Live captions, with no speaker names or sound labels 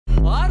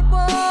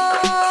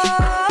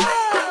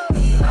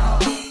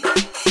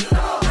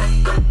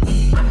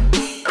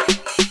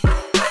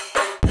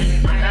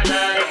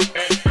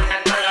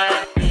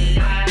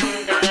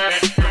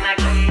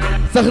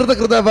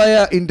സഹൃദകൃതമായ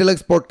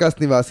intellects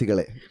podcast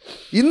നിവാസികളെ,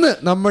 ഇന്ന്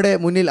നമ്മുടെ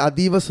മുന്നിൽ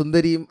അതീവ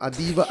സുന്ദരിയും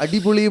അതീവ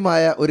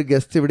അടിപൊളിയുമായ ഒരു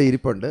ഗസ്റ്റ് ഇവിടെ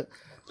ഇരിപ്പുണ്ട്.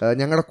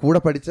 ഞങ്ങളുടെ കൂടെ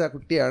പഠിച്ച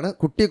കുട്ടിയാണ്.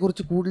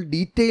 കുട്ടിയെക്കുറിച്ച് കൂടുതൽ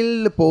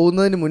ഡീറ്റെയിലിൽ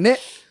പോകുന്നതിന് മുന്നേ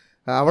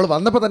അവൾ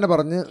വന്നപ്പോൾ തന്നെ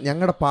പറഞ്ഞ്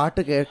ഞങ്ങളുടെ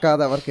പാട്ട്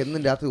കേൾക്കാതെ അവർക്ക്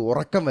എന്നും രാത്രി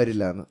ഉറക്കം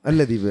വരില്ല എന്ന്.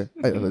 അല്ലേ ദീപ?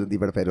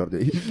 ദീപയുടെ പേര് പറഞ്ഞു.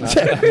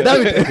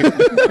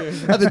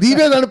 അതെ, ദീപ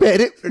എന്നാണ്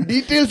പേര്.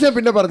 ഡീറ്റെയിൽസ് ഞാൻ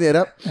പിന്നെ പറഞ്ഞു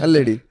തരാം.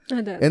 അല്ലേടി?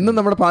 എന്നും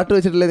നമ്മുടെ പാട്ട്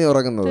വെച്ചിട്ടല്ലേ നീ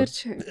ഉറങ്ങുന്നത്?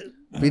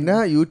 പിന്നെ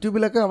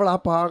യൂട്യൂബിലൊക്കെ അവൾ ആ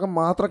ഭാഗം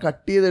മാത്രം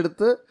കട്ട്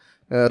ചെയ്തെടുത്ത്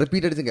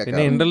റിപ്പീറ്റ് അടിച്ചും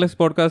കേൾക്കാം. ഇന്റർലെക്സ്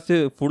പോഡ്കാസ്റ്റ്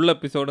ഫുൾ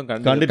എപ്പിസോഡും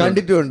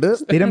കണ്ടിട്ടുണ്ട്.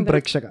 സ്ഥിരം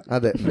പ്രേക്ഷക.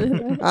 അതെ.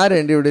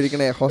 ആരുണ്ട് ഇവിടെ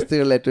ഇരിക്കണേ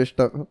ഹോസ്റ്റുകളിൽ ഏറ്റവും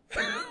ഇഷ്ടം?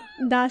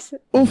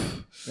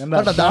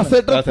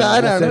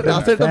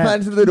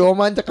 ഫാൻസിന്റെ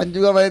രോമാഞ്ച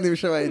കഞ്ചുകമായ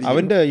നിമിഷമായിരുന്നു.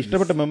 അവന്റെ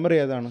ഇഷ്ടപ്പെട്ട മെമ്മറി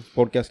ഏതാണ്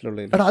പോഡ്കാസ്റ്റിലുള്ള?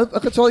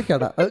 അതൊക്കെ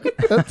ചോദിക്കാടാ.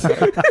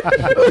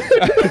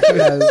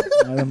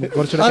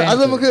 അത്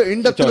നമുക്ക്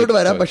ഇൻഡെപ്തിലോട്ട്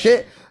വരാം. പക്ഷേ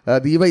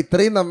ദീപ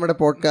ഇത്രയും നമ്മുടെ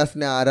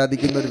പോഡ്കാസ്റ്റിനെ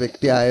ആരാധിക്കുന്ന ഒരു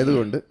വ്യക്തി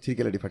ആയതുകൊണ്ട്,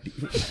 ചിരിക്കലടി പട്ടി,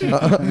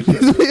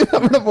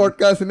 നമ്മുടെ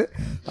പോഡ്കാസ്റ്റിന്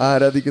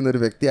ആരാധിക്കുന്ന ഒരു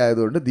വ്യക്തി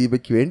ആയതുകൊണ്ട്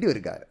ദീപയ്ക്ക് വേണ്ടി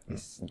ഒരു ഗാനം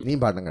നീ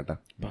പാടണം കേട്ടോ.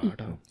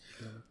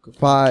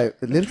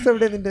 ലിറിക്സ്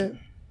എവിടെ നിന്റെ?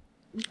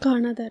 കേട്ടോ,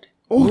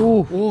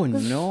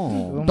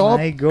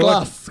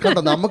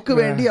 നമുക്ക്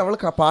വേണ്ടി അവൾ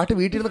പാട്ട്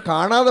വീട്ടിൽ നിന്ന്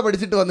കാണാതെ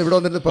പഠിച്ചിട്ട് വന്ന് ഇവിടെ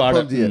വന്നിട്ട്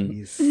പെർഫോം ചെയ്യാൻ.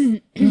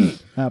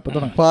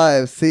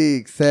 5,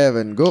 6,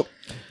 7 ഗോ.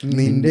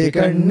 നിന്റെ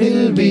കണ്ണിൽ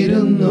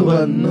വിരുന്നു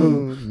വന്നു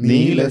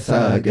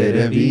നീലസാഗര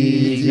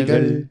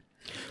വീജികൾ,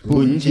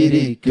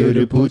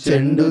 പുഞ്ചിരിക്കൊരു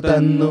പൂച്ചെണ്ടു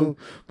തന്നു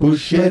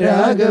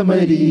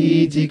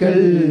പുഷ്യരാഗമരീചികൾ.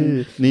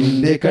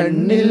 നിന്റെ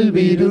കണ്ണിൽ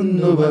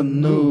വിരുന്നു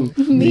വന്നു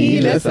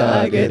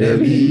നീലസാഗര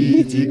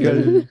വീജികൾ,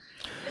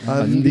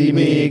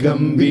 അന്തിമേഘം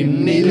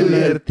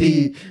വിണ്ണിലുയർത്തി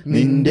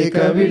നിന്റെ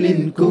കവിളിൻ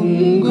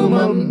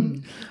കുങ്കുമം,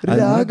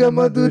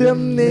 രാഗമധുരം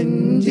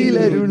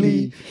നെഞ്ചിലരുളി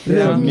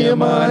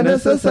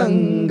രമ്യമാനസ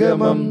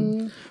സംഗമം.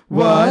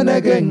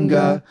 വാനഗംഗ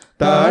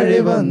താഴെ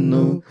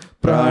വന്നു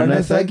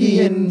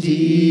പ്രാണസഖിയൻ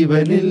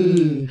ജീവനിൽ,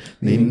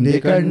 നിന്റെ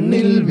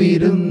കണ്ണിൽ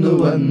വിരുന്നു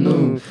വന്നു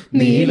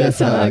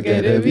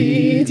നീലസാഗര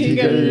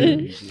വീജികൾ,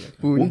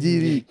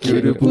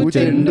 പുഞ്ചിരിക്കൊരു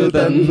പൂച്ചെണ്ടു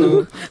തന്നു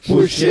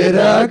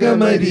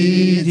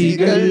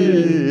പുഷ്യരാഗമരീചികൾ.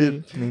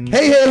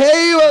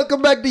 Welcome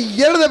back to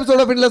യർഡ്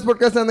episode of intellects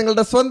podcast. ഞാൻ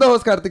നിങ്ങളുടെ സ്വന്തം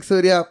ഹോസ്റ്റ് കാർത്തിക്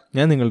സൂര്യ.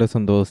 ഞാൻ നിങ്ങളുടെ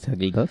സ്വന്തം ഹോസ്റ്റ്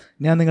അഖിൽദാസ്.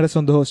 ഞാൻ നിങ്ങളുടെ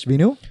സ്വന്തം ഹോസ്റ്റ്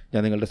വിനു.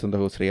 ഞാൻ നിങ്ങളുടെ സ്വന്തം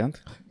ഹോസ്റ്റ് ശ്രീകാന്ത്.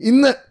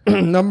 ഇന്ന്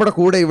നമ്മുടെ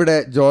കൂടെ ഇവിടെ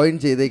ജോയിൻ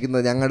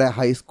ചെയ്തേക്കുന്നത് ഞങ്ങളുടെ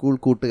ഹൈസ്കൂൾ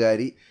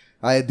കൂട്ടുകാരി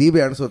ആയ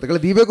ദീപയാണ്. സുഹൃത്തുക്കൾ,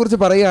 ദീപയെക്കുറിച്ച്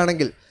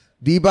പറയുകയാണെങ്കിൽ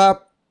ദീപ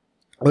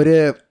ഒരു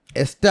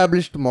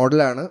എസ്റ്റാബ്ലിഷ്ഡ്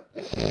മോഡലാണ്.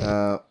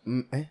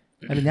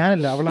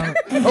 ഞാനല്ല, അവളാണ്.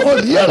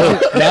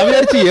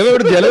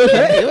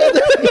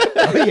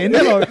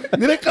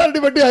 നിനക്കാണ്ടി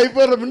പറ്റി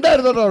ഹൈപ്പർ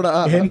ഉണ്ടായിരുന്നോ അവിടെ?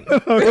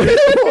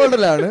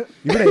 മോഡലാണ്.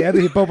 ഇവിടെ ഏത്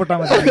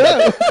ഹിപ്പോപ്പൊട്ടാമ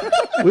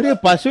ഒരു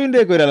പശുവിന്റെ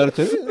ഒക്കെ ഒരു അലർച്ച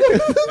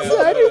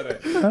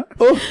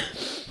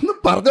ഒന്ന്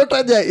പറഞ്ഞോട്ടാ.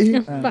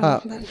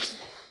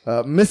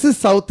 Mrs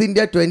south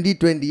India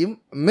 2020യും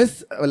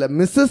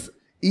Mrs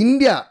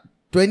India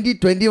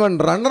 2021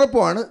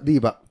 റണ്ണറപ്പുമാണ്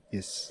Deepa.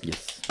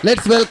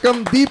 Let's welcome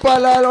Deepa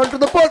Lal onto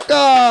the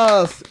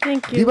podcast.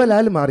 Thank you. Deepa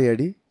Lal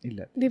മാറിയാടി? ഇല്ല.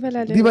 Deepa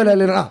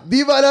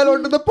Lal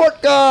onto the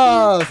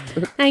podcast.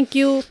 Thank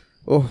you.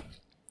 ഓ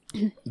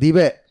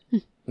ദീപേ,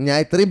 ഞാൻ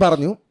ഇത്രയും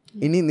പറഞ്ഞു.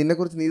 ഇനി നിന്നെ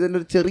കുറിച്ച് നീ തന്നെ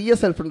ഒരു ചെറിയ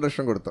സെൽഫ്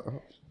ഇൻട്രൊഡക്ഷൻ കൊടുത്തോ.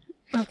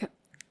 ഓക്കെ,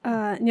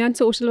 ഞാൻ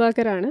സോഷ്യൽ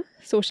വർക്കറാണ്.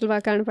 സോഷ്യൽ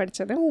വർക്കാണ്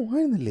പഠിച്ചത്.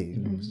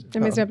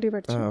 MSW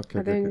പഠിച്ചു.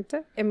 അത് കഴിഞ്ഞിട്ട്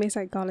MA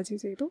സൈക്കോളജി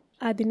ചെയ്തു.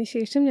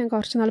 അതിനുശേഷം ഞാൻ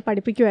കുറച്ച് നാൾ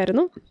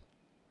പഠിപ്പിക്കുമായിരുന്നു.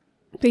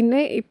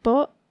 പിന്നെ ഇപ്പോൾ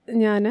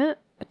ഞാൻ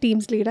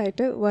ടീംസ്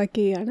ലീഡായിട്ട് വർക്ക്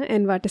ചെയ്യുകയാണ്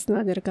എൻവാർട്ടിസ് എന്ന്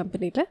പറഞ്ഞൊരു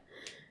കമ്പനിയിൽ.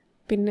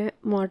 പിന്നെ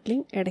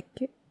മോഡലിംഗ്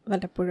ഇടയ്ക്ക്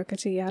വല്ലപ്പോഴൊക്കെ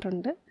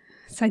ചെയ്യാറുണ്ട്.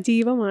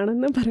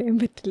 സജീവമാണെന്ന് പറയാൻ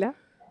പറ്റില്ല,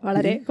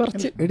 വളരെ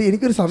കുറച്ച്.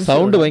 എനിക്കൊരു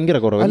സൗണ്ട് ഭയങ്കര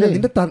കുറവല്ലേ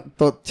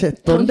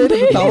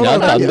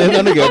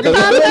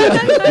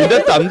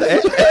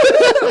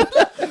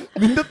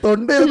നിന്റെ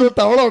തൊണ്ടയിൽ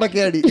തവള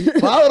ഉടക്കിയാടി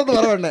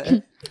പറവണ്ണേ.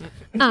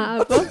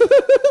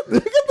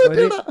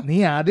 നീ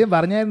ആദ്യം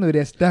പറഞ്ഞായിരുന്നു ഒരു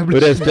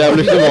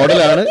എസ്റ്റാബ്ലിഷ്ഡ്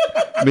മോഡലാണ്.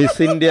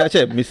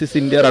 മിസ്സസ്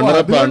ഇന്ത്യ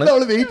റണ്ണറപ്പ് ആണ്.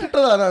 വെയിറ്റ്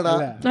ഇട്ടതാണാ?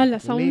 അല്ല,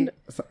 സൗണ്ട്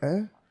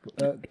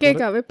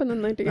കേൾക്കാം, ഇപ്പം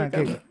നന്നായിട്ട്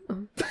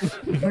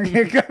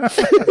കേൾക്കാം.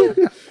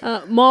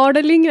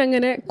 മോഡലിംഗ്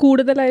അങ്ങനെ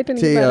കൂടുതലായിട്ട്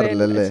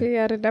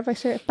ചെയ്യാറില്ല.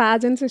 പക്ഷെ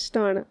പാജൻസ്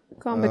ഇഷ്ടമാണ്,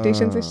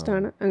 കോമ്പറ്റീഷൻസ്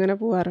ഇഷ്ടമാണ്, അങ്ങനെ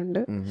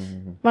പോവാറുണ്ട്.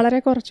 വളരെ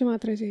കുറച്ച്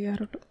മാത്രമേ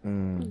ചെയ്യാറുള്ളൂ.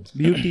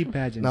 Beauty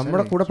pageants.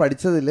 നമ്മുടെ കൂടെ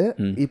പഠിച്ചതില്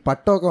ഈ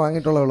പട്ടമൊക്കെ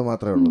വാങ്ങിയിട്ടുള്ളവള്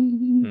മാത്രമേ ഉള്ളൂ.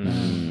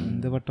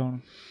 എന്ത് പട്ടമാണ്?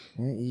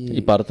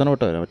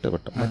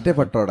 മറ്റേ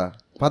പട്ടോടാ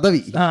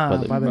പദവി.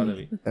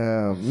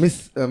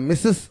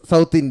 Mrs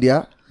south India.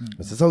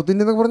 Mrs south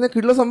India എന്നൊക്കെ പറഞ്ഞാൽ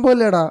കിട്ടുള്ള സംഭവം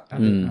അല്ലേടാ?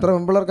 ഇത്ര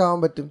പെമ്പിളർക്ക് ആവാൻ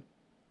പറ്റും.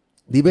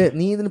 ദീപേ,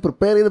 നീ ഇതിന്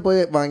പ്രിപ്പയർ ചെയ്ത്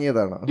പോയി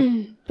വാങ്ങിയതാണോ?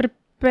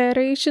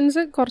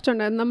 പ്രിപ്പറേഷൻസ്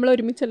കുറച്ചുണ്ടായിരുന്നു. നമ്മൾ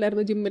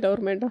ഒരുമിച്ചല്ലായിരുന്നു ജിമ്മിൽ,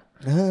 ഓർമ്മയുണ്ടോ?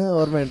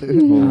 ഓർമ്മയുണ്ട്.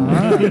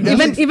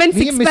 ഇവൻ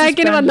സിക്സ്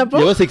പാക്കിന് വന്നപ്പോ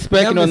സിക്സ്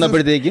പാക്കിന്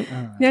വന്നപ്പോഴത്തേക്കും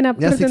ഞാൻ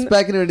ഞാൻ സിക്സ്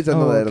പാക്കിന് വേണ്ടി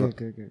ചെന്നതായിരുന്നു.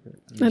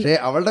 പക്ഷേ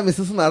അവളുടെ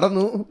മിസ്സസ്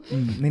നടന്നു,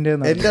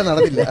 എന്റെ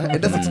നടന്നില്ല.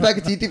 എന്റെ സിക്സ്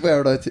പാക്ക് ചീറ്റിപ്പോയി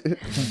അവിടെ വെച്ച്.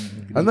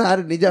 അന്ന്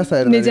ആരും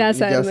നിജാസായിരുന്നു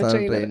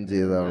ട്രെയിൻ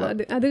ചെയ്ത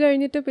അവളെ. അത്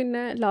കഴിഞ്ഞിട്ട്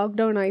പിന്നെ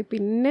ലോക്ക്ഡൗൺ ആയി.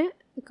 പിന്നെ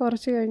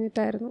കുറച്ച്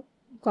കഴിഞ്ഞിട്ടായിരുന്നു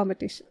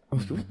കോമ്പറ്റീഷൻ.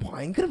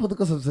 ഭയങ്കര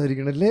പതുക്കെ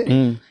സംസാരിക്കണല്ലേ.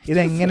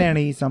 ഇതെങ്ങനെയാണ്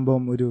ഈ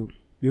സംഭവം ഒരു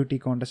ബ്യൂട്ടി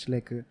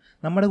കോൺടെസ്റ്റിലേക്ക്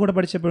നമ്മുടെ കൂടെ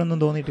പഠിച്ചപ്പോഴൊന്നും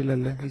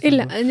തോന്നിയിട്ടില്ലല്ലോ?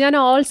 ഇല്ല, ഞാൻ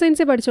ഓൾ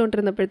സയൻസ്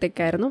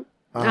പഠിച്ചുകൊണ്ടിരുന്നപ്പോഴത്തേക്കായിരുന്നു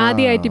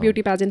ആദ്യമായിട്ട്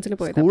ബ്യൂട്ടി പാജൻസിന്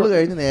പോയത്. സ്കൂൾ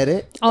കഴിഞ്ഞ് നേരെ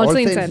ഓൾ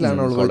സയൻസ്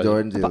ആയിരുന്നു.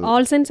 ജോയിൻ ചെയ്തത്.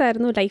 ഓൾ സയൻസ്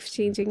ആയിരുന്നു ലൈഫ്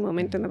ചേഞ്ചിങ്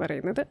മൊമെന്റ് എന്ന്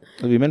പറയുന്നത്.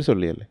 വിമൻസ്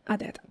ഉള്ളി അല്ലേ?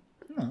 അതെ അതെ,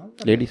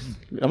 ladies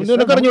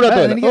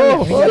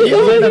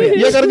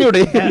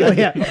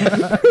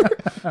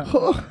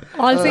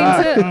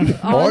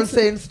all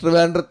science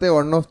ട്രിവാൻഡ്രത്തെ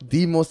one of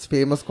the most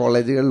famous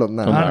കോളേജുകളിൽ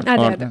ഒന്നാണ്.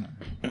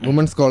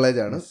 വുമൻസ്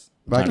കോളേജാണ്.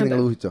 ബാക്കി നിങ്ങൾ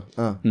ഊഹിച്ചോ?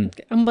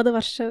 51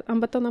 വർഷം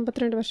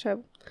 52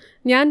 വർഷമാകും.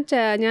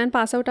 ഞാൻ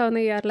പാസ് ഔട്ട് ആവുന്ന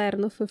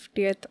ഇയറിലായിരുന്നു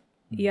 50th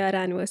ഇയർ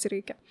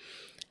ആനിവേഴ്സറിക്ക്.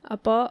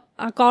 അപ്പോൾ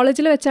ആ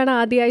കോളേജിൽ വെച്ചാണ്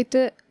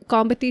ആദ്യമായിട്ട്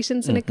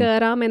കോമ്പറ്റീഷൻസിന്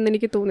കയറാം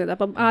എന്നെനിക്ക് തോന്നിയത്.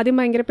 അപ്പം ആദ്യം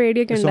ഭയങ്കര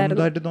പേടിയൊക്കെ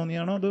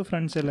ഉണ്ടായിരുന്നു.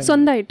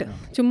 സ്വന്തമായിട്ട്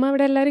ചുമ്മാ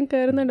ഇവിടെ എല്ലാവരും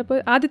കയറുന്നുണ്ട്. അപ്പോൾ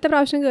ആദ്യത്തെ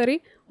പ്രാവശ്യം കയറി,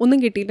 ഒന്നും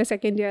കിട്ടിയില്ല.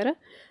 സെക്കൻഡ് ഇയർ,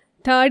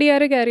 തേർഡ്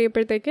ഇയർ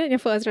കയറിയപ്പോഴത്തേക്ക്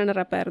ഞാൻ ഫസ്റ്റ്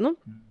റണ്ണർ-അപ്പ് ആയിരുന്നു.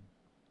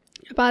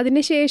 അപ്പോൾ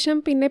അതിന് ശേഷം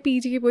പിന്നെ പി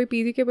ജിക്ക്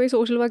പോയി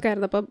സോഷ്യൽ വർക്ക്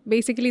ആയിരുന്നു. അപ്പം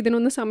ബേസിക്കലി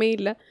ഇതിനൊന്നും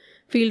സമയമില്ല,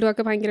 ഫീൽഡ്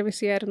വർക്ക് ഭയങ്കര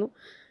ബിസിയായിരുന്നു.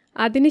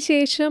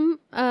 അതിനുശേഷം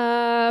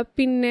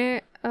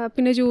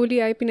പിന്നെ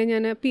ജോലിയായി. പിന്നെ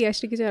ഞാൻ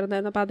PhDക്ക്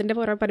ചേർന്നായിരുന്നു. അപ്പോൾ അതിൻ്റെ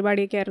കുറേ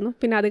പരിപാടിയൊക്കെ ആയിരുന്നു.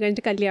 പിന്നെ അത്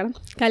കഴിഞ്ഞിട്ട്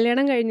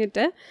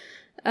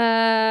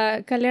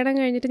കല്യാണം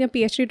കഴിഞ്ഞിട്ട് ഞാൻ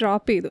PhD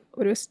ഡ്രോപ്പ് ചെയ്തു.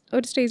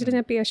 ഒരു സ്റ്റേജിൽ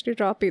ഞാൻ PhD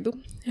ഡ്രോപ്പ്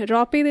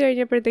ചെയ്ത്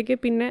കഴിഞ്ഞപ്പോഴത്തേക്ക്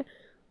പിന്നെ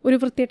ഒരു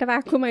വൃത്തിയായിട്ട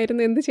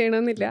വാക്വമായിരുന്നു, എന്ത്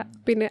ചെയ്യണമെന്നില്ല.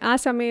 പിന്നെ ആ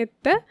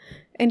സമയത്ത്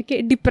എനിക്ക്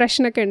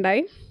ഡിപ്രഷനൊക്കെ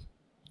ഉണ്ടായി,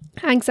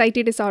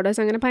 ആങ്സൈറ്റി ഡിസോർഡേഴ്സ്,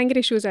 അങ്ങനെ ഭയങ്കര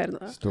ഇഷ്യൂസ്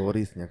ആയിരുന്നു.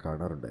 സ്റ്റോറീസ് ഞാൻ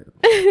കാണാറുണ്ടായിരുന്നു.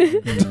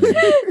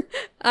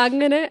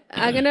 അങ്ങനെ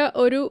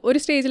ഒരു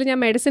സ്റ്റേജിൽ ഞാൻ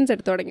മെഡിസിൻസ്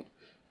എടുത്തു തുടങ്ങി.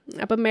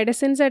 അപ്പം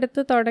മെഡിസിൻസ്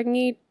എടുത്ത്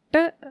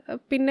തുടങ്ങിയിട്ട്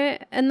പിന്നെ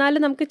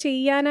എന്നാലും നമുക്ക്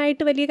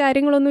ചെയ്യാനായിട്ട് വലിയ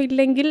കാര്യങ്ങളൊന്നും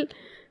ഇല്ലെങ്കിൽ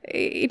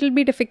ഇറ്റ് വിൽ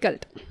ബി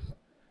ഡിഫിക്കൾട്ട്.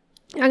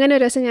 അങ്ങനെ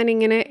ഒരു ദിവസം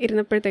ഞാനിങ്ങനെ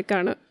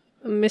ഇരുന്നപ്പോഴത്തേക്കാണ്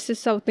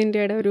മിസ്സസ് സൗത്ത്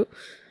ഇന്ത്യയുടെ ഒരു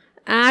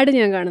ആഡ്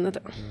ഞാൻ കാണുന്നത്.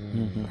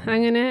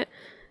 അങ്ങനെ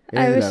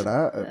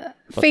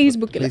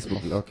ഫേസ്ബുക്കിൽ.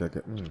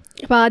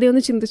 അപ്പോൾ ആദ്യം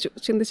ഒന്ന്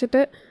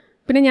ചിന്തിച്ചിട്ട്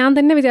പിന്നെ ഞാൻ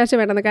തന്നെ വിചാരിച്ചു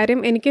വേണ്ടെന്ന്. കാര്യം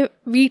എനിക്ക്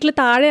വീട്ടിൽ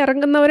താഴെ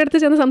ഇറങ്ങുന്നവരടുത്ത്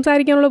ചെന്ന്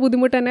സംസാരിക്കാനുള്ള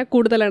ബുദ്ധിമുട്ട് തന്നെ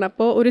കൂടുതലാണ്.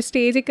 അപ്പോൾ ഒരു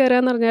സ്റ്റേജിൽ കയറുക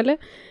എന്ന് പറഞ്ഞാൽ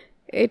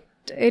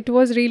it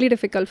was really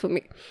difficult for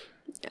me.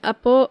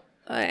 അപ്പോൾ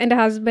എൻ്റെ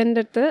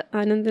ഹസ്ബൻഡിൻ്റെ അടുത്ത്,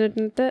 ആനന്ദിൻ്റെ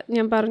അടുത്ത്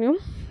ഞാൻ പറഞ്ഞു,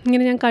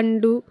 ഇങ്ങനെ ഞാൻ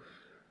കണ്ടു,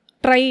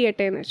 ട്രൈ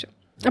ചെയ്യട്ടെ എന്ന് വെച്ചു.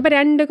 അപ്പോൾ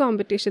 2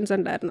 കോമ്പറ്റീഷൻസ്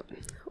ഉണ്ടായിരുന്നു.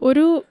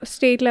 ഒരു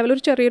സ്റ്റേറ്റ് ലെവൽ,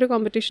 ഒരു ചെറിയൊരു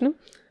കോമ്പറ്റീഷനും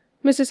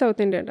മിസ്സസ്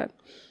സൗത്ത് ഇന്ത്യ ഉണ്ടായിരുന്നു.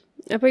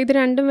 അപ്പോൾ ഇത്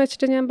രണ്ടും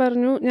വെച്ചിട്ട് ഞാൻ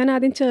പറഞ്ഞു, ഞാൻ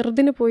ആദ്യം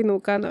ചെറുതിന് പോയി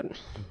നോക്കാമെന്ന് പറഞ്ഞു.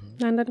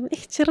 ഞാൻ പറഞ്ഞു,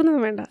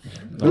 ചെറുതൊന്നും വേണ്ട,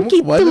 നമുക്ക്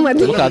ഇതും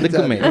മതി,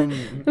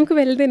 നമുക്ക്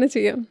വലുത് തന്നെ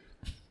ചെയ്യാം.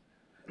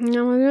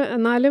 ഞാൻ പറഞ്ഞു,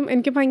 എന്നാലും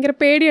എനിക്ക് ഭയങ്കര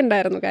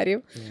പേടിയുണ്ടായിരുന്നു.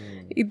 കാര്യം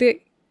ഇത്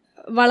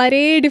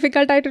വളരെ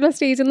ഡിഫിക്കൽട്ടായിട്ടുള്ള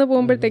സ്റ്റേജിൽ നിന്ന്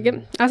പോകുമ്പോഴത്തേക്കും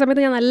ആ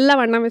സമയത്ത് ഞാൻ നല്ല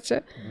വണ്ണം വെച്ച്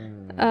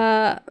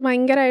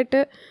ഭയങ്കരമായിട്ട്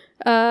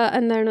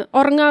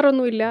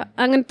ഉറങ്ങാറൊന്നുമില്ല,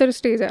 അങ്ങനത്തെ ഒരു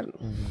സ്റ്റേജായിരുന്നു.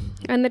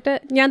 എന്നിട്ട്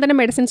ഞാൻ തന്നെ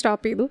മെഡിസിൻ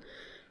സ്റ്റോപ്പ് ചെയ്തു.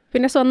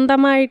 പിന്നെ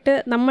സ്വന്തമായിട്ട്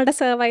നമ്മുടെ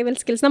സർവൈവൽ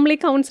സ്കിൽസ്, നമ്മൾ ഈ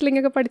കൗൺസിലിംഗ്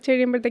ഒക്കെ പഠിച്ചു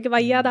കഴിയുമ്പോഴത്തേക്ക്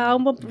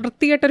വയ്യാതാവുമ്പോൾ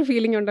വൃത്തികെട്ടൊരു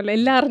ഫീലിംഗ് ഉണ്ടല്ലോ,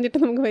 എല്ലാം അറിഞ്ഞിട്ട്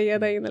നമുക്ക്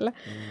വയ്യാതായി എന്നുള്ള,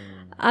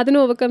 അതിന്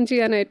ഓവർകം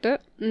ചെയ്യാനായിട്ട്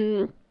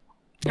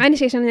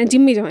അതിനുശേഷമാണ് ഞാൻ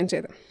ജിമ്മിൽ ജോയിൻ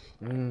ചെയ്തത്.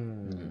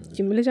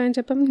 ജിമ്മിൽ ജോയിൻ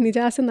ചെയ്തപ്പം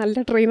നിജാസ്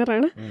നല്ല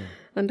ട്രെയിനറാണ്.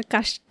 അതുകൊണ്ട്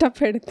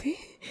കഷ്ടപ്പെടുത്തി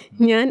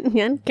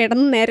ഞാൻ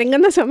കിടന്ന്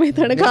നിരങ്ങുന്ന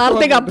സമയത്താണ്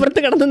കാർത്തിക് അപ്പുറത്ത്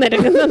കിടന്ന്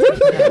നിരങ്ങുന്നത്.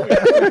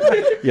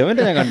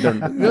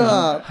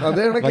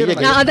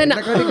 അതന്നെ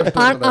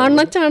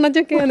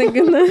അണച്ചൊക്കെയാ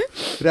നിൽക്കുന്നത്.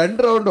 2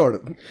 റൗണ്ട്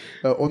ഓടും,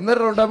 1.5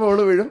 റൗണ്ടാകുമ്പോൾ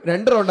ഓള് വീഴും,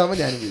 2 റൗണ്ടാകുമ്പോൾ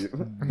ഞാനും വീഴും,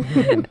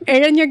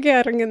 എഴഞ്ഞൊക്കെ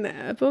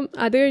ഇറങ്ങുന്നത്. അപ്പം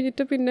അത്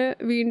കഴിഞ്ഞിട്ട് പിന്നെ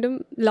വീണ്ടും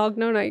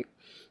ലോക്ക്ഡൗൺ ആയി.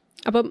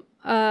 അപ്പം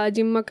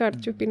ജിമ്മൊക്കെ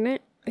അടച്ചു.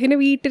 പിന്നെ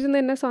വീട്ടിലിരുന്ന്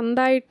തന്നെ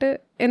സ്വന്തമായിട്ട്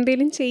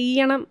എന്തെങ്കിലും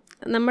ചെയ്യണം,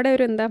 നമ്മുടെ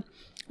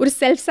ഒരു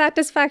സെൽഫ്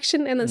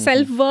സാറ്റിസ്ഫാക്ഷൻ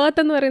സെൽഫ് വർത്ത്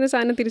എന്ന് പറയുന്ന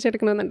സാധനം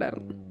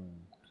തിരിച്ചെടുക്കണമെന്നുണ്ടായിരുന്നു.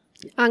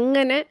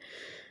 അങ്ങനെ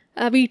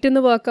വീട്ടിൽ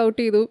നിന്ന് വർക്കൗട്ട്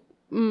ചെയ്തു.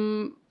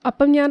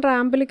 അപ്പം ഞാൻ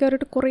റാമ്പിൽ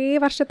കയറിയിട്ട് കുറേ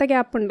വർഷത്തെ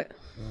ഗ്യാപ്പുണ്ട്,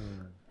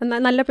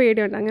 നല്ല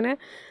പേടിയുണ്ട്. അങ്ങനെ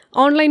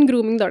ഓൺലൈൻ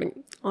ഗ്രൂമിങ് തുടങ്ങി.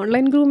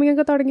 ഓൺലൈൻ ഗ്രൂമിംഗ്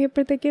ഒക്കെ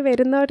തുടങ്ങിയപ്പോഴത്തേക്ക്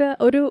വരുന്ന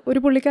ഒരു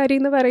പുള്ളിക്കാരി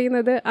എന്ന്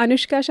പറയുന്നത്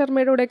അനുഷ്ക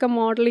ശർമ്മയുടെ കൂടെയൊക്കെ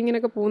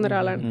മോഡലിങ്ങിനൊക്കെ പോകുന്ന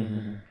ഒരാളാണ്.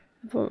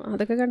 അപ്പോൾ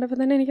അതൊക്കെ കണ്ടപ്പോൾ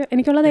തന്നെ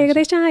എനിക്കുള്ളത്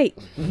ഏകദേശം ആയി.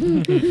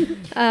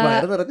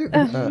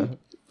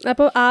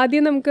 അപ്പോൾ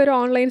ആദ്യം നമുക്കൊരു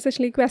ഓൺലൈൻ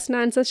സെഷനിൽ ക്വസ്റ്റൻ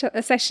ആൻസർ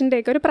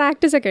സെഷൻ്റെയൊക്കെ ഒരു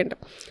പ്രാക്ടീസൊക്കെ ഉണ്ട്.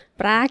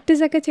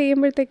 പ്രാക്ടീസൊക്കെ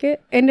ചെയ്യുമ്പോഴത്തേക്ക്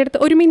എൻ്റെ അടുത്ത്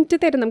 1 മിനിറ്റ്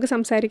തരും നമുക്ക്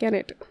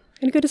സംസാരിക്കാനായിട്ട്.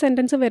 എനിക്കൊരു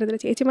സെൻറ്റൻസ് വരുന്നില്ല.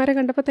 ചേച്ചിമാരെ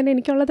കണ്ടപ്പോൾ തന്നെ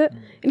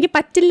എനിക്ക്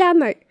പറ്റില്ല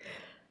എന്നായി.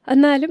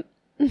 എന്നാലും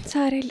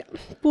സാരമില്ല,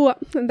 പോവാം,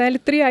 എന്തായാലും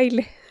ഇത്രയും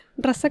ആയില്ലേ,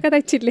 ഡ്രസ്സൊക്കെ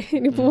തയ്ച്ചില്ലേ,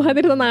 ഇനി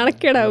പോവാതിരുന്ന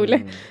നാണക്കേടാവൂലേ.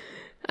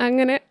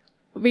 അങ്ങനെ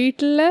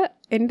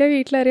എൻ്റെ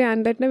വീട്ടിലറിയാം,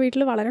 ആൻഡേട്ടൻ്റെ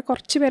വീട്ടിൽ വളരെ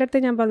കുറച്ച് പേരടുത്ത്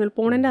ഞാൻ പറഞ്ഞു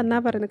പോണേൻ്റെ അന്നാ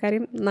പറയുന്നത്.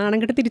 കാര്യം നാണം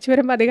കെട്ട് തിരിച്ചു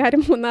വരുമ്പോൾ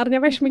അധികാരം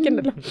ഒന്നറിഞ്ഞാൽ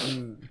വിഷമിക്കണ്ടല്ലോ.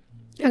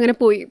 അങ്ങനെ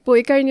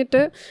പോയി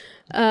കഴിഞ്ഞിട്ട്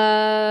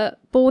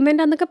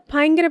പോകുന്നതിൻ്റെ അന്നൊക്കെ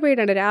ഭയങ്കര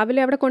പേടിയുണ്ട്.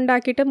 രാവിലെ അവിടെ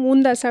കൊണ്ടാക്കിയിട്ട് 3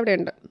 ദിവസം അവിടെ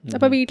ഉണ്ട്.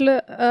 അപ്പോൾ വീട്ടിൽ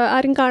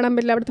ആരും കാണാൻ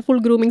പറ്റില്ല. അവിടുത്തെ ഫുൾ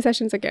ഗ്രൂമിങ്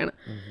സെഷൻസ് ഒക്കെയാണ്.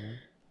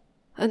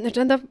 എന്നിട്ട്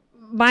എന്താ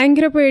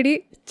ഭയങ്കര പേടി.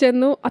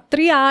 ചെന്നു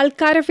അത്രയും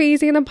ആൾക്കാരെ ഫേസ്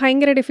ചെയ്യുന്ന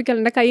ഭയങ്കര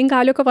ഡിഫിക്കൽട്ട്. കൈയും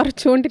കാലും ഒക്കെ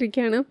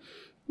വരച്ചുകൊണ്ടിരിക്കുകയാണ്.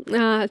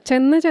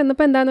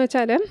 ചെന്നപ്പോൾ എന്താണെന്ന്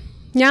വെച്ചാൽ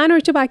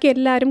ഞാനൊഴിച്ച് ബാക്കി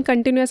എല്ലാവരും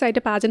കണ്ടിന്യൂസ്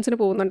ആയിട്ട് പാജൻസിന്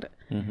പോകുന്നുണ്ട്.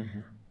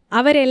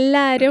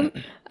 അവരെല്ലാവരും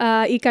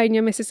ഈ കഴിഞ്ഞ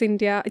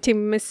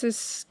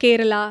മിസ്സസ്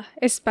കേരള,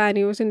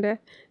 എസ്പാനിയോസിൻ്റെ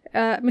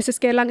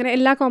മിസ്സസ് കേരള, അങ്ങനെ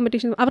എല്ലാ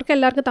കോമ്പറ്റീഷനും അവർക്ക്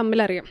എല്ലാവർക്കും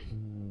തമ്മിലറിയാം.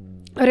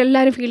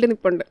 അവരെല്ലാവരും ഫീൽഡിൽ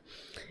നിൽപ്പുണ്ട്.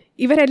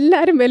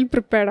 ഇവരെല്ലാവരും വെൽ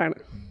പ്രിപ്പയർഡാണ്.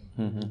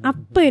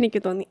 അപ്പം എനിക്ക്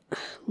തോന്നി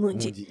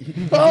മൂഞ്ചി,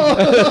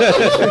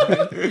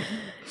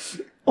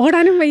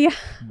 ഓടാനും വയ്യ,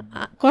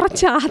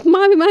 കുറച്ച്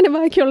ആത്മാഭിമാനം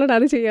ബാക്കിയുള്ളത്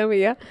അത് ചെയ്യാൻ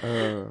വയ്യ.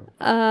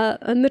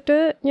 എന്നിട്ട്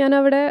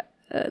ഞാനവിടെ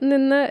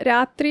നിന്ന്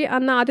രാത്രി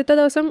അന്ന് ആദ്യത്തെ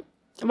ദിവസം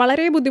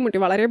വളരെ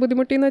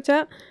ബുദ്ധിമുട്ടി എന്ന്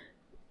വെച്ചാൽ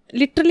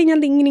ലിറ്ററലി ഞാൻ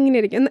ഇങ്ങനെ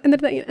ഇരിക്കും.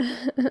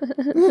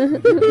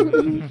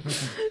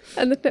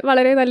 എന്നിട്ട്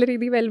വളരെ നല്ല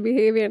രീതിയിൽ വെൽ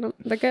ബിഹേവ് ചെയ്യണം.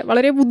 ഇതൊക്കെ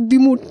വളരെ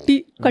ബുദ്ധിമുട്ടി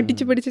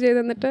കട്ടിച്ച് പിടിച്ച് ചെയ്ത്.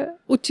 എന്നിട്ട്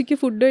ഉച്ചയ്ക്ക്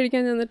ഫുഡ്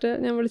കഴിക്കാൻ ചെന്നിട്ട്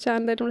ഞാൻ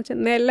ആനന്ദമായിട്ട് വിളിച്ച്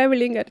എല്ലാ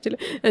വിളിയും കരച്ചില്ല,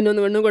 എന്നെ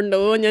ഒന്ന് വേണം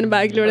കൊണ്ടുപോകും, ഞാൻ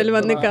ബാഗിലൂടെ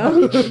വന്നേക്കാം.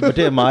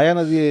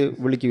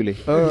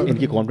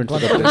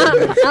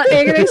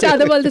 ഏകദേശം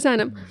അതുപോലത്തെ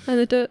സാധനം.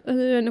 എന്നിട്ട്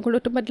എന്നെ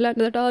കൊണ്ടൊട്ടും പറ്റില്ല.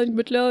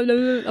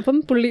 അപ്പം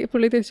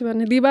പുള്ളി തിരിച്ച്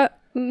പറഞ്ഞു, ദീപ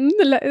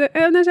ഇല്ല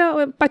എന്ന് വെച്ചാൽ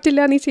പറ്റില്ല,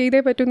 നീ ചെയ്തേ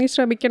പറ്റൂ, നീ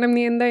ശ്രമിക്കണം,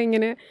 നീ എന്താ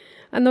ഇങ്ങനെ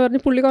എന്ന് പറഞ്ഞ്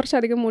പുള്ളി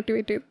കുറച്ചധികം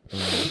മോട്ടിവേറ്റ് ചെയ്തു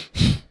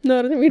എന്ന്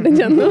പറഞ്ഞ് വീണ്ടും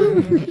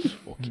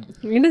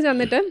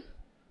ചെന്നിട്ട്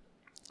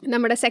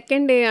നമ്മുടെ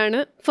സെക്കൻഡ് ഡേ ആണ്.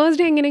 ഫസ്റ്റ്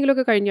ഡേ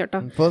എങ്ങനെയെങ്കിലുമൊക്കെ കഴിഞ്ഞു കേട്ടോ.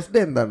 ഫസ്റ്റ്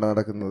ഡേ എന്താണ്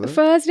നടക്കുന്നത്?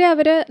 ഫസ്റ്റ് ഡേ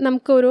അവർ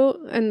നമുക്കൊരു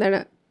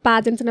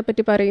പാജൻസിനെ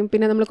പറ്റി പറയും.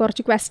 പിന്നെ നമ്മൾ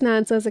കുറച്ച് ക്വസ്റ്റൻ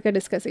ആൻസേഴ്സ് ഒക്കെ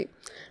ഡിസ്കസ് ചെയ്യും.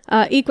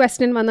 ഈ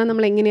ക്വസ്റ്റ്യൻ വന്നാൽ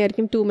നമ്മൾ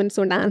എങ്ങനെയായിരിക്കും 2 minutes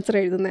കൊണ്ട് ആൻസർ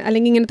എഴുതുന്നത്,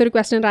 അല്ലെങ്കിൽ ഇങ്ങനത്തെ ഒരു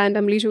ക്വസ്റ്റ്യൻ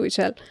റാൻഡംലി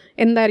ചോദിച്ചാൽ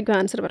എന്തായിരിക്കും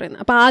ആൻസർ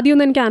പറയുന്നത്. അപ്പോൾ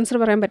ആദ്യമൊന്നും എനിക്ക് ആൻസർ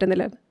പറയാൻ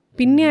പറ്റുന്നില്ല.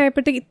 പിന്നെ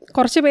ആയപ്പോഴത്തേക്ക്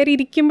കുറച്ച് പേര്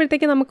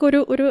ഇരിക്കുമ്പോഴത്തേക്ക് നമുക്കൊരു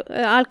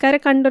ആൾക്കാരെ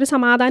കണ്ടൊരു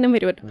സമാധാനം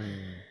വരുമല്ലോ.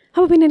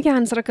 അപ്പോൾ പിന്നെ എനിക്ക്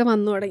ആൻസറൊക്കെ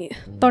വന്നു തുടങ്ങി.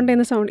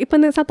 തൊണ്ടേന്ന് സൗണ്ട്, ഇപ്പം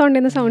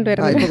തൊണ്ടേന്ന് സൗണ്ട്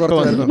വരുന്നത്.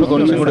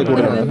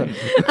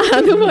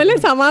 അതുപോലെ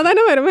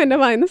സമാധാനം വരുമ്പോൾ എൻ്റെ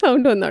വായന്ന്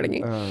സൗണ്ട് വന്നു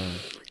തുടങ്ങി.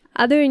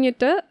 അത്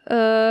കഴിഞ്ഞിട്ട്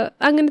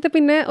അങ്ങനത്തെ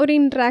പിന്നെ ഒരു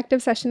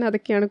ഇൻട്രാക്റ്റീവ് സെഷൻ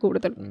അതൊക്കെയാണ്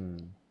കൂടുതൽ.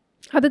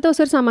 ആദ്യത്തെ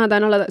ദിവസം ഒരു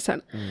സമാധാനമുള്ള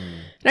ദിവസമാണ്.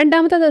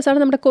 രണ്ടാമത്തെ ദിവസമാണ്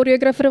നമ്മുടെ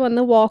കൊറിയോഗ്രാഫർ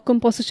വന്ന് വാക്കും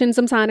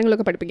പൊസിഷൻസും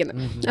സാധനങ്ങളൊക്കെ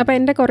പഠിപ്പിക്കുന്നത്. അപ്പോൾ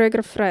എൻ്റെ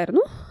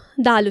കൊറിയോഗ്രാഫറായിരുന്നു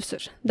ദാലു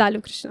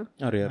കൃഷ്ണ.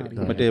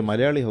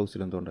 മലയാളി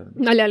ഹൗസിൽ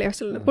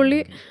പുള്ളി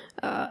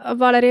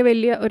വളരെ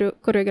വലിയ ഒരു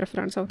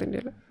കൊറിയോഗ്രാഫറാണ് സൗത്ത്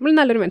ഇന്ത്യയിൽ. പുള്ളി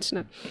നല്ലൊരു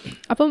മനുഷ്യനാണ്.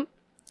 അപ്പം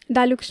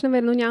ദാലു കൃഷ്ണൻ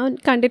വരുന്നു, ഞാൻ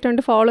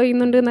കണ്ടിട്ടുണ്ട്, ഫോളോ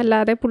ചെയ്യുന്നുണ്ട്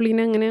എന്നല്ലാതെ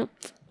പുള്ളീനെ അങ്ങനെ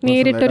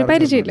നേരിട്ടൊരു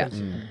പരിചയമില്ല.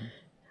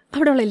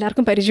 അവിടെയുള്ള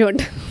എല്ലാവർക്കും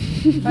പരിചയമുണ്ട്.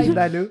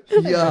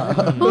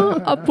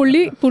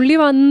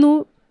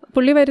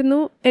 പുള്ളി വരുന്നു,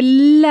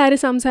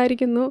 എല്ലാവരും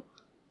സംസാരിക്കുന്നു.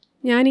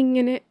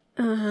 ഞാനിങ്ങനെ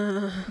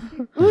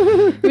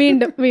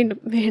വീണ്ടും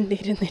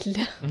വേണ്ടിയിരുന്നില്ല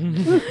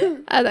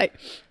അതായി.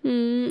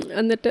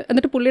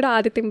 എന്നിട്ട് പുള്ളിയുടെ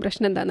ആദ്യത്തെ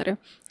ഇംപ്രഷൻ എന്താണെന്നറിയോ,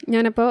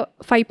 ഞാനപ്പോൾ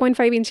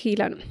 5.5 inch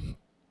ഹീലാണ്.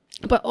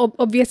 അപ്പോൾ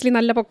ഒബ്വിയസ്ലി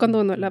നല്ല പൊക്കം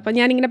തോന്നുമല്ലോ. അപ്പോൾ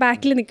ഞാനിങ്ങനെ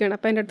ബാക്കിൽ നിൽക്കുകയാണ്.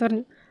 അപ്പോൾ എൻ്റെ അടുത്ത്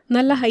പറഞ്ഞു,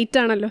 നല്ല ഹൈറ്റ്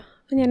ആണല്ലോ.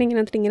 അപ്പോൾ ഞാനിങ്ങനെ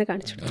എന്നിട്ട് ഇങ്ങനെ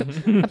കാണിച്ചു കൊടുത്തു.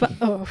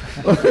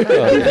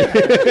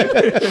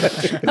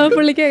 അപ്പോൾ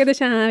പുള്ളിക്ക്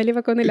ഏകദേശം വലിയ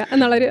പൊക്കമൊന്നുമില്ല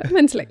എന്നുള്ളൊരു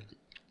മനസ്സിലായി.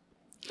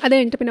 അത്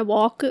കഴിഞ്ഞിട്ട് പിന്നെ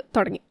വാക്ക്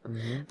തുടങ്ങി.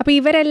 അപ്പോൾ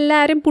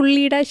ഇവരെല്ലാവരും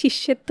പുള്ളിയുടെ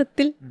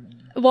ശിഷ്യത്വത്തിൽ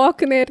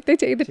വാക്ക് നേരത്തെ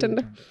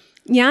ചെയ്തിട്ടുണ്ട്.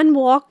 ഞാൻ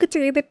വാക്ക്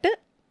ചെയ്തിട്ട്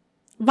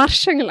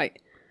വർഷങ്ങളായി.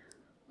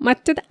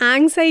 മറ്റത്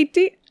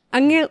ആങ്സൈറ്റി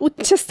അങ്ങേ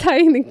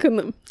ഉച്ചസ്ഥായി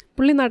നിൽക്കുന്നു.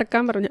 പുള്ളി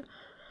നടക്കാൻ പറഞ്ഞു,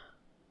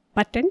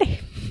 പറ്റണ്ടേ?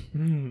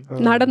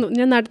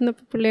 ഞാൻ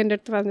നടന്നപ്പോൾ പുള്ളി എൻ്റെ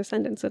അടുത്ത് പറഞ്ഞ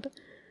സെൻറ്റൻസ് അത്,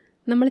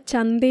 നമ്മൾ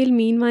ചന്തയിൽ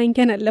മീൻ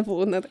വാങ്ങിക്കാനല്ല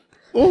പോകുന്നത്,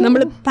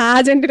 നമ്മൾ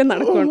പാജൻറ്റിന്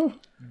നടക്കണം.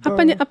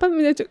 അപ്പം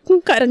വിചാരിച്ചു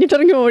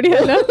കരഞ്ഞിട്ടിറങ്ങി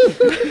ഓടിയല്ല.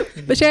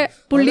 പക്ഷെ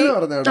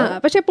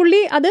പുള്ളി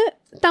അത്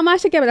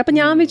തമാശയ്ക്കാ പറയുന്നത്. അപ്പം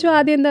ഞാൻ വെച്ചു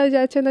ആദ്യം എന്താ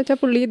വിചാരിച്ചതെന്ന് വെച്ചാൽ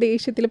പുള്ളി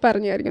ദേഷ്യത്തിൽ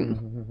പറഞ്ഞായിരിക്കും.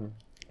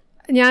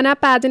 ഞാൻ ആ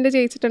പാജൻറ്റ്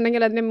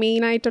ജയിച്ചിട്ടുണ്ടെങ്കിൽ അതിൻ്റെ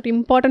മെയിനായിട്ടൊരു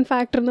ഇമ്പോർട്ടൻറ്റ്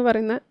ഫാക്ടർ എന്ന്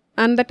പറയുന്ന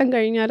അന്തട്ടം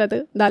കഴിഞ്ഞാൽ അത്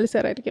ദാലു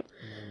സാറായിരിക്കും.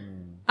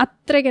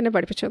 അത്രയ്ക്ക് എന്നെ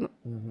പഠിപ്പിച്ചു തന്നു,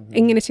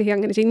 എങ്ങനെ ചെയ്യും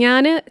അങ്ങനെ ചെയ്യും.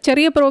 ഞാൻ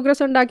ചെറിയ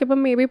പ്രോഗ്രസ് ഉണ്ടാക്കിയപ്പം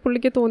മേ ബി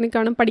പുള്ളിക്ക്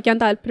തോന്നിക്കാണും പഠിക്കാൻ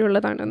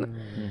താല്പര്യമുള്ളതാണെന്ന്.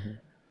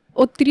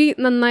 ഒത്തിരി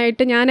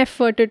നന്നായിട്ട് ഞാൻ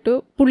എഫേർട്ട് ഇട്ടു.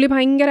 പുള്ളി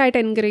ഭയങ്കരമായിട്ട്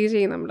എൻകറേജ്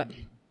ചെയ്യും നമ്മളെ.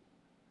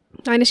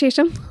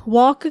 അതിനുശേഷം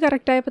വാക്ക്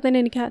കറക്റ്റായപ്പോൾ തന്നെ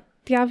എനിക്ക്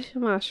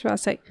അത്യാവശ്യം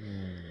ആശ്വാസമായി.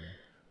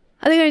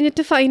 അത്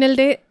കഴിഞ്ഞിട്ട്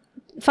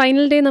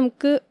ഫൈനൽ ഡേ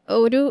നമുക്ക്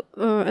ഒരു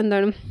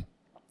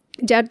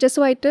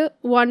ജഡ്ജസുമായിട്ട്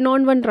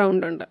 1-on-1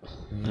 റൗണ്ട് ഉണ്ട്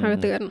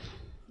അകത്ത് കയറണം.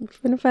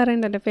 പിന്നെ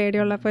പറയണ്ടല്ലോ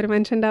പേടിയുള്ളപ്പോൾ ഒരു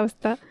മനുഷ്യൻ്റെ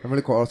അവസ്ഥ.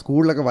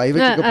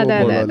 അതെ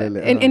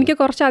എനിക്ക്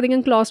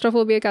കുറച്ചധികം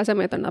ക്ലോസ്ട്രോഫോബിയൊക്കെ ആ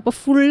സമയത്തുണ്ട്. അപ്പോൾ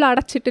ഫുൾ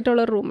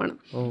അടച്ചിട്ടിട്ടുള്ള റൂമാണ്.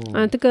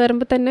 അതിനകത്ത്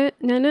കയറുമ്പോൾ തന്നെ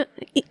ഞാൻ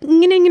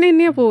ഇങ്ങനെ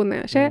തന്നെയാണ്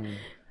പോകുന്നത്. പക്ഷേ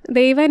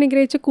ദൈവം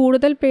അനുഗ്രഹിച്ച്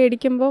കൂടുതൽ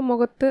പേടിക്കുമ്പോൾ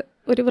മുഖത്ത്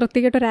ഒരു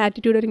വൃത്തികെട്ടൊരു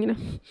ആറ്റിറ്റ്യൂഡ് ഇങ്ങനെ,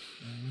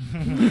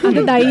 അത്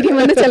ധൈര്യം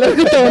എന്ന്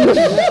ചിലർക്ക് തോന്നും.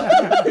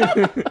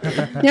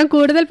 ഞാൻ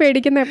കൂടുതൽ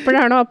പേടിക്കുന്ന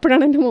എപ്പോഴാണോ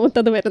അപ്പോഴാണ് എൻ്റെ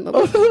മുഖത്തത് വരുന്നത്.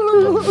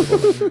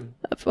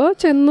 അപ്പോൾ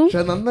ചെന്നു.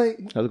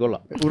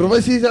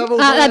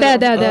 അതെ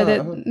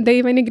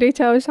ദൈവം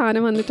അനുഗ്രഹിച്ച ആ ഒരു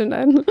സാധനം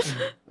വന്നിട്ടുണ്ടായിരുന്നു.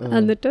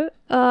 എന്നിട്ട്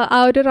ആ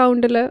ഒരു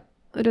റൗണ്ടിൽ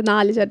ഒരു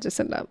 4 ജഡ്ജസ്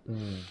ഉണ്ടാവും.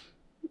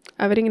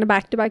 അവരിങ്ങനെ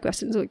ബാക്ക് ടു ബാക്ക്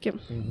ക്വസ്റ്റ്യൻസ് ചോദിക്കും.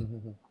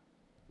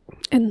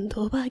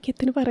 എന്തോ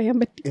ഭാഗ്യത്തിന് പറയാൻ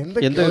പറ്റി.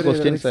 എന്തൊക്കെ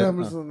questions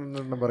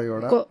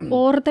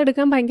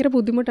ഓർത്തെടുക്കാൻ ഭയങ്കര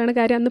ബുദ്ധിമുട്ടാണ്,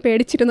 കാര്യം അന്ന്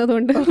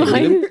പേടിച്ചിരുന്നതുകൊണ്ട്.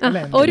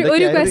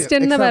 ഒരു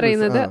ക്വസ്റ്റ്യൻ എന്ന്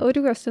പറയുന്നത്, ഒരു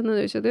ക്വസ്റ്റ്യൻ എന്ന്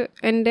ചോദിച്ചത്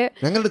എൻ്റെ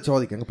ഞങ്ങളുടെ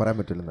ചോദിക്കാൻ പറയാൻ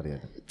പറ്റില്ലെന്ന് അറിയാം.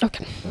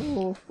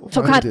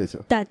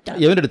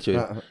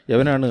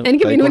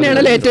 എനിക്ക്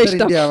വിനുവിനെയാണല്ലോ ഏറ്റവും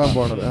ഇഷ്ടം.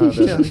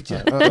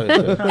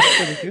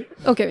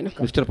 Okay Vinu.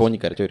 Mister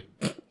പോഞ്ഞിക്കാര ചോര്.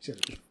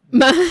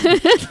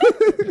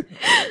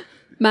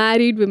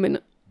 Married women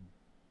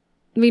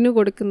Vinu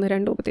കൊടുക്കുന്ന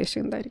 2 ഉപദേശം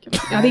എന്തായിരിക്കും?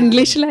 അത്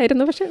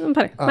ഇംഗ്ലീഷിലായിരുന്നു, പക്ഷെ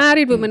പറയാം.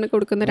 മാരീഡ് വുമന്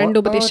കൊടുക്കുന്ന 2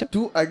 ഉപദേശം.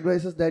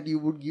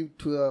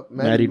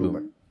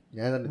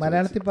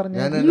 മലയാളത്തിൽ പറഞ്ഞ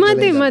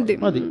മതി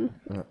മതി.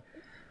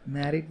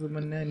 മാരീഡ്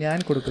വുമന് ഞാൻ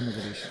കൊടുക്കുന്ന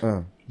ഉപദേശം,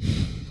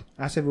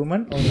 ആസ് എ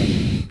വുമൻ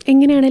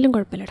എങ്ങനെയാണേലും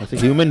കുഴപ്പമില്ല,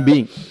 ഹ്യൂമൻ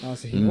ബീയിങ്.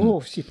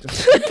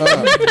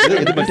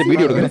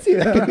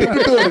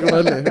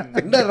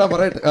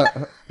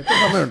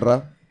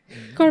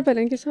 കുഴപ്പമില്ല,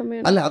 എനിക്ക്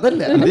സമയം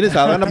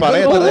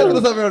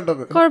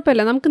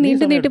കുഴപ്പമില്ല, നമുക്ക്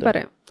നീട്ടി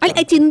പറയാം. അല്ല,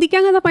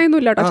 ചിന്തിക്കാൻ കഥ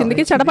പറയുന്നില്ല കേട്ടോ,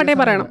 ചിന്തിക്കാൻ ചടപടേ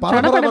പറയണം,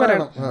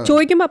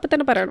 ചോദിക്കുമ്പോ അപ്പൊ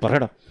തന്നെ പറയണം.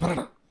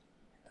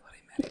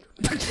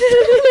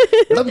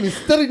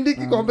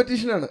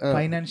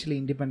 ഫൈനാൻഷ്യലി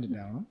ഇൻഡിപെൻഡന്റ്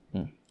ആവണം,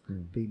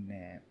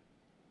 പിന്നെ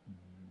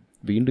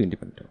വീണ്ടും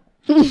ഇൻഡിപെൻഡന്റ്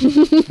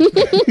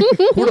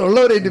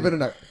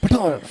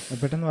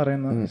പെട്ടെന്ന്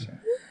പറയുന്ന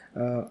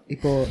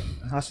ഇപ്പോൾ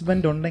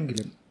ഹസ്ബൻഡ്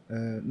ഉണ്ടെങ്കിലും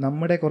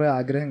നമ്മുടെ കുറേ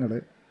ആഗ്രഹങ്ങൾ,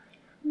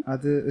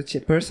 അത്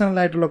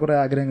പേഴ്സണലായിട്ടുള്ള കുറേ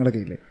ആഗ്രഹങ്ങളൊക്കെ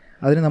ഇല്ലേ,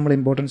 അതിന് നമ്മൾ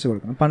ഇമ്പോർട്ടൻസ്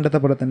കൊടുക്കണം. പണ്ടത്തെ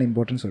പോലെ തന്നെ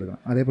ഇമ്പോർട്ടൻസ് കൊടുക്കണം.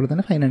 അതേപോലെ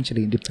തന്നെ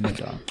ഫൈനാൻഷ്യലി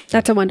ഇൻഡിപെൻഡന്റ് ആവണം.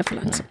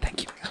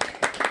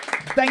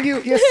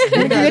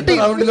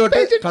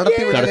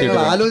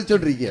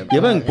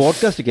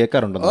 പോഡ്കാസ്റ്റ്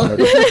കേൾക്കാറുണ്ടോ?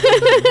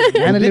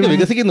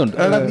 വികസിക്കുന്നുണ്ട്.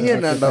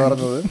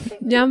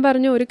 ഞാൻ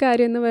പറഞ്ഞ ഒരു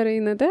കാര്യം എന്ന്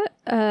പറയുന്നത്,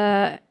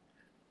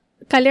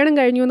 കല്യാണം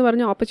കഴിഞ്ഞു എന്ന്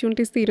പറഞ്ഞ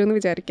ഓപ്പർച്യൂണിറ്റീസ് തീരുമെന്ന്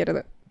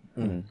വിചാരിക്കരുത്.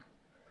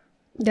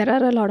 There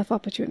are a lot of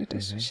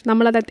opportunities.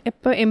 നമ്മളത്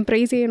എപ്പോൾ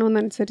എംപ്രൈസ്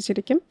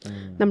ചെയ്യണമെന്നനുസരിച്ചിരിക്കും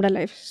നമ്മുടെ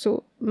ലൈഫ്. സോ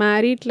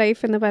മാരീഡ്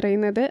ലൈഫ് എന്ന്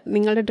പറയുന്നത്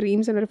നിങ്ങളുടെ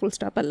ഡ്രീംസിനൊരു ഫുൾ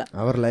സ്റ്റോപ്പ് അല്ല.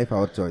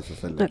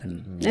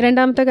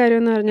 രണ്ടാമത്തെ കാര്യം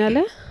എന്ന് പറഞ്ഞാൽ,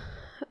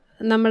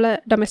 നമ്മൾ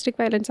ഡൊമസ്റ്റിക്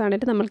വയലൻസ്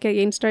ആണെങ്കിലും നമ്മൾക്ക്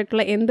അഗെയിൻസ്റ്റ്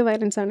ആയിട്ടുള്ള എന്ത്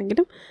വയലൻസ്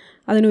ആണെങ്കിലും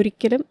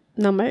അതിനൊരിക്കലും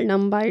നമ്മൾ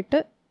നമ്പായിട്ട്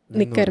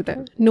നിൽക്കരുത്.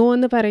 നോ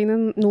എന്ന്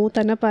പറയുന്നത് നോ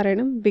തന്നെ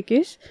പറയണം.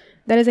 Because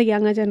there is A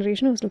younger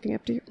generation whose looking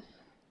up to you.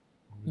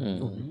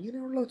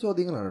 ഇങ്ങനെയുള്ള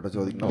ചോദ്യങ്ങളാണ് കേട്ടോ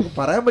ചോദിക്കുന്നത്. നമുക്ക്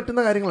പറയാൻ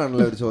പറ്റുന്ന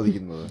കാര്യങ്ങളാണല്ലോ അവർ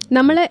ചോദിക്കുന്നത്.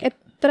 നമ്മൾ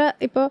എത്ര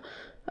ഇപ്പോൾ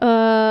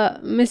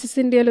മിസ്സസ്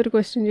ഇന്ത്യയിൽ ഒരു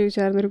ക്വസ്റ്റ്യൻ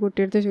ചോദിച്ചായിരുന്നു, ഒരു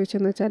കുട്ടിയെടുത്ത്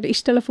ചോദിച്ചതെന്ന് വെച്ചാൽ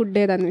ഇഷ്ടമുള്ള ഫുഡ്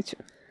ഏതാന്ന് വെച്ചു.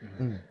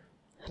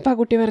 അപ്പോൾ ആ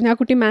കുട്ടി പറഞ്ഞു, ആ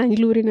കുട്ടി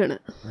മാംഗ്ലൂരിനാണ്,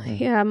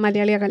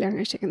 മലയാളിയാണ് കല്യാണം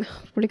കഴിച്ചിരിക്കുന്നത്.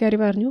 പുള്ളിക്കാരി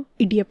പറഞ്ഞു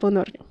ഇടിയപ്പം എന്ന്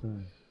പറഞ്ഞു.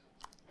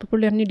 അപ്പോൾ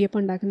പുള്ളി പറഞ്ഞു ഇടിയപ്പം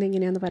ഉണ്ടാക്കുന്നത്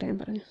എങ്ങനെയാണെന്ന് പറയാൻ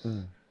പറഞ്ഞു.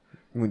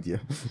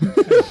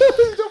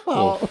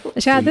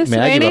 പക്ഷെ അത്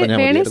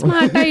വേണേ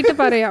സ്മാർട്ടായിട്ട്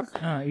പറയാം.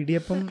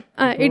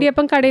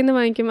 ഇടിയപ്പം കടയിൽ നിന്ന്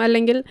വാങ്ങിക്കും,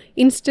 അല്ലെങ്കിൽ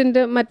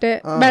ഇൻസ്റ്റന്റ് മറ്റേ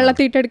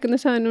വെള്ളത്തിട്ടെടുക്കുന്ന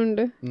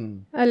സാധനമുണ്ട്,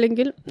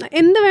 അല്ലെങ്കിൽ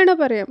എന്ത് വേണോ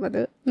പറയാം.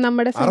 അത്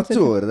നമ്മുടെ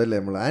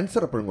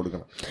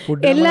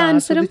എല്ലാ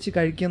ആൻസറും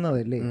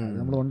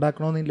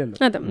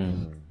അതെ,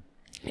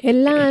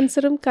 എല്ലാ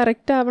ആൻസറും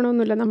കറക്റ്റ്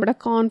ആവണമെന്നില്ല. നമ്മുടെ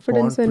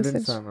കോൺഫിഡൻസ്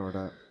അനുസരിച്ച്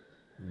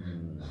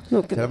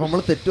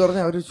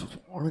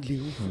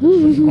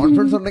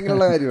കോൺഫിഡൻസ്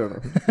ഉണ്ടെങ്കിലുള്ള കാര്യമാണ്.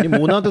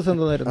 മൂന്നാമത്തെ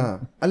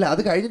അല്ല,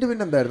 അത് കഴിഞ്ഞിട്ട്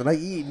പിന്നെ എന്തായിരുന്നു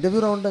ഈ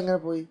ഇന്റർവ്യൂ റൗണ്ട്? എങ്ങനെ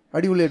പോയി?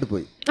 അടിപൊളിയായിട്ട്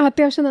പോയി.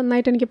 അത്യാവശ്യം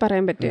നന്നായിട്ട് എനിക്ക്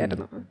പറയാൻ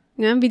പറ്റിയായിരുന്നു.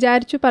 ഞാൻ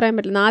വിചാരിച്ചു പറയാൻ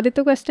പറ്റില്ല.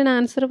 ആദ്യത്തെ ക്വസ്റ്റ്യൻ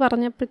ആൻസർ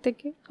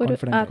പറഞ്ഞപ്പോഴത്തേക്ക് ഒരു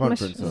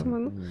ആത്മവിശ്വാസം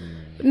വന്നു.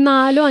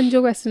 4 or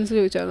 5 ക്വസ്റ്റ്യൻസ്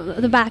ചോദിച്ചായിരുന്നു.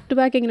 അത് ബാക്ക് ടു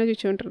ബാക്ക് എങ്ങനെ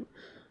ചോദിച്ചുകൊണ്ടിരുന്നു.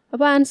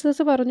 അപ്പോൾ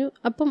ആൻസേഴ്സ് പറഞ്ഞു.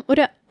 അപ്പം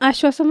ഒരു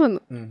ആശ്വാസം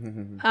വന്നു.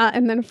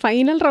 എന്താണ്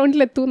ഫൈനൽ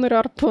റൗണ്ടിൽ എത്തുമെന്നൊരു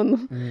ഉറപ്പ് വന്നു.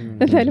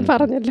 എന്തായാലും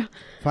പറഞ്ഞല്ലോ.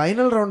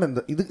 ഫൈനൽ റൗണ്ട്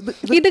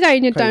ഇത്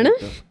കഴിഞ്ഞിട്ടാണ്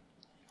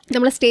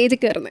നമ്മൾ സ്റ്റേജിൽ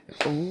കയറുന്നത്.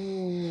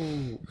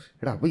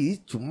 അപ്പൊ ഈ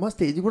ചുമ്മാ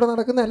സ്റ്റേജിൽ കൂടെ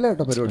നടക്കുന്നതല്ല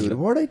കേട്ടോ പരിപാടി,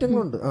 ഒരുപാട്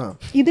ഐറ്റങ്ങളുണ്ട്.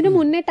 ഇതിന്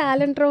മുന്നേ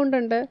ടാലന്റ് റൗണ്ട്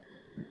ഉണ്ട്.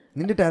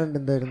 നിന്റെ ടാലന്റ്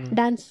എന്തായിരുന്നു?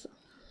 ഡാൻസ്.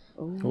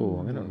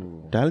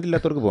 ടാലന്റ്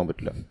ഇല്ലാത്തവർക്ക് പോകാൻ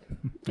പറ്റില്ല.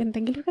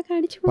 എന്തെങ്കിലുമൊക്കെ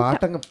കാണിച്ചു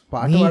പാട്ട്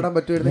പാടാൻ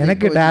പറ്റുമായിരുന്നു.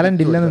 നിനക്ക്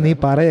ടാലന്റ് ഇല്ലെന്ന് നീ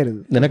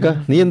പറയരുത്. നിനക്കാ?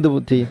 നീ എന്ത്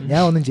ചെയ്യും?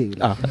 ഞാൻ ഒന്നും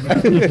ചെയ്യില്ല.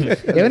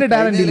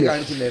 ടാലന്റ് ഇല്ല.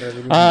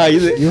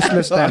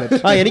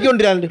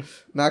 എനിക്കുണ്ട് ടാലന്റ്.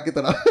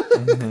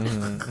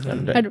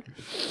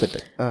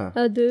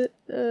 അത്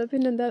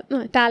പിന്നെന്താ,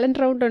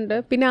 ടാലന്റ് റൗണ്ട് ഉണ്ട്.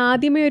 പിന്നെ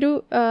ആദ്യമേ ഒരു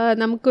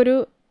നമുക്കൊരു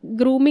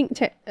ഗ്രൂമിങ്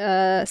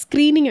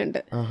സ്ക്രീനിങ് ഉണ്ട്.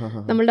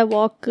 നമ്മളുടെ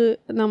വാക്ക്,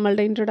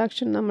 നമ്മളുടെ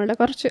ഇൻട്രൊഡക്ഷൻ, നമ്മളുടെ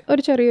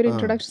ഒരു ചെറിയൊരു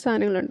ഇൻട്രൊഡക്ഷൻ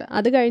സാധനങ്ങളുണ്ട്.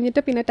 അത്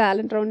കഴിഞ്ഞിട്ട് പിന്നെ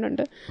ടാലന്റ് റൗണ്ട്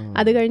ഉണ്ട്.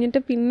 അത് കഴിഞ്ഞിട്ട്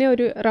പിന്നെ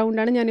ഒരു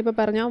റൗണ്ടാണ് ഞാനിപ്പോൾ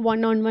പറഞ്ഞ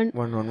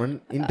 1-on-1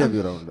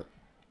 ഇന്റർവ്യൂ റൗണ്ട്.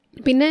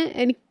 പിന്നെ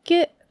എനിക്ക്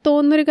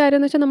തോന്നുന്നൊരു കാര്യം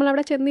എന്ന് വെച്ചാൽ നമ്മൾ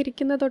അവിടെ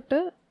ചെന്നിരിക്കുന്ന തൊട്ട്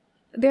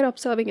ദേ ആർ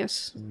ഒബ്സർവിങ്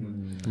അസ്.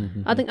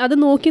 അത്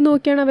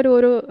നോക്കിയാണ് അവർ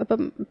ഓരോ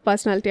ഇപ്പം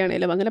പേഴ്സണാലിറ്റി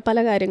ആണെങ്കിലും അങ്ങനെ പല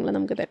കാര്യങ്ങളും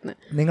നമുക്ക് തരുന്നത്.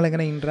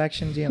 നിങ്ങളെങ്ങനെ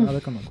ഇന്ററാക്ഷൻ ചെയ്യണം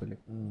അതൊക്കെ നോക്കൂലേ?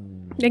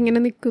 എങ്ങനെ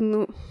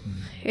നിൽക്കുന്നു,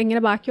 എങ്ങനെ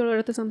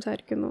ബാക്കിയുള്ളവരടുത്ത്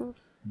സംസാരിക്കുന്നു,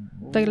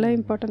 ഇതെല്ലാം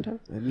ഇമ്പോർട്ടൻ്റ് ആണ്.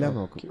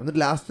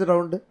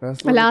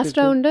 ലാസ്റ്റ്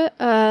റൗണ്ട്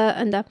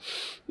എന്താ,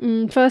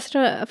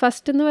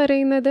 ഫസ്റ്റ് എന്ന്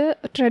പറയുന്നത്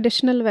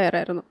ട്രഡീഷണൽ വെയർ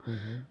ആയിരുന്നു.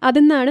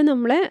 അതിൽ നിന്നാണ്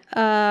നമ്മളെ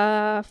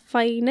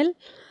ഫൈനൽ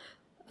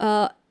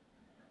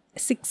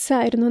 6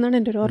 ആയിരുന്നു എന്നാണ്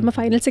എൻ്റെ ഒരു ഓർമ്മ.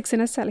 ഫൈനൽ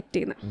 6 സെലക്ട്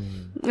ചെയ്യുന്നത്.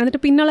 എന്നിട്ട്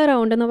പിന്നുള്ള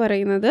റൗണ്ട് എന്ന്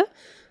പറയുന്നത്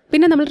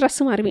പിന്നെ നമ്മൾ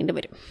ഡ്രസ്സ് മാറി വീണ്ടും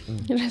വരും.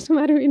 ഡ്രസ്സ്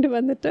മാറി വീണ്ടും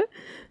വന്നിട്ട്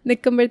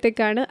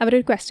നിൽക്കുമ്പോഴത്തേക്കാണ്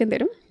അവരൊരു ക്വസ്റ്റ്യൻ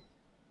തരും.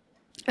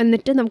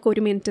 എന്നിട്ട് നമുക്ക്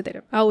 1 മിനിറ്റ്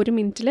തരും. ആ 1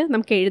 മിനിറ്റിൽ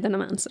നമുക്ക്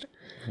എഴുതണം ആൻസർ.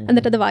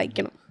 എന്നിട്ടത്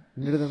വായിക്കണം.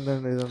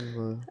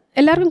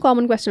 എല്ലാവർക്കും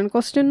കോമൺ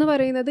ക്വസ്റ്റ്യൻ എന്ന്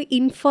പറയുന്നത്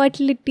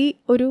ഇൻഫെർട്ടിലിറ്റി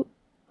ഒരു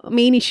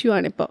മെയിൻ ഇഷ്യൂ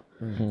ആണിപ്പോൾ.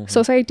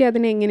 സൊസൈറ്റി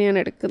അതിനെ എങ്ങനെയാണ്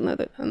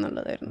എടുക്കുന്നത്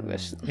എന്നുള്ളതായിരുന്നു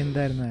ക്വസ്റ്റ്യൻ.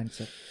 എന്തായിരുന്നു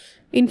ആൻസർ?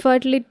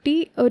 ഇൻഫെർട്ടിലിറ്റി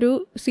ഒരു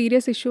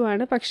സീരിയസ് ഇഷ്യൂ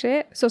ആണ്. പക്ഷേ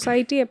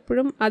സൊസൈറ്റി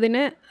എപ്പോഴും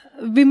അതിനെ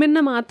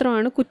വിമനെ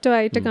മാത്രമാണ്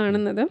കുറ്റമായിട്ട്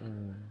കാണുന്നത്.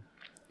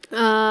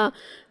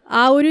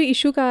 ആ ഒരു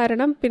ഇഷ്യൂ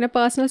കാരണം പിന്നെ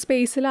പേഴ്സണൽ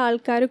സ്പേസിൽ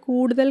ആൾക്കാർ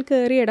കൂടുതൽ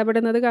കയറി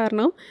ഇടപെടുന്നത്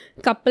കാരണം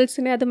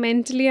കപ്പിൾസിനെ അത്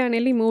മെൻ്റലി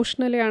ആണെങ്കിലും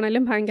ഇമോഷണലി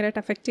ആണെങ്കിലും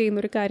ഭയങ്കരമായിട്ട് എഫക്റ്റ്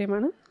ചെയ്യുന്നൊരു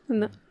കാര്യമാണ്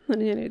എന്ന്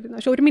ഞാൻ എഴുതുന്നത്.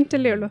 പക്ഷെ 1 മിനിറ്റ്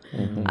അല്ലേ ഉള്ളൂ.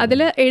 അതിൽ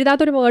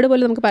എഴുതാത്തൊരു വേർഡ്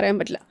പോലും നമുക്ക് പറയാൻ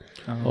പറ്റില്ല.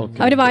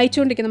 അവർ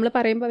വായിച്ചുകൊണ്ടിരിക്കും. നമ്മൾ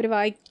പറയുമ്പോൾ അവർ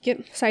വായിക്കും,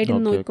 സൈഡിൽ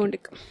നിന്ന്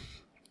നോക്കിക്കൊണ്ടിരിക്കും.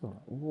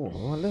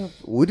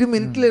 1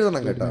 മിനിറ്റിൽ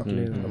എഴുതണം കേട്ടോ.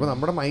 അപ്പൊ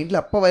നമ്മുടെ മൈൻഡിൽ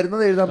അപ്പൊ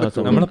വരുന്നത് എഴുതാൻ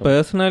പറ്റും. നമ്മുടെ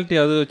പേഴ്സണാലിറ്റി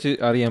അത് വെച്ച്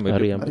അറിയാൻ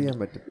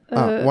പറ്റും.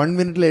 1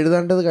 മിനിറ്റിൽ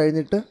എഴുതേണ്ടത്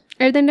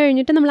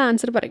കഴിഞ്ഞിട്ട് നമ്മൾ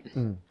ആൻസർ പറയും.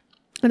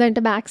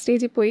 അതായിട്ട് ബാക്ക്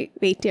സ്റ്റേജിൽ പോയി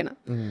വെയിറ്റ് ചെയ്യണം.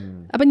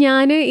 അപ്പം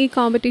ഞാൻ ഈ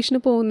കോമ്പറ്റീഷന്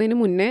പോകുന്നതിന്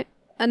മുന്നേ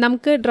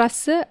നമുക്ക്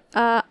ഡ്രസ്സ്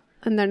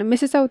എന്താണ്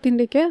മിസ്സസ് സൗത്ത്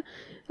ഇന്ത്യക്ക്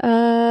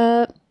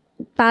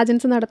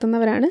പാജൻസ്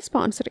നടത്തുന്നവരാണ്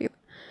സ്പോൺസർ ചെയ്തത്.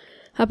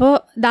 അപ്പോൾ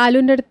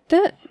ദാലുവിൻ്റെ അടുത്ത്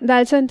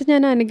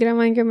ഞാൻ അനുഗ്രഹം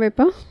വാങ്ങിക്കാൻ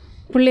പോയപ്പോൾ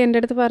പുള്ളി എൻ്റെ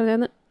അടുത്ത്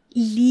പറഞ്ഞത്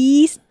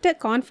ലീസ്റ്റ്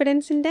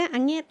കോൺഫിഡൻസിൻ്റെ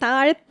അങ്ങേ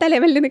താഴത്തെ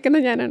ലെവലിൽ നിൽക്കുന്ന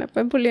ഞാനാണ്.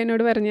 അപ്പം പുള്ളി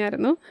എന്നോട്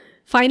പറഞ്ഞായിരുന്നു,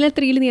 ഫൈനൽ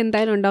 3 നീ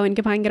എന്തായാലും ഉണ്ടാവും,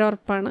 എനിക്ക് ഭയങ്കര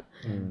ഉറപ്പാണ്,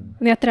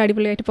 നീ അത്ര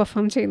അടിപൊളിയായിട്ട്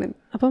പെർഫോം ചെയ്യുന്നുണ്ട്.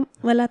 അപ്പം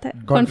വല്ലാത്ത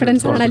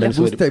കോൺഫിഡൻസ് ആണല്ലോ.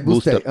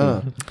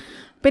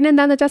 പിന്നെ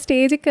എന്താണെന്ന് വെച്ചാൽ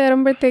സ്റ്റേജിൽ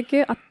കയറുമ്പോഴത്തേക്ക്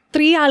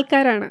അത്രയും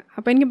ആൾക്കാരാണ്.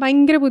 അപ്പോൾ എനിക്ക്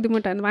ഭയങ്കര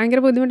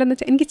ബുദ്ധിമുട്ടെന്ന്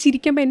വെച്ചാൽ എനിക്ക്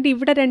ചിരിക്കുമ്പോൾ എൻ്റെ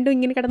ഇവിടെ രണ്ടും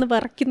ഇങ്ങനെ കിടന്ന്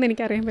വിറയ്ക്കുന്ന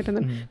എനിക്ക് അറിയാൻ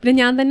പറ്റുന്നുണ്ട്. പിന്നെ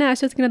ഞാൻ തന്നെ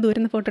ആശ്വസിക്കുന്ന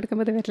ദൂരം ഫോട്ടോ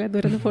എടുക്കുമ്പോൾ വരില്ല,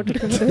 ദൂരം ഫോട്ടോ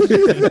എടുക്കുമ്പോൾ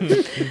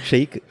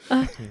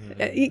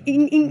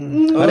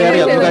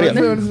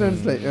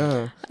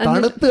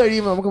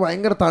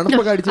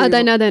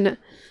അതന്നെ.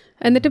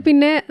 എന്നിട്ട്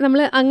പിന്നെ നമ്മൾ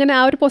അങ്ങനെ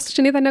ആ ഒരു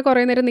പൊസിഷനിൽ തന്നെ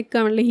കുറേ നേരം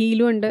നിൽക്കുകയാണല്ലോ.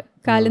 ഹീലും ഉണ്ട്,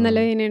 കാല് നല്ല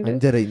വേദനയുണ്ട്.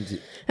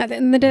 അതെ,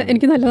 എന്നിട്ട്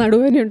എനിക്ക് നല്ല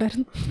നടുവേദന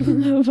ഉണ്ടായിരുന്നു.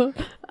 അപ്പോൾ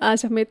ആ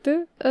സമയത്ത്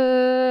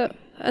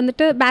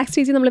എന്നിട്ട് ബാക്ക്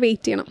സ്റ്റേജിൽ നമ്മൾ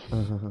വെയിറ്റ് ചെയ്യണം.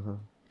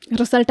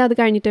 റിസൾട്ട് അത്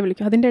കഴിഞ്ഞിട്ടേ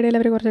വിളിക്കും. അതിൻ്റെ ഇടയിൽ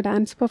അവർ കുറച്ച്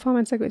ഡാൻസ്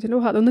പെർഫോമൻസ് ഒക്കെ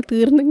വെച്ചിട്ട് അതൊന്ന്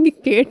തീർന്നെങ്കിൽ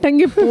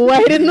കേട്ടെങ്കിൽ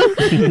പോവായിരുന്നു.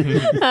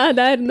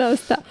 അതായിരുന്നു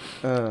അവസ്ഥ.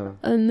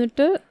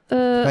 എന്നിട്ട്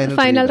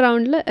ഫൈനൽ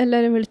റൗണ്ടിൽ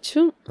എല്ലാവരും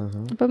വിളിച്ചു.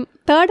 അപ്പം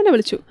തേർഡിനെ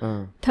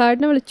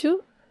വിളിച്ചു.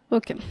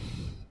 ഓക്കെ,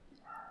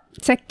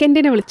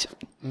 സെക്കൻഡിനെ വിളിച്ചു.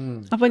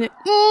 അപ്പോൾ ഞാൻ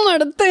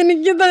അടുത്ത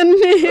എനിക്ക്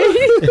തന്നെ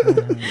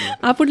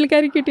ആ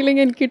പുള്ളിക്കാരി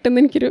കിട്ടിയില്ലെങ്കിൽ എനിക്ക് കിട്ടുന്ന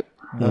എനിക്കൊരു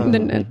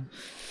ഇതുണ്ടായിരുന്നു.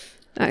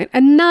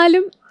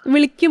 എന്നാലും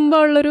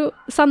വിളിക്കുമ്പോൾ ഉള്ളൊരു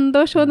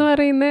സന്തോഷം എന്ന്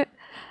പറയുന്നത്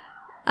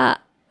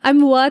ഐ എം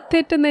വർത്ത്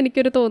ഇറ്റ് എന്ന്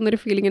എനിക്കൊരു തോന്നുന്നൊരു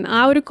ഫീലിംഗ്. ആ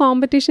ഒരു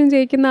കോമ്പറ്റീഷൻ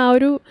ജയിക്കുന്ന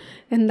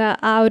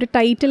ആ ഒരു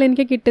ടൈറ്റിൽ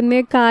എനിക്ക്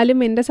കിട്ടുന്നേക്കാളും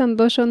എൻ്റെ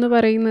സന്തോഷം എന്ന്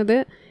പറയുന്നത്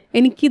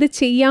എനിക്കിത്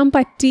ചെയ്യാൻ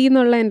പറ്റി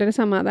എന്നുള്ള എൻ്റെ ഒരു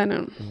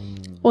സമാധാനമാണ്.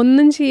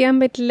 ഒന്നും ചെയ്യാൻ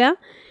പറ്റില്ല,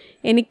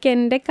 എനിക്ക്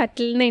എൻ്റെ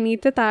കട്ടിലിന്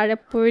എണീറ്റ് താഴെ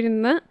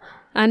പോയിരുന്ന്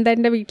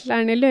എൻ്റെ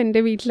വീട്ടിലാണെങ്കിലും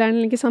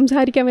എനിക്ക്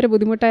സംസാരിക്കാൻ വരെ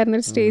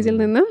ബുദ്ധിമുട്ടായിരുന്നൊരു സ്റ്റേജിൽ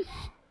നിന്ന്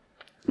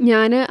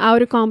ഞാൻ ആ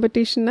ഒരു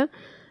കോമ്പറ്റീഷന്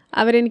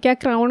അവരെനിക്ക് ആ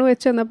ക്രൗൺ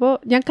വെച്ച് തന്നപ്പോൾ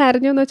ഞാൻ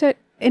കരഞ്ഞെന്ന് വെച്ചാൽ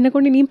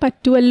എന്നെക്കൊണ്ട് ഇനിയും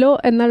പറ്റുമല്ലോ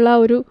എന്നുള്ള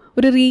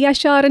ഒരു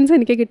റീഅഷ്വറൻസ്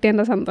എനിക്ക് കിട്ടിയ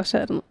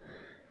സന്തോഷമായിരുന്നു.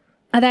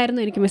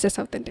 അതായിരുന്നു എനിക്ക് മിസ്സസ്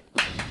സൗത്ത് ഇന്ത്യ.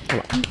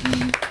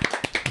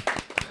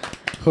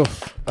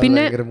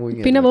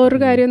 പിന്നെ വേറൊരു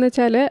കാര്യം എന്ന്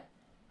വെച്ചാൽ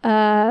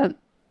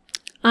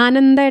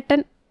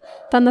ആനന്ദേട്ടൻ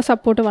തന്ന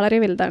സപ്പോർട്ട് വളരെ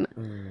വലുതാണ്.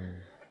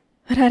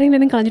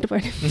 ആരെങ്കിലും കളഞ്ഞിട്ട്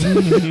പോയി.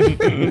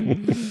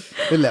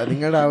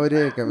 നിങ്ങളുടെ ആ ഒരു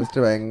കെമിസ്ട്രി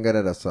ഭയങ്കര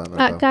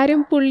രസമാണ്.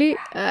 കാര്യം പുള്ളി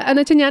എന്ന്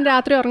വെച്ചാൽ ഞാൻ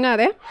രാത്രി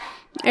ഉറങ്ങാതെ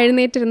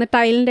എഴുന്നേറ്റിരുന്ന്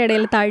ടൈലിൻ്റെ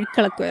ഇടയിൽ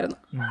തഴുക്കളക്കുമായിരുന്നു,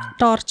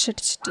 ടോർച്ച്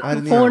അടിച്ചിട്ട്,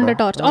 ഫോണിൻ്റെ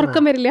ടോർച്ച്.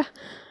 ഉറക്കം വരില്ല.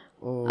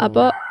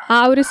 അപ്പോൾ ആ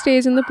ഒരു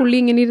സ്റ്റേജിൽ നിന്ന് പുള്ളി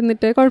ഇങ്ങനെ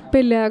ഇരുന്നിട്ട്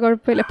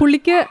കുഴപ്പമില്ല.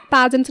 പുള്ളിക്ക്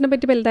പാജൻസിനെ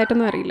പറ്റി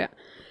വലുതായിട്ടൊന്നും അറിയില്ല.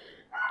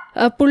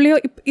 പുള്ളിയോ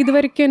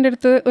ഇതുവരെയ്ക്കും എൻ്റെ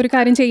അടുത്ത് ഒരു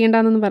കാര്യം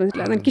ചെയ്യേണ്ടെന്നൊന്നും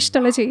പറഞ്ഞിട്ടില്ല.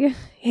 എനിക്കിഷ്ടമുള്ള ചെയ്യുക,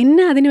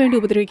 എന്നെ അതിന് വേണ്ടി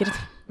ഉപദ്രവിക്കരുത്,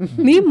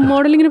 നീ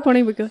മോഡലിങ്ങിന്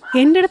പോകണമെങ്കിൽ പോയിക്കോ,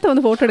 എൻ്റെ അടുത്ത്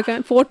വന്ന്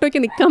ഫോട്ടോയ്ക്ക്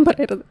നിൽക്കാൻ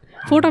പറയരുത്,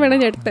 ഫോട്ടോ വേണം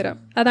ഞാൻ എടുത്തുതരാം.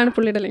 അതാണ്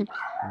പുള്ളിയുടെ ലൈൻ.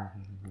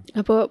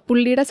 അപ്പോൾ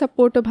പുള്ളിയുടെ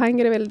സപ്പോർട്ട്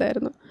ഭയങ്കര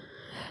വലുതായിരുന്നു.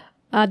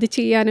 അത്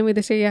ചെയ്യാനും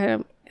ഇത്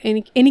ചെയ്യാനും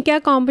എനിക്ക് ആ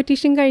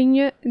കോമ്പറ്റീഷൻ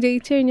കഴിഞ്ഞ്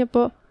ജയിച്ചു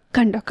കഴിഞ്ഞപ്പോൾ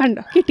കണ്ടോ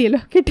കിട്ടിയല്ലോ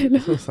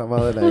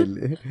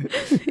സമാധാനമായില്ലേ,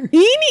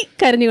 ഇനി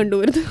കരഞ്ഞു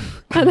കൊണ്ടുപോരുന്നു.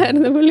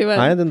 അതായിരുന്നു പുള്ളി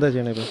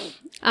പറഞ്ഞത്.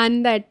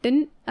 അൻതേട്ടൻ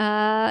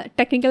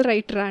ടെക്നിക്കൽ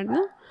റൈറ്ററാണ്.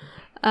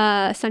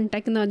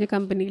 സൺടെക് എന്ന് പറഞ്ഞ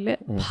കമ്പനിയിൽ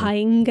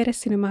ഭയങ്കര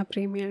സിനിമാ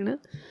പ്രേമിയാണ്.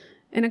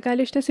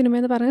 എന്നെക്കാളും ഇഷ്ടം സിനിമ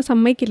എന്ന് പറഞ്ഞാൽ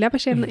സമ്മതിക്കില്ല,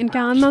 പക്ഷെ എനിക്ക്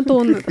ആണെന്നാണ്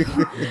തോന്നുന്നത്.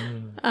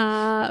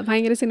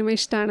 ഭയങ്കര സിനിമ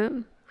ഇഷ്ടമാണ്.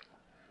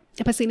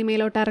 അപ്പം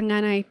സിനിമയിലോട്ട്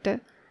ഇറങ്ങാനായിട്ട്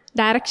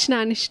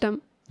ഡയറക്ഷനാണ് ഇഷ്ടം.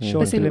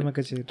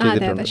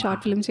 അതെ,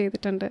 ഷോർട്ട് ഫിലിം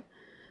ചെയ്തിട്ടുണ്ട്.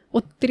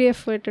 ഒത്തിരി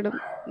എഫേർട്ട് ഇടും.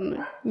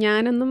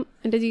 ഞാനൊന്നും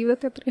എൻ്റെ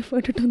ജീവിതത്തിൽ അത്ര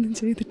എഫേർട്ട് ഇട്ടൊന്നും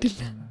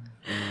ചെയ്തിട്ടില്ല.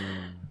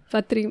 അപ്പം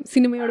അത്രയും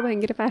സിനിമയോട്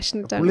ഭയങ്കര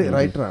പാഷനറ്റാണ്.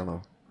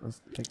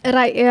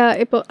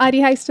 ഇപ്പോൾ അരി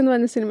ഹൈസ്റ്റ് എന്ന്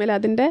പറഞ്ഞ സിനിമയിൽ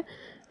അതിൻ്റെ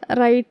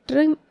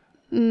റൈറ്ററും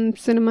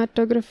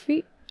സിനിമാറ്റോഗ്രഫി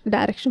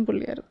ഡയറക്ഷൻ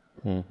പുള്ളിയായിരുന്നു.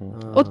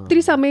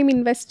 ഒത്തിരി സമയം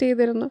ഇൻവെസ്റ്റ്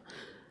ചെയ്തിരുന്നു.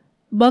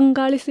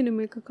 ബംഗാളി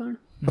സിനിമയൊക്കെ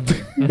കാണും,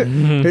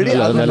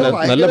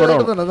 നല്ല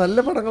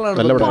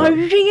പടങ്ങളാണ്,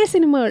 പഴയ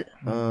സിനിമകൾ.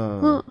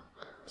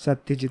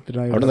 സത്യജിത്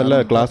റായ് അവിടെ നല്ല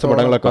ക്ലാസ്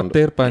പടങ്ങളൊക്കെ ഉണ്ട്.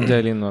 പത്തേർ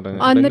പാഞ്ചാലി എന്ന്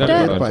പറയുന്നത് എന്നിട്ട്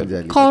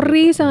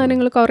കുറേ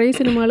സാധനങ്ങൾ, കുറേ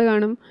സിനിമകൾ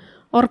കാണും,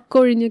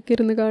 ഉറക്കൊഴിഞ്ഞൊക്കെ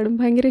ഇരുന്ന് കാണും.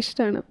 ഭയങ്കര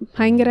ഇഷ്ടമാണ്,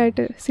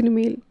 ഭയങ്കരമായിട്ട്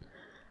സിനിമയിൽ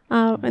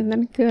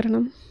എന്താണ്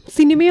കയറണം.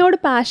 സിനിമയോട്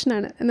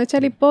പാഷനാണ്. എന്ന്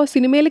വെച്ചാൽ ഇപ്പോൾ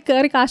സിനിമയിൽ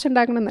കയറി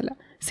കാശുണ്ടാക്കണം എന്നല്ല,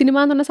 സിനിമ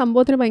എന്ന് പറഞ്ഞ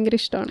സംഭവത്തിന് ഭയങ്കര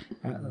ഇഷ്ടമാണ്.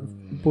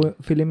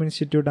 ഫിലിം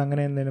ഇൻസ്റ്റിറ്റ്യൂട്ട്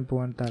അങ്ങനെ എന്തെങ്കിലും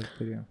പോകാൻ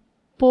താല്പര്യം?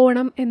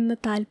 പോകണം എന്ന്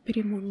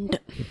താല്പര്യമുണ്ട്,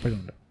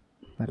 ഇപ്പോഴുണ്ട്.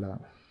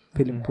 നല്ലതാണ്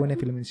പൂനെ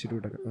ഫിലിം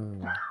ഇൻസ്റ്റിറ്റ്യൂട്ട് ഒക്കെ.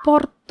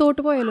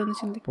 പുറത്തോട്ട് പോയാലോ ഒന്ന്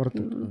ചിന്തിക്കും.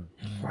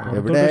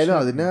 എവിടെയായാലും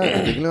അതിന്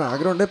എന്തെങ്കിലും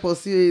ആഗ്രഹം ഉണ്ടെങ്കിൽ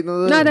പെർസ്യൂ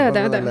ചെയ്യുന്നത് നല്ല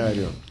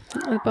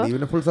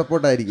കാര്യമാണ്. ഫുൾ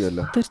സപ്പോർട്ട്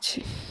ആയിരിക്കുമല്ലോ.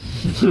 തീർച്ചയായും.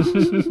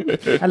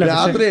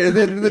 രാത്രി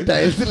എഴുന്നേറ്റ്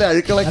ടൈൽസിൽ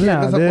അഴുക്കളൊക്കെ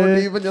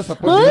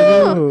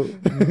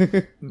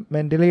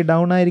മെന്റലി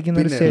ഡൗൺ ആയിരിക്കുന്ന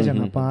ഒരു സ്റ്റേജ്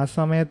ആണ്. അപ്പൊ ആ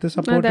സമയത്ത്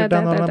സപ്പോർട്ട്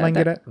കിട്ടാന്ന് പറഞ്ഞാൽ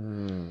ഭയങ്കര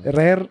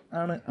റെയർ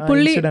ആണ്.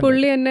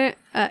 പുള്ളി എന്നെ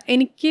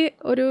എനിക്ക്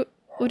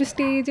ഒരു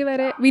സ്റ്റേജ്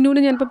വരെ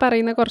വിനുവിന് ഞാനിപ്പോൾ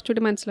പറയുന്നത്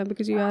കുറച്ചുകൂടി മനസ്സിലാവും.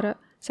 Because you are A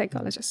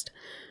psychologist.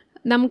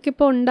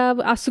 നമുക്കിപ്പോൾ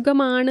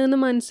അസുഖമാണ് എന്ന്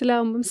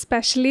മനസ്സിലാവുമ്പം,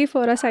 സ്പെഷ്യലി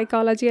ഫോർ എ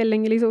സൈക്കോളജി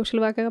അല്ലെങ്കിൽ ഈ സോഷ്യൽ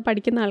വർക്കൊക്കെ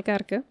പഠിക്കുന്ന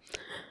ആൾക്കാർക്ക്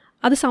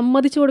അത്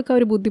സമ്മതിച്ചു കൊടുക്കാൻ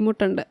ഒരു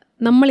ബുദ്ധിമുട്ടുണ്ട്.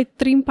 നമ്മൾ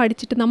ഇത്രയും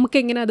പഠിച്ചിട്ട് നമുക്ക്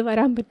എങ്ങനെ അത്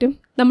വരാൻ പറ്റും,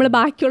 നമ്മൾ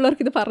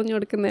ബാക്കിയുള്ളവർക്ക് ഇത് പറഞ്ഞു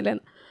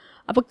കൊടുക്കുന്നില്ലെന്ന്.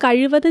 അപ്പോൾ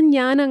കഴിവതും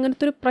ഞാൻ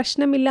അങ്ങനത്തെ ഒരു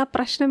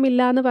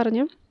പ്രശ്നമില്ല എന്ന്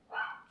പറഞ്ഞ്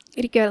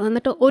ഇരിക്കുകയായിരുന്നു.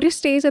 എന്നിട്ട് ഒരു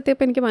സ്റ്റേജ്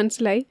എത്തിയപ്പോൾ എനിക്ക്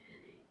മനസ്സിലായി,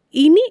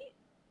 ഇനി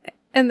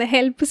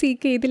ഹെൽപ്പ്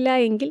സീക്ക് ചെയ്തില്ല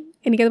എങ്കിൽ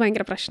എനിക്കത്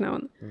ഭയങ്കര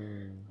പ്രശ്നമാവുന്നു.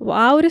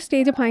 ആ ഒരു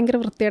സ്റ്റേജ് ഭയങ്കര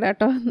വൃത്തിയുടെ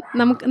കേട്ടോ.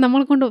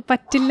 നമ്മളെ കൊണ്ട്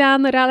പറ്റില്ല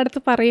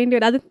എന്നൊരാളടുത്ത് പറയേണ്ടി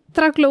വരും. അത്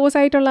ഇത്ര ക്ലോസ്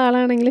ആയിട്ടുള്ള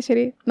ആളാണെങ്കിൽ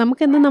ശരി,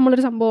 നമുക്കെന്നും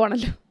നമ്മളൊരു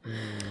സംഭവമാണല്ലോ.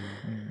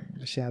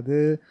 പക്ഷെ അത്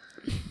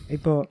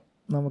ഇപ്പോൾ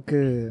നമുക്ക്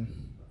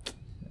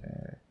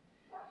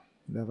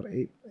എന്താ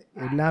പറയുക,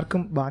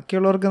 എല്ലാവർക്കും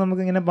ബാക്കിയുള്ളവർക്ക്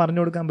നമുക്ക് ഇങ്ങനെ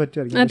പറഞ്ഞു കൊടുക്കാൻ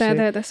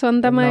പറ്റുമായിരിക്കും.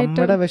 സ്വന്തമായിട്ട്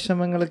നമ്മുടെ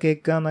വിഷമങ്ങൾ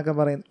കേൾക്കുക എന്നൊക്കെ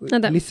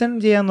പറയുന്നത്, ലിസൺ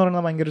ചെയ്യാന്ന്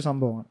പറയുന്നത് ഭയങ്കര ഒരു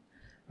സംഭവമാണ്.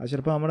 അത്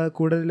ചിലപ്പോൾ നമ്മുടെ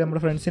കൂടുതൽ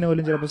നമ്മുടെ ഫ്രണ്ട്സിനെ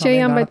പോലും ചിലപ്പോൾ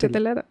ചെയ്യാൻ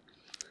പറ്റത്തില്ല.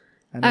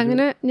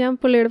 അങ്ങനെ ഞാൻ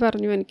പുള്ളിയോട്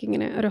പറഞ്ഞു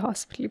എനിക്കിങ്ങനെ ഒരു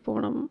ഹോസ്പിറ്റലിൽ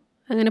പോകണം.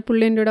 അങ്ങനെ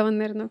പുള്ളി എൻ്റെ കൂടെ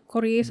വന്നിരുന്നു,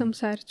 കുറേ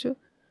സംസാരിച്ചു.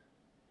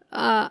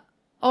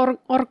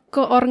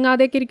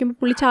 ഉറങ്ങാതെയൊക്കെ ഇരിക്കുമ്പോൾ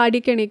പുള്ളി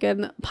ചാടിയൊക്കെ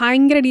എണീക്കായിരുന്നു.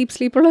 ഭയങ്കര ഡീപ്പ്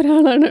സ്ലീപ്പുള്ള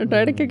ഒരാളാണ് കേട്ടോ.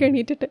 ഇടയ്ക്കൊക്കെ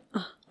എണീറ്റിട്ട്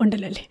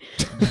ഉണ്ടല്ലോ അല്ലേ.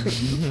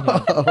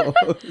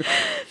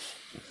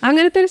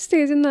 അങ്ങനത്തെ ഒരു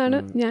സ്റ്റേജിൽ നിന്നാണ്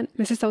ഞാൻ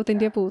മിസ്സസ് സൗത്ത്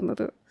ഇന്ത്യ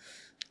പോകുന്നത്.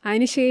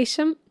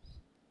 അതിനുശേഷം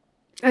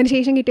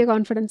കിട്ടിയ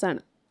കോൺഫിഡൻസ്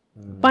ആണ്.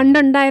 പണ്ട്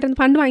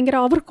ഭയങ്കര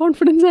ഓവർ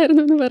കോൺഫിഡൻസ്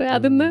ആയിരുന്നു എന്ന് പറയാം.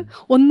 അതിന്ന്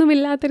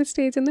ഒന്നുമില്ലാത്തൊരു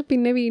സ്റ്റേജിൽ നിന്ന്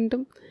പിന്നെ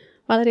വീണ്ടും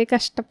വളരെ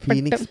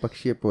കഷ്ടപ്പെട്ടു.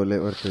 പക്ഷിയെ പോലെ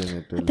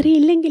അത്രയും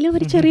ഇല്ലെങ്കിലും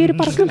ഒരു ചെറിയൊരു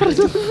പറക്കം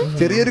പറഞ്ഞു,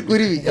 ചെറിയൊരു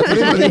കുരുവി.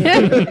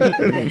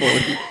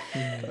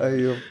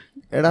 അയ്യോ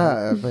എടാ,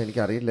 അപ്പൊ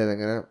എനിക്കറിയില്ല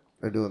ഇതെങ്ങനെ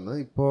ഇടുവന്ന്.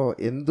 ഇപ്പോ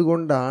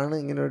എന്തുകൊണ്ടാണ്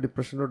ഇങ്ങനെ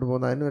ഡിപ്രഷനിലോട്ട്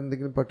പോകുന്നത്? അതിന്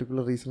എന്തെങ്കിലും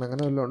പർട്ടിക്കുലർ റീസൺ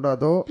അങ്ങനെ വല്ലതും ഉണ്ടോ?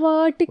 അതോ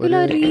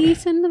പർട്ടിക്കുലർ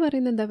റീസൺ എന്ന്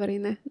പറയുന്നത് എന്താ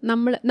പറയുന്നത്,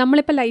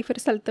 നമ്മളിപ്പോൾ ലൈഫ്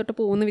ഒരു സ്ഥലത്തോട്ട്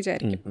പോകുമെന്ന്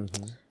വിചാരിക്കും,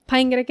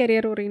 ഭയങ്കര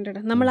കരിയർ ഓറിയൻറ്റഡ്.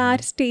 നമ്മൾ ആ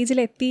ഒരു സ്റ്റേജിൽ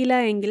എത്തിയില്ല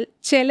എങ്കിൽ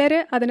ചിലർ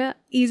അതിനെ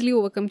ഈസിലി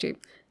ഓവർകം ചെയ്യും,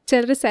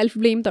 ചിലർ സെൽഫ്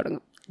ബ്ലെയിം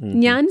തുടങ്ങും.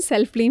 ഞാൻ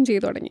സെൽഫ് ബ്ലെയിം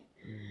ചെയ്ത് തുടങ്ങി.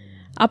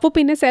 അപ്പോൾ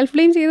പിന്നെ സെൽഫ്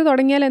ബ്ലെയിം ചെയ്ത്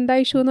തുടങ്ങിയാൽ എന്താ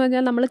ഇഷ്യൂ എന്ന്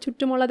പറഞ്ഞാൽ നമ്മൾ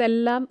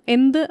ചുറ്റുമുള്ളതെല്ലാം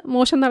എന്ത്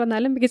മോശം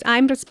നടന്നാലും ബിക്കോസ് ഐ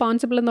എം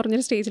റെസ്പോൺസിബിൾ എന്ന്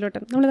പറഞ്ഞൊരു സ്റ്റേജിലോട്ട്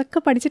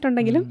നമ്മളിതൊക്കെ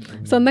പഠിച്ചിട്ടുണ്ടെങ്കിലും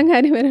സ്വന്തം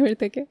കാര്യം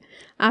വരുമ്പോഴത്തേക്ക്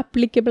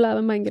ആപ്ലിക്കബിൾ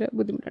ആവാൻ ഭയങ്കര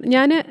ബുദ്ധിമുട്ടാണ്.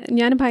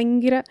 ഞാൻ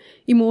ഭയങ്കര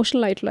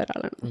ഇമോഷണൽ ആയിട്ടുള്ള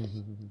ഒരാളാണ്.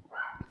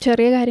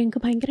 ചെറിയ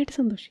കാര്യങ്ങൾക്ക് ഭയങ്കരമായിട്ട്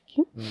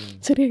സന്തോഷിക്കും,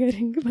 ചെറിയ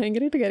കാര്യങ്ങൾക്ക്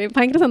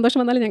ഭയങ്കര സന്തോഷം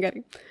വന്നാലും ഞാൻ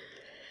കാര്യം.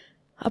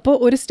 അപ്പോൾ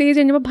ഒരു സ്റ്റേജ്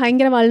കഴിഞ്ഞപ്പോൾ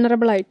ഭയങ്കര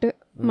വൾണറബിളായിട്ട്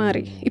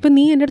മാറി. ഇപ്പം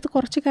നീ എൻ്റെ അടുത്ത്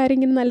കുറച്ച് കാര്യം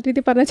ഇങ്ങനെ നല്ല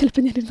രീതിയിൽ പറഞ്ഞാൽ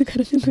ചിലപ്പോൾ ഞാൻ ഇരുന്ന്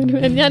കരഞ്ഞു.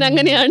 ഞാൻ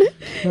അങ്ങനെയാണ്.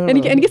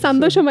 എനിക്ക്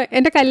സന്തോഷമായി.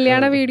 എൻ്റെ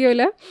കല്യാണ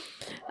വീഡിയോയിൽ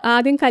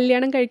ആദ്യം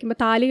കല്യാണം കഴിക്കുമ്പോൾ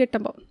താലി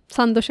കെട്ടുമ്പോൾ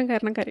സന്തോഷം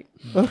കാരണം കരയും.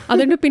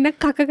 അതുകൊണ്ട് പിന്നെ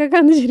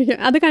കക്കന്ന് ചിരിക്കും.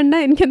 അത്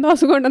കണ്ടാൽ എനിക്കെന്തോ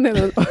അസുഖം ഉണ്ടെന്ന്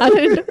തോന്നുന്നു.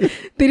 അതുകൊണ്ട്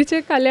തിരിച്ച്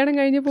കല്യാണം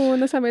കഴിഞ്ഞ്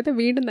പോകുന്ന സമയത്ത്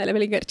വീണ്ടും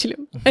നിലവിലും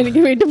കരച്ചിലും,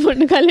 എനിക്ക് വീട്ടിൽ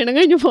പോകണ്ട, കല്യാണം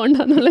കഴിഞ്ഞ്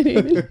പോകണ്ടെന്നുള്ള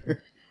രീതിയിൽ.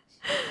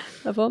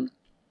 അപ്പം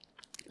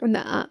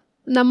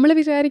നമ്മൾ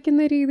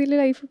വിചാരിക്കുന്ന രീതിയിൽ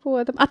ലൈഫ്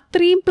പോകാതെ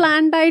അത്രയും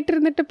പ്ലാൻഡ്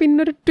ആയിട്ടിരുന്നിട്ട്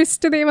പിന്നൊരു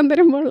ട്വിസ്റ്റ് ദൈവം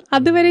തരുമ്പോൾ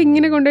അതുവരെ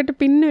ഇങ്ങനെ കൊണ്ടുപോയിട്ട്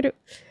പിന്നൊരു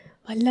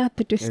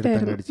വല്ലാത്ത ട്വിസ്റ്റ്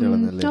ആയിരുന്നു.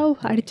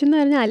 അടിച്ചെന്ന്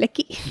പറഞ്ഞാൽ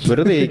അലക്കി.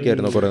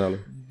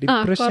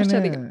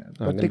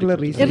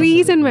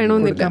 റീസൺ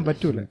വേണമെന്നില്ല.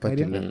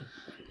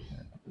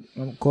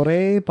 കുറെ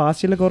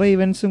പാസ്റ്റിലെ കുറെ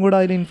ഇവന്റ്സും കൂടെ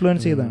അതിൽ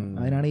ഇൻഫ്ലുവൻസ് ചെയ്താണ്.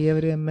 അതിനാണ് ഈ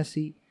ഒരു MSc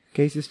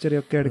കേസ് ഹിസ്റ്ററി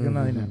ഒക്കെ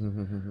എടുക്കുന്നത്. അതിനാണ്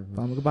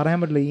അപ്പോൾ നമുക്ക് പറയാൻ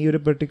പറ്റില്ല ഈ ഒരു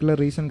പെർട്ടിക്കുലർ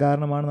റീസൺ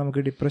കാരണമാണ്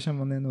നമുക്ക് ഡിപ്രഷൻ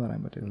വന്നതെന്ന്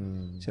പറയാൻ പറ്റില്ല.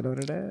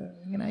 ചിലവരുടെ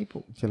ഇങ്ങനെ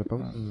ആയിപ്പോവും.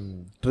 ചിലപ്പം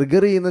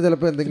ട്രിഗർ ചെയ്യുന്ന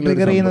ചിലപ്പോൾ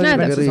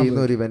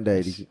എന്തെങ്കിലും ഒരു ഇവന്റ്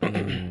ആയിരിക്കും.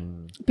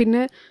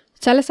 പിന്നെ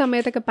ചില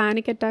സമയത്തൊക്കെ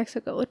പാനിക് അറ്റാക്സ്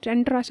ഒക്കെ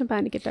 2 പ്രാവശ്യം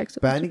പാനിക്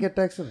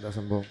അറ്റാക്സ് എന്താ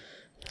സംഭവം?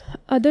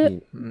 അത്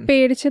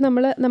പേടിച്ച്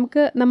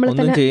നമുക്ക്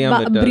തന്നെ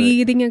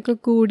ബ്രീതിങ് ഒക്കെ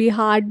കൂടി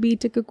ഹാർട്ട്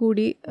ബീറ്റ് ഒക്കെ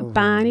കൂടി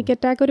പാനിക്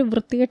അറ്റാക്ക് ഒരു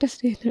വൃത്തികെട്ട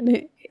സ്റ്റേജാണ്.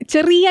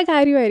 ചെറിയ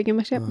കാര്യമായിരിക്കും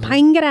പക്ഷെ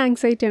ഭയങ്കര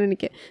ആങ്സൈറ്റിയാണ്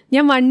എനിക്ക്.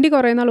 ഞാൻ വണ്ടി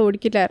കുറേ നാൾ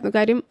ഓടിക്കില്ലായിരുന്നു.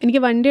 കാര്യം എനിക്ക്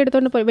വണ്ടി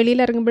എടുത്തുകൊണ്ട് വെളിയിൽ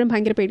ഇറങ്ങുമ്പോഴും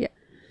ഭയങ്കര പേടിയാണ്.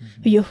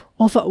 അയ്യോ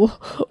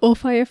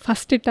ഓഫായ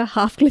ഫസ്റ്റ് ഇട്ട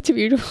ഹാഫ് ക്ലച്ച്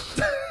വീഴും.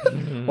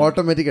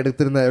 ഓട്ടോമാറ്റിക്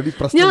എടുത്തിരുന്ന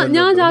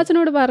ഞാൻ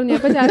ചാച്ചനോട് പറഞ്ഞു.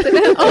 അപ്പൊ ചാച്ചൻ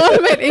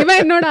ഇവ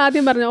എന്നോട്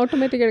ആദ്യം പറഞ്ഞു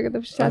ഓട്ടോമാറ്റിക്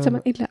എടുക്കുന്നത്. പക്ഷെ ചാച്ചൻ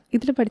ഇല്ല,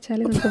 ഇതിൽ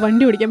പഠിച്ചാലേ നമുക്ക്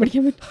വണ്ടി ഓടിക്കാൻ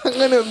പഠിക്കാൻ പറ്റും.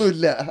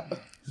 അങ്ങനെയൊന്നുമില്ല.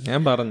 ഞാൻ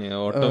പറഞ്ഞു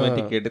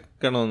ഓട്ടോമാറ്റിക്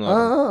എടുക്കണമെന്ന് ആ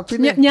പറഞ്ഞു. ആ,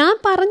 പിന്നെ ഞാൻ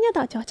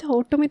പറഞ്ഞതാ ചാച്ച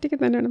ഓട്ടോമാറ്റിക്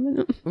തന്നെയാണ്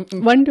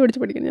വണ്ടി ഓടിച്ച്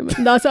പഠിക്കണം. ഞാൻ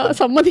പറഞ്ഞു, ദാസ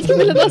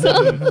സമ്മതിക്കുന്നില്ല ദാസ.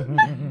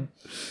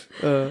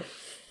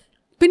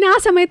 പിന്നെ ആ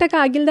സമയത്തൊക്കെ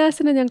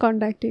അഖിൽദാസിനെ ഞാൻ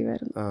കോണ്ടാക്ട്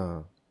ചെയ്യുമായിരുന്നു. ആ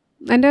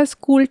എൻ്റെ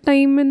സ്കൂൾ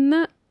ടൈമിൽ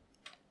നിന്ന്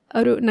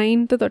ഒരു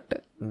 9th തൊട്ട്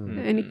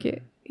എനിക്ക്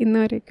ഇന്ന്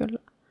വരെയൊക്കെയുള്ള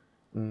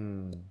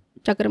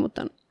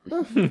ചക്രമുത്താണ്.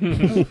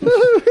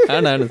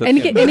 ആണാണ്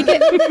എനിക്ക് എനിക്ക്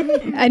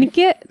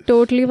എനിക്ക്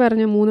ടോട്ടലി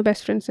പറഞ്ഞ 3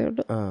 ബെസ്റ്റ് ഫ്രണ്ട്സേ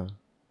ഉള്ളൂ. ആ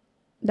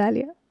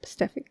ഡാലിയ,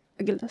 സ്റ്റെഫി,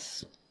 അഖിൽദാസ്.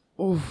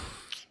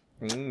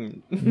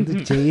 എന്ത്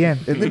ചെയ്യാൻ?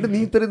 എന്നിട്ട് നീ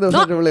ഇത്രയും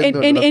ദിവസം ഇവളെ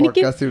എന്തുകൊണ്ടാ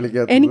എനിക്ക് podcast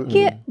വിളിക്കാത്തത്?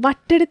 എനിക്ക്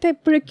വട്ടെടുത്ത്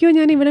എപ്പോഴൊക്കെയോ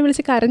ഞാൻ ഇവനെ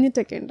വിളിച്ച്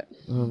കരഞ്ഞിട്ടൊക്കെ ഉണ്ട്.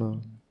 ആണോ?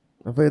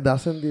 അപ്പൊ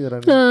ദാസൻ എന്ത്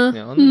ചെയ്തതാണ്?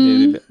 ഞാൻ ഒന്നും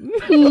ചെയ്തില്ല.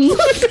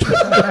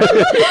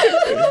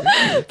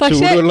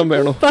 പക്ഷേ ചൂടുവെള്ളം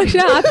വേണോ? പക്ഷെ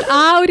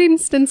ആ ഒരു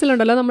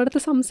ഇൻസ്റ്റൻസിലുണ്ടല്ലോ നമ്മുടെ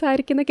അടുത്ത്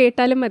സംസാരിക്കുന്ന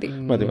കേട്ടാലും മതി.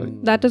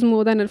 That is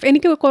more than enough.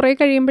 എനിക്ക് കുറേ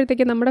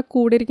കഴിയുമ്പോഴത്തേക്ക് നമ്മുടെ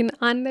കൂടെ ഇരിക്കുന്ന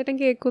ആനന്ദേട്ടൻ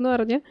കേൾക്കുമെന്ന്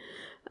പറഞ്ഞ്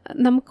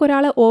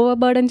നമുക്കൊരാളെ ഓവർ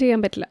ബേർഡൻ ചെയ്യാൻ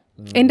പറ്റില്ല.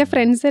 എൻ്റെ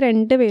ഫ്രണ്ട്സ്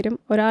 2 പേരും,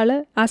 ഒരാൾ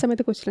ആ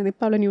സമയത്ത് കൊച്ചിലാണ്,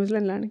 ഇപ്പോൾ അവൾ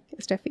ന്യൂസിലൻഡിലാണ്,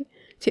 സ്റ്റെഫി,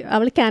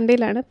 അവൾ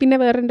കാനഡയിലാണ്. പിന്നെ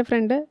വേറെ എൻ്റെ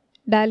ഫ്രണ്ട്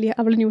ഡാലിയ,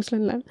 അവൾ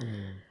ന്യൂസിലൻഡിലാണ്.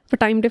 അപ്പോൾ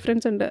ടൈം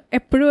ഡിഫറൻസ് ഉണ്ട്.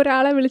 എപ്പോഴും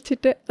ഒരാളെ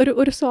വിളിച്ചിട്ട്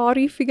ഒരു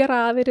സോറി ഫിഗർ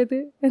ആവരുത്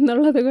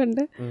എന്നുള്ളത്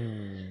കൊണ്ട്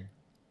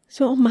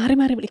സോ മാറി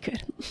മാറി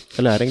വിളിക്കുമായിരുന്നു.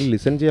 അല്ല, ആരെങ്കിലും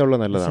ലിസൺ ചെയ്യാനുള്ള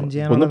നല്ലതാണ്.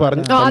 ഒന്ന്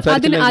പറഞ്ഞു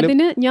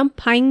അതിന് ഞാൻ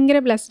ഭയങ്കര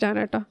ബ്ലെസ്ഡ് ആണ്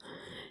കേട്ടോ.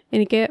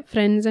 എനിക്ക്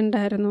ഫ്രണ്ട്സ്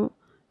ഉണ്ടായിരുന്നു,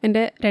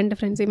 എൻ്റെ 2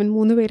 ഫ്രണ്ട്സ്, ഈവൻ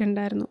 3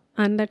 പേരുണ്ടായിരുന്നു.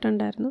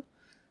 ആനന്ദേട്ടുണ്ടായിരുന്നു.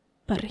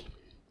 പറയും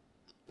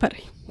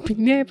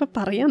പിന്നെ ഇപ്പം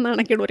പറയാൻ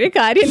നാണക്കേട്. ഒരേ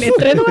കാര്യമല്ലേ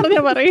എത്രയെന്ന്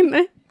പറഞ്ഞാൽ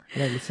പറയുന്നത്.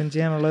 ലിസൺ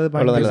ചെയ്യാനുള്ളത്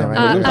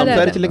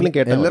സംസാരിച്ചില്ലെങ്കിലും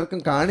കേട്ടോ. എല്ലാവർക്കും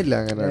കാണില്ല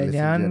അങ്ങനെ.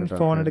 ഞാൻ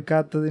ഫോൺ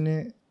എടുക്കാത്തതിന്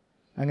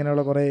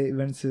അങ്ങനെയുള്ള കുറെ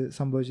ഇവന്റ്സ്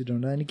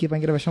സംഭവിച്ചിട്ടുണ്ട്. എനിക്ക്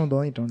ഭയങ്കര വിഷമം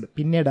തോന്നിയിട്ടുണ്ട്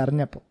പിന്നീട്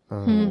അറിഞ്ഞപ്പോൾ.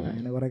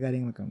 അങ്ങനെ കുറെ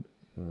കാര്യങ്ങളൊക്കെ ഉണ്ട്.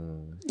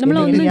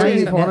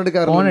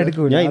 ഫോൺ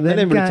എടുക്കൂല.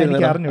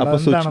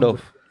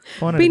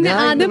 പിന്നെ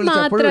അത്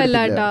മാത്രമല്ല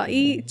കേട്ടോ,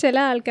 ഈ ചില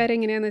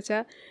ആൾക്കാരെങ്ങനെയാന്ന്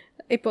വെച്ചാൽ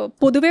ഇപ്പോൾ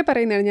പൊതുവേ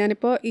പറയുന്നതാണ്,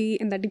 ഞാനിപ്പോൾ ഈ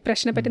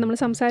ഡിപ്രഷനെ പറ്റി നമ്മൾ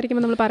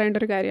സംസാരിക്കുമ്പോൾ നമ്മൾ പറയേണ്ട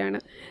ഒരു കാര്യമാണ്.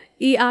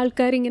 ഈ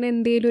ആൾക്കാരിങ്ങനെ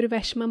എന്തെങ്കിലും ഒരു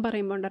വിഷമം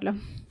പറയുമ്പോൾ ഉണ്ടല്ലോ,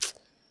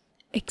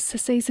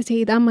 എക്സസൈസ്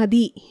ചെയ്താൽ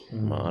മതി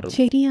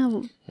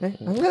ശരിയാവും,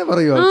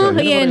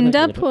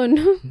 എൻ്റെ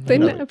പൊന്നു.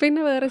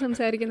 പിന്നെ വേറെ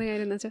സംസാരിക്കുന്ന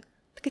കാര്യം എന്ന് വെച്ചാൽ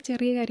ഇതൊക്കെ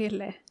ചെറിയ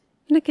കാര്യമല്ലേ,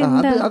 ഇതൊക്കെ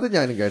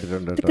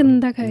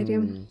എന്താ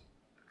കാര്യം.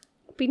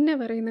 പിന്നെ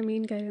പറയുന്ന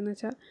മെയിൻ കാര്യം എന്ന്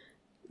വെച്ചാൽ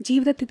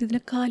ജീവിതത്തിൽ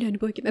ഇതിനെക്കാലം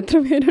അനുഭവിക്കുന്ന എത്ര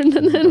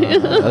പേരുണ്ടെന്നാണ്.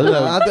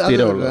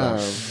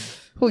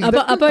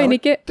 അപ്പോൾ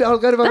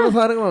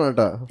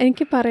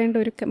എനിക്ക് പറയേണ്ട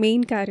ഒരു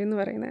മെയിൻ കാര്യം എന്ന്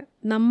പറയുന്നത്,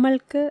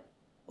 നമ്മൾക്ക്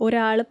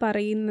ഒരാൾ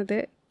പറയുന്നത്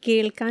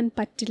കേൾക്കാൻ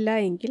പറ്റില്ല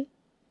എങ്കിൽ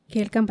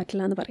കേൾക്കാൻ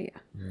പറ്റില്ല എന്ന് പറയുക.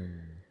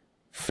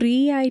 ഫ്രീ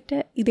ആയിട്ട്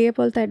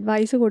ഇതേപോലത്തെ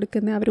അഡ്വൈസ്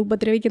കൊടുക്കുന്ന അവർ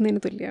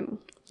ഉപദ്രവിക്കുന്നതിന് തുല്യമാണ്.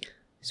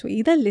 സോ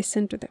ഇത്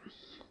ലിസൺ ടു ദം.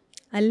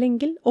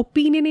 അല്ലെങ്കിൽ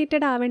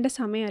ഒപ്പീനിയനേറ്റഡ് ആവേണ്ട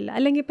സമയമല്ല.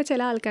 അല്ലെങ്കിൽ ഇപ്പോൾ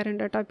ചില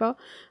ആൾക്കാരുണ്ട് കേട്ടോ, ഇപ്പോൾ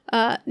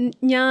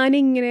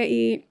ഞാനിങ്ങനെ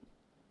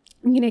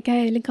ഇങ്ങനെയൊക്കെ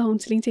ആയാലും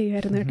കൗൺസിലിംഗ്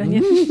ചെയ്യുമായിരുന്നു കേട്ടോ.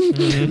 ഞാൻ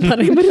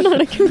പറയുമ്പോൾ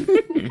നടക്കും.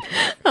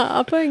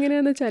 അപ്പോൾ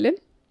എങ്ങനെയാണെന്ന് വെച്ചാൽ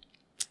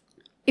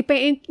ഇപ്പം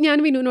ഞാൻ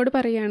വിനുവിനോട്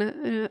പറയുകയാണ്,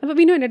 അപ്പോൾ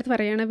വിനു എൻ്റെ അടുത്ത്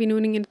പറയുകയാണ്,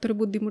 വിനുവിന് ഇങ്ങനത്തെ ഒരു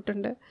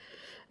ബുദ്ധിമുട്ടുണ്ട്.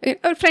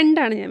 ഒരു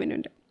ഫ്രണ്ടാണ് ഞാൻ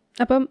വിനുവിൻ്റെ.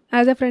 അപ്പം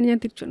ആസ് എ ഫ്രണ്ട് ഞാൻ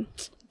തിരിച്ചു,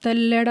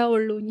 ഇതല്ലേടാ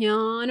ഉള്ളൂ,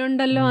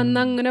 ഞാനുണ്ടല്ലോ അന്ന്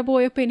അങ്ങനെ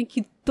പോയപ്പോൾ എനിക്ക്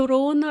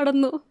ഇത്രയും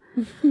നടന്നു.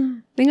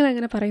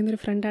 നിങ്ങളങ്ങനെ പറയുന്നൊരു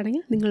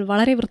ഫ്രണ്ടാണെങ്കിൽ നിങ്ങൾ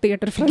വളരെ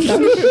വൃത്തികെട്ടൊരു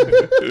ഫ്രണ്ടാണ്.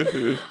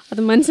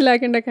 അത്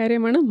മനസ്സിലാക്കേണ്ട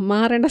കാര്യമാണ്.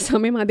 മാറേണ്ട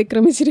സമയം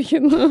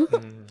അതിക്രമിച്ചിരിക്കുന്നു.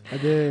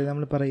 അത്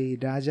നമ്മൾ പറയും,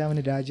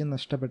 രാജാവിന് രാജ്യം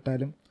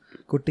നഷ്ടപ്പെട്ടാലും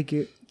കുട്ടിക്ക്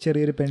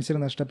ചെറിയൊരു പെൻസിൽ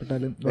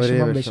നഷ്ടപ്പെട്ടാലും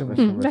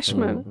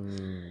വിഷമമാണ്.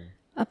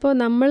 അപ്പോൾ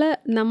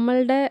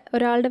നമ്മളുടെ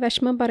ഒരാളുടെ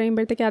വിഷമം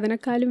പറയുമ്പോഴത്തേക്ക്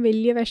അതിനേക്കാളും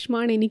വലിയ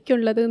വിഷമമാണ്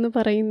എനിക്കുള്ളത് എന്ന്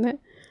പറയുന്ന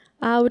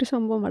ആ ഒരു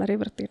സംഭവം വളരെ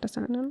വൃത്തികെട്ട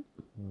സാധനമാണ്.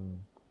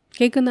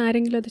 കേൾക്കുന്ന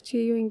ആരെങ്കിലും അത്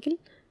ചെയ്യുമെങ്കിൽ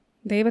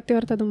ദൈവത്തെ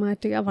ഓർത്ത് അത്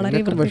മാറ്റുക. വളരെ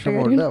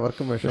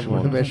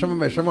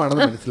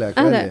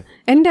അതെ,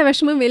 എന്റെ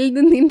വിഷമം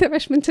വലുത് നിന്റെ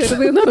വിഷമം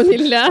ചെറുത് എന്ന്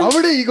പറഞ്ഞില്ല.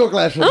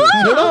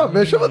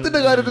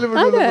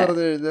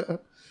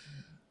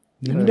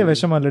 നിന്റെ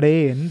വിഷമല്ലടേ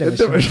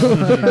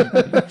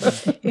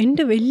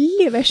എന്റെ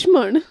വലിയ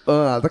വിഷമാണ്.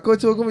 അതൊക്കെ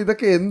വെച്ച് നോക്കുമ്പോ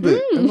ഇതൊക്കെ എന്ത്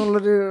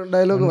എന്നുള്ളൊരു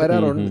ഡയലോഗ്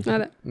വരാറുണ്ട്.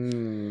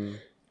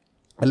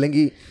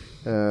 അല്ലെങ്കിൽ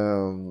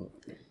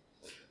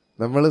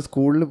നമ്മള്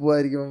സ്കൂളിൽ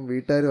പോവാതിരിക്കുമ്പോ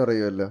വീട്ടുകാർ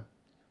പറയുമല്ലോ,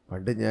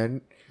 പണ്ട് ഞാൻ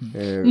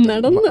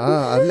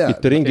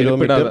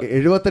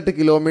 78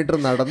 കിലോമീറ്റർ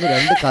നടന്ന്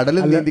 2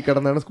 കടലും നീന്തി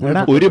കിടന്നാണ് സ്കൂളിൽ.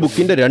 ഒരു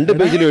ബുക്കിന്റെ 2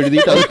 പേജിൽ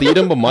എഴുതിയിട്ട് അത്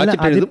തീരുമ്പോ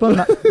മാറ്റിട്ട്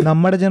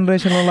നമ്മുടെ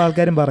ജനറേഷനിലുള്ള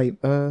ആൾക്കാരും പറയും,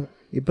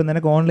 ഇപ്പൊ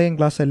നിനക്ക് ഓൺലൈൻ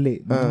ക്ലാസ് അല്ലേ,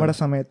 നമ്മുടെ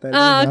സമയത്ത്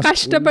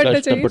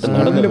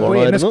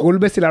സ്കൂൾ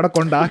ബസ്സിൽ അവിടെ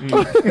കൊണ്ടാക്കി.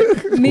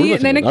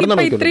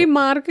 നിനക്കിപ്പോ ഇത്രയും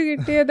മാർക്ക്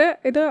കിട്ടിയത്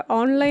ഇത്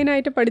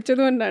ഓൺലൈനായിട്ട്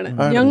പഠിച്ചത് കൊണ്ടാണ്,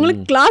 ഞങ്ങൾ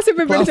ക്ലാസ്സിൽ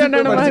പോയി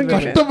പഠിച്ചുകൊണ്ടാണ്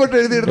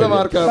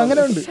മാർക്ക്.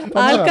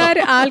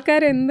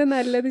 ആൾക്കാർ എന്ത്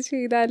നല്ലത്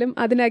ചെയ്താലും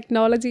അതിനെ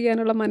അക്നോളജ്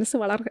ചെയ്യാനുള്ള മനസ്സ്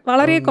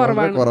വളരെ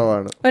കുറവാണ്.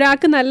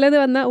 ഒരാൾക്ക് നല്ലത്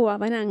വന്നാൽ ഓ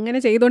അവൻ അങ്ങനെ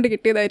ചെയ്തോണ്ട്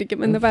കിട്ടിയതായിരിക്കും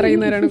എന്ന്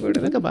പറയുന്നവരാണ്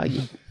കൂടുതൽ.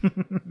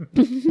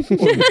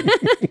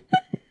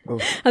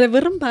 അതെ,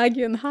 വെറും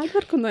ഭാഗ്യം, ഹാർഡ്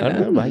വർക്ക് ഒന്നും.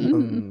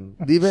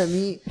 ദീപ,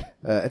 നീ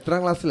എത്രാം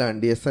ക്ലാസ്സിലാണ്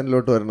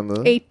DSNലോട്ട് വരുന്നത്?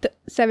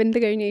 7th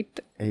കഴിഞ്ഞ്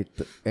 8th.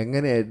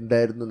 എങ്ങനെ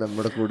ഉണ്ടായിരുന്നു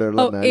നമ്മുടെ കൂടെ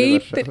ഉള്ള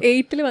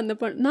 8th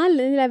വന്നപ്പോൾ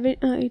 5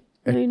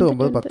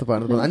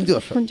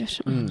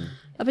 വർഷം.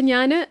 അപ്പം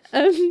ഞാൻ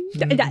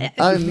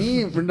നീ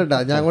പിണ്ടണ്ട,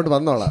 ഞാൻ അങ്ങോട്ട്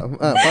വന്നോളാം.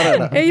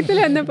 പറയടാ. 8th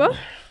വന്നപ്പോൾ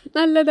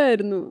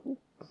നല്ലതായിരുന്നു,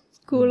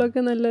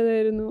 സ്കൂളൊക്കെ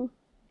നല്ലതായിരുന്നു,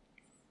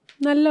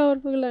 നല്ല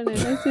ഓർമ്മകളാണ്.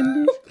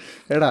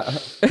 എടാ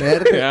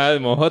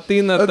മുഖത്തിൽ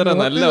നിന്ന് അത്ര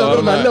നല്ല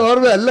നല്ല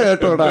ഓർമ്മയല്ല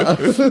കേട്ടോടാ.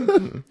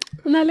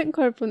 എന്നാലും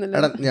കുഴപ്പമൊന്നുമില്ല.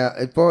 എടാ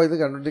ഇപ്പോ ഇത്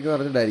കണ്ടോണ്ടിരിക്കുന്ന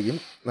പറഞ്ഞിട്ടായിരിക്കും,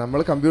 നമ്മൾ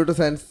കമ്പ്യൂട്ടർ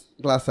സയൻസ്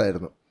ക്ലാസ്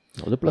ആയിരുന്നു.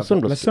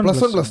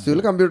 +1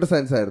 കമ്പ്യൂട്ടർ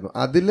സയൻസ് ആയിരുന്നു.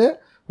 അതില്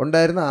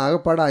ഉണ്ടായിരുന്ന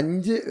ആകെപ്പാടെ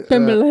 5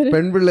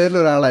 പെൺപിള്ളേരിൽ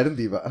ഒരാളായിരുന്നു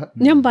ദീപ.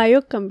 ഞാൻ ബയോ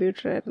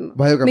കമ്പ്യൂട്ടർ ആയിരുന്നു,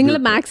 നിങ്ങൾ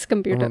മാത്സ്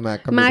കമ്പ്യൂട്ടർ.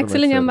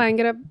 മാത്സിൽ ഞാൻ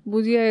ഭയങ്കര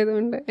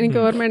ബുദ്ധിയായതുകൊണ്ട് എനിക്ക്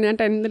ഓർമ്മയാണ്, ഞാൻ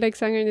 10th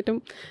എക്സാം കഴിഞ്ഞിട്ടും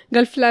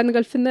ഗൾഫിലായിരുന്നു.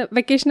 ഗൾഫിൽ നിന്ന്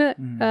വെക്കേഷന്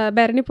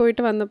ബെറിനി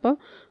പോയിട്ട് വന്നപ്പോൾ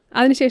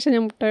അതിനുശേഷം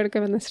ഞാൻ മുട്ട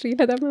എടുക്കാൻ വന്നത്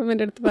ശ്രീലത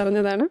മാമിൻ്റെ അടുത്ത്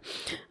പറഞ്ഞതാണ്,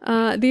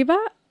 ദീപ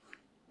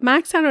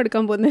മാത്സ് ആണോ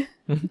എടുക്കാൻ പോകുന്നത്?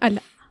 അല്ല,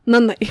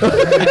 നന്നായി.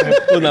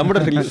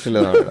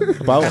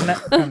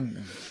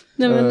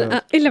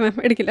 ഇല്ല മാം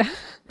എടുക്കില്ല.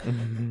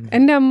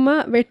 എൻ്റെ അമ്മ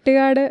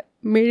വെട്ടുകാട്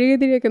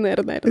മെഴുകുതിരിയൊക്കെ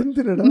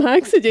നേർന്നായിരുന്നു,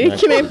 മാത്സ്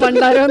ജയിക്കണേ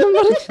പണ്ടാരോന്നും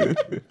പറഞ്ഞു.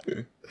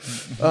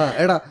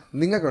 എടാ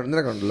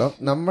നിനക്കുണ്ടല്ലോ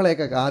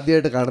നമ്മളെയൊക്കെ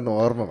ആദ്യമായിട്ട് കാണുന്ന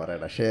ഓർമ്മ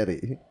പറയടാ, ഷെയർ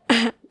ചെയ്യും.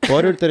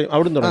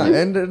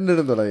 എൻ്റെ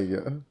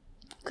തുടങ്ങിക്കോ.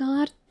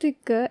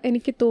 കാർത്തിക്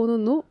എനിക്ക്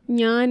തോന്നുന്നു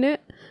ഞാൻ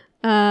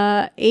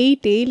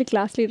 8A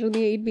ക്ലാസ് ലീഡർ, നീ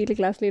 8B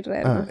ക്ലാസ് ലീഡർ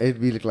ആയിരുന്നു.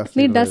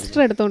 നീ ഡസ്റ്റർ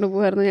എടുത്തോണ്ട്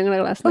പോവായിരുന്നു ഞങ്ങളുടെ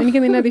ക്ലാസ്സിൽ. എനിക്ക്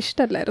നിന്നെ അത്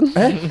ഇഷ്ടമല്ലായിരുന്നു.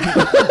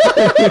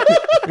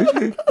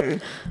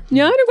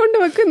 ഞാൻ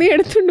കൊണ്ടുവെക്ക്, നീ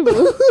എടുത്തോണ്ട്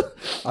പോകും.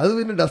 അത്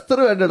പിന്നെ ഡസ്റ്റർ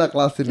വേണ്ടടാ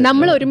ക്ലാസ്സിൽ.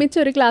 നമ്മൾ ഒരുമിച്ച്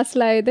ഒരു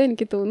ക്ലാസ്സിലായത്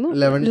എനിക്ക് തോന്നുന്നു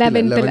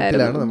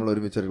 11th നമ്മൾ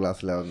ഒരുമിച്ച് ഒരു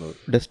ക്ലാസ്സിലാവുന്നത്.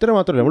 ഡസ്റ്റർ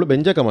മാത്രമല്ല, നമ്മൾ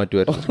ബെഞ്ചൊക്കെ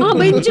മാറ്റുമായിരുന്നു.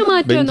 ബെഞ്ച്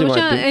മാറ്റുമായിരുന്നു.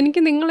 പക്ഷെ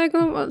എനിക്ക്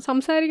നിങ്ങളെയൊക്കെ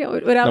സംസാരിക്കാൻ,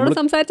 ഒരാളോട്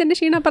സംസാരിച്ച എന്റെ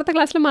ക്ഷീണം അപ്പുറത്തെ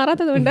ക്ലാസ്സിൽ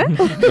മാറാത്തത് കൊണ്ട്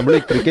നമ്മൾ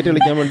ക്രിക്കറ്റ്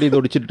കളിക്കാൻ വേണ്ടി ഇത്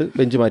ഒടിച്ചിട്ട്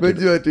ബെഞ്ച്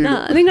മാറ്റി.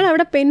 നിങ്ങൾ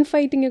അവിടെ പെൻ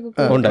ഫൈറ്റിംഗ് ഒക്കെ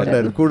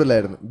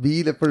കൂടുതലായിരുന്നു.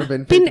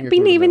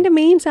 പിന്നെ ഇവന്റെ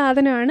മെയിൻ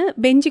സാധനമാണ്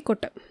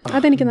ബെഞ്ചിക്കൊട്ട്.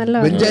 അതെനിക്ക് നല്ല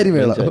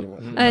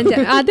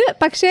അത്.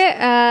 പക്ഷേ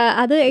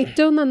അത്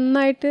ഏറ്റവും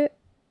നന്നായിട്ട്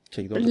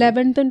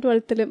 11th ഉം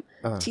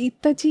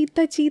 12th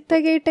ചീത്ത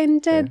കേട്ട്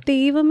എന്റെ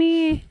ദൈവമേ,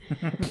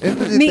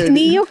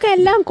 നീയൊക്കെ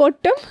എല്ലാം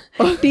കൊട്ടും,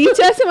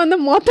 ടീച്ചേഴ്സ് വന്ന്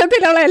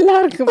മൊത്തത്തിലുള്ള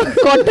എല്ലാവർക്കും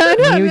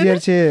കൊട്ടാനും.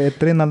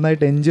 എത്രയും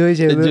നന്നായിട്ട് എൻജോയ്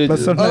ചെയ്ത്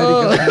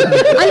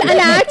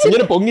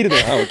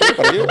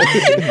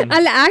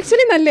അല്ല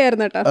ആക്ച്വലി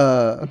നല്ലായിരുന്നു കേട്ടോ,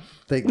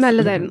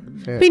 നല്ലതായിരുന്നു.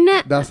 പിന്നെ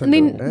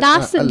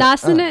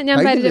ദാസിന് ഞാൻ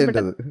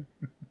പരിചയപ്പെട്ടത്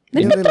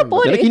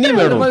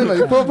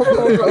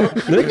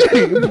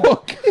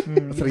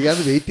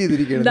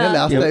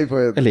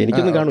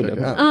എനിക്കൊന്നും കാണൂല.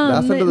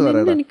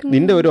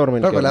 നിന്റെ ഒരു ഓർമ്മ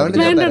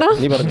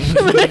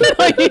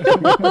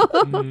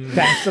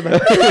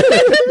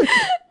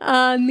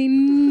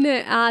നിന്നെ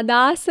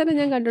ദാസനെ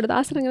ഞാൻ കണ്ടു.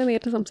 ദാസൻ അങ്ങനെ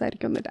നേരിട്ട്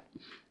സംസാരിക്കൊന്നുമില്ല.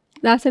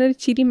 ദാസനൊരു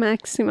ചിരി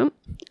മാക്സിമം,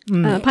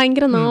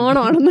 ഭയങ്കര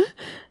നാണമാണെന്ന്.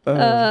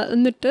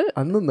 എന്നിട്ട്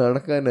അന്ന്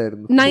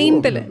നടക്കാനായിരുന്നു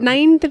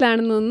 9th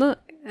തോന്നുന്നു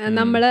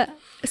നമ്മള്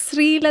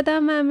ശ്രീകലാ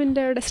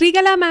മാമിന്റെ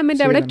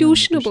അവിടെ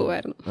ട്യൂഷന്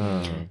പോവായിരുന്നു.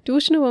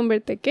 ട്യൂഷന്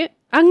പോകുമ്പോഴത്തേക്ക്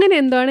അങ്ങനെ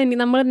എന്താണ്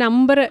നമ്മൾ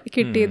നമ്പർ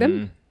കിട്ടിയത്.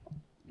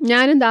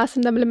 ഞാനും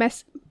ദാസും തമ്മിൽ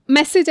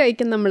മെസ്സേജ്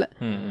അയക്കും. നമ്മള്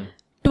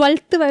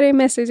 12th വരെ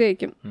മെസ്സേജ്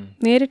അയക്കും.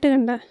 നേരിട്ട്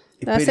കണ്ട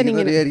ദാസൻ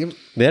ഇങ്ങനെ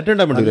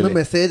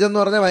മെസ്സേജ് എന്ന്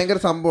പറഞ്ഞാൽ ഭയങ്കര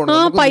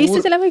സംഭവമാണ്. പൈസ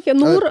ചെലവഴിക്കും.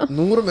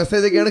 100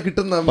 മെസ്സേജ് ഒക്കെയാണ്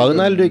കിട്ടുന്നത്.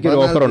 14 രൂപയ്ക്ക്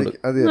ഓഫർ ഉണ്ട്.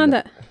 അതെ,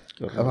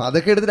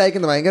 അതൊക്കെ എടുത്തിട്ട്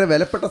അയക്കുന്നത് ഭയങ്കര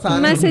വിലപ്പെട്ട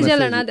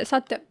മെസ്സേജുകളാണ്. അതെ,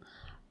 സത്യം.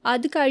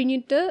 അത്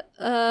കഴിഞ്ഞിട്ട്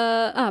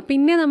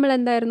പിന്നെ നമ്മൾ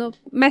എന്തായിരുന്നു,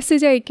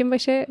 മെസ്സേജ് അയക്കും,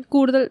 പക്ഷെ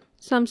കൂടുതൽ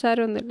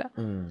സംസാരമൊന്നുമില്ല.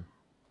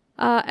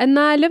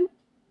 എന്നാലും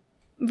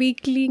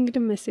വീക്ക്ലി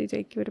എങ്കിലും മെസ്സേജ്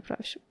അയക്കും ഒരു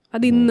പ്രാവശ്യം.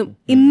 അത്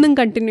ഇന്നും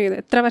കണ്ടിന്യൂ ചെയ്ത്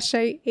എത്ര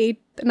വർഷമായി,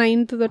 8th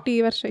 9th തൊട്ട് ഈ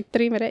വർഷം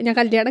ഇത്രയും വരെ. ഞാൻ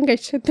കല്യാണം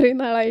കഴിച്ച ഇത്രയും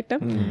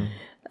നാളായിട്ടും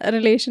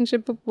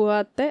റിലേഷൻഷിപ്പ്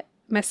പോവാത്ത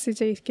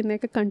മെസ്സേജ്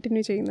അയക്കുന്നതൊക്കെ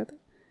കണ്ടിന്യൂ ചെയ്യുന്നത്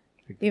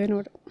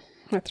ഇവനോട്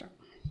മാത്രം.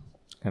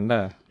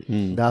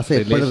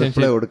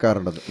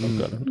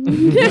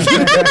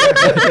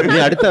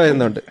 അടുത്ത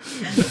വരുന്നുണ്ട്.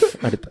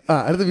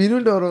 അടുത്ത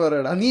വിനുവിന്റെ ഓർമ്മ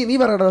പറയടാ. നീ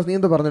പറയടാ, നീ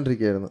എന്താ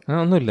പറഞ്ഞോണ്ടിരിക്കുകയായിരുന്നു?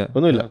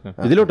 ഒന്നുമില്ല,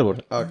 ഇതിലോട്ട്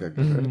പോട്ടെ.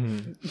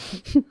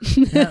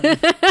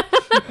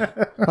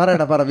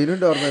 പറയടാ, പറ.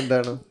 വിനുവിന്റെ ഓർമ്മ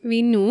എന്താണ്?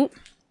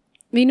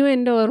 വിനു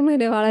എൻ്റെ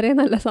ഓർമ്മയില് വളരെ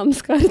നല്ല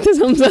സംസ്കാരത്തിൽ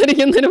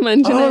സംസാരിക്കുന്നൊരു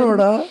മനുഷ്യനാണ്.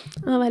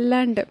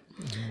 വല്ലാണ്ട്.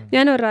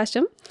 ഞാൻ ഒരു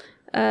പ്രാവശ്യം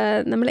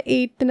നമ്മൾ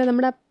 8th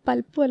നമ്മുടെ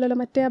പൽപ്പു അല്ലല്ലോ,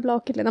 മറ്റേ ആ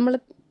ബ്ലോക്കില്ലേ, നമ്മൾ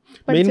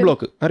മെയിൻ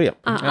ബ്ലോക്ക് അറിയാം,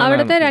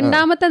 അവിടുത്തെ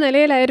 2ാമത്തെ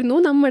നിലയിലായിരുന്നു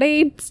നമ്മുടെ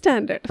 8th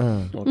സ്റ്റാൻഡേർഡ്.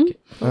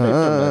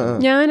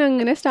 ഞാൻ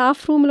അങ്ങനെ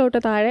സ്റ്റാഫ് റൂമിലോട്ട്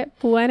താഴെ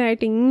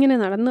പോവാനായിട്ട് ഇങ്ങനെ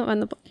നടന്ന്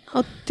വന്നപ്പോൾ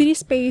ഒത്തിരി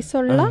സ്പേസ്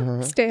ഉള്ള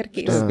സ്റ്റെയർ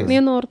കേസ്. നീ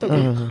ഒന്ന് ഓർത്തു,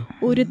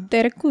 ഒരു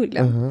തിരക്കുമില്ല.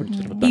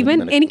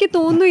 എനിക്ക്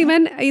തോന്നുന്നു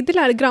ഇവൻ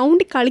ഇതിലാണ്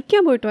ഗ്രൗണ്ടിൽ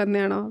കളിക്കാൻ പോയിട്ട്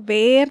വന്നതാണോ,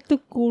 വേർത്ത്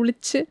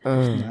കുളിച്ച്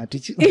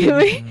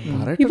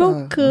ഇവ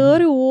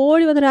കേറി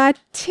ഓടി വന്നൊരു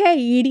അച്ഛ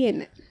ഇടി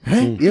എന്നെ.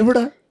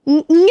 എവിടെ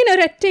ഇങ്ങനെ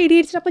ഒരു ഒറ്റ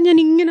ഇടിയിടിച്ചിട്ട് അപ്പൊ ഞാൻ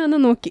ഇങ്ങനെ ഒന്ന്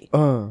നോക്കി.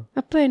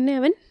 അപ്പൊ എന്നെ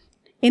അവൻ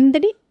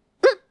എന്തടി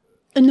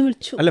എന്ന്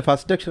വിളിച്ചു. അല്ല,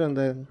 ഫസ്റ്റ് അക്ഷരം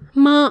എന്തായിരുന്നു?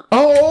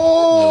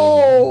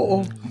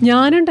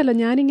 ഞാനുണ്ടല്ലോ,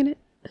 ഞാനിങ്ങനെ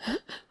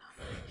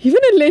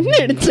ഇവനല്ലേ എന്നെ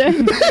അടിച്ചേ,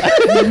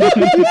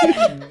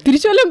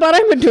 തിരിച്ചു വല്ലതും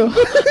പറയാൻ പറ്റുമോ?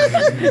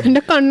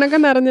 എന്റെ കണ്ണൊക്കെ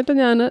നിറഞ്ഞിട്ട്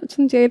ഞാൻ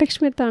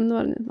ജയലക്ഷ്മി അടുത്താണെന്ന്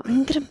പറഞ്ഞു.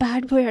 ഭയങ്കര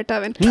ബാഡ് ബോയ് ആട്ടോ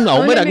അവൻ.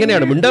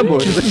 അങ്ങനെയാണ് മിണ്ടാൻ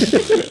പോയത്.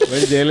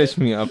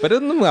 ജയലക്ഷ്മി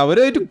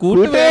അവരായിട്ട്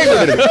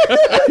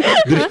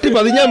ദൃഷ്ടി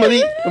പതിഞ്ഞാ മതി.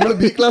 നമ്മള്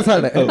ബി ക്ലാസ്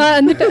ആണ്.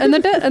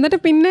 എന്നിട്ട്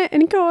പിന്നെ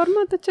എനിക്ക് ഓർമ്മ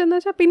വെച്ചെന്ന്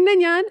വെച്ചാൽ പിന്നെ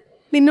ഞാൻ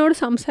നിന്നോട്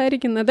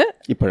സംസാരിക്കുന്നത്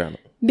ഇപ്പോഴാണ്,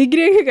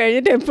 ഡിഗ്രി ഒക്കെ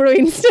കഴിഞ്ഞിട്ട് എപ്പോഴും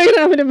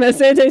ഇൻസ്റ്റാഗ്രാമിൽ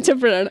മെസ്സേജ്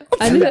അയച്ചപ്പോഴാണ്.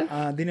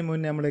 അതിന്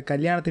മുന്നേ നമ്മള്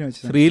കല്യാണത്തിന്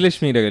വെച്ചത്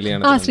ശ്രീലക്ഷ്മിയുടെ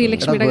കല്യാണം.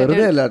 ശ്രീലക്ഷ്മിയുടെ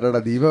വെറുതെ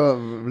അല്ലാട്ടാ ദീപ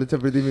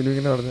വിളിച്ചപ്പോഴത്തേക്കും മിനു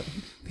ഇങ്ങനെ പറഞ്ഞു.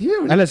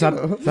 അല്ല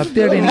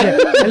സത്യമായിട്ട്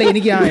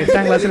എനിക്ക് ആ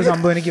 8ാം ക്ലാസ്സിലെ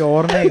സംഭവം എനിക്ക്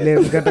ഓർമ്മയില്ല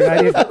കേട്ട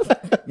കാര്യം.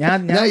 ഞാൻ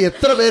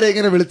എത്ര പേരെ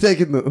ഇങ്ങനെ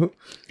വിളിച്ചേക്കുന്നു,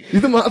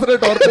 ഇത് മാത്രമേ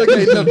ടോർച്ചർ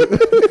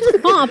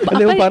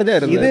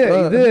പറഞ്ഞായിരുന്നു.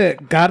 ഇത്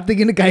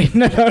കാർത്തികിന്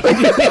കഴിഞ്ഞ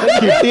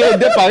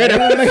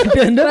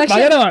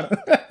പകരമാണ്.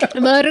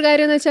 വേറൊരു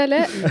കാര്യം എന്ന് വെച്ചാല്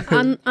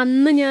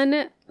അന്ന് ഞാൻ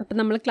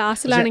നമ്മള്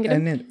ക്ലാസ്സിലാണെങ്കിൽ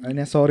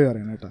ഞാൻ സോറി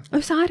പറയണം കേട്ടോ.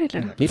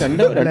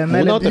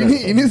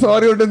 ഇനി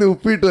സോറി ഉണ്ടെന്ന്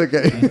ഉപ്പിട്ട്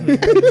വെക്കാൻ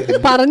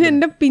പറഞ്ഞ്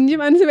എന്റെ പിഞ്ച്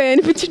മനസ്സ്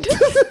വേദനിപ്പിച്ചിട്ട്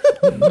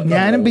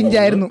ഞാനും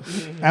പിഞ്ചായിരുന്നു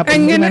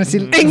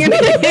മനസ്സിൽ.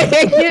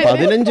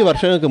 15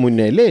 വർഷങ്ങൾക്ക്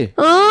മുന്നേ അല്ലേ,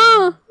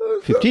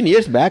 15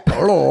 years back.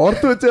 അവള്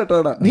ഓർത്ത് വെച്ച്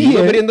കേട്ടോടാ. നീ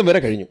എന്തും വരെ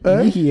കഴിഞ്ഞു.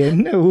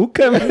 എന്നെ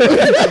ഊക്കാൻ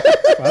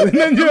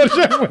 15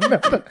 വർഷം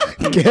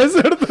കേസ്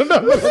എടുത്തോണ്ട്.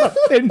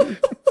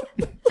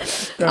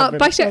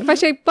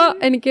 പക്ഷെ ഇപ്പൊ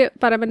എനിക്ക്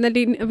പറയാൻ പറ്റുന്ന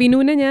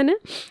വിനുവിനെ ഞാൻ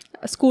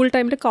സ്കൂൾ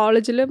ടൈമിൽ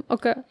കോളേജിലും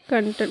ഒക്കെ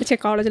കണ്ടിട്ടുണ്ട്.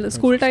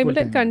 സ്കൂൾ ടൈമിൽ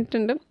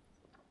കണ്ടിട്ടുണ്ട്.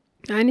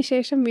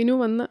 അതിനുശേഷം വിനു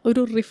വന്ന്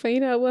ഒരു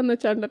റിഫൈൻ ആവുക എന്ന്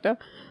വെച്ചാൽ കേട്ടോ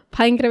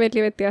ഭയങ്കര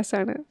വലിയ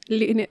വ്യത്യാസമാണ്.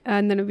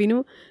 എന്താണ് വിനു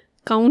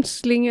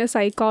കൗൺസിലിങ്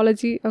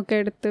സൈക്കോളജി ഒക്കെ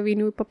എടുത്ത്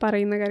വിനു ഇപ്പൊ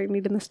പറയുന്ന കാര്യം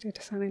ഇടുന്ന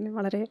സ്റ്റേറ്റസ് ആണെങ്കിലും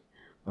വളരെ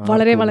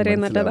വളരെ വളരെ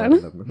നല്ലതാണ്.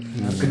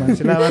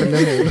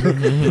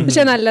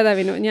 പക്ഷെ നല്ലതാ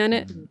വിനു.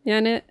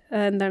 ഞാൻ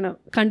എന്താണ്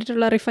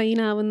കണ്ടിട്ടുള്ള റിഫൈൻ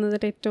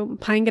ആവുന്നതിൽ ഏറ്റവും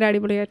ഭയങ്കര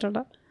അടിപൊളിയായിട്ടുള്ള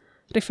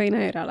റിഫൈൻ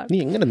ആയ ഒരാളാണ്. നീ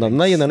എങ്ങനെ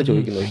നന്നായി എന്നാണ്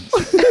ചോദിക്കുന്നത്?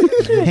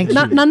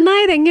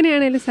 നന്നായത്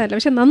എങ്ങനെയാണേലും സാരമില്ല,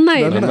 പക്ഷെ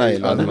നന്നായത്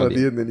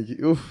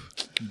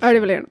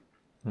അടിപൊളിയാണ്.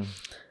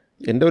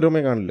 എന്റെ ഓർമ്മ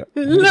കാണില്ല.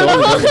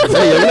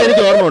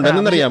 എനിക്ക് ഓർമ്മ ഉണ്ട്.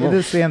 എന്തെന്നറിയാമോ,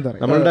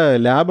 നമ്മളുടെ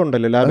ലാബ്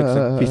ഉണ്ടല്ലോ, ലാബ്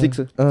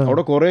ഫിസിക്സ്,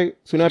 അവിടെ കുറെ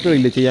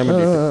സുനാപ്പികളില്ലേ ചെയ്യാൻ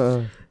വേണ്ടി.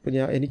 അപ്പൊ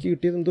എനിക്ക്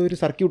കിട്ടിയത് എന്തോ ഒരു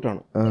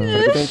സർക്യൂട്ടാണ്.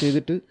 സർക്യൂട്ട്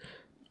ചെയ്തിട്ട്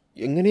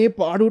എങ്ങനെ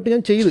പാടുവിട്ട്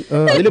ഞാൻ ചെയ്ത്,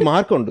 അതിൽ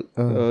മാർക്കുണ്ട്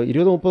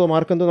 20-30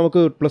 മാർക്ക് എന്തോ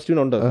നമുക്ക് +2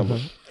 ഉണ്ട്.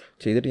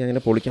 ചെയ്തിട്ട് ഞാൻ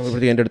ഇങ്ങനെ പൊളിക്കാൻ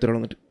പോയപ്പോഴത്തേക്ക് എൻ്റെ അടുത്ത്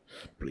വന്നിട്ട്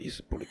പ്ലീസ്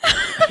പൊളിക്കാൻ,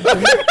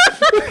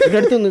 എൻ്റെ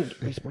അടുത്ത് നിന്ന്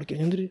പ്ലീസ് പൊളിക്കാൻ.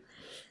 ഞാൻ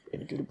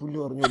എനിക്കൊരു പുല്ല്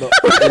പറഞ്ഞൂടാ,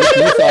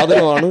 ഈ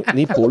സാധനമാണ്,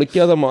 നീ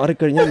പൊളിക്കാതെ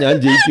മാറിക്കഴിഞ്ഞാൽ ഞാൻ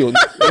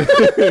ജയിക്കുമെന്ന്.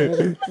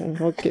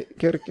 ഓക്കെ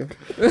കയറിക്കോ.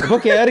 അപ്പോൾ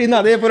കയറി ഇന്ന്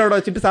അതേപോലെ അവിടെ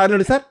വെച്ചിട്ട്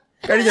സാറിനോട് സാർ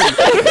കഴിഞ്ഞു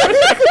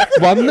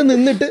വന്ന്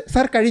നിന്നിട്ട്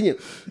സാർ കഴിഞ്ഞു.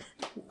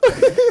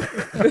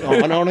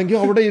 അവനാണെങ്കിൽ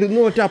അവിടെ ഇരുന്ന്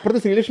മറ്റേ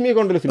അപ്പുറത്ത്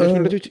ശ്രീലക്ഷ്മിയൊക്കെ ഉണ്ടല്ലോ,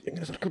 ശ്രീലക്ഷ്മിയോട് ചോദിച്ചു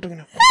എങ്ങനെ സർക്യൂട്ട്,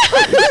 എങ്ങനെ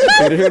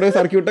ശ്രീലക്ഷ്മിയുടെ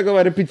സർക്യൂട്ടൊക്കെ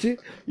വരപ്പിച്ച്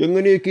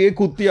എങ്ങനെയൊക്കെ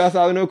കുത്തി ആ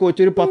സാധനമൊക്കെ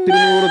വെച്ചൊരു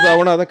 10-100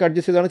 തവണ അതൊക്കെ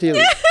അഡ്ജസ്റ്റ് ചെയ്താണ്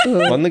ചെയ്തത്.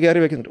 വന്ന് കയറി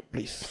വെക്കുന്നുണ്ട്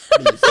പ്ലീസ്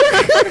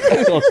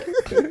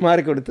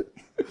മാറിക്കൊടുത്ത്.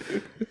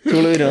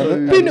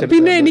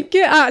 പിന്നെ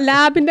എനിക്ക്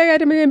ലാബിന്റെ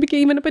കാര്യം എനിക്ക്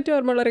ഇവനെ പറ്റി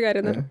ഓർമ്മയുള്ള ഒരു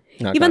കാര്യം,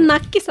 ഇവൻ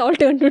നക്കി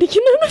സോൾട്ട്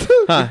കണ്ടുപിടിക്കുന്നുണ്ട്.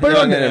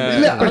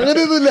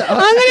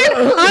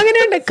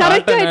 അങ്ങനെയുണ്ട്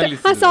കറക്റ്റ് ആയിട്ട്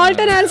ആ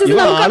സോൾട്ട് അനാലിസിസ്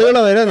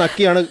ആളുകളെ വരെ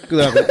നക്കിയാണ്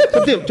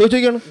സത്യം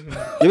ചോദിച്ചോക്കാണ്.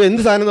 ഇവ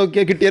എന്ത് സാധനം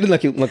നോക്കിയാൽ കിട്ടിയാലും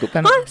നക്കും.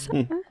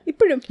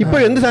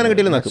 ഇപ്പോഴും എന്ത് സാധനം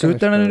കിട്ടിയാലും നക്കും.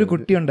 ഒരു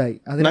കുട്ടി ഉണ്ടായി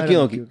നക്കി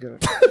നോക്കി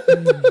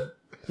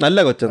നല്ല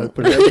കൊച്ചാണ്.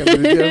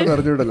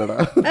 പറഞ്ഞൂടല്ലോടാ.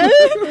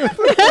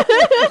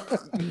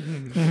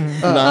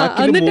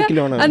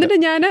 എന്നിട്ട്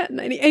ഞാൻ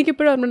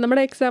എനിക്കിപ്പോഴും ഓർമ്മ,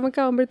 നമ്മുടെ എക്സാം ഒക്കെ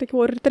ആകുമ്പോഴത്തേക്ക്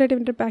ഓരോരുത്തരായിട്ട്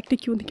ഇവന്റെ ബാക്ക്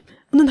ക്യൂ നിൽക്കും.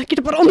 ഒന്ന്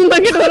നക്കിട്ട് പറ, ഒന്ന്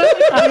നക്കിട്ട് പറ.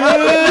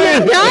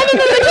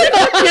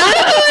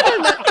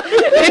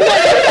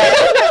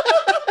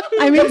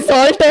 ഐ മീൻ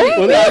സോൾട്ട്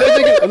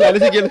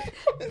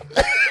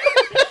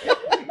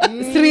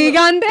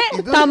ശ്രീകാന്ത്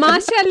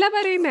തമാശ അല്ല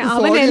പറയുന്നേ,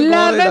 അവൻ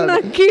എല്ലാവരും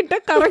നക്കിയിട്ട്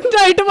കറക്റ്റ്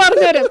ആയിട്ട്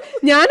പറഞ്ഞുതരും.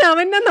 ഞാൻ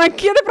അവനെ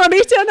നക്കിയത്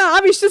പ്രതീക്ഷിച്ചാണ്, ആ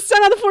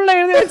വിശ്വസിച്ചാണ് അത് ഫുൾ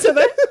എഴുതി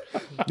വെച്ചത്.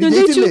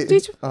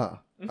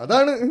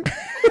 അതാണ്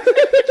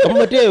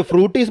മറ്റേ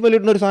ഫ്രൂട്ടി സ്മെൽ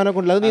ഇടുന്ന ഒരു സാധനം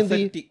കൊണ്ടല്ലോ, അത് നീ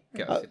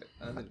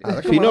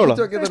ഫിനോളോ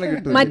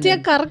മറ്റേ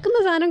കറക്കുന്ന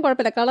സാധനം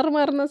കുഴപ്പമില്ല, കളർ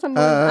മാറുന്ന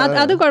സംഭവം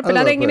അത് കുഴപ്പമില്ല,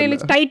 അതെങ്ങനെയാലും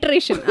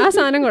ടൈട്രേഷൻ ആ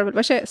സാധനം കുഴപ്പമില്ല.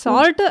 പക്ഷെ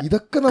സോൾട്ട്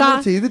ഇതൊക്കെ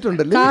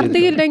ചെയ്തിട്ടുണ്ടല്ലോ.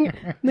 കാർത്തിക്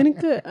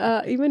നിനക്ക്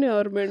ഇവന്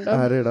ഓർമ്മയുണ്ടോ?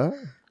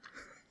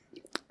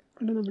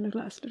 നമ്മുടെ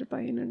ക്ലാസ്സിലൊരു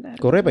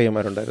പയ്യനുണ്ടായിരുന്നു, കുറെ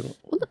പയ്യന്മാരുണ്ടായിരുന്നു.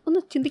 ഒന്ന്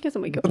ചിന്തിക്കാൻ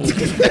ശ്രമിക്കും.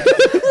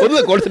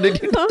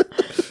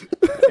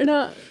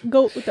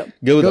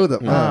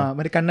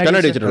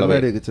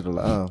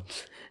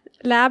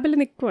 ലാബിൽ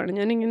നിൽക്കുവാണ്,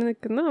 ഞാൻ ഇങ്ങനെ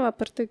നിൽക്കുന്ന,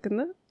 അപ്പുറത്ത്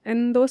നിൽക്കുന്ന,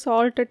 എന്തോ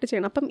സോൾട്ട് ഇട്ട്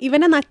ചെയ്യണം. അപ്പം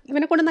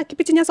ഇവനെ കൊണ്ട്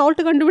നക്കിപ്പിച്ച് ഞാൻ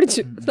സോൾട്ട്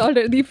കണ്ടുപിടിച്ചു. സോൾട്ട്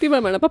ദീപ്തി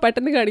മാമാണ്. അപ്പം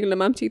പെട്ടെന്ന് കാണിക്കില്ല,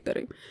 മാം ചീത്ത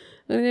പറയും.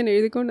 അങ്ങനെ ഞാൻ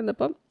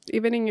എഴുതിക്കൊണ്ടിരുന്നപ്പം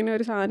ഇവനിങ്ങനെ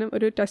ഒരു സാധനം,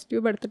 ഒരു ടെസ്റ്റ്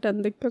ട്യൂബ് എടുത്തിട്ട്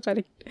എന്തൊക്കെയോ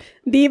കലക്കി,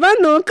 ദീപ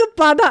നോക്ക്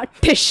പത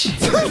ടിഷ്.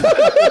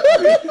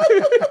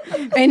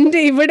 എൻ്റെ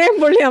ഇവിടെയും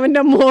പൊള്ളി,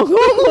 അവൻ്റെ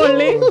മുഖവും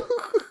പൊള്ളി.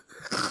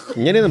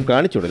 ഇങ്ങനെയൊന്നും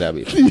കാണിച്ചോളൂ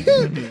ലാബിൽ.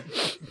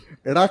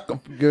 എടാ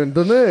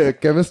എന്തോന്ന്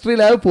കെമിസ്ട്രി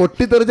ലാബ്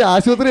പൊട്ടിത്തെറിച്ച്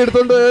ആശുപത്രി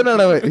എടുത്തോണ്ട്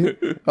പോയവനാണ് അവൻ.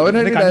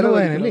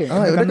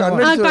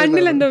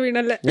 കണ്ണിലെന്തോ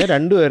വീണല്ലേ. ഞാൻ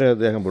 2 പേരെ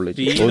അദ്ദേഹം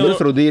പൊള്ളിച്ചു. ഒന്ന്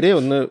ശ്രുതിരെ,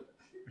 ഒന്ന്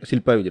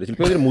ശില്പ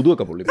വിജയ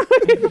മുതുവൊക്കെ പൊള്ളി.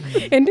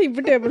 എൻ്റെ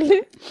ഇവിടെ ടേബിളില്.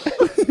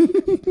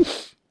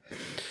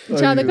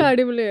 പക്ഷെ അതൊക്കെ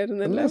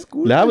അടിപൊളിയായിരുന്നല്ലേ.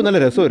 ലാബ് നല്ല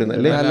രസമായിരുന്നു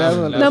അല്ലേ?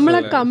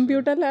 നമ്മളെ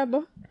കമ്പ്യൂട്ടർ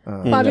ലാബോ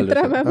പവിത്ര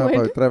മാം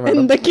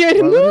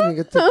എന്തൊക്കെയായിരുന്നു.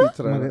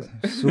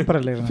 സൂപ്പർ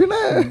അല്ലേ?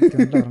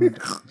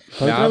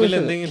 രാവിലെ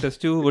എന്തെങ്കിലും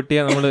ടെസ്റ്റ്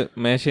പൊട്ടിയാ നമ്മള്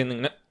മേശയിൽ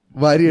നിന്ന്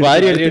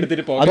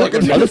അത്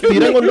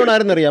സ്ഥിരം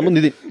കൊണ്ടുപോകണമായിരുന്നു അറിയാമോ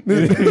നിതിൻ.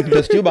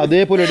 ടെസ്റ്റ് ട്യൂബ്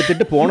അതേപോലെ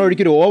എടുത്തിട്ട് പോണ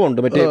വഴിക്ക് ഒരു ഓവ് ഉണ്ട്,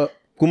 മറ്റേ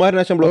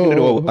കുമാരനാശം ബ്ലോക്കിന്റെ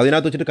ഒരു ഓവ്,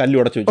 അതിനകത്ത് വെച്ചിട്ട് കല്ല്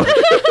ഉടച്ചു വെച്ചു.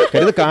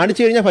 ഇത്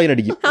കാണിച്ചു കഴിഞ്ഞാൽ ഫൈൻ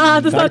അടിക്കും,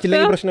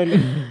 കാണിച്ചില്ലെങ്കിൽ പ്രശ്നമില്ല.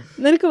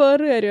 നിനക്ക്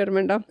വേറൊരു കാര്യം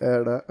ഓർമ്മയുണ്ടോ?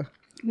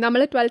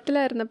 നമ്മൾ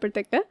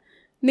 12th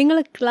നിങ്ങൾ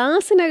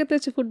ക്ലാസ്സിനകത്ത്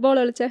വെച്ച് ഫുട്ബോൾ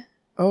കളിച്ചേ.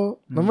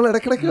 നമ്മൾ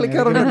ഇടയ്ക്കിടയ്ക്ക്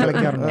കളിക്കാറുണ്ട്.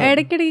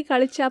 ഇടയ്ക്കിടയ്ക്ക്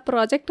കളിച്ച് ആ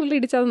പ്രൊജക്ടറിൽ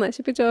ഇടിച്ചത്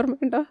നശിപ്പിച്ച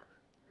ഓർമ്മയുണ്ടോ?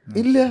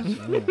 ഇല്ല,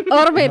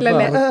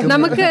 ഓർമ്മയില്ലല്ലേ?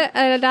 നമുക്ക്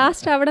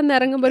ലാസ്റ്റ് അവിടെ നിന്ന്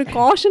ഇറങ്ങുമ്പോ ഒരു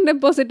കോഷൻ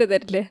ഡെപ്പോസിറ്റ്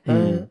തരില്ലേ,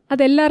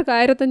 അതെല്ലാവർക്കും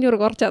 1500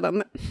 കുറച്ചാ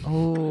തന്നെ.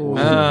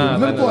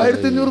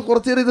 1500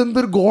 കുറച്ച്.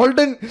 ഇതെന്തൊരു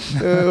ഗോൾഡൻ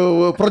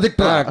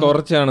പ്രൊജക്ട്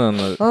കുറച്ചാണ്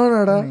തന്നത്.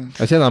 ആണാടാ.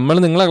 പക്ഷെ നമ്മൾ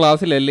നിങ്ങളെ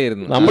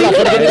ക്ലാസ്സിലല്ലായിരുന്നു.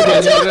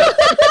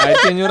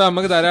 1500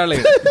 നമുക്ക് തരാളേ.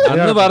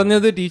 അന്ന്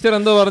പറഞ്ഞത് ടീച്ചർ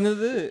എന്തോ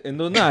പറഞ്ഞത്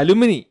എന്തോന്ന്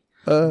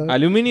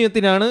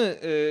അലുമിനിയത്തിനാണ്.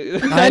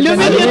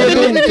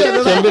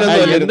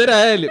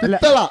 എന്തരായാലും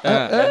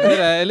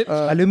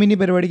അലുമിനി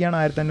പരിപാടിക്കാണ്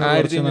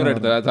 1500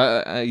 എടുത്തത്.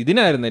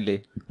 ഇതിനായിരുന്നല്ലേ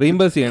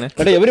റീംബേഴ്സ് ചെയ്യണേ.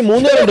 ഇവര്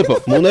 3 പേരുണ്ട് ഇപ്പൊ.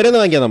 3 പേരെ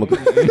വാങ്ങിക്കാം നമുക്ക്.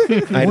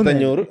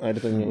 1500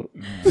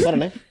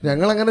 പറഞ്ഞേ.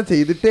 ഞങ്ങൾ അങ്ങനെ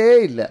ചെയ്തിട്ടേ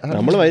ഇല്ല.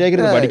 നമ്മള്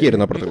വൈരാഗ്യം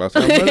പഠിക്കായിരുന്നു അപ്പുറത്തെ ക്ലാസ്.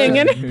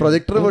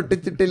 Projector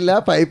പൊട്ടിച്ചിട്ടില്ല,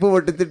 pipe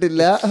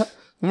പൊട്ടിച്ചിട്ടില്ല.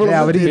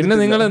 പിന്നെ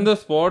നിങ്ങൾ എന്തോ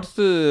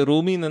സ്പോർട്സ്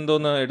റൂമിൽ നിന്ന്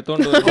എന്തോന്ന്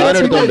എടുത്തോണ്ട്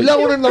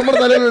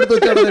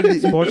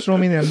സ്പോർട്സ്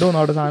റൂമിൽ നിന്ന് എന്തോ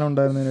അവിടെ സാധനം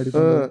ഉണ്ടായിരുന്നു.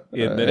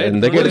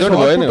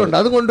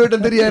 അത് കൊണ്ടുപോയിട്ട്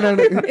എന്ത്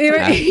ചെയ്യാനാണ്?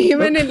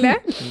 ഇവനില്ല,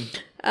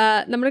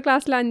 നമ്മുടെ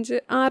ക്ലാസ്സിൽ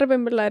 5-6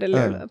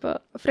 പെൺപിള്ളേരല്ലേ ഉള്ളു. അപ്പോൾ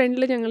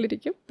ഫ്രണ്ടിൽ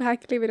ഞങ്ങളിരിക്കും,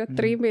 ബാക്കിൽ ഇവർ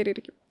അത്രയും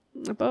പേരിരിക്കും.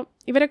 അപ്പോൾ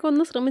ഇവരൊക്കെ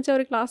ഒന്ന് ശ്രമിച്ചാൽ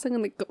ഒരു ക്ലാസ് അങ്ങ്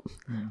നിൽക്കും.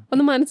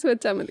 ഒന്ന് മനസ്സ്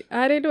വെച്ചാൽ മതി.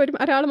 ആരെങ്കിലും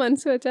ഒരാൾ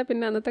മനസ്സ് വെച്ചാൽ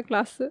പിന്നെ അന്നത്തെ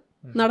ക്ലാസ്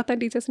നടത്താൻ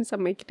ടീച്ചേഴ്സിന്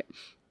സമ്മതിക്കില്ല.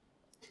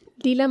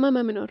 ലീലാമ്മ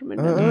മാമിന്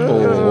ഓർമ്മയുണ്ട്?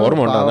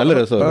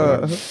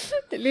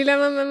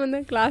 ലീലാമ്മ മാം എന്ന്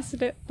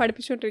ക്ലാസ്സിൽ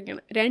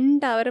പഠിപ്പിച്ചുകൊണ്ടിരിക്കുകയാണ്.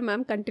 2 അവർ മാം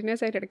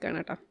കണ്ടിന്യൂസ് ആയിട്ട് എടുക്കുകയാണ്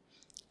കേട്ടോ.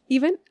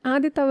 ഇവൻ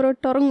ആദ്യത്തെ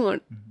അവരോട്ട്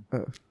ഉറങ്ങുവാണ്.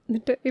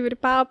 എന്നിട്ട് ഇവർ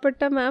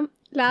പാവപ്പെട്ട മാം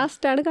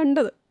ലാസ്റ്റാണ്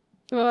കണ്ടത്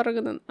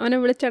ഉറങ്ങുന്നത്. അവനെ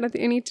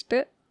എണീച്ചിട്ട്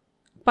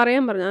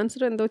പറയാൻ പറഞ്ഞു,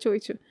 ആൻസർ എന്തോ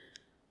ചോദിച്ചു.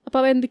 അപ്പോൾ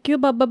അവൻ എന്തൊക്കെയോ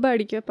ബബ്ബ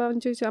അടിക്കും. അപ്പോൾ അവൻ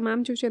ചോദിച്ചു, ആ മാം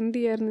ചോദിച്ചു എന്ത്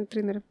ചെയ്യായിരുന്നു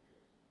ഇത്രയും നേരം?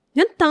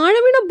 ഞാൻ താഴെ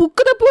വീണ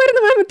ബുക്ക്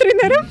തപ്പുമായിരുന്നു മാം ഇത്രയും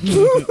നേരം.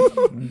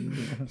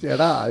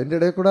 ചേടാ, അതിന്റെ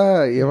ഇടയിൽ കൂടെ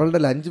ഇവളുടെ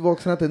ലഞ്ച്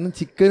ബോക്സിനകത്ത് എന്നും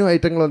ചിക്കനും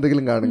ഐറ്റങ്ങളും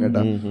എന്തെങ്കിലും കാണും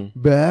കേട്ടാ.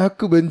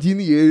 ബാക്ക്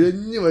ബെഞ്ചിന്ന്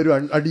എഴഞ്ഞു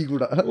വരും അടി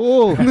കൂടെ.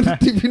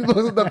 ടിഫിൻ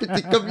ബോക്സ് തപ്പി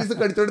ചിക്കൻ പീസ്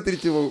കടിച്ചോണ്ട്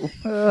തിരിച്ചു പോകും.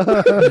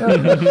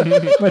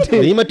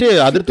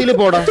 അതിർത്തിയിൽ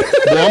പോടാ.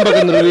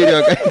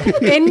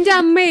 എന്റെ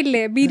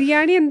അമ്മയില്ലേ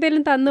ബിരിയാണി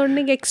എന്തെങ്കിലും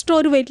തന്നോണ്ടെങ്കിൽ എക്സ്ട്രാ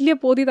ഒരു വലിയ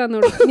പൊതി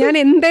തന്നോളൂ, ഞാൻ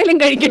എന്തായാലും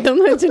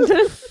കഴിക്കട്ടെന്ന് വെച്ചിട്ട്.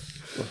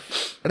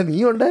 എടാ, നീ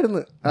ഉണ്ടായിരുന്നു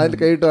അതിൽ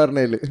കൈയിട്ട്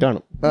പറഞ്ഞേല്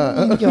കാണും.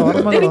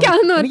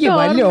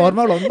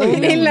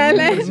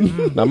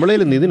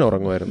 നമ്മളേലും നിതിൻ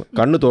ഉറങ്ങുമായിരുന്നു.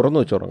 കണ്ണ് തുറന്നു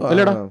വെച്ചുറങ്ങും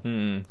അല്ലേടാ?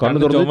 കണ്ണ്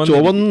തുറന്ന്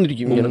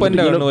ചുവന്നിരിക്കും,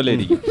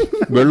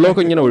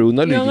 വെള്ളമൊക്കെ ഇങ്ങനെ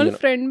ഒഴുകുന്നാലും.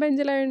 ഫ്രണ്ട്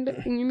ബെഞ്ചിലായോണ്ട്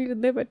ഇങ്ങനെ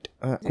ഇരുന്നേ പറ്റും.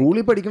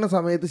 സ്കൂളിൽ പഠിക്കുന്ന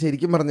സമയത്ത്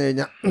ശരിക്കും പറഞ്ഞു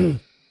കഴിഞ്ഞാൽ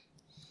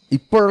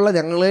ഇപ്പോഴുള്ള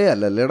ഞങ്ങളേ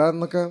അല്ലല്ലേടാ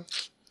എന്നൊക്കെ.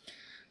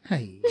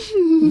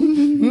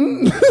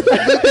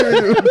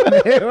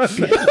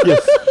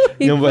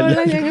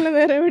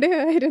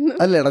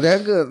 അല്ലേടാ,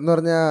 ഞങ്ങക്ക് എന്ന്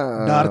പറഞ്ഞാ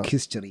ഡാർക്ക്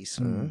ഹിസ്റ്ററീസ്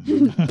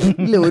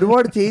ഇല്ല,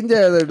 ഒരുപാട് ചേഞ്ച്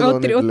ആയതായിട്ട്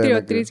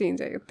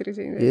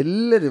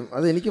എല്ലാരും.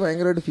 അത് എനിക്ക്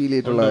ഭയങ്കരമായിട്ട് ഫീൽ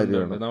ചെയ്തിട്ടുള്ള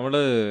കാര്യമാണ്.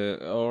 നമ്മള്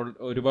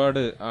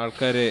ഒരുപാട്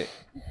ആൾക്കാരെ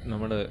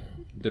നമ്മള്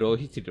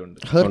ദ്രോഹിച്ചിട്ടുണ്ട്,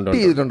 ഹർട്ട്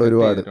ചെയ്തിട്ടുണ്ട്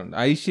ഒരുപാട്.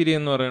 ഐശ്വര്യ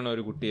എന്ന് പറയുന്ന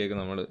ഒരു കുട്ടിയൊക്കെ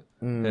നമ്മള്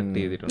ഹർട്ട്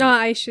ചെയ്തിട്ടുണ്ട്.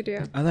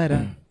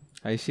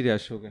 ഐശ്വര്യ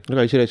അശോകൻ.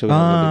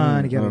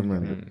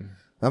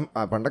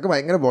 പണ്ടൊക്കെ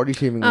ഭയങ്കര ബോഡി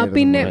ഷേമിങ്.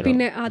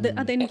 പിന്നെ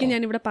അതെനിക്ക്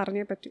ഞാനിവിടെ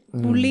പറഞ്ഞേ പറ്റും.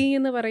 പുള്ളി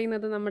എന്ന്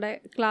പറയുന്നത് നമ്മുടെ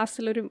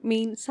ക്ലാസ്സിലൊരു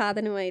മെയിൻ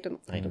സാധനമായിരുന്നു.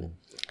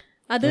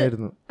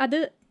 അത്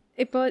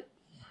ഇപ്പോൾ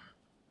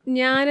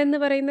ഞാനെന്ന്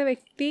പറയുന്ന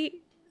വ്യക്തി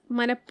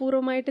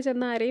മനഃപൂർവ്വമായിട്ട്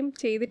ചെന്ന ആരെയും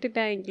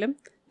ചെയ്തിട്ടില്ലായെങ്കിലും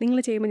നിങ്ങൾ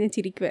ചെയ്യുമ്പോൾ ഞാൻ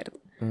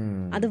ചിരിക്കുമായിരുന്നു.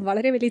 അത്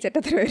വളരെ വലിയ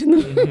ചെറ്റത്തരമായിരുന്നു.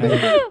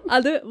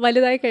 അത്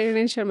വലുതായി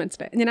കഴിയുന്നതിന് ശേഷം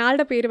മനസ്സിലായി. ഞാൻ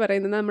ആളുടെ പേര്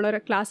പറയുന്നത്,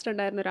 നമ്മളൊരു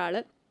ക്ലാസ്സിലുണ്ടായിരുന്ന ഒരാൾ,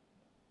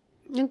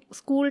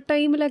 സ്കൂൾ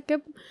ടൈമിലൊക്കെ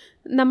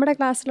നമ്മുടെ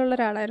ക്ലാസ്സിലുള്ള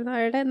ഒരാളായിരുന്നു.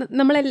 അയാളുടെ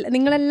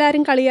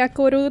നിങ്ങളെല്ലാവരും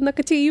കളിയാക്കുക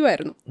ഓരോന്നൊക്കെ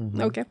ചെയ്യുമായിരുന്നു.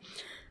 ഓക്കെ,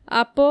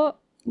 അപ്പോൾ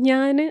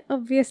ഞാൻ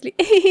ഒബ്വിയസ്ലി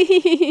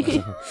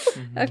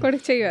കൂടെ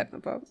ചെയ്യുമായിരുന്നു.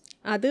 അപ്പോൾ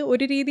അത്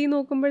ഒരു രീതി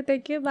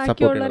നോക്കുമ്പോഴത്തേക്ക്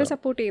ബാക്കിയുള്ളവരെ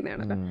സപ്പോർട്ട്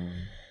ചെയ്യുന്നതാണല്ലോ.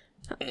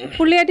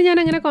 പുള്ളിയായിട്ട് ഞാൻ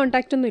അങ്ങനെ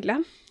കോണ്ടാക്റ്റ് ഒന്നുമില്ല.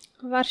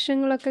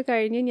 വർഷങ്ങളൊക്കെ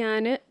കഴിഞ്ഞ്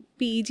ഞാൻ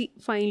PG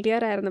ഫൈനൽ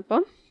ഇയർ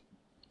ആയിരുന്നപ്പോൾ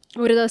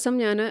ഒരു ദിവസം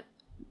ഞാൻ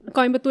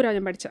കോയമ്പത്തൂരാണ്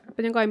ഞാൻ പഠിച്ചത്.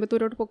 അപ്പോൾ ഞാൻ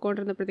കോയമ്പത്തൂരോട്ട്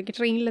പോയിക്കൊണ്ടിരുന്നപ്പോഴത്തേക്ക്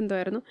ട്രെയിനിൽ എന്തോ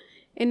ആയിരുന്നു,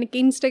 എനിക്ക്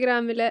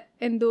ഇൻസ്റ്റഗ്രാമിൽ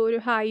എന്തോ ഒരു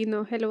ഹായിന്നോ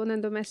ഹലോന്നോ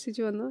എന്തോ മെസ്സേജ്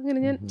വന്നു. അങ്ങനെ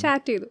ഞാൻ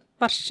ചാറ്റ് ചെയ്തു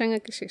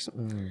വർഷങ്ങൾക്ക് ശേഷം.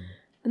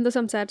 എന്തോ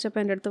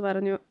സംസാരിച്ചപ്പോൾ എൻ്റെ അടുത്ത്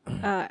പറഞ്ഞു,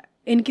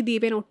 എനിക്ക്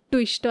ദീപേനെ ഒട്ടും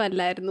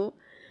ഇഷ്ടമല്ലായിരുന്നു.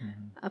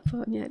 അപ്പോൾ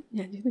ഞാൻ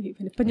ചെയ്തു,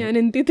 ദീപനിപ്പോൾ ഞാൻ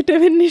എന്ത് ചെയ്തിട്ട്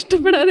എന്നെ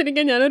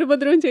ഇഷ്ടപ്പെടാതിരിക്കാൻ? ഞാനൊരു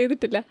ഉപദ്രവം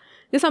ചെയ്തിട്ടില്ല,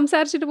 ഞാൻ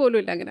സംസാരിച്ചിട്ട്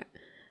പോലുമില്ല അങ്ങനെ.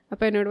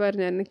 അപ്പോൾ എന്നോട്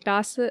പറഞ്ഞു,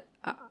 ക്ലാസ്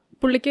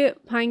പുള്ളിക്ക്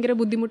ഭയങ്കര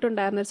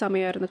ബുദ്ധിമുട്ടുണ്ടായിരുന്നൊരു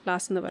സമയമായിരുന്നു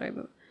ക്ലാസ് എന്ന്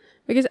പറയുന്നത്.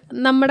 ബിക്കോസ്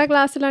നമ്മുടെ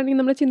ക്ലാസ്സിലാണെങ്കിൽ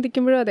നമ്മൾ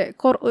ചിന്തിക്കുമ്പോഴും അതെ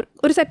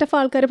ഒരു സെറ്റ് ഓഫ്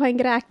ആൾക്കാർ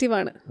ഭയങ്കര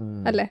ആക്റ്റീവാണ്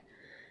അല്ലേ,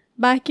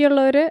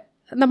 ബാക്കിയുള്ളവർ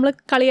നമ്മൾ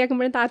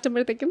കളിയാക്കുമ്പോഴും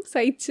താറ്റുമ്പോഴത്തേക്കും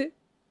സഹിച്ച്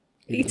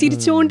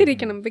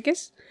ചിരിച്ചുകൊണ്ടിരിക്കണം.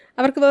 ബിക്കോസ്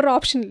അവർക്ക് വേറൊരു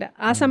ഓപ്ഷൻ ഇല്ല.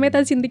 ആ സമയത്ത്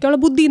അത് ചിന്തിക്കാനുള്ള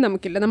ബുദ്ധിയും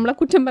നമുക്കില്ല. നമ്മളെ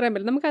കുറ്റം പറയാൻ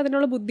പറ്റില്ല, നമുക്ക്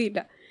അതിനുള്ള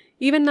ബുദ്ധിയില്ല.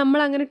 ഈവൻ നമ്മൾ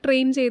അങ്ങനെ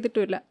ട്രെയിൻ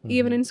ചെയ്തിട്ടുമില്ല.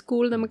 ഈവൻ ഇൻ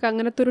സ്കൂൾ നമുക്ക്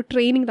അങ്ങനത്തെ ഒരു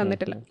ട്രെയിനിങ്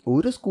തന്നിട്ടില്ല,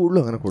 ഒരു സ്കൂളിലും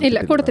അങ്ങനെ ഇല്ല,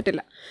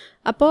 കൊടുത്തിട്ടില്ല.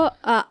 അപ്പോൾ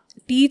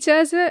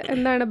ടീച്ചേഴ്സ്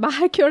എന്താണ്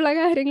ബാക്കിയുള്ള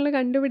കാര്യങ്ങൾ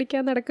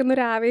കണ്ടുപിടിക്കാൻ നടക്കുന്ന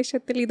ഒരു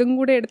ആവേശത്തിൽ ഇതും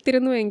കൂടെ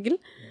എടുത്തിരുന്നുവെങ്കിൽ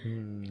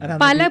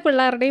പല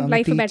പിള്ളേരുടെയും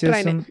ലൈഫ് ബെറ്റർ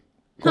ആയി.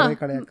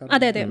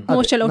 അതെ അതെ,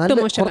 മോശമല്ല, ഒട്ടും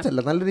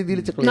മോശമല്ല,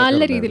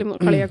 നല്ല രീതിയിൽ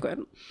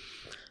കളിയാക്കുമായിരുന്നു.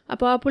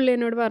 അപ്പോൾ ആ പുള്ളി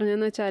എന്നോട്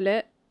പറഞ്ഞതെന്ന് വെച്ചാൽ,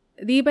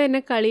 ദീപ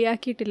എന്നെ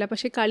കളിയാക്കിയിട്ടില്ല,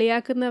 പക്ഷെ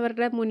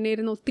കളിയാക്കുന്നവരുടെ മുന്നേ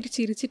ഇരുന്ന് ഒത്തിരി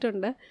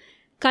ചിരിച്ചിട്ടുണ്ട്.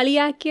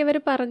 കളിയാക്കിയവർ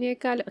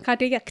പറഞ്ഞേക്കാളും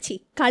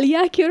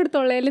കളിയാക്കിയവരുടെ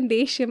തൊള്ളയിലും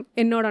ദേഷ്യം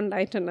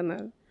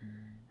എന്നോടുണ്ടായിട്ടുണ്ടെന്നാണ്.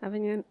 അപ്പം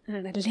ഞാൻ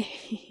ആണല്ലേ,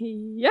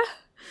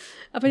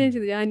 അപ്പം ഞാൻ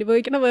ചെയ്തു, ഞാൻ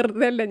അനുഭവിക്കണ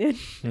വെറുതെ അല്ല ഞാൻ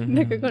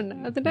എന്നൊക്കെ കൊണ്ട്.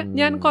 അതിൻ്റെ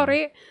ഞാൻ കുറേ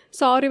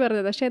സോറി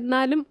പറഞ്ഞത്. പക്ഷെ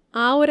എന്നാലും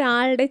ആ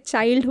ഒരാളുടെ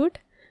ചൈൽഡ്ഹുഡ്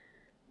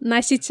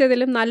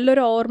നശിച്ചതിലും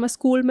നല്ലൊരു ഓർമ്മ,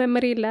 സ്കൂൾ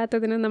മെമ്മറി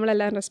ഇല്ലാത്തതിനും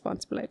നമ്മളെല്ലാവരും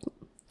റെസ്പോൺസിബിൾ ആയിരുന്നു.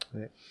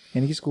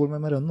 എനിക്ക് സ്കൂൾ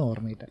മെമ്മറി ഒന്നും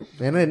ഓർമ്മയില്ല.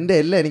 എൻ്റെ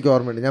എല്ലാം എനിക്ക്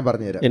ഓർമ്മയുണ്ട്, ഞാൻ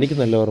പറഞ്ഞുതരാം. എനിക്ക്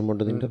നല്ല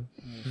ഓർമ്മയുണ്ട് നിന്റെ.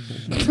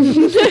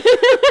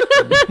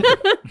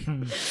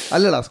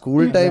 അല്ലടാ,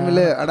 സ്കൂൾ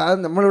ടൈമില്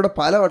നമ്മളിവിടെ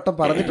പലവട്ടം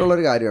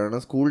പറഞ്ഞിട്ടുള്ളൊരു കാര്യമാണ്.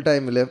 സ്കൂൾ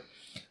ടൈമില്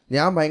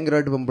ഞാൻ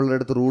ഭയങ്കരമായിട്ട് പെമ്പിളുടെ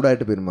അടുത്ത്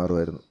റൂഡായിട്ട്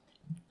പെരുമാറുമായിരുന്നു.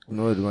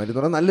 ഒരുമാതിരി എന്ന്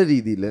പറഞ്ഞാൽ നല്ല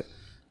രീതിയിൽ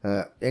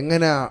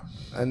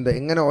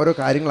എങ്ങനെ ഓരോ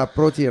കാര്യങ്ങൾ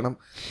അപ്രോച്ച് ചെയ്യണം.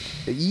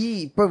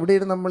 ഇപ്പം ഇവിടെ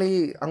ഇരുന്ന് നമ്മൾ ഈ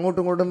അങ്ങോട്ടും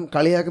ഇങ്ങോട്ടും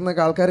കളിയാക്കുന്ന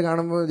ആൾക്കാർ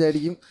കാണുമ്പോൾ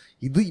വിചാരിക്കും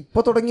ഇത്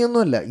ഇപ്പോൾ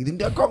തുടങ്ങിയൊന്നുമല്ല,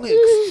 ഇതിൻ്റെ ഒക്കെ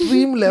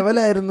എക്സ്ട്രീം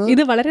ലെവലായിരുന്നു.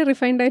 ഇത് വളരെ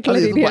റിഫൈൻഡ്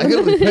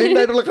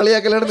ആയിട്ടുള്ള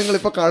കളിയാക്കലാണ്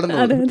നിങ്ങളിപ്പോൾ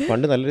കാണുന്നത്.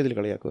 പണ്ട് നല്ല രീതിയിൽ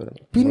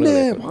കളിയാക്കുമായിരുന്നു. പിന്നെ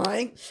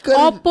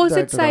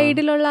ഓപ്പോസിറ്റ്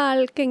സൈഡിലുള്ള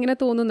ആൾക്ക് എങ്ങനെ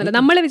തോന്നുന്നില്ല.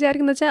 നമ്മൾ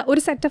വിചാരിക്കുന്ന വെച്ചാൽ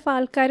ഒരു സെറ്റ് ഓഫ്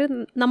ആൾക്കാർ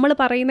നമ്മൾ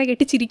പറയുന്ന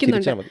കേട്ട്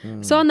ചിരിക്കുന്നുണ്ട്,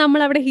 സോ നമ്മൾ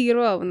അവിടെ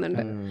ഹീറോ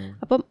ആവുന്നുണ്ട്.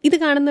 അപ്പം ഇത്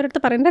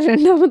കാണുന്നവരടുത്ത് പറയേണ്ട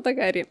രണ്ടാമത്തെ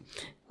കാര്യം,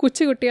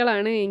 കൊച്ചു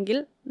കുട്ടികളാണ് എങ്കിൽ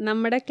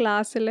നമ്മുടെ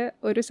ക്ലാസ്സിൽ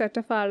ഒരു സെറ്റ്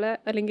ഓഫ് ആൾ,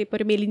 അല്ലെങ്കിൽ ഇപ്പോൾ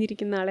ഒരു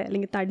മെലിഞ്ഞിരിക്കുന്ന ആളെ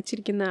അല്ലെങ്കിൽ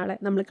തടിച്ചിരിക്കുന്ന ആളെ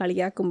നമ്മൾ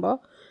കളിയാക്കുമ്പോൾ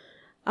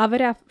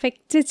അവരെ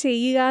അഫക്റ്റ്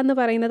ചെയ്യുക എന്ന്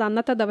പറയുന്നത്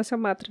അന്നത്തെ ദിവസം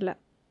മാത്രമല്ല,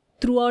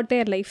 ത്രൂ ഔട്ട്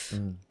ദെയർ ലൈഫ്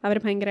അവർ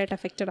ഭയങ്കരമായിട്ട്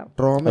അഫക്റ്റഡ് ആവും.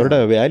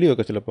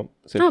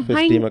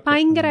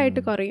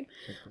 ഭയങ്കരമായിട്ട് കുറയും.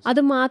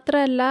 അത്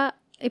മാത്രമല്ല,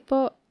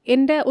 ഇപ്പോൾ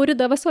എൻ്റെ ഒരു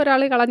ദിവസം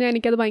ഒരാൾ കളഞ്ഞാൽ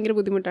എനിക്കത് ഭയങ്കര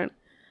ബുദ്ധിമുട്ടാണ്.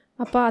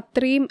 അപ്പോൾ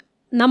അത്രയും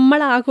നമ്മൾ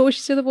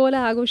ആഘോഷിച്ചതുപോലെ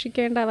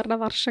ആഘോഷിക്കേണ്ട അവരുടെ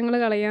വർഷങ്ങൾ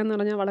കളയാന്ന്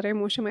പറഞ്ഞാൽ വളരെ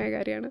മോശമായ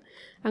കാര്യമാണ്.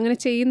 അങ്ങനെ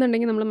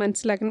ചെയ്യുന്നുണ്ടെങ്കിൽ നമ്മൾ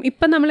മനസ്സിലാക്കണം.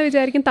 ഇപ്പം നമ്മൾ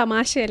വിചാരിക്കും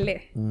തമാശയല്ലേ,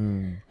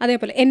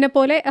 അതേപോലെ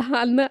എന്നെപ്പോലെ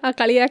അന്ന് ആ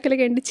കളിയാക്കൽ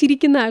കണ്ട്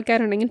ചിരിക്കുന്ന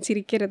ആൾക്കാരുണ്ടെങ്കിൽ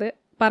ചിരിക്കരുത്.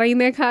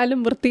 പറയുന്നേക്കാളും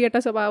വൃത്തികെട്ട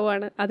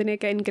സ്വഭാവമാണ്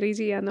അതിനെയൊക്കെ എൻകറേജ്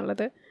ചെയ്യുക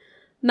എന്നുള്ളത്.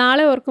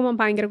 നാളെ ഓർക്കുമ്പോൾ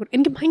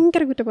എനിക്ക്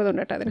ഭയങ്കര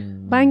കുറ്റബോധമുണ്ട് കേട്ടോ. അതിന്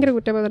ഭയങ്കര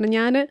കുറ്റബോധമുണ്ട്.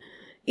 ഞാൻ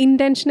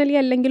ഇൻറ്റൻഷനലി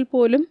അല്ലെങ്കിൽ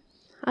പോലും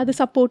അത്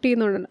സപ്പോർട്ട്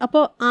ചെയ്യുന്നുണ്ട്.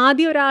 അപ്പോൾ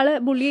ആദ്യം ഒരാൾ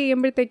ബുള്ളി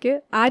ചെയ്യുമ്പോഴത്തേക്ക്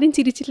ആരും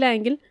ചിരിച്ചില്ല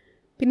എങ്കിൽ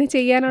പിന്നെ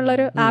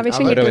ചെയ്യാനുള്ളൊരു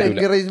ആവശ്യം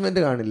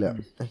കാണില്ല.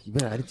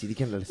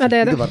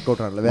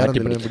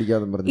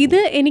 ഇത്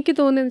എനിക്ക്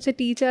തോന്നുന്നത് വെച്ചാൽ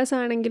ടീച്ചേഴ്സ്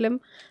ആണെങ്കിലും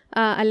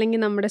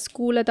അല്ലെങ്കിൽ നമ്മുടെ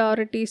സ്കൂൾ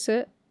അതോറിറ്റീസ്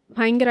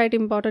ഭയങ്കരമായിട്ട്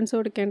ഇമ്പോർട്ടൻസ്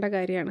കൊടുക്കേണ്ട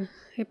കാര്യമാണ്.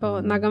 ഇപ്പോൾ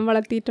നഖം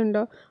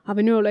വളർത്തിയിട്ടുണ്ടോ,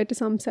 അവനുമായിട്ട്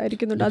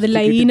സംസാരിക്കുന്നുണ്ടോ, അത്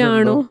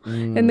ലൈനാണോ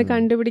എന്ന്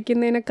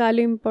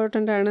കണ്ടുപിടിക്കുന്നതിനേക്കാളും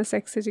ഇമ്പോർട്ടൻ്റ് ആണ്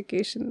സെക്സ്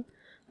എഡ്യൂക്കേഷൻ.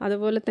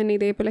 അതുപോലെ തന്നെ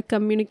ഇതേപോലെ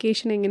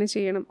കമ്മ്യൂണിക്കേഷൻ എങ്ങനെ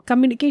ചെയ്യണം,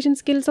 കമ്മ്യൂണിക്കേഷൻ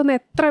സ്കിൽസ് ഒന്നും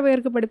എത്ര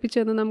പേർക്ക് പഠിപ്പിച്ചു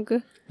എന്ന് നമുക്ക്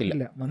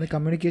ഇല്ല.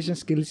 കമ്മ്യൂണിക്കേഷൻ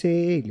സ്കിൽസേ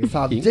ഇല്ല.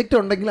 സബ്ജക്റ്റ്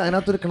ഉണ്ടെങ്കിൽ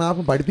അതിനകത്തൊരു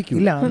ക്ലാപ്പ്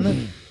പഠിപ്പിക്കില്ല.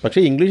 പക്ഷേ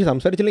ഇംഗ്ലീഷ്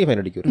സംസാരിച്ചില്ലെങ്കിൽ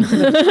ഫൈൻ അടിക്കും.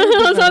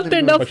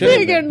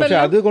 പക്ഷേ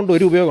അതുകൊണ്ട്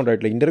ഒരു ഉപയോഗം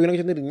ഉണ്ടായിട്ടില്ല.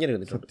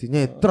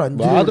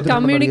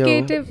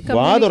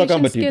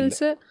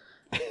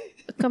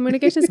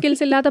 കമ്മ്യൂണിക്കേഷൻ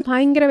സ്കിൽസ് ഇല്ലാത്ത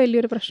ഭയങ്കര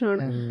വലിയൊരു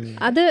പ്രശ്നമാണ്.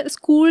 അത്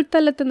സ്കൂൾ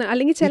തലത്തിൽ നിന്ന്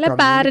അല്ലെങ്കിൽ ചില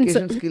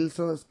പാരന്റ്സ്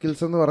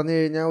സ്കിൽസ് എന്ന് പറഞ്ഞു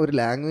കഴിഞ്ഞാൽ ഒരു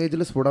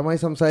ലാംഗ്വേജിൽ സ്ഫുടമായി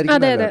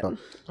സംസാരിക്കുന്നത് കേട്ടോ.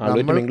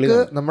 നമ്മൾക്ക്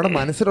നമ്മുടെ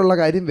മനസ്സിലുള്ള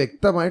കാര്യം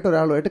വ്യക്തമായിട്ട്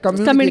ഒരാളുമായിട്ട്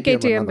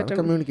കമ്മ്യൂണിക്കേറ്റ് ചെയ്യാൻ പറ്റും.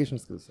 കമ്മ്യൂണിക്കേഷൻ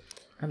സ്കിൽസ്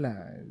അല്ല,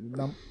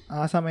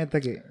 ആ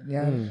സമയത്തൊക്കെ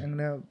ഞാൻ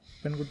അങ്ങനെ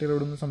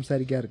പെൺകുട്ടികളോടൊന്നും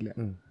സംസാരിക്കാറില്ല.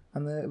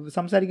 അന്ന്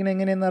സംസാരിക്കണ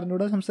എങ്ങനെയെന്ന്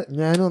അറിഞ്ഞൂടെ,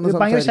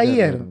 ഭയങ്കര ഷൈ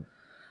ആയിരുന്നു.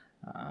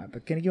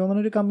 അതൊക്കെ എനിക്ക്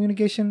തോന്നുന്നു ഒരു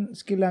കമ്മ്യൂണിക്കേഷൻ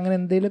സ്കിൽ അങ്ങനെ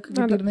എന്തെങ്കിലുമൊക്കെ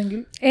കിട്ടിയിരുന്നെങ്കിൽ.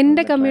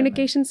 എൻ്റെ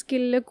കമ്മ്യൂണിക്കേഷൻ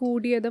സ്കില്ല്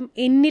കൂടിയതും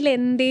എന്നിൽ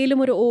എന്തെങ്കിലും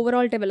ഒരു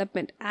overall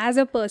development as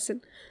A person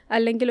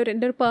അല്ലെങ്കിൽ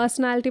എൻ്റെ ഒരു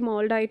പേഴ്സണാലിറ്റി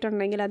മോൾഡ്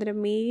ആയിട്ടുണ്ടെങ്കിൽ അതിൻ്റെ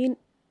മെയിൻ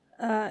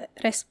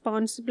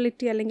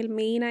റെസ്പോൺസിബിലിറ്റി അല്ലെങ്കിൽ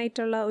മെയിൻ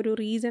ആയിട്ടുള്ള ഒരു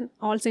റീസൺ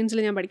ഓൾ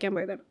സയൻസിൽ ഞാൻ പഠിക്കാൻ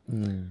പോയതാണ്.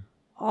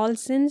 All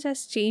science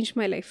has change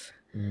my life.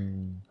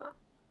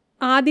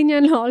 ആദ്യം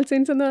ഞാൻ ഓൾ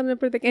സയൻസ് എന്ന്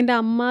പറഞ്ഞപ്പോഴത്തേക്ക് എൻ്റെ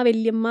അമ്മ,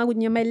 വല്യമ്മ,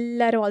 കുഞ്ഞമ്മ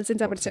എല്ലാവരും ഓൾ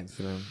സയൻസാണ് പഠിച്ചത്.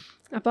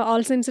 അപ്പോൾ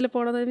ഓൾ സയൻസിൽ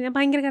പോകണത് ഞാൻ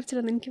ഭയങ്കര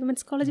കരച്ചിലായിരുന്നു. എനിക്ക്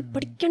വിമൻസ് കോളേജിൽ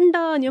പഠിക്കണ്ട,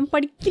 ഞാൻ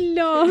പഠിക്കില്ല.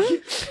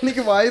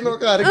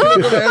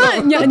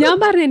 ഞാൻ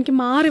പറഞ്ഞു എനിക്ക്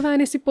മാറി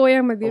വാനസി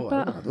പോയാൽ മതി.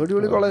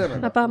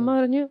 അപ്പം അമ്മ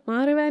പറഞ്ഞു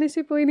മാറി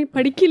വാനസി പോയി നീ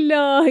പഠിക്കില്ല,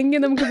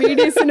 എങ്കിൽ നമുക്ക്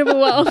BDSന്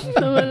പോവാം.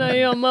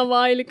 അമ്മ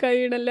വായിൽ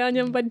കഴിയണല്ല,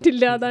 ഞാൻ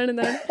പറ്റില്ല,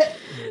 അതാണ്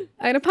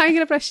അങ്ങനെ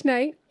ഭയങ്കര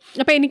പ്രശ്നമായി.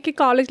 അപ്പം എനിക്ക്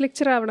കോളേജ്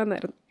ലെക്ചർ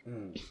ആവണമെന്നായിരുന്നു.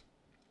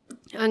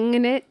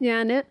 അങ്ങനെ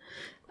ഞാൻ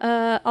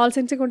ഓൾ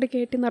സയൻസിൽ കൊണ്ട്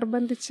കയറ്റി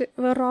നിർബന്ധിച്ച്,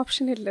 വേറൊരു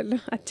ഓപ്ഷൻ ഇല്ലല്ലോ.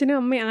 അച്ഛനും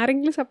അമ്മയും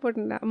ആരെങ്കിലും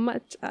സപ്പോർട്ടുണ്ട്.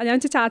 ഞാൻ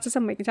ചാച്ച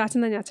സമ്മതിക്കും, ചാച്ചൻ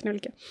തന്നെ ഞാൻ അച്ഛനെ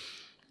വിളിക്കാം.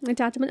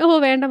 ചാച്ച ഓ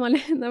വേണ്ട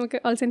മോനെ നമുക്ക്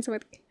ഓൾ സയൻസ്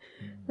മതി.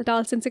 എന്നിട്ട്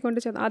ഓൾ സയൻസിൽ കൊണ്ട്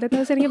ചെന്നു. ആദ്യത്തെ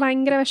ദിവസം എനിക്ക്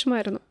ഭയങ്കര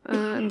വിഷമമായിരുന്നു,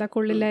 എന്താ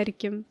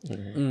കൊള്ളില്ലായിരിക്കും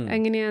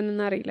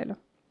എങ്ങനെയാണെന്ന് അറിയില്ലല്ലോ.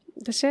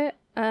 പക്ഷേ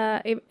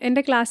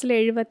എൻ്റെ ക്ലാസ്സിൽ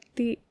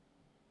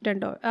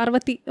 69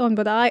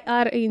 ആ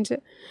റേഞ്ച്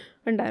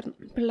ഉണ്ടായിരുന്നു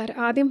പിള്ളേർ.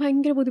 ആദ്യം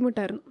ഭയങ്കര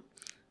ബുദ്ധിമുട്ടായിരുന്നു.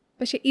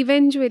 പക്ഷെ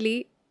ഇവൻച്വലി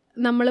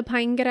നമ്മൾ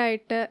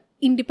ഭയങ്കരമായിട്ട്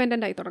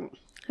ഇൻഡിപെൻഡൻ്റ് ആയി തുടങ്ങും.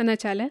 എന്ന്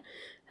വെച്ചാൽ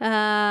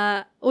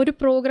ഒരു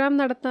പ്രോഗ്രാം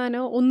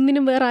നടത്താനോ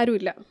ഒന്നിനും വേറെ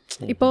ആരുമില്ല.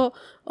 ഇപ്പോൾ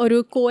ഒരു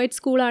കോയഡ്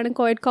സ്കൂളാണ്,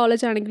 കോയഡ്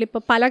കോളേജ് ആണെങ്കിൽ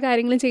ഇപ്പോൾ പല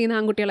കാര്യങ്ങളും ചെയ്യുന്ന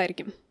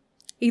ആൺകുട്ടികളായിരിക്കും.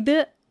 ഇത്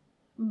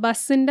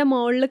ബസ്സിൻ്റെ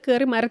മുകളിൽ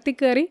കയറി മരത്തിൽ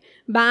കയറി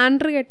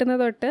ബാനർ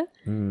കെട്ടുന്നത് തൊട്ട്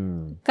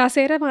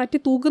കസേര മാറ്റി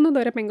തൂക്കുന്നത്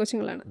വരെ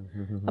പെങ്കൊച്ചുങ്ങളാണ്.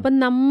 അപ്പം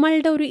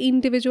നമ്മളുടെ ഒരു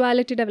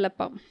ഇൻഡിവിജ്വാലിറ്റി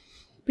ഡെവലപ്പാവും.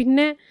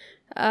 പിന്നെ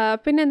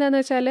എന്താണെന്ന്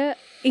വെച്ചാൽ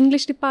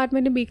ഇംഗ്ലീഷ്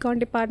ഡിപ്പാർട്ട്മെൻറ്റും ബികോം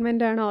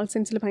ഡിപ്പാർട്ട്മെൻറ്റാണ് ഓൾ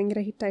സയൻസിൽ ഭയങ്കര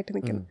ഹിറ്റായിട്ട്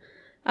നിൽക്കുന്നത്.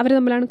 അവർ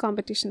തമ്മിലാണ്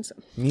കോമ്പറ്റീഷൻസ്,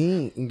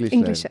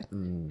 ഇംഗ്ലീഷ്.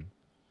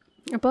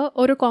 അപ്പോൾ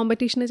ഓരോ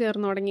കോമ്പറ്റീഷന്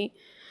ചേർന്ന് തുടങ്ങി,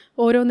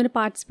 ഓരോന്നിന്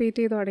പാർട്ടിസിപ്പേറ്റ്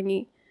ചെയ്ത് തുടങ്ങി.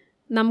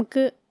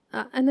 നമുക്ക്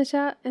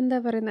എന്നുവെച്ചാൽ എന്താ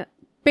പറയുന്നത്,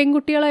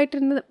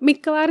 പെൺകുട്ടികളായിട്ടിരുന്ന്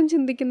മിക്കവാറും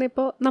ചിന്തിക്കുന്ന,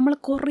 ഇപ്പോൾ നമ്മൾ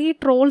കുറേ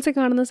ട്രോൾസ്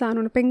കാണുന്ന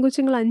സാധനമാണ്,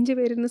 പെൺകുച്ചുങ്ങൾ 5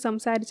 പേരിന്ന്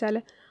സംസാരിച്ചാൽ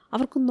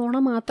അവർക്ക് നുണ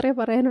മാത്രമേ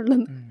പറയാനുള്ളൂ,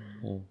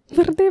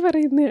 വെറുതെ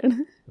പറയുന്നതാണ്.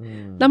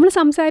 നമ്മൾ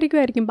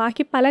സംസാരിക്കുമായിരിക്കും,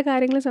 ബാക്കി പല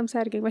കാര്യങ്ങളും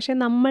സംസാരിക്കും, പക്ഷേ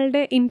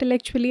നമ്മളുടെ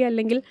ഇൻ്റലക്ച്വലി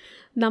അല്ലെങ്കിൽ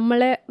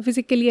നമ്മളെ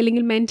ഫിസിക്കലി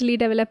അല്ലെങ്കിൽ മെൻ്റലി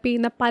ഡെവലപ്പ്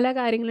ചെയ്യുന്ന പല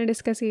കാര്യങ്ങളും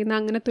ഡിസ്കസ് ചെയ്യുന്ന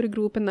അങ്ങനത്തെ ഒരു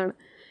ഗ്രൂപ്പ് എന്നാണ്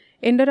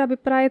എൻ്റെ ഒരു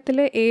അഭിപ്രായത്തിൽ.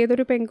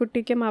 ഏതൊരു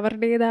പെൺകുട്ടിക്കും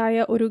അവരുടേതായ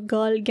ഒരു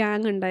ഗേൾ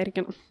ഗ്യാങ്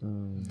ഉണ്ടായിരിക്കണം.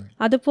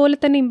 അതുപോലെ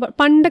തന്നെ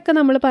പണ്ടൊക്കെ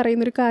നമ്മൾ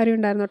പറയുന്നൊരു കാര്യം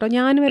ഉണ്ടായിരുന്നു കേട്ടോ,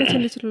 ഞാൻ വരെ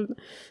ചിന്തിച്ചിട്ടുള്ളത്,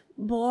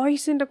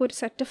 ബോയ്സിൻ്റെ ഒക്കെ ഒരു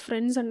സെറ്റ് ഓഫ്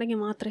ഫ്രണ്ട്സ് ഉണ്ടെങ്കിൽ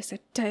മാത്രമേ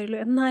സെറ്റായുള്ളൂ,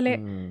 എന്നാലേ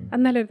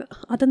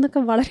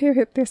അതെന്നൊക്കെ വളരെ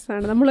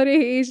വ്യത്യസ്തമാണ്. നമ്മളൊരു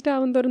ഏജ്ഡ്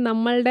ആവുന്നതോറും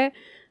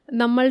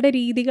നമ്മളുടെ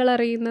രീതികൾ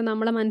അറിയുന്ന,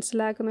 നമ്മളെ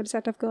മനസ്സിലാക്കുന്ന ഒരു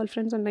സെറ്റ് ഓഫ് ഗേൾ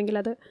ഫ്രണ്ട്സ് ഉണ്ടെങ്കിൽ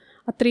അത്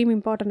അത്രയും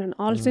ഇമ്പോർട്ടൻ്റ് ആണ്.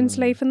 ഓൾ സയൻസ്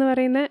ലൈഫ് എന്ന്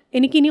പറയുന്നത്,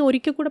 എനിക്കിനി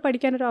ഒരിക്കൽ കൂടെ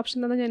പഠിക്കാനൊരു ഓപ്ഷൻ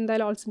തന്നാൽ ഞാൻ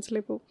എന്തായാലും ഓൾ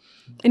സയൻസിലേക്ക് പോകും.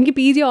 എനിക്ക്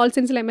PG ഓൾ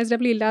സയൻസിൽ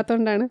MSW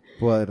ഇല്ലാത്തതുകൊണ്ടാണ്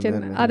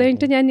ചെന്നത്. അത്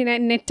കഴിഞ്ഞിട്ട് ഞാൻ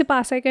നെറ്റ്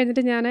പാസ്സായി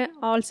കഴിഞ്ഞിട്ട് ഞാൻ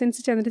ഓൾ സയൻസ്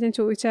ചെന്നിട്ട് ഞാൻ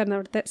ചോദിച്ചായിരുന്നു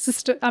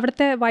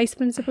അവിടുത്തെ വൈസ്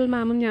പ്രിൻസിപ്പൽ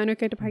മാമും ഞാനും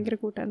ഒക്കെ ആയിട്ട് ഭയങ്കര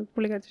കൂട്ടായിരുന്നു.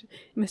 പുള്ളിക്കാരി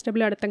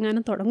MSW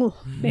അടുത്തെങ്ങാനും തുടങ്ങുമോ,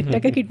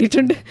 നെറ്റൊക്കെ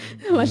കിട്ടിയിട്ടുണ്ട്,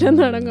 വല്ലതും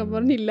തുടങ്ങും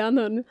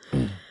പറഞ്ഞില്ലാന്ന് പറഞ്ഞു.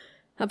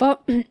 അപ്പോൾ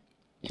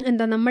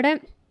എന്താ നമ്മുടെ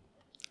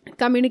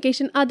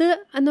കമ്മ്യൂണിക്കേഷൻ അത്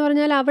എന്ന്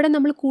പറഞ്ഞാൽ അവിടെ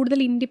നമ്മൾ കൂടുതൽ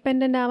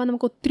ഇൻഡിപെൻഡൻ്റ് ആവാൻ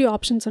നമുക്ക് ഒത്തിരി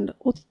ഓപ്ഷൻസ് ഉണ്ട്,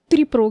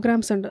 ഒത്തിരി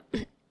പ്രോഗ്രാംസ് ഉണ്ട്.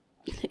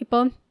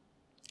 ഇപ്പോൾ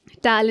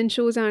ടാലൻറ്റ്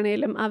ഷോസ്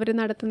ആണെങ്കിലും അവർ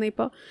നടത്തുന്ന,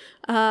 ഇപ്പോൾ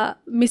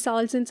മിസ്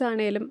ഓൾ സയൻസ്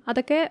ആണെങ്കിലും,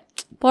 അതൊക്കെ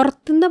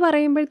പുറത്തുനിന്ന്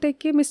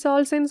പറയുമ്പോഴത്തേക്ക് മിസ്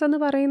ഓൾ സയൻസ് എന്ന്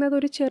പറയുന്നത്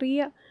ഒരു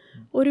ചെറിയ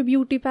ഒരു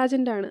ബ്യൂട്ടി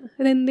പാജൻ്റാണ്.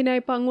 ഇതെന്തിനാ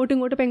ഇപ്പോൾ അങ്ങോട്ടും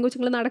ഇങ്ങോട്ടും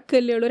പെൺകൊച്ചുങ്ങൾ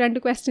നടക്കുകയല്ലേ ഉള്ളൂ,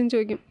 2 ക്വസ്റ്റ്യൻ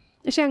ചോദിക്കും.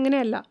 പക്ഷെ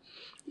അങ്ങനെയല്ല.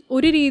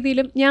 ഒരു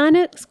രീതിയിലും ഞാൻ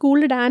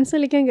സ്കൂളിൽ ഡാൻസ്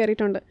കളിക്കാൻ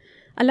കയറിയിട്ടുണ്ട്,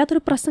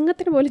 അല്ലാത്തൊരു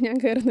പ്രസംഗത്തിന് പോലും ഞാൻ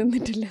കയറി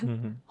നിന്നിട്ടില്ല.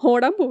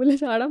 ഓടാൻ പോവില്ല,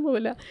 ചാടാൻ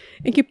പോവില്ല.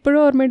 എനിക്കിപ്പോഴും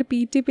ഓർമ്മയുണ്ട്,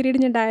 PT പീരീഡ്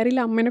ഞാൻ ഡയറിയിൽ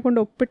അമ്മേനെ കൊണ്ട്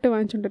ഒപ്പിട്ട്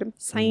വാങ്ങിച്ചുകൊണ്ടിരും,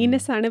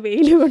 സൈനസ് ആണ്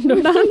വെയിൽ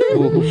കൊണ്ടുവിടാൻ,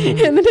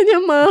 എന്നിട്ട്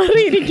ഞാൻ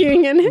മാറിയിരിക്കും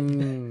ഇങ്ങനെ.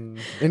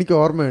 എനിക്ക്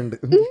ഓർമ്മയുണ്ട്,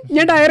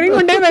 ഞാൻ ഡയറി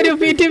കൊണ്ടേ വരും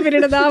PT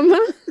പീരീഡ് അമ്മ.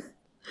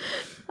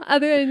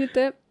 അത്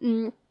കഴിഞ്ഞിട്ട്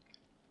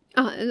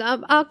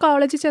ആ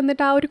കോളേജിൽ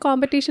ചെന്നിട്ട് ആ ഒരു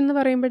കോമ്പറ്റീഷൻ എന്ന്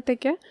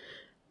പറയുമ്പോഴത്തേക്ക്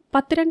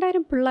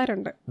 10,000-2,000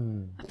 പിള്ളേരുണ്ട്.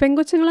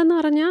 പെൺകൊച്ചുങ്ങളെന്ന്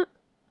പറഞ്ഞാൽ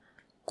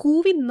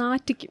കൂവി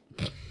നാറ്റിക്കും.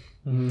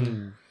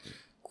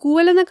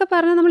 കൂവലെന്നൊക്കെ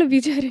പറഞ്ഞാൽ നമ്മൾ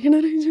വിചാരിക്കണ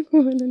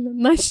കൂവലല്ല,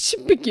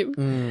 നശിപ്പിക്കും.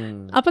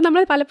 അപ്പം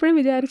നമ്മൾ പലപ്പോഴും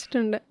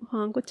വിചാരിച്ചിട്ടുണ്ട്,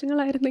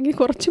 കൊച്ചുങ്ങളായിരുന്നെങ്കിൽ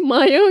കുറച്ച്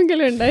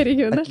മയമെങ്കിലും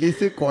ഉണ്ടായിരിക്കും.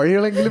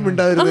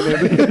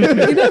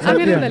 ഇത്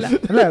അങ്ങനെയൊന്നല്ല.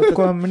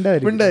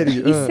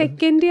 ഈ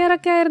സെക്കൻഡ് ഇയർ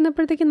ഒക്കെ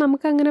ആയിരുന്നപ്പോഴത്തേക്കും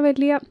നമുക്ക് അങ്ങനെ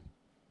വലിയ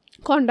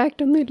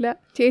കോണ്ടാക്റ്റ് ഒന്നും ഇല്ല.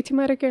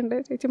 ചേച്ചിമാരൊക്കെ ഉണ്ട്,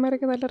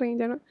 ചേച്ചിമാരൊക്കെ നല്ല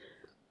റേഞ്ചാണ്.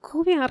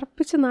 കൂവി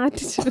അറപ്പിച്ച്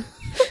നാറ്റിച്ചു.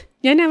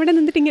 ഞാൻ അവിടെ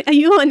നിന്നിട്ട് ഇങ്ങനെ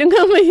അയ്യോ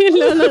അനങ്ങാൻ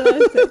വയ്യല്ലോ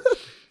എന്നുള്ളത്.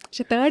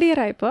 പക്ഷെ തേർഡ് ഇയർ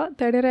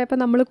ആയപ്പോൾ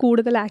നമ്മൾ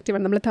കൂടുതൽ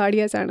ആക്റ്റീവാണ്. നമ്മൾ 3rd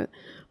years ആണ്.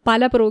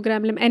 പല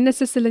പ്രോഗ്രാമിലും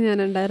NSSൽ ഞാൻ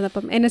ഉണ്ടായിരുന്നു.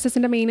 അപ്പം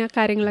NSSൻ്റെ മെയിൻ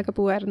കാര്യങ്ങളൊക്കെ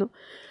പോകുമായിരുന്നു.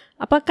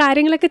 അപ്പോൾ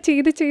കാര്യങ്ങളൊക്കെ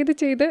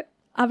ചെയ്ത്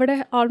അവിടെ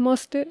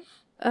ഓൾമോസ്റ്റ്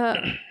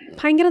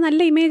ഭയങ്കര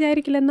നല്ല ഇമേജ്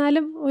ആയിരിക്കില്ല,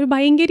 എന്നാലും ഒരു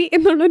ഭയങ്കരി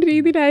എന്നുള്ളൊരു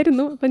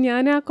രീതിയിലായിരുന്നു. അപ്പം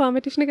ഞാൻ ആ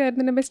കോമ്പറ്റീഷന്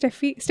കയറുന്നതിന്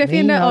സ്റ്റെഫി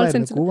എൻ്റെ ഓൾ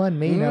സയൻസ്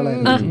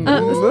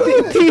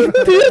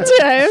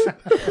തീർച്ചയായും.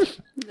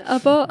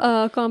 അപ്പോൾ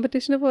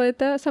കോമ്പറ്റീഷന്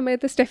പോയത്തെ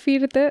സമയത്ത് സ്റ്റെഫി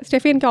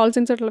എനിക്ക് ഓൾ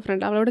സയൻസ് ആയിട്ടുള്ള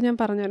ഫ്രണ്ട്, അവളോട് ഞാൻ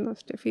പറഞ്ഞായിരുന്നു,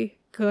 സ്റ്റെഫി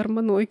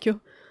കയറുമ്പോൾ നോക്കിയോ,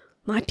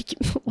 മാറ്റിക്കും,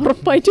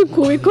 ഉറപ്പായിട്ടും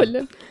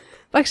കൂവിക്കൊല്ലും.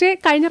 പക്ഷേ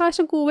കഴിഞ്ഞ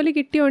പ്രാവശ്യം കൂവൽ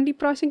കിട്ടിയോണ്ട്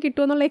ഇപ്രാവശ്യം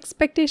കിട്ടുമെന്നുള്ള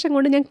എക്സ്പെക്റ്റേഷൻ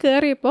കൊണ്ട് ഞാൻ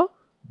കയറിയപ്പോൾ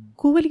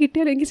കൂവൽ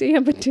കിട്ടിയാൽ എനിക്ക്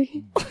ചെയ്യാൻ പറ്റി.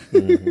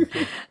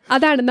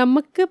 അതാണ്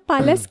നമുക്ക്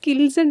പല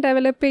സ്കിൽസും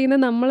ഡെവലപ്പ് ചെയ്യുന്ന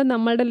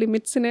നമ്മളുടെ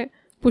ലിമിറ്റ്സിനെ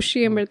പുഷ്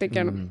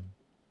ചെയ്യുമ്പോഴത്തേക്കാണ്.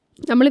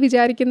 നമ്മൾ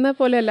വിചാരിക്കുന്ന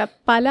പോലെയല്ല,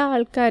 പല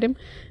ആൾക്കാരും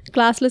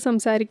ക്ലാസ്സിൽ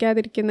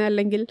സംസാരിക്കാതിരിക്കുന്ന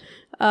അല്ലെങ്കിൽ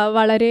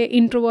വളരെ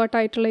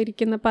ഇൻട്രോവേർട്ടായിട്ടുള്ള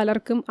ഇരിക്കുന്ന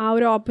പലർക്കും ആ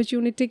ഒരു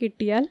ഓപ്പർച്യൂണിറ്റി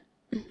കിട്ടിയാൽ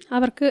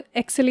അവർക്ക്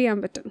എക്സൽ ചെയ്യാൻ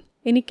പറ്റും.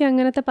 എനിക്ക്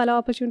അങ്ങനത്തെ പല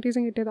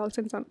ഓപ്പർച്യൂണിറ്റീസും കിട്ടിയത് ഓൾ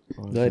സയൻസ് ആണ്.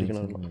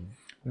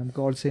 നമുക്ക്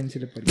ഓൾ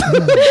സയൻസിൽ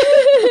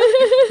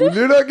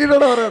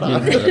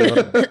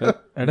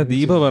എടാ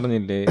ദീപ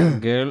പറഞ്ഞില്ലേ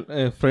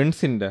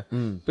ഫ്രണ്ട്സിന്റെ,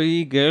 ഇപ്പൊ ഈ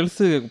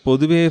ഗേൾസ്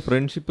പൊതുവേ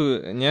ഫ്രണ്ട്ഷിപ്പ്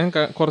ഞാൻ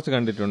കുറച്ച്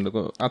കണ്ടിട്ടുണ്ട്,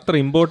 അത്ര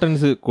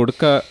ഇമ്പോർട്ടൻസ്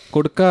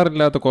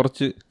കൊടുക്കാറില്ലാത്ത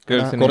കുറച്ച്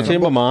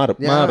ഗേൾസിന് മാറും.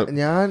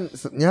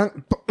 ഞാൻ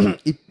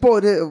ഇപ്പൊ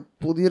ഒരു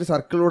പുതിയൊരു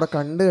സർക്കിളിലൂടെ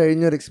കണ്ടു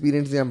കഴിഞ്ഞ ഒരു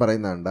എക്സ്പീരിയൻസ് ഞാൻ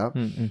പറയുന്നുണ്ട്.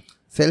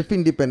 സെൽഫ്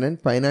ഇൻഡിപെൻഡന്റ്,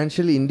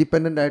 ഫൈനാൻഷ്യലി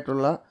ഇൻഡിപെൻഡന്റ്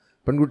ആയിട്ടുള്ള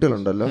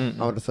പെൺകുട്ടികളുണ്ടല്ലോ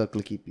അവരുടെ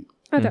സർക്കിൾ കീപ്പ് ചെയ്യും.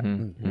 അതെ,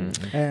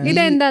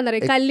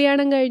 ഇതെന്താന്നറിയാം,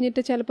 കല്യാണം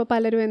കഴിഞ്ഞിട്ട് ചിലപ്പോൾ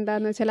പലരും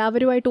എന്താന്ന് വെച്ചാൽ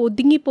അവരുമായിട്ട്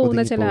ഒതുങ്ങി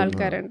പോകുന്ന ചില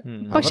ആൾക്കാരുണ്ട്.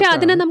 പക്ഷെ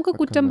അതിനെ നമുക്ക്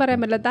കുറ്റം പറയാൻ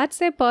പറ്റില്ല.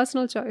 That's A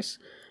personal choice.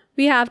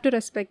 We have to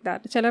respect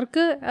that.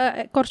 ചിലർക്ക്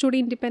കുറച്ചുകൂടി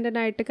ഇൻഡിപെൻഡൻ്റ്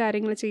ആയിട്ട്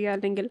കാര്യങ്ങൾ ചെയ്യുക,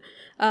 അല്ലെങ്കിൽ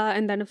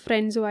എന്താണ്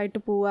ഫ്രണ്ട്സുമായിട്ട്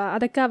പോവുക,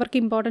 അതൊക്കെ അവർക്ക്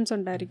ഇമ്പോർട്ടൻസ്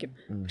ഉണ്ടായിരിക്കും.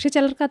 പക്ഷെ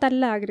ചിലർക്ക്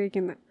അതല്ല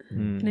ആഗ്രഹിക്കുന്നത്.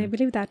 I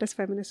believe that is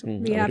feminism.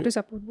 We have to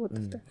support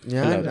both.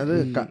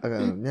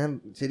 ഞാൻ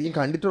ശരിക്കും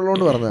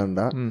കണ്ടിട്ടുള്ളതുകൊണ്ട് പറഞ്ഞതാണ്ട.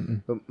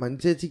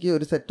 മഞ്ചേച്ചിക്ക്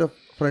ഒരു സെറ്റ് ഓഫ്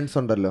ഫ്രണ്ട്സ്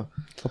ഉണ്ടല്ലോ,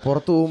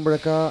 പുറത്ത്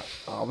പോകുമ്പോഴൊക്കെ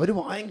അവര്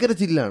ഭയങ്കര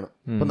ചില്ലാണ്.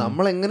 അപ്പൊ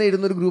നമ്മൾ എങ്ങനെ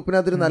ഇരുന്നൊരു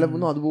ഗ്രൂപ്പിനകത്ത്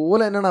അലമ്പുന്നു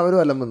അതുപോലെ തന്നെയാണ്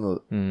അവരും അലമ്പുന്നത്.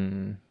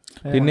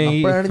 പിന്നെ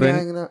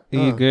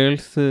ഈ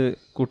ഗേൾസ്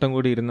കൂട്ടം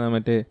കൂടി ഇരുന്ന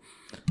മറ്റേ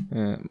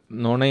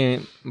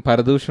നോണയും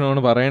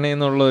പരദൂഷണമാണ്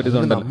പറയണേന്നുള്ള ഒരു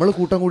ഇതുണ്ടല്ലോ. നമ്മള്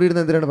കൂട്ടം കൂടി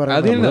ഇരുന്ന എന്തിനാണ്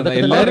പറയുന്നത്?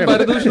 എല്ലാരും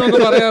പരദൂഷണമൊക്കെ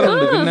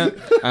പറയാറുണ്ട്. പിന്നെ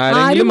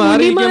ആരെങ്കിലും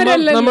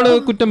മാറിയിരിക്കുമ്പോ നമ്മള്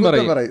കുറ്റം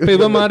പറയും. ഇപ്പൊ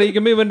ഇവ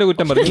മാറിയിരിക്കുമ്പോ ഇവന്റെ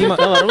കുറ്റം പറയും.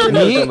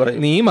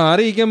 നീ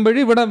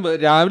മാറിയിരിക്കുമ്പോഴും ഇവിടെ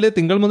രാവിലെ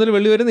തിങ്കൾ മുതൽ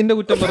വെള്ളി വരെ നിന്റെ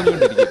കുറ്റം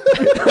പറഞ്ഞുകൊണ്ടിരിക്കും.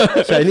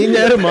 ശനി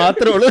ഞായർ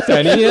മാത്രമുള്ളൂ.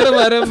 ശനി ഞായർ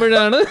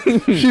വരുമ്പോഴാണ്.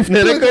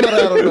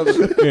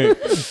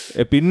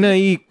 പിന്നെ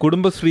ഈ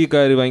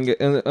കുടുംബശ്രീക്കാര് ഭയങ്കര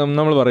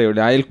നമ്മൾ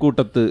പറയൂലേ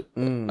അയൽക്കൂട്ടം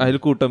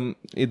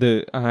ഇത്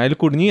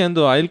അയൽക്കൂട്ടം, നീ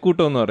എന്തോ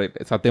അയൽക്കൂട്ടം എന്ന്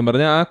പറയില്ലേ. സത്യം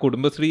പറഞ്ഞാൽ ആ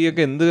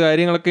കുടുംബശ്രീയൊക്കെ എന്ത്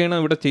കാര്യങ്ങളൊക്കെയാണ്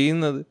ഇവിടെ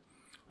ചെയ്യുന്നത്.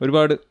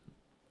 ഒരുപാട്.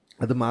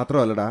 അത്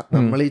മാത്രമല്ലടാ,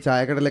 നമ്മൾ ഈ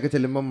ചായക്കടയിലൊക്കെ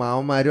ചെല്ലുമ്പോൾ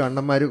മാവന്മാരും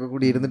അണ്ണന്മാരും ഒക്കെ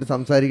കൂടി ഇരുന്നിട്ട്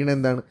സംസാരിക്കണത്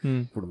എന്താണ്?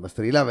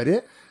 കുടുംബശ്രീയിൽ അവര്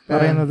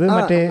പറയുന്നത്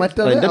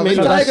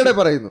ചായക്കട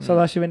പറയുന്നു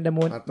സദാശിവന്റെ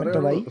മോൻ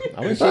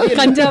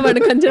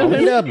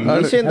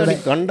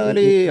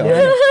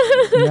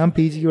ഞാൻ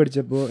പി ജിക്ക്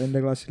പഠിച്ചപ്പോൾ എൻ്റെ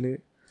ക്ലാസ്സിൽ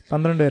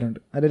 12 പേരുണ്ട്.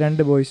 അതിൽ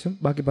 2 ബോയ്സും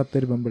ബാക്കി 10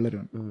 പേര്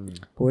പെൺപിള്ളേരുമാണ്.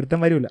 അപ്പോൾ ഒരുത്തൻ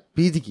വരൂല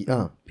പി ജിക്ക്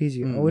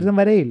ഒരുത്തൻ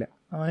വരേയില്ല.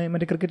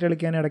 മറ്റേ ക്രിക്കറ്റ്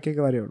കളിക്കാൻ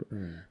ഇടയ്ക്കൊക്കെ വരെയുള്ളൂ.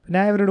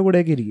 ഞാൻ ഇവരുടെ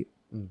കൂടെയൊക്കെ ഇരിക്കും.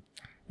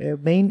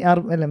 മെയിൻ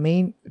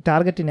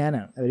ടാർഗറ്റ്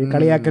ഞാനാണ്. അവർ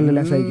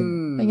കളിയാക്കലെല്ലാം സഹിക്കുന്നു.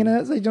 ഇങ്ങനെ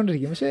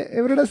സഹിച്ചോണ്ടിരിക്കും. പക്ഷെ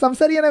ഇവരുടെ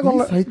സംസാരിക്കാനൊക്കെ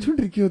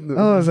സഹിച്ചോണ്ടിരിക്കും.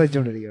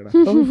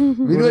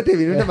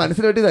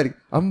 മനസ്സിലായിട്ടായിരിക്കും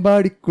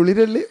അമ്പാടി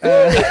കുളിരല്ലേ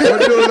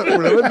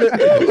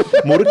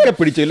മുറുക്കെ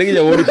പിടിച്ചില്ലെങ്കിൽ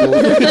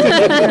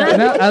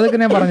അതൊക്കെ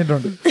ഞാൻ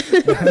പറഞ്ഞിട്ടുണ്ട്.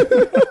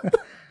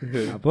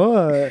 അപ്പോൾ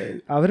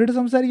അവരോട്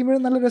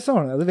സംസാരിക്കുമ്പോഴും നല്ല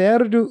രസമാണ്. അത്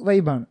വേറൊരു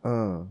വൈബാണ്.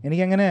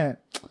 എനിക്കങ്ങനെ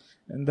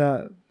എന്താ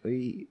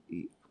ഈ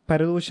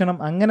പരദൂഷണം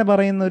അങ്ങനെ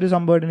പറയുന്ന ഒരു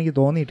സംഭവമായിട്ട് എനിക്ക്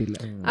തോന്നിയിട്ടില്ല.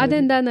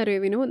 അതെന്താണെന്നറിയോ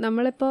വിനു,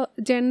 നമ്മളിപ്പോൾ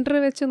ജെൻഡർ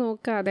വെച്ച്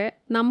നോക്കാതെ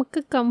നമുക്ക്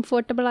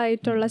കംഫർട്ടബിൾ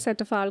ആയിട്ടുള്ള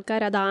സെറ്റ് ഓഫ്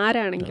ആൾക്കാർ അത്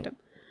ആരാണെങ്കിലും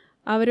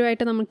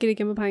അവരുമായിട്ട്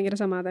നമുക്കിരിക്കുമ്പോൾ ഭയങ്കര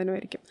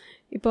സമാധാനമായിരിക്കും.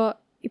 ഇപ്പോൾ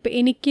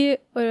എനിക്ക്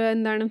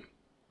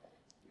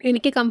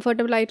എനിക്ക്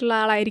കംഫർട്ടബിൾ ആയിട്ടുള്ള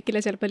ആളായിരിക്കില്ല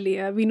ചിലപ്പോൾ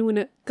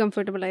വിനുവിന്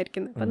കംഫർട്ടബിൾ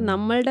ആയിരിക്കുന്നത്. അപ്പം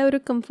നമ്മളുടെ ഒരു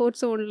കംഫർട്ട്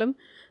സോണിലും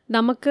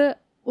നമുക്ക്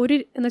ഒരു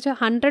എന്ന് വെച്ചാൽ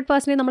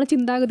 100% നമ്മളെ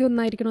ചിന്താഗതി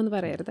ഒന്നായിരിക്കണമെന്ന്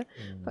പറയരുത്.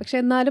 പക്ഷെ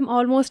എന്നാലും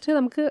ഓൾമോസ്റ്റ്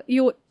നമുക്ക്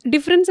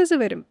ഡിഫറൻസസ്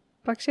വരും.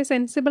 പക്ഷേ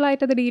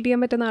സെൻസിബിളായിട്ട് അത് ഡീൽ ചെയ്യാൻ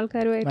പറ്റുന്ന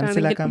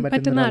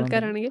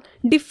ആൾക്കാരാണെങ്കിൽ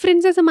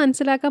ഡിഫറൻസസ്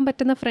മനസ്സിലാക്കാൻ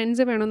പറ്റുന്ന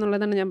ഫ്രണ്ട്സ് വേണം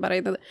എന്നുള്ളതാണ് ഞാൻ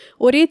പറയുന്നത്.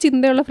 ഒരേ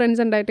ചിന്തയുള്ള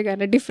ഫ്രണ്ട്സ് ഉണ്ടായിട്ട്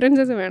കാര്യമില്ല,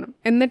 ഡിഫറൻസസ് വേണം.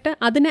 എന്നിട്ട്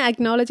അതിനെ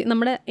അക്നോളജ്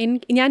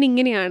ഞാൻ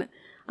ഇങ്ങനെയാണ്,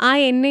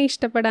 എന്നെ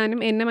ഇഷ്ടപ്പെടാനും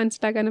എന്നെ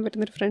മനസ്സിലാക്കാനും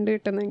പറ്റുന്നൊരു ഫ്രണ്ട്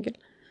കിട്ടുന്നെങ്കിൽ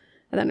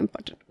അതാണ്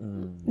ഇമ്പോർട്ടൻറ്റ്.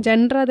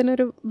 ജെൻഡർ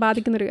അതിനൊരു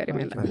ബാധിക്കുന്നൊരു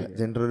കാര്യമല്ല.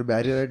 ജെൻഡർ ഒരു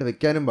ബാരിയറായിട്ട്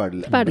വെക്കാനും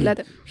പാടില്ല.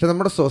 പക്ഷെ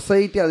നമ്മുടെ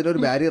സൊസൈറ്റി അതിനൊരു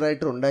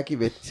ബാരിയറായിട്ട് ഉണ്ടാക്കി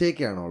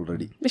വെച്ചേക്കാണ്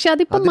ഓൾറെഡി. പക്ഷെ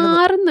അതിപ്പോ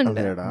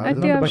മാറുന്നുണ്ട്.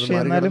 പക്ഷെ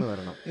എന്നാലും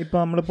ഇപ്പൊ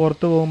നമ്മള്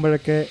പുറത്തു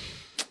പോകുമ്പോഴൊക്കെ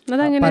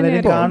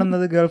പലരും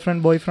കാണുന്നത് ഗേൾ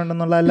ഫ്രണ്ട് ബോയ് ഫ്രണ്ട്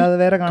എന്നുള്ള അല്ലാതെ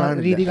വേറെ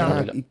രീതി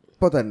കാണാനില്ല.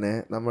 ഇപ്പൊ തന്നെ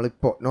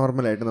നമ്മളിപ്പോ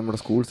നോർമലായിട്ട് നമ്മുടെ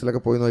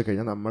സ്കൂൾസിലൊക്കെ പോയി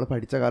നോക്കിക്കഴിഞ്ഞാൽ നമ്മൾ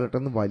പഠിച്ച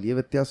കാലത്തൊന്നും വലിയ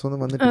വ്യത്യാസമൊന്നും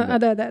വന്നിട്ടില്ല.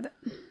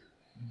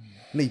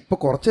 ഇപ്പൊ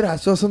കുറച്ചൊരു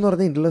ആശ്വാസം എന്ന്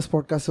പറഞ്ഞാൽ ഇന്റർലെക്സ്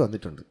പോഡ്കാസ്റ്റ്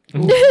വന്നിട്ടുണ്ട്.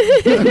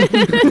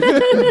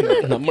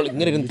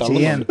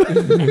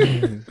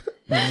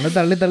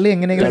 തള്ളി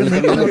എങ്ങനെയെങ്കിലും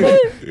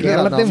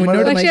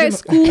പക്ഷേ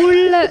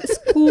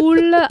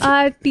സ്കൂളില് ആ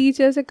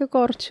ടീച്ചേഴ്സൊക്കെ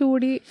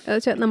കുറച്ചുകൂടി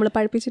നമ്മൾ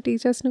പഠിപ്പിച്ച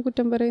ടീച്ചേഴ്സിനെ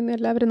കുറ്റം പറയുന്ന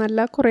എല്ലാവരും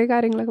നല്ല കുറേ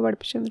കാര്യങ്ങളൊക്കെ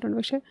പഠിപ്പിച്ചു തന്നിട്ടുണ്ട്.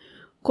 പക്ഷെ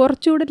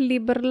കുറച്ചുകൂടി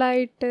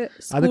ലിബറലായിട്ട്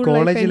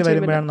കോളേജിൽ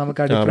വരുമ്പോഴാണ്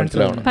നമുക്ക്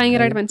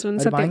ഭയങ്കരമായിട്ട്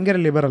മനസ്സിലാവുന്നത്. ഭയങ്കര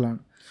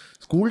ലിബറലാണ്.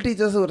 സ്കൂൾ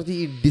ടീച്ചേഴ്സ് കുറച്ച്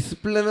ഈ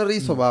ഡിസിപ്ലിനറി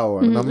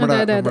സ്വഭാവമാണ് നമ്മുടെ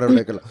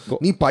ഇവിടെയൊക്കെയുള്ള.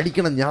 നീ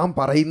പഠിക്കണം, ഞാൻ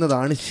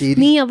പറയുന്നതാണ് ശരി,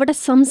 നീ അവിടെ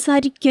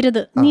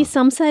സംസാരിക്കരുത്, നീ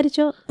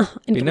സംസാരിച്ചോ.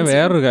 പിന്നെ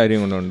വേറൊരു കാര്യം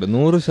കൊണ്ടുണ്ട്,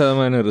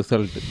 100%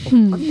 റിസൾട്ട്.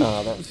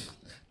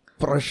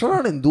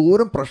 പ്രഷറാണ്,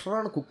 എന്തോരം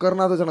പ്രഷറാണ്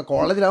കുക്കറിനകത്ത് വെച്ചാൽ.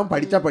 കോളേജിലാവും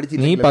പഠിച്ചാ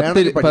പഠിച്ചില്ല. നീ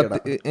 10ൽ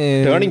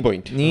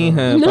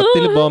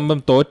പോകുമ്പം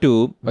തോറ്റു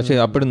പോവും, പക്ഷെ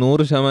അപ്പോഴും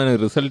 100%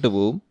 റിസൾട്ട്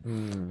പോവും,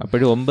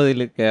 അപ്പോഴും 9ൽ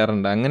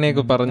കയറണ്ട.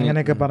 അങ്ങനെയൊക്കെ പറഞ്ഞു.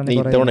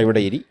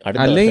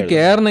 അല്ലെങ്കിൽ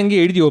കയറണമെങ്കിൽ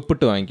എഴുതി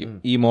ഒപ്പിട്ട് വാങ്ങിക്കും.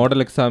 ഈ മോഡൽ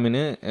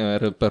എക്സാമിന്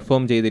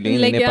പെർഫോം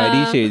ചെയ്തില്ലെങ്കിൽ നിന്നെ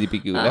പരീക്ഷ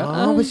എഴുതിപ്പിക്കൂല.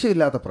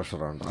 ആവശ്യമില്ലാത്ത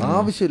പ്രഷർ.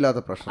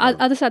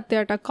 അത്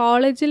സത്യമായിട്ടാ.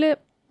 കോളേജിൽ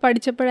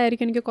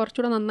പഠിച്ചപ്പോഴായിരിക്കും എനിക്ക്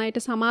കുറച്ചുകൂടെ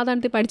നന്നായിട്ട്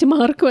സമാധാനത്തിൽ പഠിച്ച്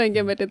മാർക്ക്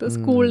വാങ്ങിക്കാൻ പറ്റത്തും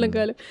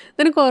സ്കൂളിനെക്കാളും.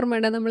 നിനക്ക്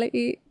ഓർമ്മയുണ്ടോ നമ്മൾ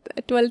ഈ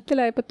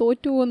 12th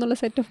തോറ്റു പോകുന്നുള്ള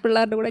സെറ്റ് ഓഫ്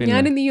പിള്ളേരുടെ കൂടെ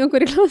ഞാനും നീയൊക്കെ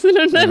ഒരു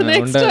ക്ലാസ്സിലുണ്ടായിരുന്നു.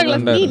 എക്സ്ട്രാ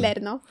ക്ലാസ് നീ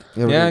ഇല്ലായിരുന്നോ?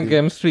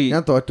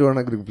 ഞാൻ തോറ്റു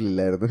പോണ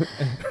ഗ്രൂപ്പിലില്ലായിരുന്നു.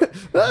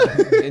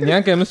 ഞാൻ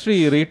കെമിസ്ട്രി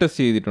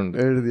റീടെസ്റ്റ് ചെയ്തിട്ടുണ്ട്.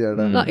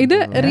 ഇത്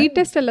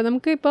റീടെസ്റ്റ് അല്ല,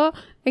 നമുക്ക് ഇപ്പോൾ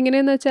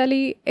എങ്ങനെയാന്ന് വെച്ചാൽ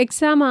ഈ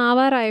എക്സാം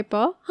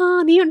ആവാറായപ്പോ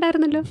നീ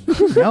ഉണ്ടായിരുന്നല്ലോ.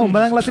 ഞാൻ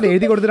 9ാം ക്ലാസ്സിൽ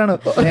എഴുതി കൊടുത്തിട്ടാണ്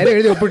പേര്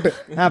എഴുതി ഒപ്പിട്ട്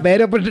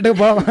പേര് ഒപ്പിട്ടിട്ട്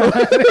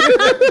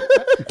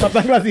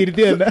 10ാം ക്ലാസ്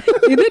ഇരുത്തിയല്ല.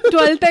 ഇത്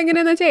 12th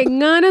എങ്ങനെയാന്ന് വെച്ചാൽ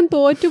എങ്ങാനും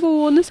തോറ്റു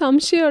പോകുമെന്ന്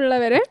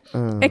സംശയമുള്ളവരെ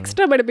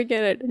എക്സ്ട്രാ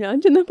പഠിപ്പിക്കാനായിട്ട് ഞാൻ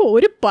ചെന്നപ്പോ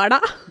ഒരു പട.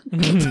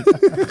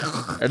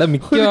 എടാ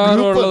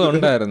മിക്കവാറും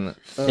ഉള്ളതുണ്ടായിരുന്നു.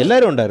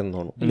 എല്ലാരും ഉണ്ടായിരുന്നു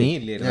തോന്നുന്നു. നീ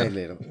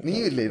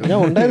ഞാൻ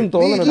ഉണ്ടായിരുന്നു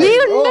തോന്നുന്നു. നീ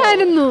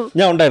ഉണ്ടായിരുന്നു.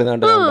 ഞാൻ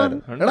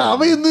ഉണ്ടായിരുന്നു.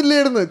 അവയൊന്നും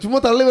ഇല്ലായിരുന്നു, ചുമ്മാ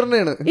തള്ളി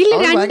പറഞ്ഞാണ്.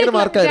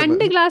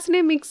 രണ്ട് ക്ലാസ്സിനെ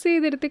മിക്സ്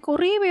ചെയ്തിരുത്തി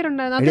കുറേ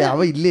പേരുണ്ടായിരുന്നു.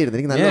 അവ ഇല്ലായിരുന്നു.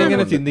 ഞാൻ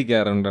ഇങ്ങനെ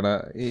ചിന്തിക്കാറുണ്ടടാ,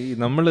 ഈ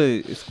നമ്മള്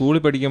സ്കൂളിൽ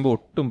പഠിക്കുമ്പോ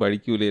ഒട്ടും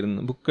പഠിക്കൂലായിരുന്നു.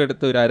 ബുക്ക്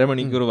എടുത്ത് ഒരു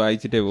അരമണിക്കൂർ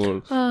വായിച്ചിട്ടേ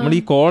പോകുള്ളൂ. നമ്മൾ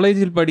ഈ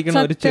കോളേജിൽ പഠിക്കണ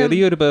ഒരു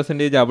ചെറിയൊരു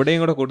പെർസെന്റേജ് അവിടെയും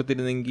കൂടെ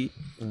കൊടുത്തിരുന്നെങ്കിൽ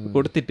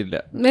കൊടുത്തിട്ടില്ല.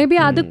 മേ ബി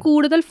അത്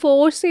കൂടുതൽ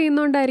ഫോഴ്സ്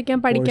ചെയ്യുന്നോണ്ടായിരിക്കാം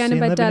പഠിക്കാനും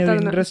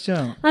പറ്റാത്തത്.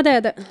 അതെ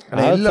അതെ,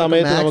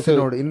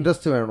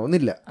 ഇൻട്രസ്റ്റ്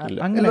വേണമെന്നില്ല.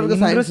 അങ്ങനെ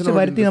ഇൻട്രസ്റ്റ്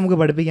വരുത്തി നമുക്ക്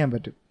പഠിപ്പിക്കാൻ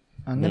പറ്റും.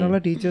 അങ്ങനെയുള്ള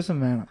ടീച്ചേഴ്സും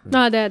വേണം.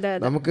 അതെ അതെ.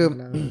 നമുക്ക്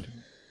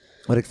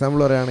ഒരു എക്സാമ്പിൾ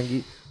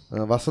പറയുകയാണെങ്കിൽ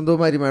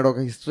വസന്തകുമാരി മാഡം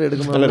ഒക്കെ ഹിസ്റ്ററി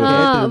എടുക്കുമ്പോൾ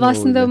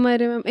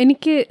വസന്തകുമാരി മാം,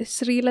 എനിക്ക്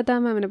ശ്രീലത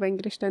മാമിനെ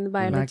ഭയങ്കര ഇഷ്ടമായിരുന്നു.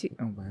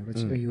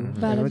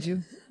 ബയോളജി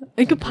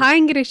എനിക്ക്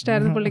ഭയങ്കര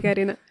ഇഷ്ടമായിരുന്നു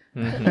പുള്ളിക്കാരിനെ.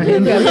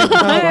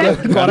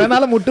 കൊറേ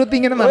നാളെ മുട്ടുത്തി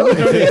ഇങ്ങനെ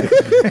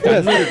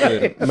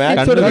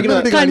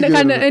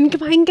എനിക്ക്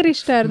ഭയങ്കര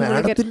ഇഷ്ടമായിരുന്നു.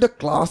 മാഡത്തിന്റെ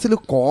ക്ലാസ്സിൽ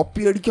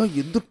കോപ്പി അടിക്കാൻ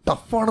എന്ത്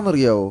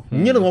ടഫാണെന്നറിയാവോ?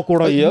 ഇങ്ങനെ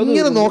നോക്കൂടാ,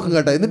 ഇങ്ങനെ നോക്കും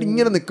കേട്ടോ, എന്നിട്ട്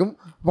ഇങ്ങനെ നിൽക്കും.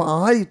 അപ്പൊ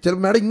ചില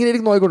മാഡം ഇങ്ങനെ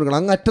എനിക്ക് നോക്കിക്കൊടുക്കണം.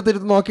 അങ്ങ്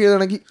അറ്റത്തെടുത്ത് നോക്കി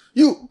എഴുതണമെങ്കിൽ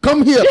you come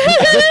here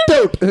get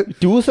out.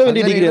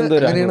 270 degree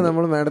അങ്ങനെയാണ്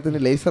നമ്മൾ മാഡത്തിന്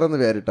ലേസർ എന്ന്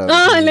പേരിട്ടത്.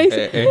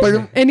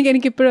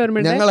 എനിക്ക് ഇപ്പോഴും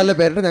ഓർമ്മയുണ്ട്. ഞങ്ങളല്ല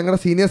പേരിട്ടത്,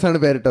 ഞങ്ങളുടെ സീനിയേഴ്സ് ആണ്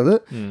പേരിട്ടത്.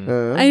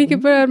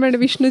 എനിക്കിപ്പോഴും ഓർമ്മയുണ്ട്.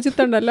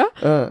 വിഷ്ണുജിത്ത് ഉണ്ടല്ലോ,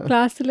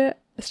 ക്ലാസ്സില്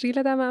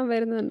ശ്രീലത മാം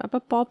വരുന്നുണ്ട്. അപ്പൊ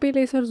പോപ്പി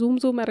ലേസർ സൂം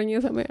സൂം ഇറങ്ങിയ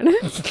സമയമാണ്.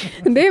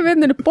 എന്തേ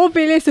വരുന്നുണ്ട്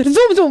പോപ്പി ലേസർ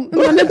സൂം സൂം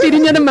നല്ല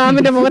തിരിഞ്ഞത്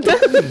മാമിന്റെ മുഖത്ത്.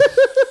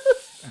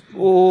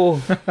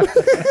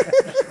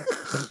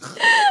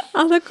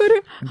 അതൊക്കെ ഒരു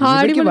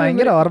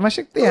ഭയങ്കര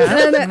ഓർമ്മശക്തിയാണ്.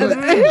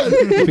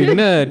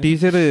 പിന്നെ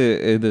ടീച്ചർ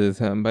ഇത്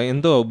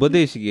എന്തോ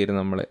ഉപദേശിക്കായിരുന്നു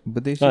നമ്മളെ.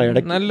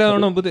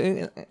 നല്ലവണ്ണം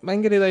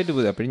ഭയങ്കര ഇതായിട്ട്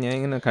പോയി. അപ്പോഴും ഞാൻ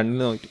ഇങ്ങനെ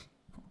കണ്ണിൽ നോക്കി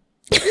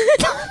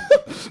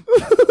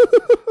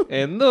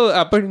എന്തോ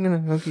അപ്പോഴിങ്ങനെ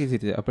നോക്കി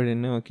ചിരിച്ചു.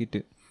 അപ്പോഴെന്നെ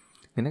നോക്കിയിട്ട്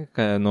ഇങ്ങനെ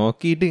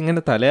നോക്കിയിട്ട്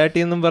ഇങ്ങനെ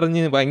തലയാട്ടിയെന്നും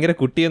പറഞ്ഞ് ഭയങ്കര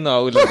കുട്ടിയൊന്നും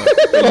ആവൂല.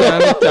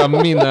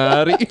 ചമ്മി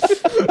നാറി.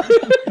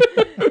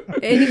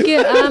 എനിക്ക്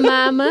ആ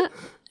മാമ്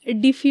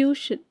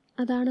ഡിഫ്യൂഷൻ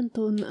അതാണെന്ന്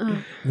തോന്നുന്നു.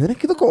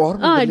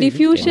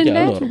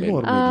 ഡിഫ്യൂഷന്റെ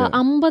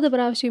 50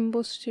 പ്രാവശ്യം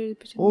impose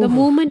ചെയ്യിപ്പിച്ചു. The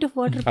movement of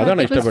water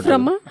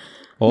from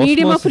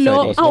medium of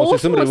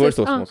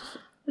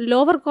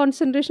lower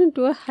concentration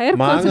to A higher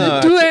concentration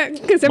to A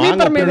semi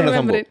permanent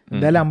membrane.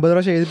 എന്തായാലും 50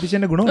 പ്രാവശ്യം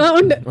എഴുതിപ്പിച്ചതിന്റെ ഗുണം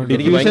ഉണ്ട്.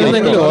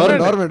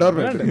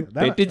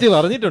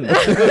 പറഞ്ഞിട്ടുണ്ട്.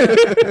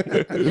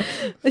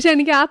 പക്ഷെ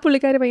എനിക്ക് ആ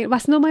പുള്ളിക്കാരി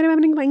വസന്തകുമാരി മാം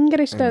എനിക്ക്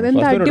ഭയങ്കര ഇഷ്ടമാണ്.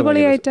 എന്താ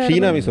അടിപൊളിയായിട്ടാണ്.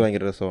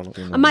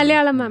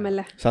 മലയാളം മാം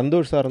അല്ലേ,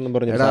 സന്തോഷ് സാർ എന്നും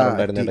പറഞ്ഞു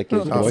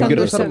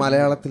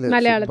മലയാളത്തില്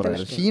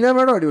ഷീന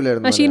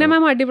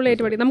മാം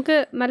അടിപൊളിയായിട്ട് പഠിക്കും. നമുക്ക്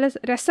നല്ല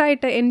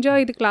രസമായിട്ട്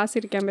എൻജോയ് ചെയ്ത് ക്ലാസ്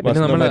ഇരിക്കാൻ പറ്റും.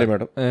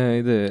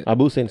 ഇത്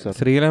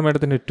ശ്രീല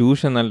മാഡത്തിന്റെ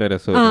ട്യൂഷൻ നല്ല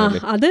രസമാണ്.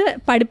 അത്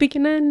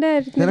പഠിപ്പിക്കുന്നതിന്റെ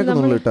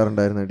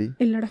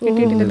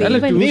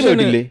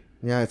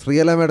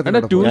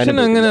ട്യൂഷൻ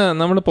അങ്ങനെ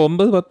നമ്മളിപ്പോ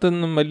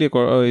 9-10 വലിയ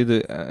ഇത്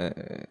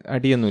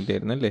അടിയൊന്നും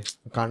ഇല്ലായിരുന്നു അല്ലേ?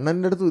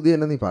 കണ്ണന്റെ അടുത്ത് ഇത്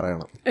തന്നെ നീ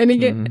പറയണം.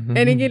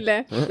 എനിക്കില്ലേ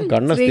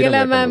ശ്രീകല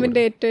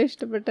മാമിന്റെ ഏറ്റവും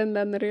ഇഷ്ടപ്പെട്ട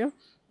എന്താന്നറിയോ,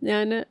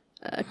 ഞാന്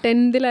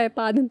 10th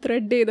ആദ്യം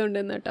ത്രെഡ്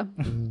ചെയ്തോണ്ടിരുന്ന കേട്ടോ.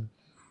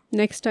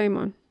 Next time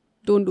on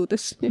don't do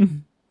this.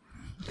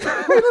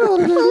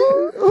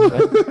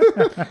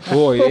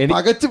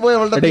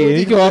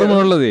 എനിക്ക് ഓർമ്മ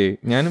ഉള്ളതേ,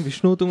 ഞാൻ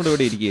വിഷ്ണുത്തും കൂടെ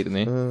ഇവിടെ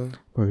ഇരിക്കുകയായിരുന്നേ.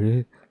 അപ്പോഴേ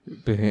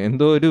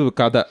എന്തോ ഒരു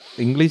കഥ,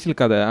 ഇംഗ്ലീഷിൽ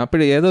കഥ.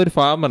 അപ്പോഴേ ഏതോ ഒരു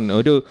ഫാമറിന്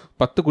ഒരു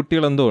 10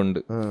 കുട്ടികളെന്തോ ഉണ്ട്.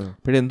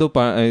 അപ്പോഴെന്തോ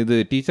ഇത്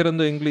ടീച്ചർ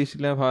എന്തോ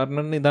ഇംഗ്ലീഷിലെ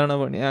ഫാർമറിന് ഇതാണ്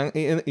പണി,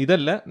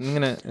 ഇതല്ല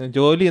ഇങ്ങനെ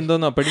ജോലി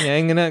എന്തോന്ന്. അപ്പോഴും ഞാൻ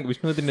ഇങ്ങനെ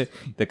വിഷ്ണുവിന്റെ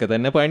ഇതൊക്കെ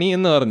തന്നെ പണി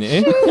എന്ന് പറഞ്ഞേ.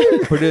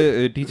 അപ്പോഴ്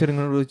ടീച്ചർ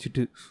ഇങ്ങോട്ട്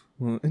വെച്ചിട്ട്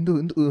എന്തോ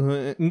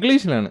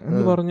ഇംഗ്ലീഷിലാണ്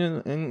എന്ന് പറഞ്ഞു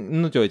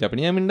എന്ന് ചോദിച്ചു. അപ്പൊ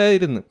ഞാൻ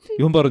മിണ്ടായിരുന്നു.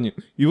 ഇവൻ പറഞ്ഞു,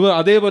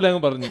 അതേപോലെ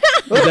അങ്ങ് പറഞ്ഞു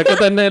ഇതൊക്കെ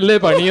തന്നെ അല്ലേ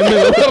പണിയെന്ന്.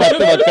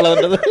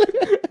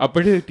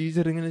 അപ്പോഴേ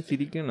ടീച്ചർ ഇങ്ങനെ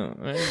ചിരിക്കണോ,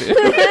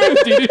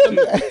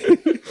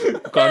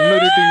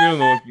 കണ്ണൊരിട്ട് ഇങ്ങനെ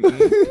നോക്കി.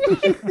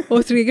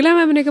 ശ്രീകല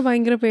മാമിനൊക്കെ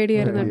ഭയങ്കര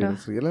പേടിയായിരുന്നു കേട്ടോ.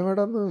 ശ്രീകല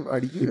മാഡം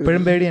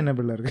ഇപ്പോഴും പേടി തന്നെ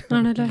പിള്ളേർക്ക്.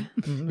 ആണല്ലേ,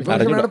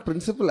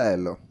 പ്രിൻസിപ്പൽ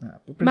ആയല്ലോ.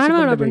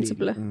 മാഡമാണ്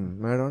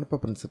ഇപ്പൊ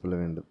പ്രിൻസിപ്പൽ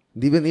വേണ്ടത്.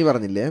 ദീപ, നീ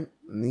പറഞ്ഞില്ലേ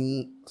നീ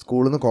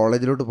സ്കൂളിൽ നിന്ന്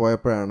കോളേജിലോട്ട്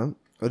പോയപ്പോഴാണ്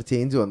ഒരു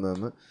ചേഞ്ച്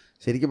വന്നതെന്ന്.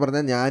 ശരിക്കും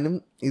പറഞ്ഞാൽ ഞാനും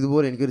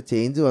ഇതുപോലെ എനിക്കൊരു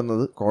ചേഞ്ച്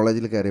വന്നത്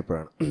കോളേജിൽ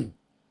കയറിയപ്പോഴാണ്.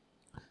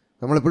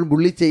 നമ്മളെപ്പോഴും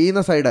ബുള്ളി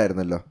ചെയ്യുന്ന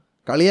സൈഡായിരുന്നല്ലോ,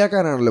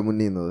 കളിയാക്കാനാണല്ലോ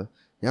മുന്നിൽ നിന്നത്.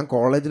 ഞാൻ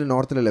കോളേജിൽ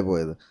നോർത്തിലല്ലേ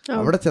പോയത്.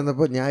 അവിടെ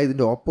ചെന്നപ്പോൾ ഞാൻ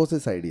ഇതിൻ്റെ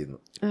ഓപ്പോസിറ്റ് സൈഡിൽ നിന്ന്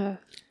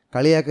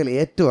കളിയാക്കൽ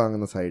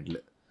ഏറ്റുവാങ്ങുന്ന സൈഡിൽ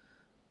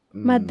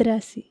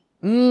മദ്രാസി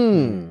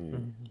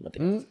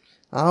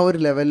ആ ഒരു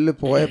ലെവലിൽ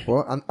പോയപ്പോൾ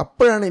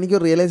അപ്പോഴാണ്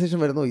എനിക്കൊരു റിയലൈസേഷൻ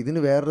വരുന്നത്, ഇതിന്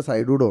വേറൊരു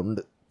സൈഡൂടെ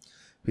ഉണ്ട്.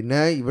 പിന്നെ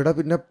ഇവിടെ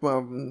പിന്നെ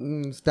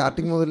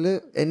സ്റ്റാർട്ടിങ് മുതൽ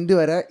എൻഡ്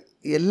വരെ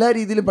എല്ലാ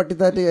രീതിയിലും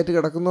പട്ടിത്താറ്റയായിട്ട്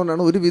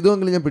കിടക്കുന്നതുകൊണ്ടാണ് ഒരു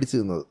വിധമെങ്കിലും ഞാൻ പിടിച്ചു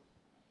നിന്നത്.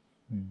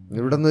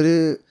 ഇവിടെ നിന്നൊരു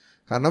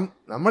കാരണം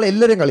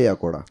നമ്മളെല്ലാവരും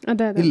കളിയാക്കോടാ,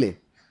 ഇല്ലേ?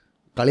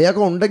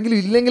 കളിയാക്കം ഉണ്ടെങ്കിലും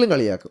ഇല്ലെങ്കിലും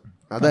കളിയാക്കും.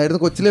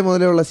 അതായിരുന്നു കൊച്ചിലെ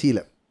മുതലേ ഉള്ള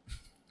ശീലം.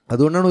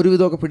 അതുകൊണ്ടാണ് ഒരു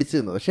വിധമൊക്കെ പിടിച്ചു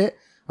നിന്നത്. പക്ഷേ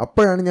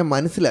അപ്പോഴാണ് ഞാൻ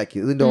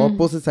മനസ്സിലാക്കിയത് ഇതിൻ്റെ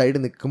ഓപ്പോസിറ്റ് സൈഡ്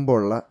നിൽക്കുമ്പോൾ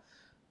ഉള്ള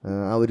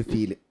ആ ഒരു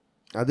ഫീല്.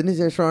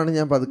 അതിനുശേഷമാണ്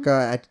ഞാൻ പതുക്കെ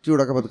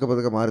ആറ്റിറ്റ്യൂഡൊക്കെ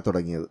പതുക്കെ മാറി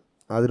തുടങ്ങിയത്.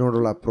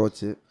 അതിനോടുള്ള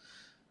അപ്രോച്ച്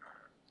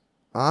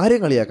ആരും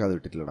കളിയാക്കാതെ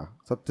വിട്ടിട്ടില്ലടാ,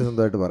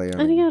 സത്യസന്ധമായിട്ട്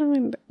പറയുകയാണ്. എനിക്ക്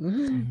ഓർമ്മയുണ്ട്,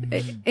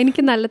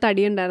 എനിക്ക് നല്ല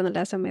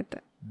തടിയുണ്ടായിരുന്നല്ലോ ആ സമയത്ത്,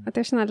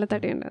 അത്യാവശ്യം നല്ല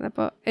തടിയുണ്ടായിരുന്നു.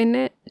 അപ്പോൾ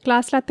എന്നെ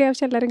ക്ലാസ്സിൽ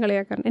അത്യാവശ്യം എല്ലാവരും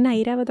കളിയാക്കാറുണ്ട്. എന്നെ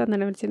ഐരാവത്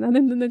എന്നാണ് വിളിച്ചിരുന്നത്.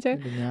 അതെന്തെന്ന് വെച്ചാൽ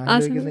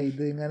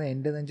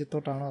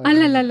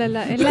അല്ലല്ല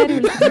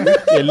എല്ലാവരും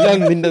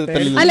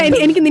അല്ല,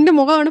 എനിക്ക് നിന്റെ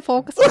മുഖമാണ്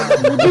ഫോക്കസ്,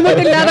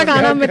 ബുദ്ധിമുട്ടില്ലാതെ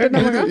കാണാൻ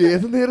പറ്റുന്ന മുഖം.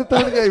 ഏത്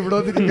നേരത്താണ് ഞാൻ ഇവിടെ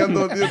വന്നിരിക്കാൻ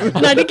തോന്നിയത്?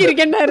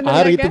 നടുക്കിരിക്കണ്ടായിരുന്നു.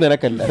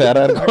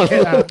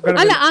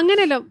 അല്ല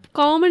അങ്ങനെയല്ല,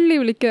 കോമൺലി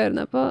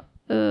വിളിക്കുമായിരുന്നു. അപ്പോൾ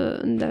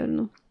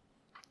എന്തായിരുന്നു,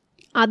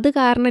 അത്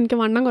കാരണം എനിക്ക്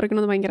വണ്ണം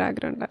കുറയ്ക്കണമെന്ന് ഭയങ്കര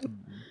ആഗ്രഹം ഉണ്ടായിരുന്നു.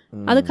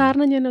 അത്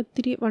കാരണം ഞാൻ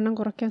ഒത്തിരി വണ്ണം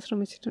കുറയ്ക്കാൻ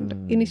ശ്രമിച്ചിട്ടുണ്ട്.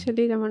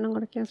 ഇനിഷ്യലി ഞാൻ വണ്ണം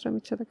കുറയ്ക്കാൻ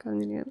ശ്രമിച്ചതൊക്കെ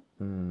അങ്ങനെയാണ്.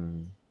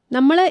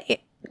 നമ്മൾ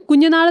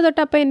കുഞ്ഞുനാൾ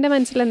തൊട്ട് അപ്പം എൻ്റെ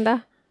മനസ്സിലെന്താ,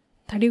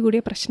 തടി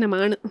കൂടിയ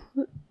പ്രശ്നമാണ്,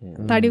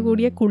 തടി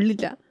കൂടിയ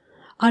കൊള്ളില്ല,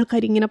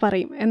 ആൾക്കാർ ഇങ്ങനെ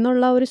പറയും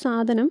എന്നുള്ള ഒരു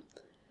സാധനം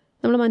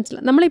നമ്മൾ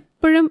മനസ്സിലാവും.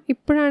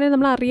 ഇപ്പോഴാണെങ്കിൽ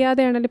നമ്മൾ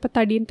അറിയാതെയാണല്ലോ ഇപ്പം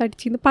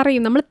തടിച്ചെന്ന്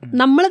പറയും.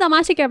 നമ്മൾ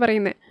തമാശയ്ക്കാണ്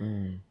പറയുന്നത്,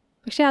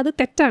 പക്ഷെ അത്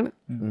തെറ്റാണ്.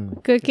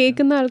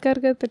 കേൾക്കുന്ന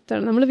ആൾക്കാർക്ക്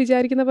തെറ്റാണ്. നമ്മൾ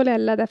വിചാരിക്കുന്ന പോലെ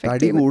അല്ലാതെ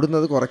തടി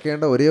കൂടുന്നത്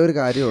കുറയ്ക്കേണ്ട ഒരേ ഒരു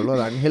കാര്യമുള്ളൂ,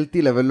 അത് അൺഹെൽത്തി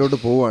ലെവലിലോട്ട്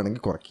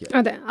പോവുകയാണെങ്കിൽ കുറയ്ക്കുക.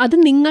 അതെ, അത്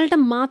നിങ്ങളുടെ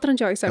മാത്രം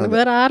ചോയ്സ് ആണ്,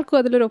 വേറെ ആർക്കും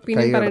അതിലൊരു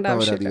ഒപ്പീനിയൻ പറയേണ്ട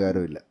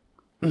അധികാരമില്ല.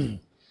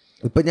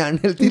 ഇപ്പൊ ഞാൻ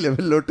അൺഹെൽത്തി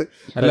ലെവലിലോട്ട്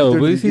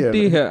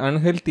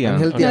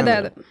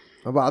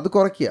അപ്പൊ അത്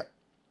കുറയ്ക്കുക.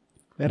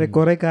 വേറെ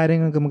കുറെ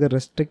കാര്യങ്ങൾക്ക് നമുക്ക്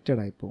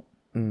റെസ്ട്രിക്റ്റഡ് ആയിപ്പോ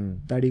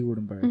തടി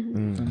കൂടുമ്പോഴേ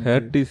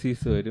ഹെർട്ട്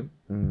ഡിസീസ് വരും.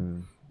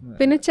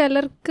 പിന്നെ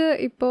ചിലർക്ക്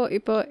ഇപ്പോൾ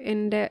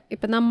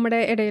നമ്മുടെ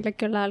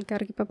ഇടയിലൊക്കെയുള്ള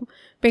ആൾക്കാർക്ക് ഇപ്പം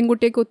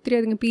പെൺകുട്ടിയൊക്കെ ഒത്തിരി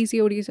അധികം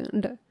PCOD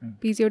ഉണ്ട്.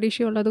 PCOD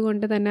ഇഷ്യൂ ഉള്ളത്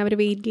കൊണ്ട് തന്നെ അവർ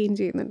വെയിറ്റ് ഗെയിൻ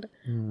ചെയ്യുന്നുണ്ട്.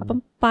 അപ്പം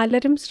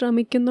പലരും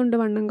ശ്രമിക്കുന്നുണ്ട്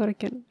വണ്ണം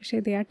കുറയ്ക്കാൻ, പക്ഷേ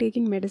ദേ ആർ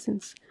ടേക്കിംഗ്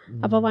മെഡിസിൻസ്.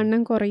 അപ്പോൾ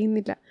വണ്ണം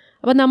കുറയുന്നില്ല.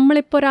 അപ്പോൾ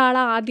നമ്മളിപ്പോൾ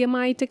ഒരാളെ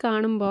ആദ്യമായിട്ട്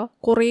കാണുമ്പോൾ,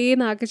 കുറേ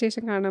നാൾക്ക്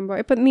ശേഷം കാണുമ്പോൾ,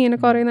 ഇപ്പം നീ എന്നെ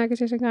കുറേ നാൾക്ക്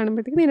ശേഷം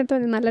കാണുമ്പോഴത്തേക്ക് നീ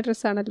എന്നെ നല്ല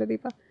ഡ്രസ്സാണല്ലോ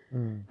ദീപ,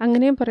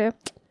 അങ്ങനെയും പറയാം,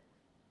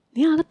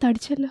 നീ ആകെ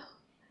തടിച്ചല്ലോ.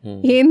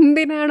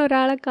 എന്തിനാണ്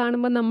ഒരാളെ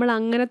കാണുമ്പോൾ നമ്മൾ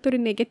അങ്ങനത്തെ ഒരു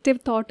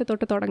നെഗറ്റീവ് തോട്ട്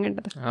തൊട്ട്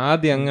തുടങ്ങേണ്ടത്?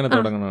 ആദ്യം അങ്ങനെ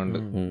തുടങ്ങണമുണ്ട്.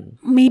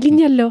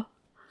 മെലിഞ്ഞല്ലോ,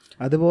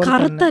 അതുപോലെ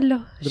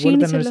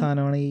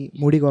സാധനമാണ് ഈ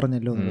മുടി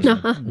കുറഞ്ഞല്ലോ,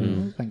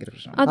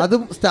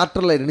 അതും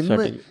സ്റ്റാർട്ടറിലായിരുന്നു.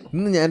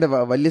 ഇന്ന് ഞാൻ എൻ്റെ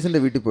വല്യച്ഛൻ്റെ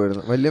വീട്ടിൽ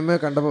പോയിരുന്നു. വല്യമ്മയെ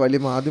കണ്ടപ്പോൾ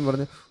വല്യമ്മ ആദ്യം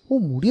പറഞ്ഞു, ഓ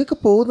മുടിയൊക്കെ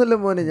പോകുന്നല്ലോ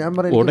മോനെ. ഞാൻ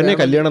പറഞ്ഞു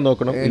കല്യാണം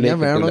നോക്കണം, ഞാൻ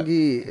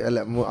വേണമെങ്കിൽ അല്ല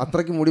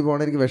അത്രയ്ക്ക് മുടി പോകണ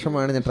എനിക്ക്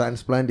വിഷമാണ്, ഞാൻ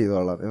ട്രാൻസ്പ്ലാന്റ്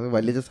ചെയ്തോളാം.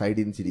 വല്യച്ഛൻ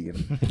സൈഡിൽ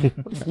നിന്നിരിക്കണം,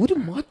 ഒരു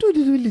മാറ്റം.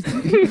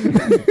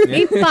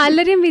 ഈ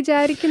പലരും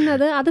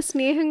വിചാരിക്കുന്നത് അത്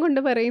സ്നേഹം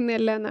കൊണ്ട്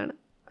പറയുന്നതല്ല എന്നാണ്.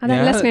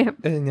 അതല്ല സ്നേഹം.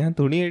 ഞാൻ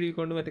തുണി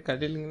കഴുകിക്കൊണ്ട് മറ്റേ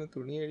കല്ലിൽ ഇങ്ങനെ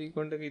തുണി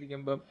കഴുകിക്കൊണ്ടൊക്കെ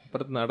ഇരിക്കുമ്പം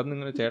അപ്പുറത്ത്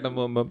നടന്നിങ്ങനെ ചേട്ടൻ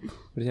പോകുമ്പം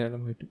ഒരു ചേട്ടൻ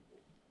പോയിട്ട്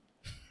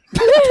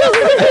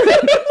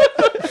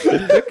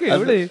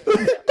എവിടെ.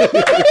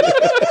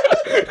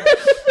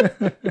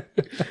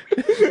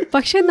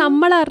 പക്ഷെ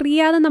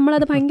നമ്മളറിയാതെ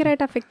നമ്മളത്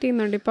ഭയങ്കരമായിട്ട് അഫക്റ്റ്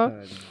ചെയ്യുന്നുണ്ട്. ഇപ്പോൾ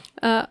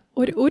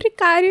ഒരു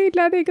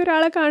കാര്യമില്ലാതെയൊക്കെ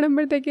ഒരാളെ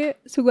കാണുമ്പോഴത്തേക്ക്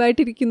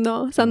സുഖമായിട്ടിരിക്കുന്നോ,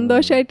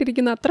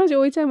 സന്തോഷമായിട്ടിരിക്കുന്നോ അത്ര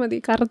ചോദിച്ചാൽ മതി.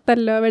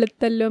 കറുത്തല്ലോ,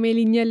 വെളുത്തല്ലോ,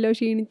 മെലിഞ്ഞല്ലോ,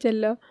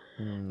 ക്ഷീണിച്ചല്ലോ.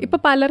 ഇപ്പൊ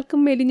പലർക്കും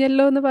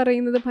മെലിഞ്ഞല്ലോ എന്ന്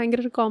പറയുന്നത് ഭയങ്കര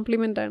ഒരു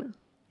കോംപ്ലിമെന്റ് ആണ്.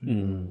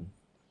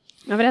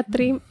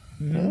 അവരത്രയും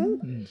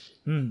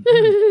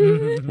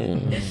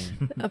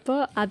അപ്പോൾ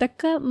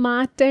അതൊക്കെ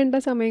മാറ്റേണ്ട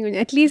സമയം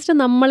കഴിഞ്ഞു. അറ്റ്ലീസ്റ്റ്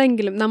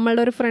നമ്മളെങ്കിലും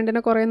നമ്മളുടെ ഒരു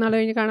ഫ്രണ്ടിനെ കുറേ നാൾ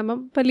കഴിഞ്ഞ് കാണുമ്പം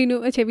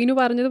ഇപ്പം വിനു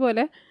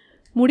പറഞ്ഞതുപോലെ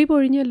മുടി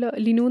പൊഴിഞ്ഞല്ലോ,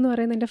 ലിനു എന്ന്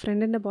പറയുന്നത് എൻ്റെ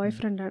ഫ്രണ്ടിൻ്റെ ബോയ്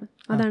ഫ്രണ്ടാണ്.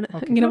 അതാണ്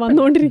ഇങ്ങനെ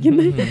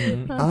വന്നുകൊണ്ടിരിക്കുന്നത്.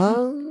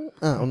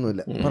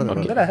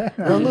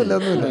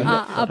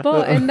 അപ്പോൾ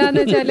എന്താന്ന്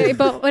വെച്ചാൽ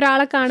ഇപ്പോൾ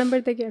ഒരാളെ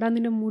കാണുമ്പോഴത്തേക്ക് എടാ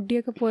നിന്റെ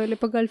മുടിയൊക്കെ പോയല്ലോ,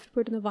 ഇപ്പോൾ ഗൾഫിൽ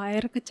പോയിട്ട്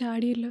വയറൊക്കെ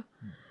ചാടിയല്ലോ,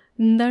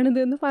 എന്താണിത്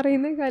എന്ന്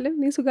പറയുന്നേക്കാളും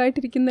നീ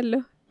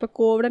സുഖമായിട്ടിരിക്കുന്നല്ലോ. ഇപ്പൊ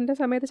കോവിഡിന്റെ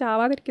സമയത്ത്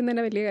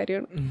ചാവാതിരിക്കുന്നതന്നെ വലിയ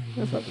കാര്യമാണ്.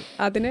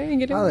 അതിനെ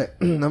എങ്കിലും അതെ,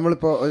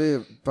 നമ്മളിപ്പോൾ ഒരു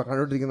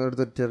കണ്ടോണ്ടിരിക്കുന്ന ഒരു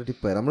ചെറിയ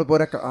ടിപ്പ്, നമ്മളിപ്പോൾ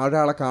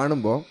ഒരാളെ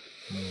കാണുമ്പോൾ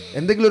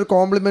എന്തെങ്കിലും ഒരു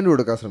കോംപ്ലിമെന്റ്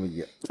കൊടുക്കാൻ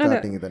ശ്രമിക്കുക.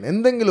 സ്റ്റാർട്ടിങ്ങിൽ തന്നെ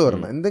എന്തെങ്കിലും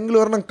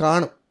ഒരെണ്ണം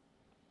കാണും.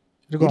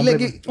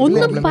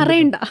 ഒന്നും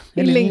പറയണ്ട,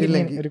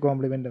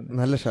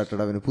 നല്ല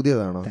ഷർട്ട് അവന്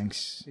പുതിയതാണോ,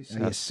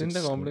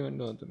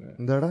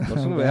 എന്താടാ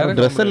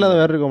ഡ്രസ്സല്ലാതെ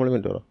വേറൊരു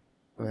കോംപ്ലിമെന്റ് പറ.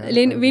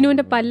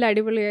 വിനുവിന്റെ പല്ല്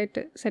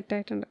അടിപൊളിയായിട്ട് സെറ്റ്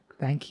ആയിട്ടുണ്ട്,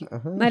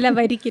 നല്ല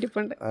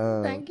വരിക്കിരിപ്പുണ്ട്.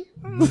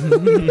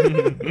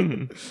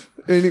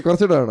 ഇനി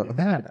കുറച്ചുകൂടെ വേണം,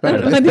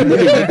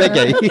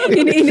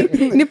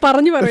 ഇനി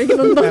പറഞ്ഞു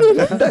പറയുന്നുണ്ടോ?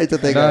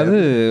 അത്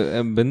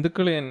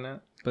ബന്ധുക്കള് തന്നെ.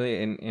 ഇപ്പൊ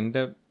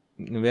എന്റെ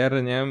വേറെ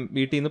ഞാൻ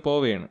വീട്ടിൽ നിന്ന്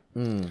പോവുകയാണ്,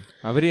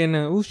 അവര്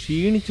തന്നെ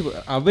ക്ഷീണിച്ചു,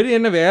 അവര്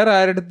തന്നെ വേറെ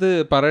ആരടുത്ത്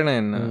പറയണ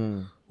തന്നെ,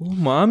 ഓ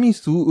മാമി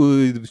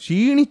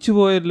ക്ഷീണിച്ചു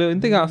പോയല്ലോ,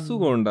 എന്തെങ്കിലും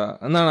അസുഖം ഉണ്ടോ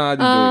എന്നാണ്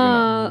ആദ്യം.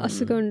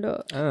 അസുഖമുണ്ടോ?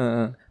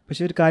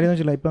 പക്ഷെ ഒരു കാര്യം എന്ന്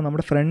വെച്ചാൽ ഇപ്പം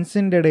നമ്മുടെ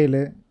ഫ്രണ്ട്സിൻ്റെ ഇടയിൽ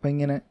ഇപ്പം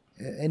ഇങ്ങനെ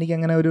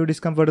എനിക്കങ്ങനെ ഒരു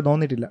ഡിസ്കംഫർട്ട്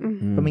തോന്നിയിട്ടില്ല.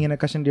 ഇപ്പം ഇങ്ങനെ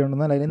കഷണ്ടി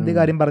ഉണ്ടെന്നോ അല്ലെങ്കിൽ എന്ത്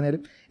കാര്യം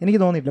പറഞ്ഞാലും എനിക്ക്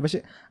തോന്നിയിട്ടില്ല.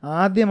 പക്ഷെ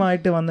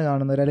ആദ്യമായിട്ട് വന്ന്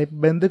കാണുന്നവർ അല്ലെങ്കിൽ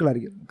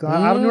ബന്ധുക്കളായിരിക്കും,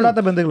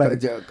 അറിഞ്ഞൂടാത്ത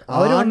ബന്ധുക്കളായിരിക്കും,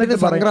 അവർ വന്നിട്ട്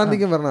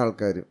സംക്രാന്തിക്കും പറഞ്ഞ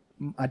ആൾക്കാർ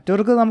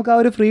മറ്റവർക്ക് നമുക്ക് ആ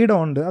ഒരു ഫ്രീഡം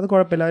ഉണ്ട്, അത്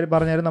കുഴപ്പമില്ല, അവർ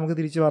പറഞ്ഞാലും നമുക്ക്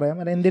തിരിച്ച് പറയാം,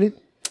 അല്ല എന്തെങ്കിലും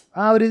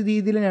ആ ഒരു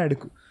രീതിയിൽ ഞാൻ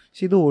എടുക്കും.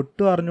 പക്ഷെ ഇത്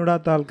ഒട്ടും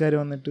അറിഞ്ഞൂടാത്ത ആൾക്കാർ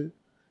വന്നിട്ട്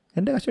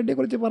എൻ്റെ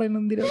കഷ്ടത്തെക്കുറിച്ച്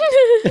പറയുന്നത് എന്തിനാ?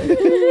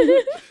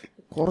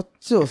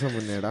 കുറച്ച് ദിവസം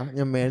മുന്നേടാ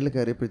ഞാൻ മേളിൽ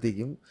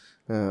കയറിയപ്പോഴത്തേക്കും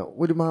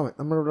ഒരു മാമൻ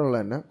നമ്മുടെ ഇവിടെ ഉള്ള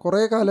തന്നെ കുറേ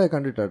കാലമായി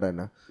കണ്ടിട്ടാട്ടോ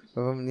എന്നെ.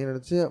 അപ്പം ഞാൻ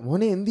അടിച്ച്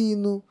മോനെ എന്ത്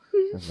ചെയ്യുന്നു,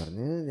 ഞാൻ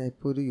പറഞ്ഞ് ഞാൻ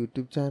ഇപ്പോൾ ഒരു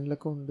യൂട്യൂബ്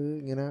ചാനലൊക്കെ ഉണ്ട്,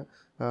 ഇങ്ങനെ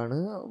ആണ്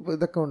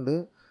ഇതൊക്കെ ഉണ്ട്,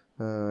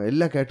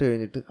 എല്ലാം കേട്ട്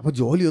കഴിഞ്ഞിട്ട് അപ്പോൾ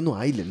ജോലിയൊന്നും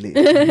ആയില്ലല്ലേ?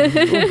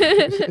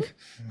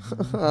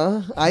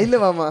 ആയില്ല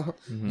മാമ,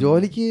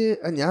 ജോലിക്ക്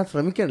ഞാൻ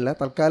ശ്രമിക്കണില്ല,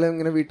 തൽക്കാലം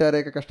ഇങ്ങനെ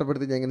വീട്ടുകാരെയൊക്കെ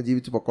കഷ്ടപ്പെടുത്തി ഞാൻ ഇങ്ങനെ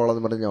ജീവിച്ച് പൊക്കോളാം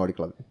എന്ന് പറഞ്ഞ് ഞാൻ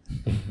ഓടിക്കളഞ്ഞു.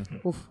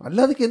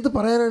 അല്ലാതെ എന്ത്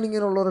പറയാനാണ്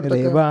ഇങ്ങനെ ഉള്ളവരുടെ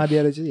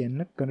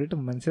എന്നെ കണ്ടിട്ട്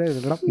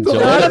മനസ്സിലായില്ല.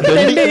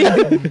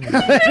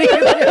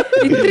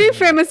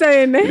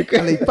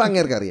 ഇപ്പൊ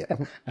അങ്ങേർക്ക് അറിയാം,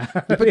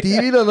 ഇപ്പൊ ടി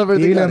വിയിൽ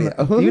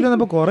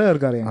വന്നപ്പോ കുറെ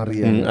പേർക്ക് അറിയാം.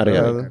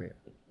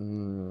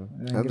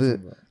 അത്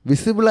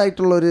വിസിബിൾ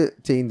ആയിട്ടുള്ള ഒരു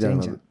ചേഞ്ച്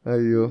ആണ്.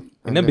 അയ്യോ,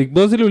 എന്നെ ബിഗ്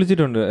ബോസിൽ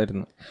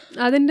വിളിച്ചിട്ടുണ്ടായിരുന്നു.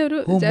 അതിന്റെ ഒരു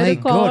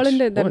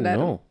കോളിന്റെ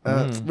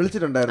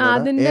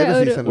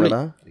വിളിച്ചിട്ടുണ്ടായിരുന്നു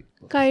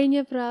കഴിഞ്ഞ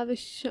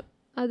പ്രാവശ്യം.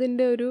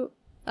 അതിന്റെ ഒരു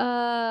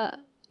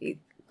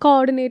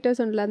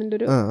കോർഡിനേറ്റേഴ്സ് ഉണ്ടല്ലോ, അതിന്റെ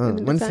ഒരു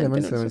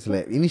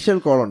മനസ്സിലായി. ഇനിഷ്യൽ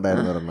കോൾ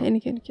ഉണ്ടായിരുന്നു.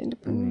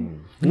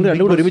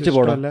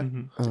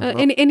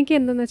 എനിക്ക്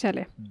എന്താന്ന്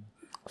വെച്ചാലേ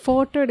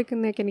ഫോട്ടോ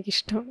എടുക്കുന്നതൊക്കെ എനിക്ക്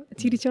ഇഷ്ടമാണ്.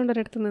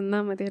 ചിരിച്ചോണ്ടൊരിടത്ത്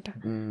നിന്നാൽ മതി കേട്ടോ,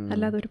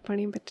 അല്ലാതെ ഒരു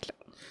പണിയും പറ്റില്ല.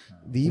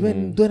 ദീപ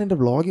എന്തുവരെ എന്റെ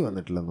വ്ളോഗിൽ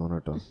വന്നിട്ടില്ലെന്ന്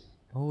തോന്നട്ടോ.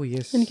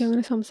 എനിക്ക്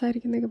അങ്ങനെ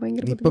സംസാരിക്കുന്നതൊക്കെ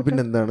ഭയങ്കര ഇപ്പൊ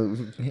പിന്നെ എന്താണ്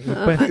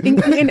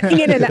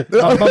ഇങ്ങനെയല്ല.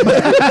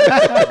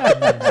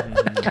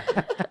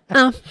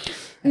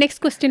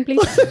 Next question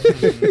please.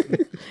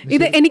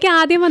 ഇത് എനിക്ക്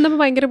ആദ്യം വന്നപ്പോൾ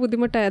ഭയങ്കര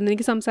ബുദ്ധിമുട്ടായിരുന്നു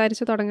എനിക്ക്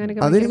സംസാരിച്ച്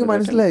തുടങ്ങാനൊക്കെ. അതെനിക്ക്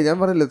മനസ്സിലായി, ഞാൻ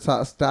പറയില്ല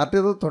സ്റ്റാർട്ട്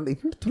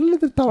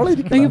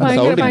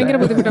ഭയങ്കര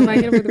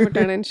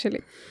ബുദ്ധിമുട്ടാണ്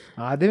ആക്ച്വലി.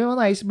 ആദ്യമേ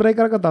വന്ന് ഐസ്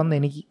ബ്രേക്കർ ഒക്കെ തന്നു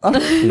എനിക്ക്.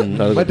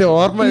 മറ്റേ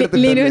ഓർമ്മ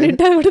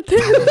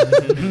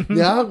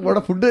ഞാൻ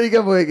ഇവിടെ ഫുഡ്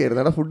കഴിക്കാൻ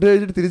പോയേക്കായിരുന്നു. അവിടെ ഫുഡ്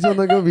കഴിച്ചിട്ട് തിരിച്ചു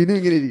വന്നൊക്കെ വിനു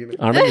ഇങ്ങനെ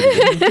ഇരിക്കണം,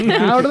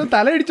 അവിടുന്ന്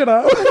തലയിടിച്ചടാ.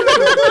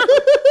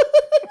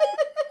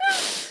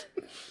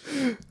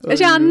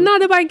 പക്ഷെ അന്ന്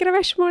അത് ഭയങ്കര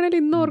വിഷമമാണെങ്കിൽ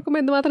ഇന്ന് ഓർക്കുമ്പോൾ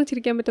എന്തുമാത്രം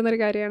ചിരിക്കാൻ പറ്റുന്ന ഒരു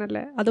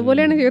കാര്യമാണല്ലേ.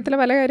 അതുപോലെയാണ് ജീവിതത്തിലെ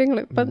പല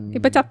കാര്യങ്ങളും.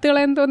 ഇപ്പൊ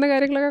ചത്തുകളയെന്ന് തോന്നുന്ന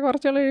കാര്യങ്ങളൊക്കെ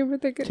കുറച്ചുള്ള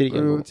കഴിയുമ്പോഴത്തേക്ക്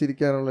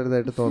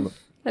ചിരിക്കാനുള്ളതായിട്ട് തോന്നും,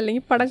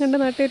 അല്ലെങ്കിൽ പടം കണ്ട്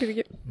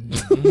നാട്ടിലിരിക്കും.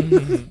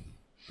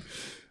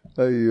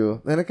 അയ്യോ,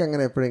 നിനക്ക്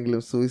അങ്ങനെ എപ്പോഴെങ്കിലും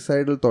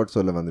സൂയിസൈഡൽ തോട്ട്സ്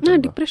വല്ലതും വന്നിട്ടുണ്ടോ?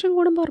 ഡിപ്രഷൻ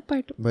കൂടുമ്പോൾ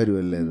ഉറപ്പായിട്ടും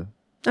വരുമല്ലേ അത്.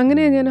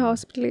 അങ്ങനെയാണ് ഞാൻ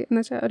ഹോസ്പിറ്റലിൽ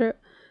എന്ന് വെച്ചാൽ ഒരു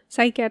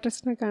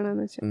സൈക്യാട്രിസ്റ്റിനെ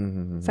കാണാന്ന് വെച്ചാൽ.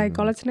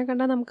 സൈക്കോളജിസ്റ്റിനെ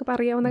കണ്ടാൽ നമുക്ക്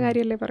പറയാവുന്ന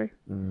കാര്യമല്ലേ പറയും.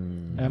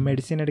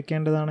 മെഡിസിൻ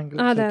എടുക്കേണ്ടതാണെങ്കിൽ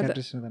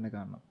തന്നെ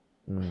കാണണം.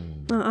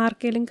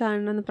 ആർക്കെങ്കിലും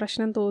കാണണമെന്ന്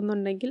പ്രശ്നം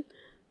തോന്നുന്നുണ്ടെങ്കിൽ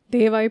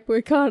ദയവായി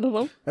പോയി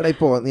കാണണം. എടാ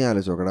ഇപ്പോൾ നീ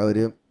ആലോചിച്ചോക്കടാ,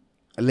 ഒരു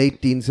ലേറ്റ്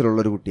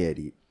ടീൻസിലുള്ളൊരു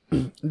കുട്ടിയായിരിക്കും,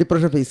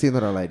 ഡിപ്രഷൻ ഫേസ് ചെയ്യുന്ന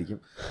ഒരാളായിരിക്കും.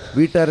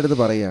 വീട്ടുകാരുടെ അടുത്ത്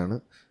പറയുകയാണ്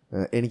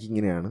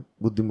എനിക്കിങ്ങനെയാണ്,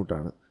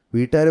 ബുദ്ധിമുട്ടാണ്.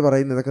 വീട്ടുകാർ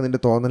പറയുന്നതൊക്കെ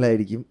നിൻ്റെ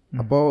തോന്നലായിരിക്കും.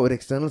 അപ്പോൾ ഒരു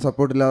എക്സ്റ്റേണൽ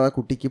സപ്പോർട്ട് ഇല്ലാതെ ആ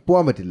കുട്ടിക്ക്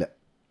പോകാൻ പറ്റില്ല.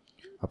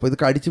 അപ്പോൾ ഇത്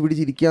കടിച്ചു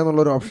പിടിച്ചിരിക്കുക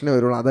എന്നുള്ളൊരു ഓപ്ഷനേ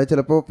വരുള്ളൂ. അതായത്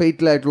ചിലപ്പോൾ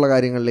ഫെയ്റ്റലായിട്ടുള്ള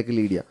കാര്യങ്ങളിലേക്ക്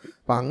ലീഡ് ചെയ്യാം.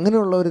 അപ്പോൾ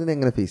അങ്ങനെയുള്ളവർ ഇതിനെ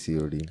എങ്ങനെ ഫേസ്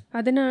ചെയ്യും?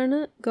 അതിനാണ്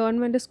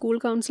ഗവൺമെൻറ് സ്കൂൾ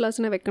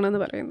കൗൺസിലേഴ്സിനെ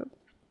വെക്കണമെന്ന് പറയുന്നത്.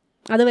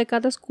 അത്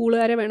വെക്കാത്ത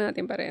സ്കൂളുകാരെ വേണം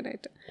ആദ്യം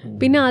പറയാനായിട്ട്.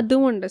 പിന്നെ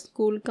അതുമുണ്ട്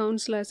സ്കൂൾ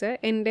കൗൺസിലേഴ്സ്.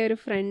 എൻ്റെ ഒരു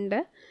ഫ്രണ്ട്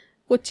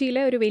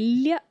കൊച്ചിയിലെ ഒരു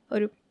വലിയ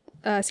ഒരു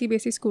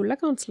CBSE സ്കൂളിലെ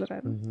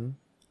കൗൺസിലറായിരുന്നു.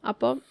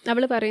 അപ്പോൾ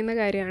അവൾ പറയുന്ന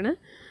കാര്യമാണ്,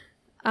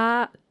 ആ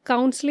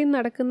കൗൺസിലിംഗ്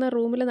നടക്കുന്ന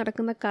റൂമിൽ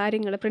നടക്കുന്ന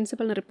കാര്യങ്ങൾ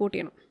പ്രിൻസിപ്പലിന് റിപ്പോർട്ട്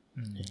ചെയ്യണം.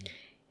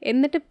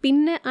 എന്നിട്ട്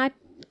പിന്നെ ആ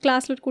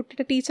ക്ലാസ്സിലൊരു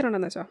കുട്ടിയുടെ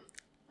ടീച്ചറുണ്ടെന്ന് വെച്ചോ,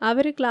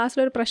 അവർ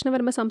ക്ലാസ്സിലൊരു പ്രശ്നം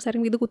വരുമ്പോൾ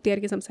സംസാരിക്കുമ്പോൾ ഇത്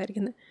കുത്തിയായിരിക്കും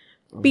സംസാരിക്കുന്നത്.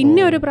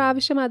 പിന്നെ ഒരു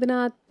പ്രാവശ്യം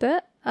അതിനകത്ത്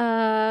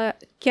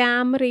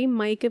ക്യാമറയും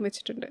മൈക്കും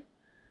വെച്ചിട്ടുണ്ട്.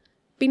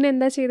 പിന്നെ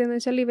എന്താ ചെയ്തതെന്ന്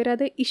വെച്ചാൽ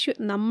ഇവരത്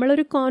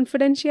നമ്മളൊരു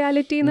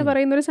കോൺഫിഡൻഷ്യാലിറ്റി എന്ന്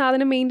പറയുന്നൊരു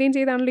സാധനം മെയിൻറ്റെയിൻ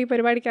ചെയ്താണല്ലോ ഈ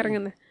പരിപാടിക്ക്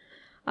ഇറങ്ങുന്നത്.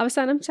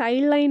 അവസാനം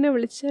ചൈൽഡ് ലൈനെ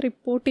വിളിച്ച്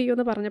റിപ്പോർട്ട്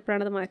ചെയ്യുമെന്ന്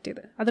പറഞ്ഞപ്പോഴാണ് അത്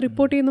മാറ്റിയത്. അത്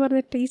റിപ്പോർട്ട് ചെയ്യുമെന്ന്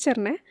പറഞ്ഞ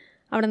ടീച്ചറിനെ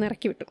അവിടെ നിന്ന്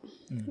ഇറക്കി വിട്ടു.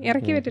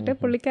 ഇറക്കി വിട്ടിട്ട്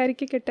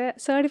പുള്ളിക്കാരിക്ക് കിട്ടിയ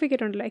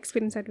സർട്ടിഫിക്കറ്റ് ഉണ്ടല്ലോ,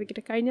 എക്സ്പീരിയൻസ്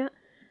സർട്ടിഫിക്കറ്റ്, കഴിഞ്ഞ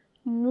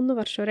 2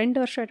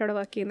 വർഷമായിട്ട് അവിടെ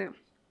വർക്ക് ചെയ്യുന്നത്.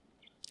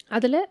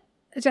 അതിൽ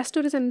ജസ്റ്റ്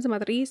ഒരു സെൻറ്റൻസ്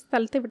മാത്രം, ഈ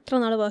സ്ഥലത്ത് ഇത്ര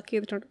നാൾ വർക്ക്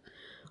ചെയ്തിട്ടുണ്ട്.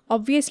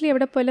 ഒബ്വിയസ്ലി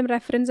എവിടെ പോയാലും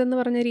റെഫറൻസ് എന്ന്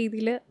പറഞ്ഞ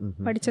രീതിയിൽ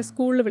പഠിച്ച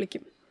സ്കൂളിൽ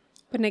വിളിക്കും.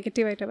 ഇപ്പോൾ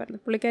നെഗറ്റീവായിട്ടാണ്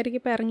പറയുന്നത്. പുള്ളിക്കാരിക്ക്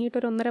ഇപ്പോൾ ഇറങ്ങിയിട്ട്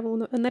ഒരു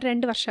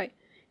 1.5-2 വർഷമായി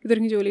ഇതൊരു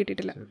ജോലി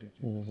കിട്ടിയിട്ടില്ല.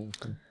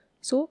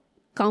 സോ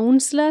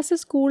കൗൺസിലേഴ്സ്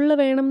സ്കൂളിൽ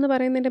വേണം എന്ന്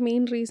പറയുന്നതിൻ്റെ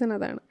മെയിൻ റീസൺ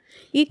അതാണ്.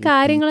 ഈ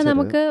കാര്യങ്ങൾ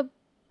നമുക്ക്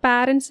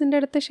പാരൻസിൻ്റെ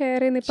അടുത്ത് ഷെയർ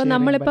ചെയ്യുന്നത്. ഇപ്പം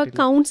നമ്മളിപ്പോൾ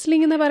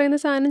കൗൺസിലിംഗ് എന്ന് പറയുന്ന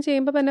സാധനം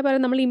ചെയ്യുമ്പോൾ തന്നെ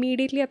പറയും നമ്മൾ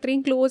ഇമീഡിയറ്റ്ലി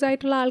അത്രയും ക്ലോസ്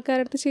ആയിട്ടുള്ള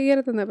ആൾക്കാരുടെ അടുത്ത്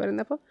ചെയ്യരുതെന്നാണ്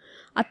പറയുന്നത്. അപ്പോൾ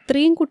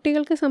അത്രയും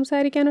കുട്ടികൾക്ക്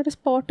സംസാരിക്കാനൊരു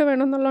സ്പോട്ട്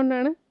വേണം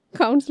എന്നുള്ളതുകൊണ്ടാണ്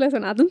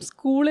കൗൺസിലേഴ്സാണ്. അതും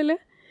സ്കൂളിൽ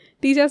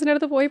ടീച്ചേഴ്സിൻ്റെ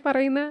അടുത്ത് പോയി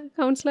പറയുന്ന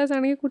കൗൺസിലേഴ്സ്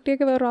ആണെങ്കിൽ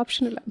കുട്ടിയൊക്കെ വേറെ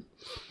ഓപ്ഷൻ ഇല്ല.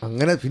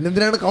 അങ്ങനെ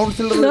പിന്നെന്തിനാണ്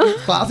കൗൺസിലർ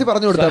ക്ലാസ്സിൽ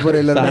പറഞ്ഞു കൊടുത്താൽ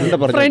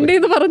ഫ്രണ്ട്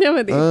എന്ന് പറഞ്ഞാൽ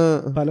മതി.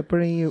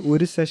 പലപ്പോഴും ഈ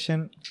ഒരു സെഷൻ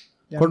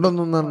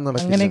കൊണ്ടൊന്നും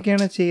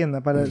അങ്ങനെയൊക്കെയാണ്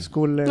ചെയ്യുന്നത് പല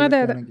സ്കൂളിൽ.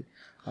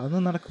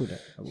 അതൊന്നും നടക്കൂല.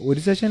 ഒരു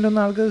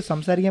സെഷനിലൊന്നും ആൾക്ക്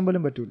സംസാരിക്കാൻ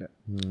പോലും പറ്റൂല.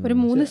 ഒരു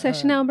 3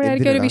 സെഷൻ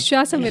ആകുമ്പോഴായിരിക്കും ഒരു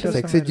വിശ്വാസം വരും.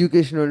 സെക്സ്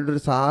എഡ്യൂക്കേഷന് വേണ്ടി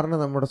ഒരു സാറിന്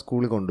നമ്മുടെ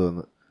സ്കൂളിൽ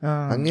കൊണ്ടുവന്ന്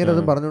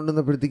അങ്ങേരത്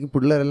പറഞ്ഞുകൊണ്ടിരുന്നപ്പോഴത്തേക്കും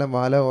പിള്ളേരെല്ലാം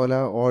വാല ഓല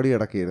ഓടി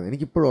കിടക്കുകയായിരുന്നു.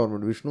 എനിക്കിപ്പോഴും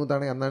ഓർമ്മയുണ്ട്. വിഷ്ണു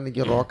താണെങ്കിൽ അന്നാണ്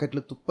എനിക്ക് റോക്കറ്റിൽ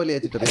തുപ്പലി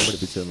വെച്ചിട്ട് അറിയാൻ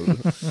പഠിപ്പിച്ചു തന്നത്.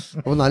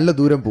 അപ്പോൾ നല്ല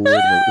ദൂരം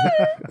പോകുമായിരുന്നു.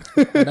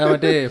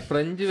 മറ്റേ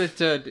ഫ്രഞ്ച്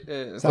വെച്ച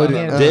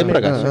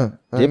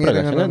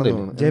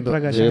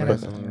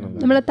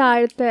നമ്മളെ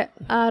താഴത്തെ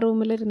ആ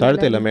റൂമിലിരുന്നു,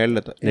 താഴത്തെ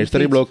മേളിലത്തെ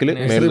നഴ്സറി ബ്ലോക്കിൽ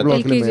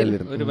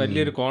ഒരു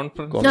വലിയൊരു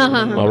കോൺഫറൻസ്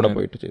അവിടെ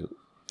പോയിട്ട് ചെയ്തു.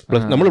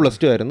 നമ്മൾ പ്ലസ്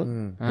ടു ആയിരുന്നു.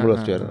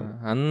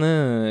 അന്ന്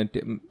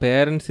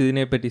പേരൻസ്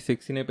ഇതിനെപ്പറ്റി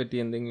സെക്സിനെ പറ്റി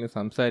എന്തെങ്കിലും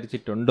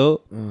സംസാരിച്ചിട്ടുണ്ടോ,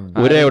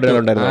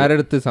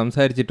 ആരടുത്ത്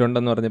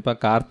സംസാരിച്ചിട്ടുണ്ടെന്ന് പറഞ്ഞപ്പോ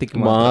കാർത്തിക്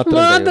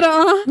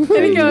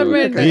എനിക്ക്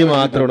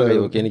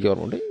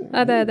ഓർമ്മയുണ്ട്.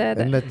 അതെ അതെ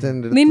അതെ.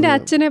 നിന്റെ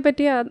അച്ഛനെ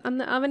പറ്റി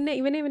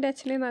ഇവനെ ഇവന്റെ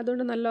അച്ഛനെ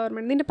അതുകൊണ്ട് നല്ല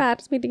ഓർമ്മയുണ്ട്. നിന്റെ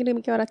പാരന്റ്സ് മീറ്റിംഗിൽ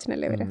എനിക്ക് ഒരു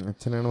അച്ഛനല്ലേ വരാം.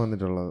 അച്ഛനാണ്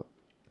വന്നിട്ടുള്ളത്.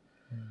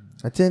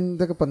 അച്ഛൻ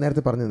ഇതൊക്കെ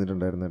നേരത്തെ പറഞ്ഞു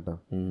തന്നിട്ടുണ്ടായിരുന്നു കേട്ടോ.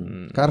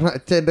 കാരണം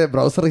അച്ഛൻ എന്റെ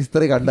ബ്രൗസർ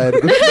ഹിസ്റ്ററി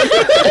കണ്ടായിരുന്നു.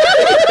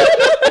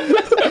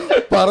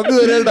 പറഞ്ഞു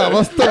തരേണ്ട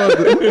അവസ്ഥ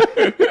വന്നു.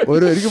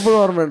 എനിക്കിപ്പോഴും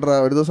ഓർമ്മയുണ്ടാ.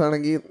 ഒരു ദിവസം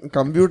ആണെങ്കിൽ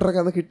കമ്പ്യൂട്ടറൊക്കെ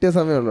അന്ന് കിട്ടിയ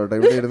സമയമുള്ളൂ കേട്ടോ.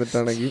 ഇവിടെ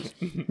ഇരുന്നിട്ടാണെങ്കിൽ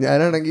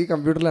ഞാനാണെങ്കിൽ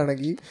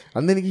കമ്പ്യൂട്ടറിലാണെങ്കിൽ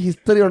അന്ന് എനിക്ക്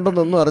ഹിസ്റ്ററി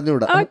ഉണ്ടെന്നൊന്നും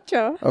അറിഞ്ഞുകൂടാ.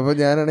 അപ്പോൾ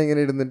ഞാനാണെങ്കിൽ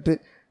ഇങ്ങനെ ഇരുന്നിട്ട്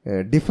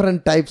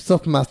different types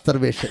of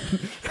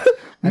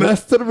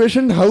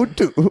masturbation how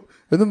to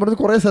എന്നും പറഞ്ഞ്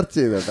കുറേ സെർച്ച്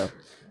ചെയ്തു കേട്ടോ.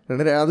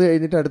 അത്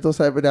കഴിഞ്ഞിട്ട് അടുത്ത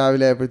ദിവസം ആയപ്പോൾ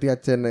രാവിലെ ആയപ്പോഴത്തേക്ക്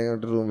അച്ഛൻ എന്നെ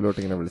റൂമിലോട്ട്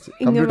ഇങ്ങനെ വിളിച്ച്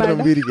കമ്പ്യൂട്ടർ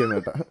നമ്പിയിരിക്കുന്നു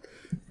കേട്ടോ.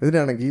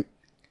 ഇതിനാണെങ്കിൽ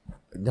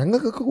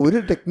ഞങ്ങൾക്കൊക്കെ ഒരു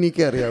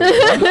ടെക്നീക്കേ അറിയാം,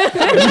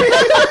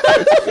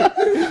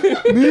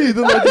 നീ ഇത്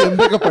നോക്കി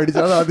എന്തൊക്കെ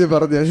പഠിച്ചു അത് ആദ്യം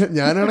പറഞ്ഞു.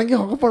 ഞാനാണെങ്കിൽ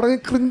ഒക്കെ പടങ്ങി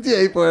ക്രിഞ്ചി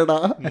ആയി പോയടാ.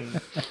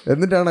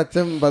 എന്നിട്ടാണ്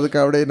അച്ഛൻ പതുക്കെ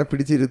അവിടെ എന്നെ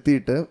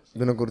പിടിച്ചിരുത്തിയിട്ട്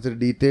ഇതിനെക്കുറിച്ച്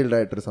ഡീറ്റെയിൽഡ്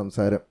ആയിട്ടൊരു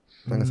സംസാരം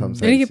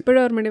എനിക്ക് ഇപ്പോഴും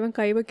ഓർമ്മയുണ്ട്. ഇവൻ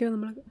കൈവയ്ക്കുക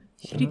നമ്മൾ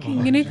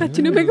ഇങ്ങനെയൊക്കെ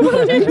അച്ഛനും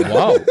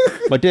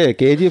മറ്റേ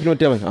KGF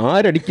മറ്റേ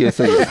ആരടിക്കുക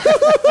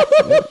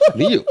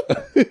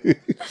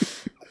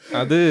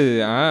അത്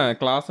ആ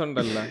ക്ലാസ്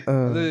ഉണ്ടല്ലോ,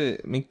 അത്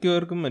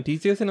മിക്കവർക്കും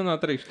ടീച്ചേഴ്സിനൊന്നും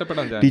അത്ര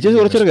ഇഷ്ടപ്പെടാൻ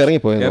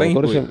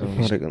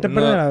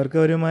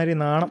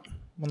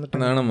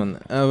നാണം വന്ന്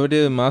ഒരു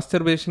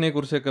മാസ്റ്റർബേഷനെ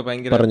കുറിച്ചൊക്കെ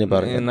ഭയങ്കര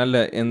നല്ല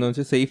എന്താ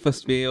വെച്ചാൽ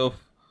safest way of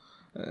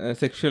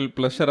sexual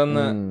pleasure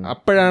എന്ന്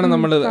അപ്പോഴാണ്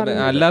നമ്മൾ,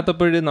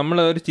 അല്ലാത്തപ്പോഴും നമ്മൾ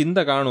ഒരു ചിന്ത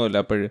കാണുമല്ലോ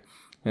അപ്പോഴും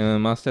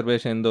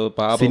മാസ്റ്റർബേഷൻ എന്തോ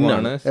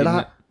പാപമാണ്.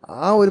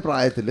 ആ ഒരു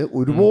പ്രായത്തിൽ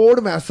ഒരുപാട്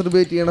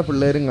മാസ്റ്റർബേറ്റ് ചെയ്യണ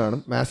പിള്ളേരും കാണും,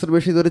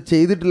 മാസ്റ്റർബേഷൻ ഇതുവരെ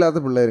ചെയ്തിട്ടില്ലാത്ത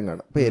പിള്ളേരും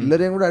കാണും. അപ്പൊ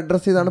എല്ലാവരെയും കൂടെ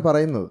അഡ്രസ് ചെയ്താണ്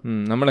പറയുന്നത്.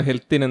 നമ്മളെ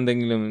ഹെൽത്തിന്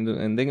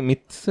എന്തെങ്കിലും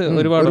മിത്സ്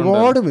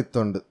ഒരുപാട്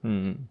മിത്തുണ്ട്.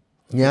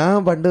 ഞാൻ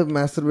പണ്ട്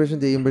മാസ്റ്റർബേഷൻ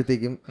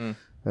ചെയ്യുമ്പോഴത്തേക്കും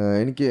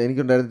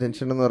എനിക്കുണ്ടായിരുന്ന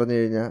ടെൻഷൻ എന്ന് പറഞ്ഞു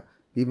കഴിഞ്ഞാൽ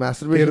ഈ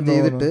മാസ്റ്റർബേഷൻ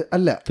ചെയ്തിട്ട്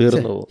അല്ല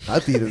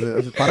അത്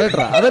തീരുന്നത്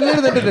പറയട്ടാ, അതല്ലേ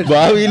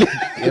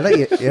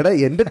എടാ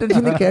എന്റെ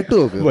ടെൻഷൻ കേട്ടു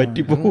നോക്ക്.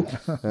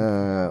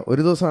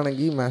 ഒരു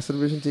ദിവസമാണെങ്കിൽ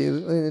മാസ്റ്റർബേഷൻ ചെയ്ത്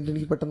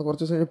എനിക്ക് പെട്ടെന്ന്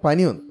കുറച്ച് ദിവസം കഴിഞ്ഞ്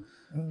പനി വന്നു.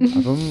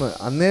 അപ്പം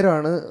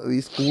അന്നേരമാണ് ഈ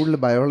സ്കൂളിൽ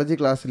ബയോളജി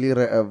ക്ലാസ്സിൽ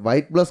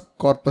വൈറ്റ് ബ്ലഡ്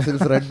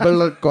കോർപ്പസിൽസ് റെഡ്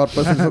ബ്ലഡ്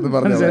കോർപ്പസിൽസ് എന്ന്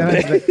പറഞ്ഞത്.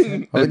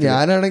 അപ്പൊ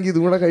ഞാനാണെങ്കിൽ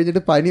ഇതും കൂടെ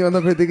കഴിഞ്ഞിട്ട് പനി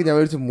വന്നപ്പോഴത്തേക്ക് ഞാൻ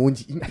വിളിച്ചു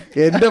മൂഞ്ചി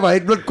എന്റെ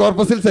വൈറ്റ് ബ്ലഡ്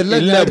കോർപ്പസിൽസ്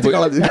എല്ലാം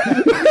കളഞ്ഞു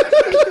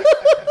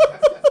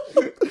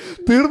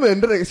തീർന്നു,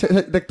 എന്റെ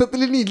രക്തത്തിൽ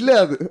ഇനി ഇല്ല.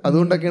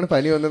 അതുകൊണ്ടൊക്കെയാണ്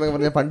പനി വന്നതെന്ന്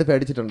പറഞ്ഞാൽ പണ്ട്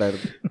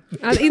പേടിച്ചിട്ടുണ്ടായിരുന്നു.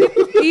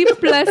 ഈ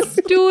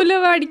 +2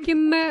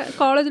 പഠിക്കുന്ന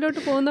കോളേജിലോട്ട്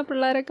പോകുന്ന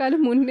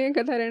പിള്ളേരെക്കാളും മുന്നേ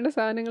ഒക്കെ തരേണ്ട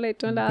സാധനങ്ങൾ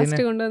ഏറ്റവും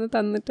ലാസ്റ്റ് കൊണ്ടുവന്ന്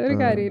തന്നിട്ട് ഒരു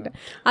കാര്യമില്ല.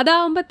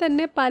 അതാവുമ്പോ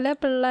തന്നെ പല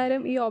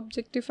പിള്ളേരും ഈ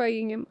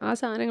ഒബ്ജക്റ്റിഫൈയിങ്ങും ആ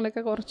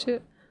സാധനങ്ങളൊക്കെ കുറച്ച്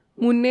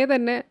മുന്നേ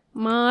തന്നെ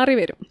മാറി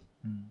വരും.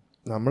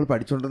 നമ്മൾ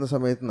പഠിച്ചുകൊണ്ടിരുന്ന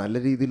സമയത്ത് നല്ല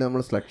രീതിയിൽ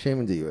നമ്മൾ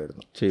സ്ലക്ഷേമം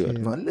ചെയ്യുമായിരുന്നു.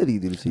 നല്ല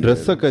രീതിയിൽ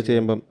ഡ്രസ്സൊക്കെ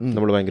ചെയ്യുമ്പോൾ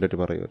നമ്മൾ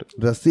ഭയങ്കരമായിട്ട് പറയുമായിരുന്നു.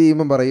 ഡ്രസ്സ്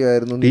ചെയ്യുമ്പോൾ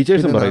പറയുമായിരുന്നു,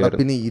 ടീച്ചേഴ്സും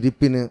പിന്നെ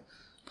ഇരിപ്പിന്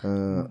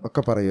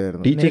ഒക്കെ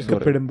പറയുമായിരുന്നു.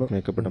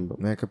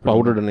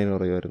 പൗഡർ ഇടുന്നതിന്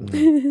പറയുമായിരുന്നു.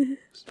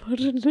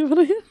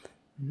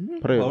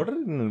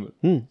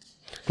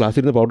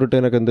 ക്ലാസ്സിൽ പൗഡർ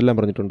ഇട്ടതിനൊക്കെ എന്തെല്ലാം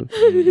പറഞ്ഞിട്ടുണ്ട്.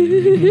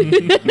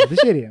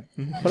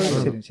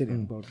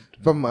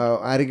 ഇപ്പം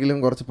ആരെങ്കിലും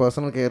കുറച്ച്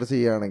പേഴ്സണൽ കെയർ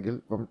ചെയ്യുകയാണെങ്കിൽ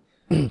ഇപ്പം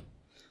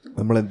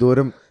നമ്മൾ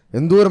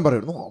എന്തോരം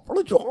പറയുന്നു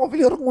അവള് ജോബിൽ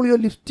ഇറങ്ങുള്ളിയോ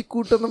ലിപ്സ്റ്റിക്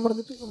കൂട്ടെന്ന്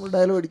പറഞ്ഞിട്ട് നമ്മൾ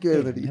ഡയലോഗ്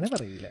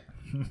അടിക്കുമായിരുന്നു.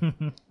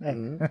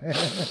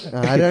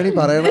 ആരാണ് ഈ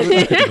പറയണത്?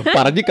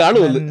 പറഞ്ഞു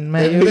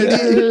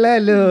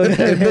കാണുമല്ലോ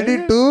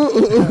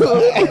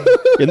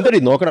എന്തടി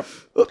നോക്കണം.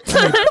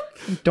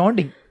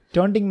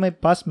 Taunting my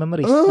past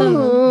memories.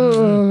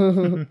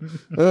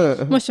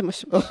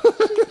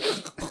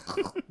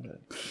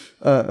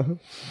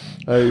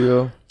 അയ്യോ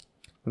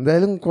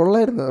എന്തായാലും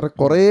കൊള്ളായിരുന്നു.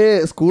 കുറേ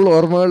സ്കൂൾ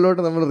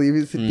ഓർമ്മകളിലോട്ട് നമ്മൾ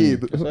റീവിസിറ്റ്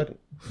ചെയ്തു.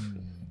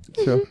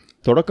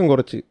 തുടക്കം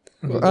കുറച്ച്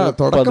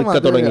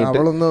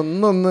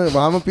അവളൊന്ന്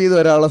വാമപ്പ് ചെയ്ത്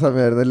വരാനുള്ള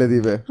സമയമായിരുന്നു അല്ലേ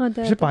ദീപേ?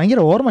 പക്ഷെ ഭയങ്കര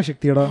ഓർമ്മ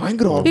ശക്തിയോടാ,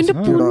 ഭയങ്കര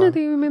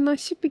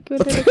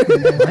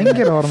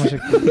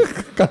ഓർമ്മശക്തി.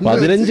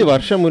 15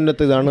 വർഷം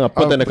മുന്നത്തെ ഇതാണ്.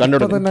 അപ്പൊ തന്നെ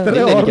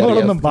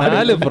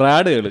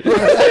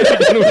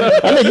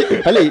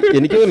അല്ല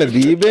എനിക്ക് തന്നെ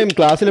ദീപയും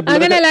ക്ലാസ്സിൽ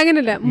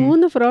അങ്ങനല്ല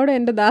 3 ഫ്രോഡ്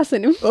എന്റെ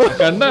ദാസനും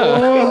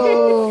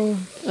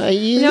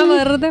ഞാൻ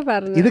വെറുതെ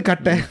പറഞ്ഞു. ഇത്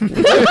കട്ടെ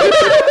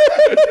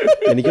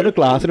എനിക്കൊരു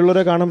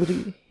ക്ലാസ്സിലുള്ളവരെ കാണാൻ പറ്റി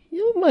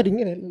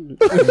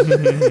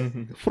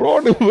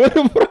ഫ്രോഡ്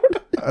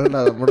അല്ല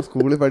നമ്മുടെ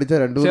സ്കൂളിൽ പഠിച്ച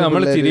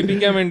നമ്മള്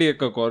ചിരിപ്പിക്കാൻ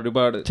വേണ്ടിയൊക്കെ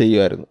ഒരുപാട്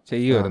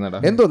ചെയ്യുമായിരുന്നടാ.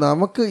 എന്തോ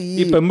നമുക്ക്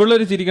ഈ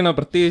പെമ്പിള്ളേര് ചിരിക്കണ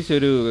പ്രത്യേകിച്ച്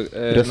ഒരു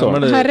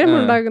ഹരം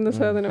ഉണ്ടാക്കുന്ന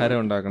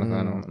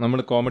സാധനമാണ്.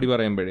 നമ്മള് കോമഡി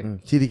പറയുമ്പോഴേ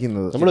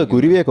ചിരിക്കുന്നത്. നമ്മള്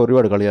കുരുവിയൊക്കെ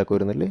ഒരുപാട്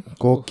കളിയാക്കുമായിരുന്നല്ലേ,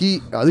 കോക്കി.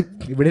 അത്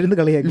ഇവിടെ ഇരുന്ന്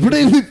കളിയാക്കി, ഇവിടെ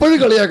ഇപ്പോഴും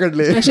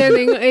കളിയാക്കണ്ടേ? പക്ഷെ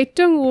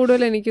ഏറ്റവും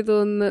കൂടുതൽ എനിക്ക്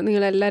തോന്നുന്നു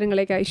നിങ്ങൾ എല്ലാരും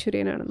കളിയാക്കി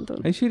ഐശ്വര്യനാണെന്ന്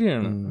തോന്നുന്നു.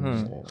 ഐശ്വര്യാണ്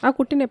ആ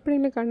കുട്ടീനെ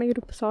എപ്പോഴെങ്കിലും കണ്ടെങ്കിൽ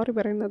ഒരു സോറി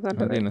പറയുന്നത്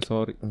നല്ലതാണ്.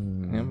 സോറി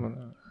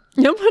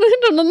ഞാൻ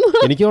പറഞ്ഞിട്ടുണ്ടെന്ന്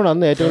എനിക്ക്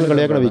അന്ന് ഏറ്റവും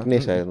കളിയാക്കണ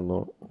വിഘ്നേഷ് ആയിരുന്നു.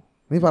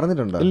 നീ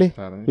പറഞ്ഞിട്ടുണ്ടോ?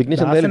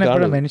 വിഘ്നേഷ്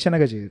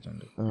മെൻഷനൊക്കെ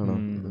ചെയ്തിട്ടുണ്ട്.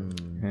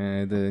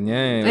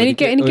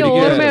 എനിക്ക്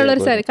ഓർമ്മയുള്ള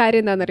ഒരു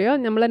കാര്യം എന്താണെന്നറിയോ,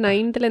 നമ്മളെ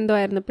 9th എന്തോ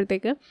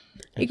ആയിരുന്നപ്പോഴത്തേക്ക്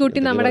ഈ കുട്ടി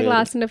നമ്മുടെ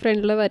ക്ലാസ്സിന്റെ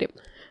ഫ്രണ്ടിൽ വരും,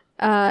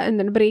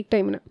 എന്താണ് ബ്രേക്ക്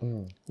ടൈമിന്.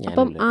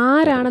 അപ്പം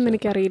ആരാണെന്ന്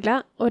എനിക്കറിയില്ല,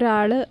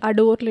 ഒരാള്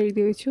അഡോറിൽ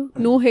എഴുതി വെച്ചു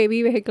നോ ഹെവി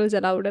വെഹിക്കിൾസ്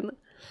അലൗഡ് എന്ന്.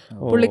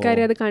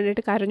 പുള്ളിക്കാരി അത്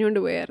കണ്ടിട്ട് കരഞ്ഞുകൊണ്ട്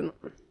പോയായിരുന്നു.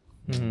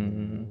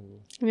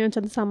 ഞാൻ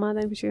ചെന്ന്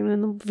സമാധാനിപ്പിച്ചു,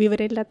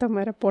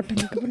 വിവരമില്ലാത്തവരെ പോട്ടെ.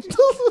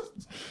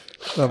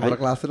 നമ്മുടെ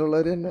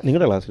ക്ലാസ്സിലുള്ളവർ തന്നെ.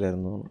 നിങ്ങളുടെ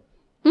ക്ലാസ്സിലായിരുന്നു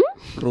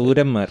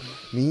ക്രൂരന്മാർ.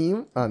 നീ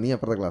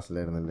അപ്പുറത്തെ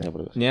ക്ലാസ്സിലായിരുന്നല്ലേ?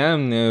 ഞാൻ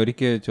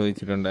ഒരിക്കൽ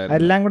ചോദിച്ചിട്ടുണ്ടായിരുന്നു,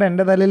 എല്ലാം കൂടെ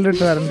എന്റെ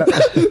തലയിലിട്ട് വരണ്ട.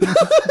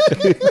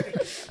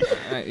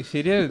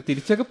 ശരിയാ,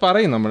 തിരിച്ചൊക്കെ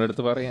പറയും, നമ്മുടെ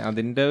അടുത്ത് പറയും.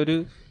 അതിന്റെ ഒരു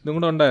ഇതും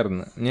കൂടെ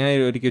ഉണ്ടായിരുന്നു. ഞാൻ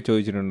ഒരിക്കൽ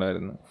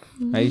ചോദിച്ചിട്ടുണ്ടായിരുന്നു,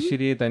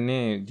 ഐശ്വര്യയെ തന്നെ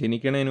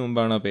ജനിക്കണതിന്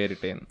മുമ്പാണോ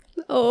പേരിട്ടേന്ന്.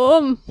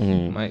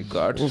 My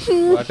God,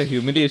 what A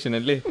humiliation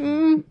അല്ലേ?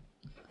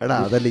 എടാ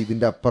അതല്ല,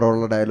 ഇതിന്റെ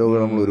അപ്പുറമുള്ള ഡയലോഗ്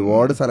നമ്മൾ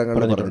ഒരുപാട്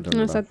സ്ഥലങ്ങളിൽ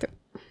പറഞ്ഞിട്ടുണ്ട്. സത്യം.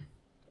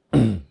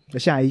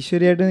 പക്ഷെ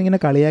ഐശ്വര്യമായിട്ട് ഇങ്ങനെ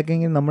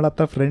കളിയാക്കെങ്കിൽ നമ്മൾ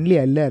അത്ര ഫ്രണ്ട്ലി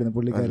അല്ലായിരുന്നു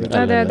പുള്ളിക്കാരി.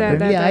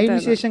 ഫ്രണ്ട്ലി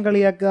ആയതിനു ശേഷം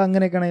കളിയാക്കുക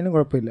അങ്ങനെയൊക്കെ ആണെങ്കിലും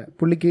കുഴപ്പമില്ല.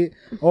 പുള്ളിക്ക്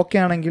ഓക്കെ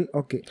ആണെങ്കിൽ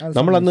ഓക്കെ.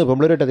 നമ്മളന്ന്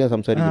ആദ്യം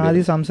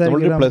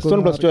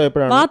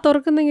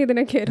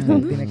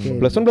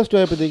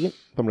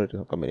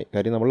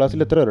കാര്യം നമ്മുടെ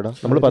ക്ലാസ്സിൽ എത്ര പേരാ?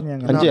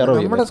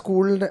 നമ്മുടെ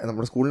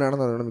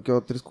സ്കൂളിലാണെന്ന് പറയുന്നത്, മിക്ക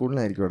ഒത്തിരി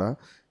സ്കൂളിലായിരിക്കും ഇവിടെ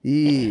ഈ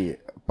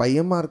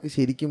പയ്യന്മാർക്ക്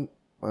ശരിക്കും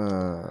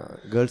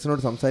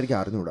ഗേൾസിനോട് സംസാരിക്കാൻ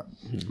അറിഞ്ഞൂടാ.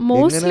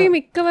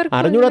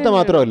 അറിഞ്ഞൂടാത്ത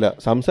മാത്രമല്ല,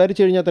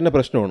 സംസാരിച്ചു കഴിഞ്ഞാൽ തന്നെ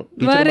പ്രശ്നമാണ്.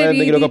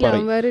 എന്തെങ്കിലുമൊക്കെ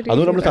പറയും,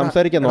 അതുകൊണ്ട് നമ്മൾ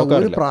സംസാരിക്കാൻ നോക്കാം.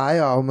 ഒരു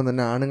പ്രായമാകുമ്പോൾ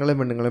തന്നെ ആണുങ്ങളെയും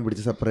പെണ്ണുങ്ങളെയും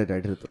പിടിച്ച് സെപ്പറേറ്റ്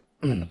ആയിട്ട് എടുത്തു.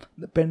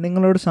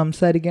 പെണ്ണുങ്ങളോട്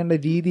സംസാരിക്കേണ്ട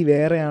രീതി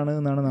വേറെയാണ്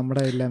എന്നാണ്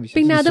നമ്മുടെ എല്ലാം വിശ്വാസം.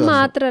 പിന്നെ അത്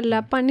മാത്രല്ല,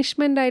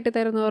 പണിഷ്മെന്റ് ആയിട്ട്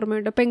തരുന്ന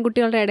ഓർമ്മയുണ്ട്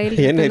പെൺകുട്ടികളുടെ ഇടയിൽ.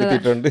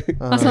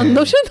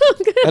 സന്തോഷം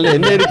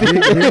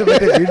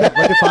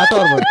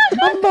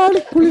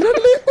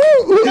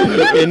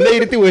എന്നെ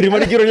ഇരുത്തി 1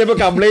 മണിക്കൂർ കഴിഞ്ഞപ്പോ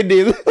കംപ്ലൈന്റ്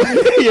ചെയ്തു,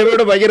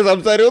 എവിടെ ഭയങ്കര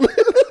സംസാരവും.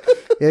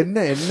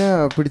 എന്നെ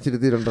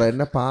പിടിച്ചിരുത്തിയിട്ടുണ്ടോ?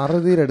 എന്നെ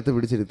പാർവതിയുടെ അടുത്ത്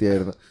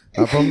പിടിച്ചിരുത്തിയായിരുന്നു.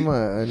 അപ്പം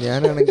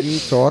ഞാനാണെങ്കിൽ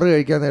ചോറ്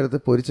കഴിക്കാൻ നേരത്ത്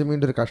പൊരിച്ച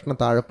മീൻ്റെ ഒരു കഷ്ണം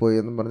താഴെ പോയി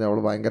എന്നും പറഞ്ഞ്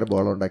അവള് ഭയങ്കര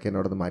ബോളം ഉണ്ടാക്കി എന്നെ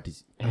അവിടെ നിന്ന്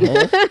മാറ്റിച്ചു.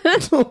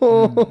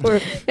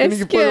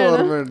 എനിക്കിപ്പോഴും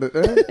ഓർമ്മയുണ്ട്.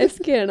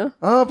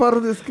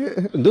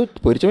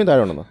 പൊരിച്ച മീൻ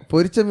താഴെ ഉണ്ടെന്നോ?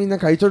 പൊരിച്ച മീൻ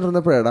ഞാൻ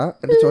കഴിച്ചോണ്ടിരുന്നപ്പോഴാടാ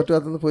എന്റെ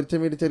ചോറ്റുഭാഗത്തുനിന്ന് പൊരിച്ച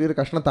മീൻ ചെറിയൊരു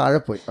കഷ്ണം താഴെ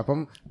പോയി. അപ്പം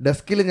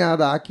ഡെസ്കിൽ ഞാൻ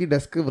അതാക്കി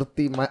ഡെസ്ക്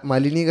വൃത്തി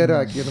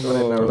മലിനീകരമാക്കിയെന്ന്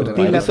പറയുന്നത്.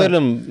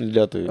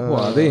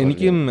 അത്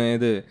എനിക്കും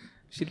ഇത്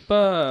ശില്പ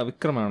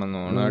വിക്രമാണെന്നോ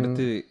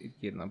അടുത്ത്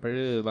ഇരിക്കുന്നു.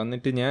 അപ്പോഴ്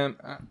വന്നിട്ട് ഞാൻ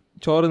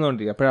ചോറ്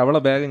നോണ്ടിരിക്കും. അപ്പോഴ അവളെ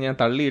ബാഗ് ഞാൻ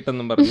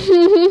തള്ളിയിട്ടെന്നും പറഞ്ഞു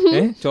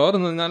ചോറ്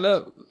നല്ല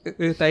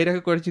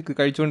തൈരൊക്കെ കുഴച്ച്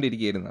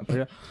കഴിച്ചുകൊണ്ടിരിക്കുകയായിരുന്നു.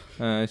 അപ്പോഴ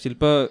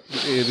ശില്പ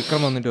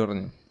വിക്രം വന്നിട്ട്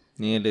പറഞ്ഞു,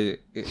 നീ എൻ്റെ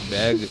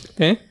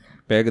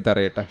ബാഗ്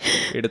തറയട്ടാ,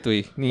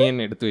 എടുത്തുപോയി, നീ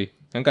എന്നെ എടുത്തുപോയി,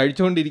 ഞാൻ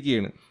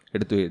കഴിച്ചുകൊണ്ടിരിക്കുകയാണ്,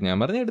 എടുത്തുപോയി. ഞാൻ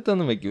പറഞ്ഞു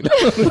എടുത്തൊന്നും വയ്ക്കൂല.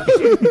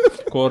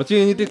 കുറച്ച്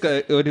കഴിഞ്ഞിട്ട്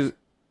ഒരു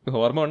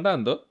ഓർമ്മ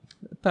ഉണ്ടാന്തോ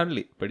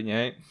തള്ളി. അപ്പോഴും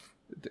ഞാൻ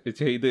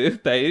ഇത്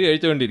തൈര്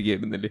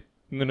കഴിച്ചുകൊണ്ടിരിക്കുകയായിരുന്നല്ലേ,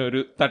 ഇങ്ങനെ ഒരു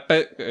തട്ട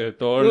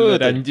തോളിൽ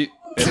 5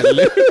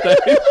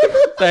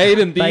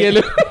 തൈരും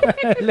തീയലും.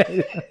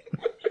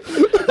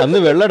 അന്ന്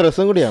വെള്ള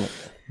ഡ്രസ്സും കൂടിയാണ്,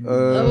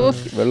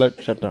 വെള്ള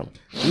ഷർട്ടാണ്.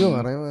 അയ്യോ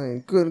പറയുമ്പോൾ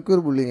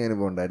എനിക്കൊരു ബുള്ളിങ്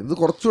അനുഭവം ഉണ്ടായിരുന്നു. ഇത്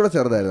കുറച്ചുകൂടെ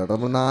ചെറുതായിരുന്നു കേട്ടോ.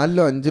 നമ്മൾ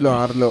 4ലോ 5ലോ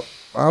 6ലോ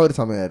ആ ഒരു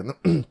സമയമായിരുന്നു.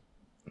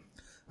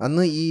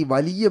 അന്ന് ഈ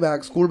വലിയ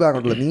ബാഗ്, സ്കൂൾ ബാഗ്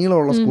ഉണ്ടല്ലോ,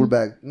 നീളമുള്ള സ്കൂൾ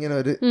ബാഗ്, ഇങ്ങനെ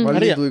ഒരു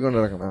വള്ളി തൂക്കിക്കൊണ്ട്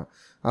കിടക്കണം.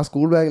 ആ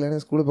സ്കൂൾ ബാഗിലാണ്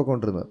സ്കൂളിൽ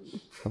പോയിക്കൊണ്ടിരുന്നത്.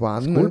 അപ്പൊ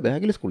അന്ന്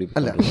ബാഗിൽ സ്കൂളിൽ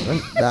അല്ല,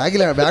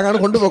 ബാഗാണ്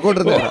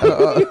കൊണ്ടുപോയിക്കൊണ്ടിരുന്നത്.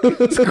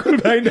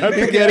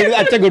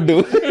 അച്ഛൻ കൊണ്ടു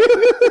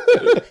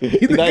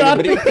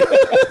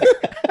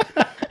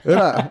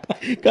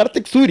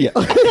കാർത്തിക് സൂര്യ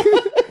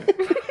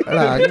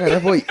എടാ അങ്ങനെ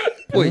പോയി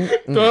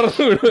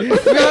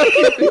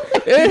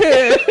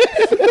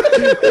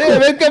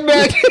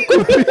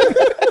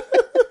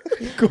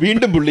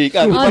വീണ്ടും പുള്ളി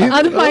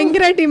അത്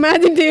ഭയങ്കരമായിട്ട്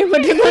ഇമാജിൻ ചെയ്യാൻ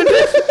പറ്റുന്നുണ്ട്.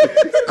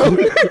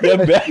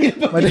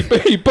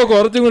 ഇപ്പൊ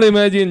കുറച്ചും കൂടെ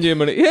ഇമാജിൻ ചെയ്യാൻ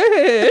വേണ്ടി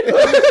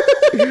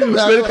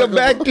welcome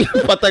back to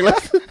 10ാം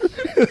class.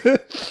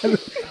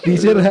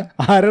 Teacher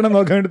ആരാണ്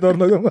നോക്കാൻ വേണ്ടി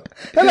തുറന്നു നോക്കുമ്പോ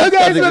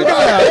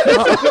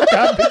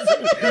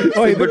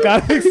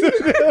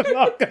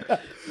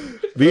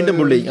വീണ്ടും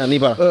പുള്ളി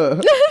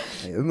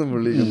ഇതൊന്നും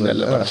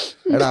പുള്ളിക്കുന്നല്ല.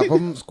 എടാ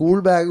അപ്പം സ്കൂൾ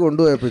ബാഗ്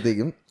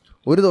കൊണ്ടുപോയപ്പോഴത്തേക്കും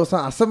ഒരു ദിവസം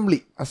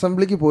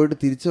അസംബ്ലിക്ക് പോയിട്ട്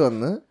തിരിച്ചു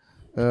വന്ന്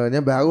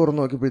ഞാൻ ബാഗ് തുറന്ന്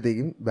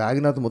നോക്കിയപ്പോഴത്തേക്കും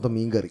ബാഗിനകത്ത് മൊത്തം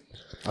മീൻകറി,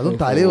 അതും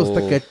തലേ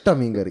ദിവസത്തെ കെട്ട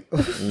മീൻകറി.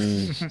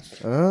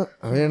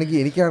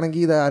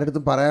 എനിക്കാണെങ്കിൽ ഇത് ആരുടെ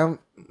അടുത്തും പറയാൻ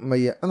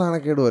വയ്യ,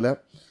 നാണക്കേട് പോലെ.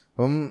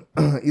 അപ്പം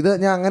ഇത്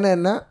ഞാൻ അങ്ങനെ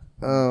തന്നെ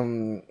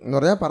എന്ന്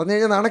പറഞ്ഞാൽ പറഞ്ഞു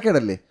കഴിഞ്ഞാൽ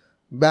നാണക്കേടല്ലേ,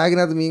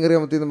 ബാഗിനകത്ത് മീൻകറി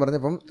അമത്തിയെന്ന്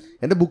പറഞ്ഞപ്പം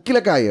എൻ്റെ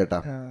ബുക്കിലൊക്കെ ആയി കേട്ടാ.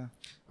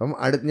 അപ്പം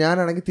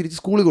ഞാനാണെങ്കിൽ തിരിച്ച്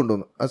സ്കൂളിൽ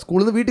കൊണ്ടുവന്നു,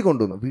 സ്കൂളിൽ നിന്ന് വീട്ടിൽ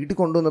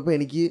കൊണ്ടുവന്നപ്പോൾ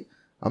എനിക്ക്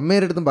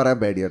അമ്മയുടെ അടുത്തും പറയാൻ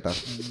പേടി കേട്ടാ.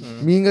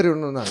 മീൻകറി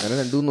ഉണ്ടെന്ന് അങ്ങനെ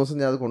 2-3 ദിവസം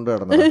ഞാൻ അത് കൊണ്ടു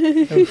കിടന്നു.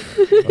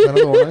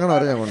 ഉണങ്ങണ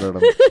വരെ ഞാൻ കൊണ്ടു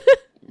കിടന്നു.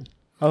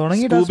 അങ്ങനെ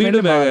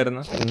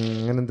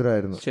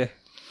എന്തിനായിരുന്നു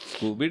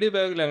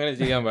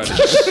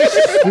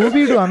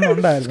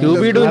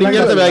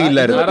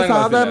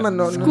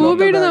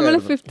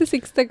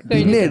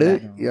പിന്നീട്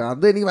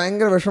അത് എനിക്ക്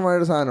ഭയങ്കര വിഷമമായ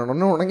ഒരു സാധനമാണ്.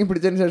 ഒന്ന് ഉണങ്ങി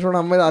പിടിച്ചതിന് ശേഷമാണ്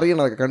അമ്മ ഇത്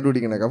അറിയണതൊക്കെ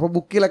കണ്ടുപിടിക്കണൊക്കെ. അപ്പോൾ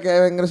ബുക്കിലൊക്കെ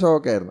ഭയങ്കര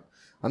ഷോക്കായിരുന്നു.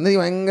 അന്ന്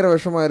എനിക്ക് ഭയങ്കര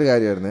വിഷമമായൊരു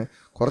കാര്യമായിരുന്നു.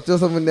 കുറച്ച്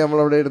ദിവസം മുന്നേ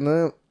നമ്മളവിടെ ഇരുന്ന്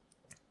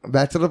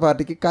ബാച്ചലർ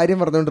പാർട്ടിക്ക് കാര്യം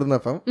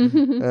പറഞ്ഞുകൊണ്ടിരുന്നപ്പം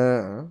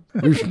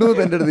വിഷ്ണു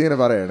എൻ്റെ അടുത്ത് ഇങ്ങനെ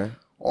പറയണേ,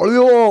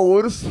 അയ്യോ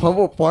ഒരു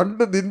സംഭവം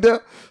പണ്ട് നിന്റെ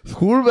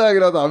സ്കൂൾ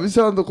ബാഗിനകത്ത്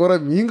അഭിശാന്ത് കുറെ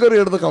മീൻകറി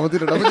എടുത്ത്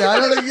കമത്തിട്ടുണ്ട്. അപ്പൊ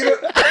ഞാനാണെങ്കിൽ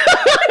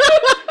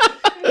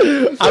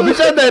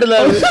അഭിശാന്ത്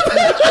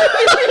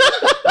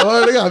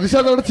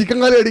അവിടെ ചിക്കൻ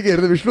കറി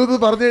അടിക്കായിരുന്നു. വിഷ്ണു ഇത്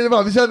പറഞ്ഞു കഴിഞ്ഞപ്പോ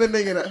അഭിശാന്ത് എന്നെ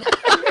ഇങ്ങനെ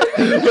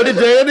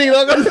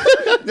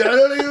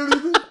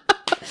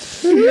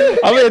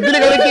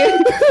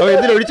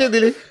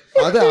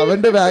അത്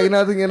അവന്റെ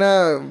ബാഗിനകത്ത് ഇങ്ങനെ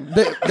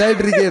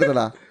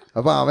ഇതായിട്ടിരിക്കുകയായിരുന്നടാ.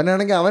 അപ്പൊ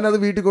അവനാണെങ്കിൽ അവൻ അത്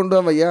വീട്ടിൽ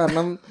കൊണ്ടുപോകാൻ വയ്യ.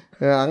 കാരണം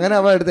അങ്ങനെ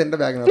അവൻ എടുത്ത് എന്റെ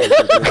ബാഗിനകത്ത്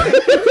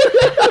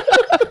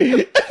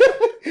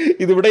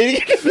ഇതിവിടെ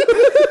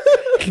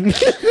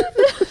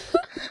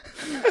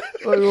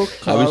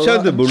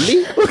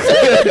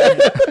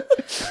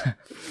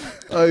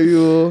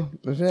അയ്യോ.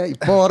 പക്ഷെ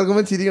ഇപ്പൊ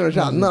ഓർക്കുമ്പോ ചിരിക്കണം.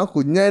 പക്ഷെ അന്ന് ആ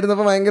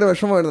കുഞ്ഞായിരുന്നപ്പോ ഭയങ്കര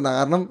വിഷമമായിരുന്നു.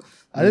 കാരണം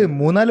അത്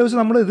 3-4 ദിവസം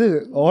നമ്മൾ ഇത്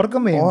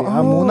ഓർക്കാൻ വേണ്ടി ആ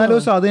 3-4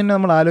 ദിവസം അത് തന്നെ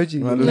നമ്മൾ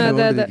ആലോചിക്കും,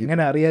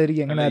 എങ്ങനെ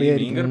അറിയാതിരിക്കും, എങ്ങനെ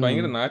അറിയാതിരിക്കും.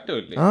 ഭയങ്കര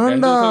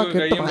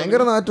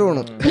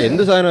നാറ്റമാണ്.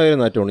 എന്ത് സാധനമായാലും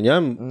നാറ്റമാണ്.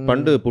 ഞാൻ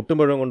പണ്ട്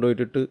പുട്ടുംപഴം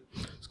കൊണ്ടുപോയിട്ടിട്ട്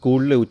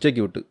സ്കൂളിൽ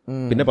ഉച്ചയ്ക്ക് വിട്ട്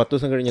പിന്നെ 10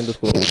 ദിവസം കഴിഞ്ഞ് എന്തോ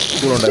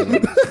സ്കൂളുണ്ടായിരുന്നു.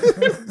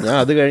 ഞാൻ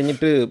അത്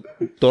കഴിഞ്ഞിട്ട്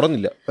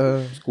തുറന്നില്ല.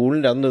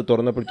 സ്കൂളിന്റെ അന്ന്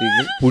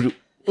തുറന്നപ്പോഴത്തേക്കും പുഴു,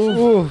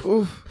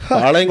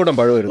 പാളയം കൂടെ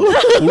പഴമായിരുന്നു.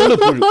 ഫുള്ള്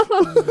പുഴു,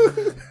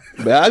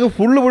 ബാഗ്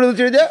ഫുള്ള് പുഴു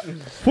വെച്ച് കഴിഞ്ഞാൽ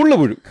ഫുള്ള്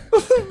പുഴു.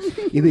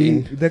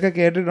 ഇതൊക്കെ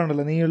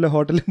കേട്ടിട്ടുണ്ടല്ലോ, നീയുള്ള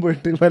ഹോട്ടലിൽ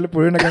പോയിട്ട് പല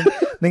പുഴുവിനൊക്കെ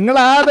നിങ്ങൾ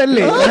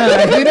അതല്ലേ.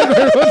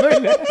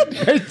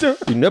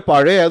 പിന്നെ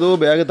പഴയ ഏതോ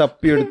ബാഗ്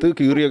തപ്പിയെടുത്ത്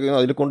കീറിയൊക്കെ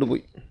അതിൽ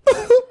കൊണ്ടുപോയി.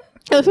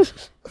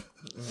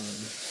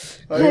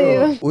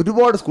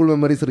 ഒരുപാട് സ്കൂൾ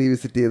മെമ്മറീസ്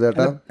റീവിസിറ്റ്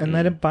ചെയ്തേട്ടാ.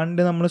 എന്നാലും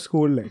പണ്ട് നമ്മൾ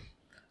സ്കൂളിൽ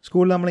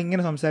നമ്മൾ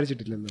ഇങ്ങനെ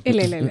സംസാരിച്ചിട്ടില്ലല്ലോ.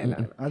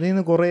 അതിൽ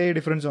നിന്ന് കുറെ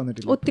ഡിഫറൻസ്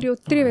വന്നിട്ടില്ല.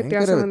 ഒത്തിരി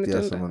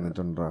വ്യത്യാസം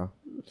വന്നിട്ടുണ്ടോ?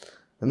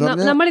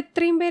 നമ്മൾ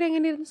ഇത്രയും പേര്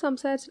എങ്ങനെയായിരുന്നു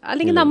സംസാരിച്ചു,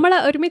 അല്ലെങ്കിൽ നമ്മൾ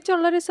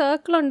ഒരുമിച്ചുള്ളൊരു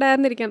സർക്കിൾ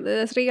ഉണ്ടായിരുന്നിരിക്കാം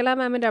ശ്രീകലാ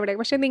മാമിന്റെ അവിടെ.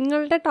 പക്ഷെ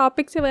നിങ്ങളുടെ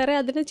ടോപ്പിക്സ് വേറെ,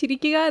 അതിനെ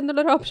ചിരിക്കുക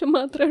എന്നുള്ളൊരു ഓപ്ഷൻ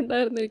മാത്രമേ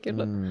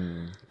ഉണ്ടായിരുന്നിരിക്കുള്ളൂ.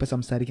 ഇപ്പൊ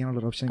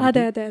സംസാരിക്കാനുള്ള ഓപ്ഷൻ,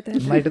 അതെ അതെ അതെ,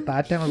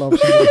 താറ്റാനുള്ള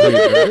ഓപ്ഷൻ.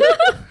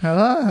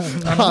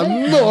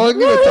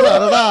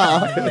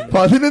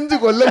 15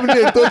 കൊല്ലം മുന്നേ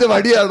എടുത്തു വെച്ച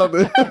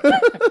വടിയാണത്.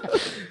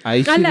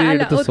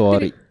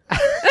 സോറി,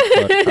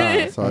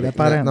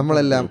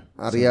 നമ്മളെല്ലാം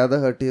അറിയാതെ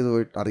ഹേർട്ട് ചെയ്ത്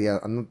പോയിട്ട്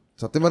അന്ന്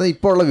സത്യം പറഞ്ഞാൽ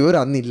ഇപ്പോൾ ഉള്ള വിവരം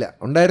അന്നില്ല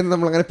ഉണ്ടായിരുന്നു.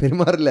 നമ്മൾ അങ്ങനെ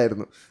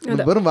പെരുമാറില്ലായിരുന്നു.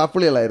 വെറും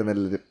വാപ്പിളികളായിരുന്നു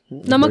എല്ലാവരും.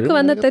 നമുക്ക്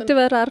വന്ന തെറ്റ്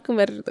വേറെ ആർക്കും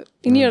വരരുത്,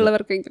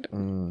 ഇനിയുള്ളവർക്കെങ്കിലും.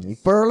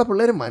 ഇപ്പോഴുള്ള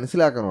പിള്ളേർ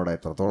മനസ്സിലാക്കണോടാ.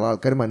 എത്രത്തോളം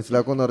ആൾക്കാർ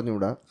മനസ്സിലാക്കുമെന്ന്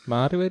അറിഞ്ഞുകൂടാ.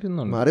 മാറി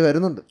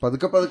വരുന്നുണ്ട്.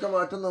 പതുക്കെ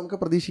മാറ്റം നമുക്ക്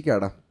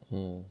പ്രതീക്ഷിക്കാടാ.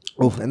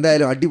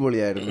 എന്തായാലും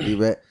അടിപൊളിയായിരുന്നു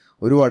ദീപ.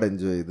 ഒരുപാട്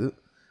എൻജോയ് ചെയ്തു.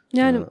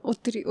 ഞാനും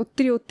ഒത്തിരി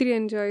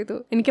എൻജോയ് ചെയ്തു.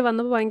 എനിക്ക്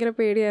വന്നപ്പോൾ ഭയങ്കര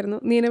പേടിയായിരുന്നു.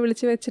 നീ എന്നെ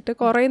വിളിച്ച് വെച്ചിട്ട്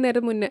കുറേ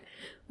നേരം മുന്നേ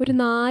ഒരു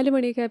 4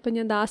 മണിയൊക്കെ ആയപ്പോൾ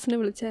ഞാൻ ദാസിനെ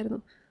വിളിച്ചായിരുന്നു.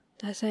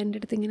 ദാസ എൻ്റെ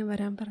അടുത്ത് ഇങ്ങനെ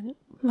വരാൻ പറഞ്ഞു.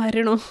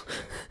 വരണോ?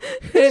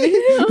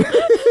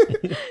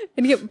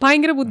 എനിക്ക്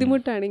ഭയങ്കര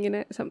ബുദ്ധിമുട്ടാണ് ഇങ്ങനെ.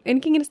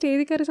 എനിക്കിങ്ങനെ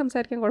സ്റ്റേജിൽ കയറി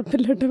സംസാരിക്കാൻ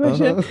കുഴപ്പമില്ല കേട്ടോ.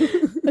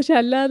 പക്ഷെ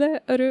അല്ലാതെ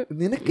ഒരു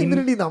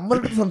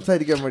നമ്മളുടെ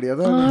സംസാരിക്കാൻ മടി.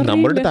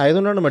 നമ്മളുടെ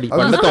ആയതുകൊണ്ടാണ് മടി.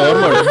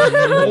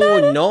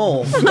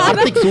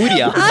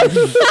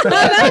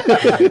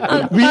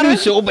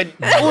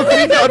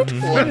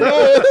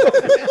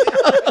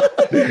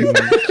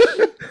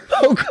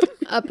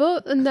 അപ്പോൾ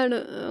എന്താണ്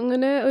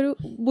അങ്ങനെ ഒരു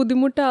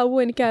ബുദ്ധിമുട്ടാവോ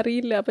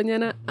എനിക്കറിയില്ല. അപ്പം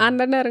ഞാൻ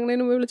ആണ്ടൻ്റെ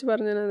ഇറങ്ങുന്നതിന് മുമ്പ് വിളിച്ച്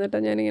പറഞ്ഞു എന്നിട്ടാ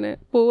ഞാനിങ്ങനെ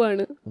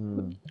പോവാണ്,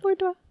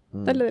 പോയിട്ട് വാ,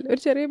 നല്ലതല്ലേ. ഒരു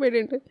ചെറിയ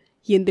പേടിയുണ്ട്.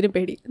 എന്തിനു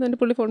പേടി എന്നിട്ട്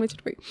പുള്ളി ഫോൺ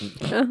വെച്ചിട്ട് പോയി.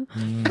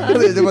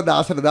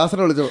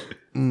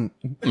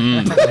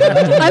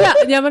 അല്ല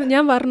ഞാൻ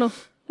പറഞ്ഞോ,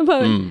 അപ്പൊ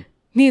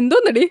നീ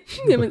എന്തോന്നടി?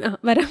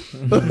 വരാം.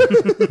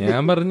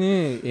 ഞാൻ പറഞ്ഞ്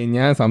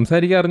ഞാൻ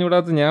സംസാരിക്കാൻ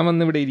അറിഞ്ഞുകൂടാത്ത ഞാൻ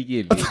വന്ന് ഇവിടെ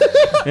ഇരിക്കുകയല്ലേ.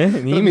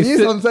 നീ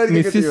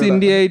മിസ്സസ്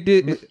ഇന്ത്യ ആയിട്ട്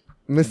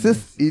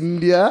മിസ്സസ്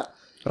ഇന്ത്യ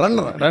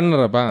റണ്ണർ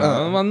അപ്പൊ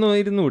വന്നു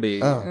ഇരുന്നൂടെ?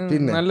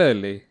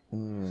 നല്ലതല്ലേ.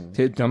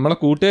 നമ്മളെ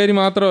കൂട്ടുകാരി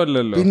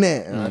മാത്രമല്ലല്ലോ, പിന്നെ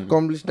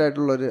അക്കോംപ്ലിഷ്ഡ്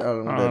ആയിട്ടുള്ള ഒരു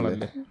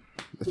ആളല്ലേ.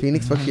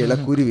 ഫീനിക്സ് പക്ഷിയല്ല,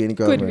 കുരുവി.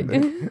 എനിക്ക്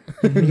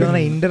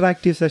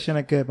ഇന്ററാക്റ്റീവ് സെഷൻ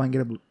ഒക്കെ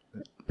ഭയങ്കര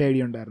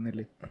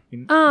പേടിയുണ്ടായിരുന്നില്ലേ?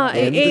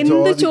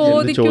 എന്ത്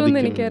ചോദിക്കുമെന്ന്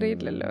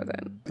എനിക്കറിയില്ലല്ലോ.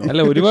 അതാണ്.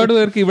 അല്ല, ഒരുപാട്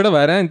പേർക്ക് ഇവിടെ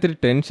വരാൻ ഇത്തിരി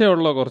ടെൻഷൻ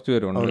ഉള്ള കുറച്ച്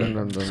പേരുണ്ട്.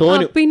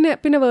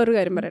 പിന്നെ വേറൊരു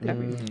കാര്യം പറയട്ടെ.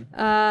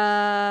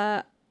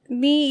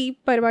 നീ ഈ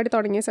പരിപാടി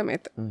തുടങ്ങിയ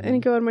സമയത്ത്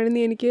എനിക്ക് ഓർമ്മയുണ്ട്,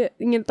 നീ എനിക്ക്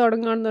ഇങ്ങനെ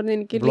തുടങ്ങാണെന്ന് പറഞ്ഞാൽ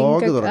എനിക്ക്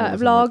ലിങ്ക്,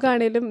 വ്ളോഗ്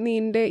ആണെങ്കിലും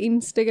നീൻ്റെ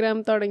ഇൻസ്റ്റഗ്രാം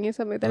തുടങ്ങിയ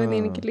സമയത്താണ് നീ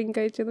എനിക്ക് ലിങ്ക്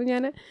അയച്ചത്.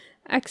 ഞാൻ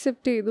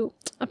അക്സെപ്റ്റ് ചെയ്തു.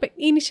 അപ്പം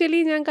ഇനിഷ്യലി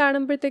ഞാൻ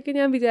കാണുമ്പോഴത്തേക്ക്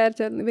ഞാൻ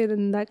വിചാരിച്ചായിരുന്നു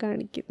ഇതെന്താ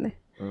കാണിക്കുന്നത്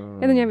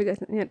എന്ന് ഞാൻ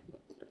വിചാരിച്ചു. ഞാൻ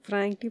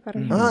ഫ്രാങ്ക്ലി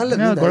പറഞ്ഞു.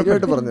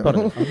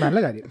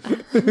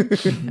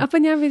 അപ്പം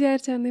ഞാൻ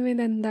വിചാരിച്ചായിരുന്നു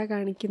ഇവനെന്താ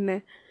കാണിക്കുന്നത്.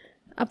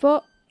 അപ്പോൾ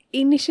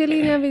ഇനിഷ്യലി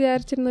ഞാൻ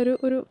വിചാരിച്ചിരുന്ന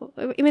ഒരു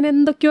ഇവൻ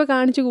എന്തൊക്കെയോ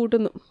കാണിച്ചു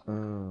കൂട്ടുന്നു.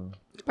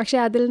 പക്ഷെ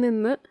അതിൽ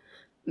നിന്ന്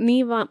നീ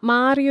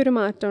മാറിയൊരു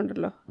മാറ്റം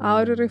ഉണ്ടല്ലോ, ആ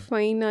ഒരു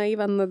റിഫൈനായി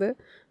വന്നത്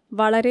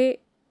വളരെ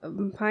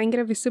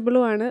ഭയങ്കര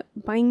വിസിബിളുമാണ്,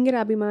 ഭയങ്കര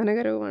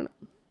അഭിമാനകരവുമാണ്.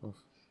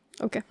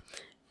 ഓക്കെ,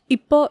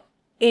 ഇപ്പോൾ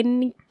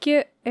എനിക്ക്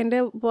എൻ്റെ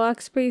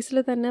വർക്ക് സ്പേസിൽ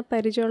തന്നെ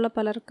പരിചയമുള്ള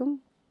പലർക്കും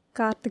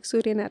കാർത്തിക്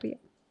സൂര്യനെ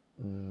അറിയാം.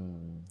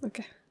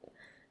 ഓക്കെ,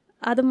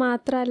 അത്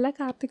മാത്രമല്ല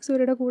കാർത്തിക്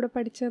സൂര്യയുടെ കൂടെ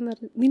പഠിച്ചതെന്ന്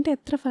പറഞ്ഞു. നിന്റെ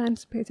എത്ര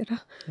ഫാൻസ് പേജടാ,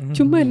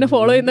 ചുമ്മാ എന്നെ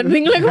ഫോളോ ചെയ്യുന്നുണ്ട്,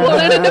 നിങ്ങളൊക്കെ ഫോളോ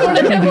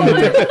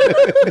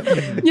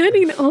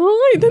ഞാനിങ്ങനെ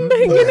ഇതെന്താ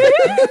ഇങ്ങനെ.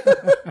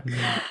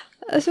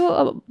 സോ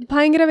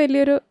ഭയങ്കര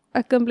വലിയൊരു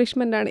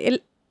അക്കംപ്ലിഷ്മെൻ്റ് ആണ്.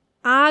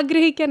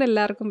 ആഗ്രഹിക്കാൻ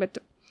എല്ലാവർക്കും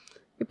പറ്റും.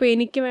 ഇപ്പോൾ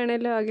എനിക്ക്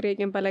വേണമെങ്കിലും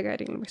ആഗ്രഹിക്കാം പല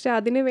കാര്യങ്ങളും, പക്ഷെ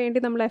അതിന് വേണ്ടി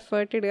നമ്മൾ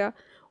എഫേർട്ട് ഇടുക,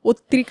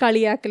 ഒത്തിരി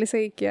കളിയാക്കൽ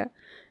സഹിക്കുക,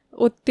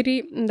 ഒത്തിരി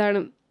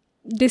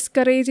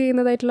ഡിസ്കറേജ്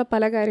ചെയ്യുന്നതായിട്ടുള്ള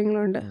പല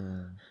കാര്യങ്ങളുണ്ട്.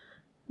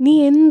 നീ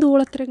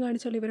എന്തുളത്തരം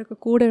കാണിച്ചാലും ഇവരൊക്കെ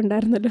കൂടെ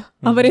ഉണ്ടായിരുന്നല്ലോ,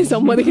 അവരെ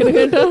സമ്മതിക്കണം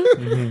കേട്ടോ,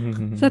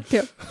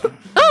 സത്യം.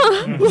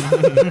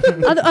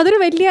 അതൊരു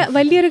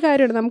വലിയൊരു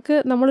കാര്യമാണ്.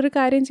 നമ്മളൊരു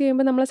കാര്യം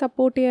ചെയ്യുമ്പോൾ നമ്മളെ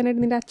സപ്പോർട്ട്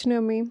ചെയ്യാനായിട്ട് നിൻ്റെ അച്ഛനും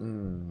അമ്മയും,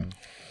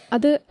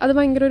 അത്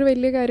ഭയങ്കര ഒരു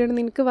വലിയ കാര്യമാണ്.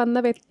 നിനക്ക് വന്ന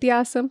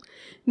വ്യത്യാസം,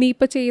 നീ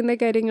ഇപ്പോൾ ചെയ്യുന്ന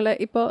കാര്യങ്ങൾ.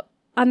 ഇപ്പോൾ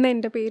അന്ന്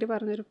എൻ്റെ പേര്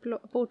പറഞ്ഞൊരു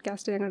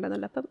പോഡ്കാസ്റ്റ് ഞാൻ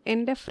കണ്ടതല്ലോ, അപ്പം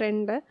എൻ്റെ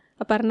ഫ്രണ്ട്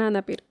പറഞ്ഞ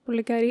പേര്,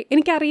 പുള്ളിക്കാരി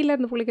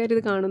എനിക്കറിയില്ലായിരുന്നു പുള്ളിക്കാരി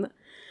ഇത് കാണുന്നത്.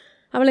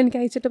 അവൾ എനിക്ക്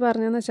അയച്ചിട്ട്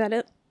പറഞ്ഞതെന്ന് വെച്ചാൽ,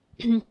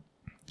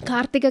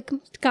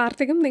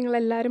 കാർത്തികും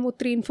നിങ്ങളെല്ലാവരും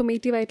ഒത്തിരി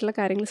ഇൻഫോർമേറ്റീവ് ആയിട്ടുള്ള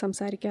കാര്യങ്ങൾ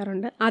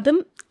സംസാരിക്കാറുണ്ട്. അതും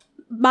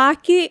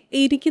ബാക്കി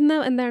ഇരിക്കുന്ന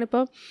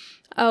ഇപ്പോൾ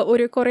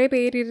ഒരു കുറേ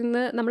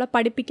പേരിരുന്ന് നമ്മളെ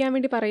പഠിപ്പിക്കാൻ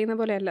വേണ്ടി പറയുന്ന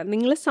പോലെയല്ല,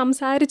 നിങ്ങൾ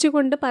സംസാരിച്ചു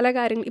കൊണ്ട് പല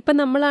കാര്യങ്ങൾ, ഇപ്പം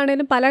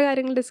നമ്മളാണേലും പല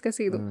കാര്യങ്ങൾ ഡിസ്കസ്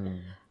ചെയ്തു,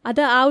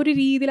 അത് ആ ഒരു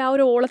രീതിയിൽ, ആ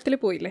ഒരു ഓളത്തിൽ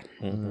പോയില്ലേ.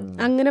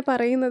 അങ്ങനെ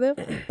പറയുന്നത്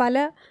പല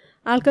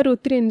ആൾക്കാരും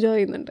ഒത്തിരി എൻജോയ്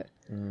ചെയ്യുന്നുണ്ട്.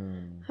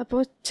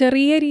 അപ്പോൾ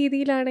ചെറിയ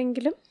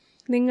രീതിയിലാണെങ്കിലും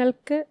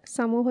നിങ്ങൾക്ക്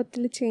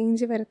സമൂഹത്തിൽ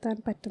ചേഞ്ച് വരുത്താൻ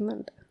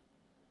പറ്റുന്നുണ്ട്.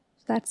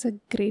 That's A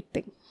great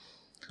thing.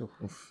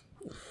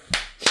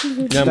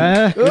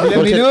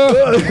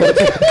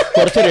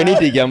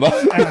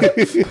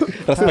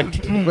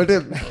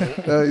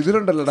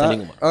 ഇതിലുണ്ടല്ലോടാ,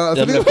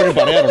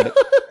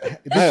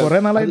 കുറെ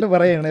നാളായിട്ട്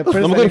പറയണേ,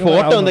 നമുക്കൊരു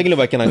ഫോട്ടോ എന്തെങ്കിലും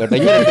വെക്കണം കേട്ടോ,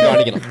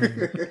 കാണിക്കണം.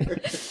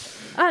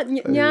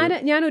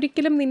 ഞാൻ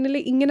ഒരിക്കലും നിന്നിൽ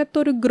ഇങ്ങനത്തെ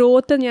ഒരു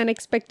ഗ്രോത്ത് ഞാൻ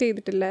എക്സ്പെക്ട്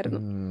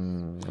ചെയ്തിട്ടില്ലായിരുന്നു.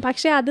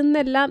 പക്ഷെ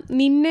അതിന്നെല്ലാം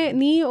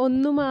നീ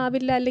ഒന്നും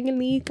ആവില്ല, അല്ലെങ്കിൽ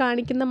നീ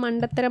കാണിക്കുന്ന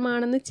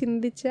മണ്ടത്തരമാണെന്ന്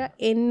ചിന്തിച്ച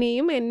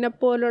എന്നെയും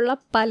എന്നെപ്പോലുള്ള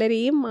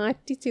പലരെയും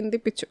മാറ്റി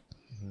ചിന്തിപ്പിച്ചു.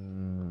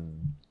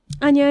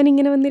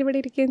 ഞാനിങ്ങനെ വന്നിവിടെ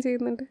ഇരിക്കുകയും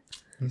ചെയ്യുന്നുണ്ട്.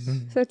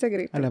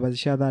 അല്ല,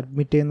 പക്ഷെ അത്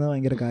അഡ്മിറ്റ് ചെയ്യുന്നത്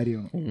ഭയങ്കര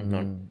കാര്യമാണ്.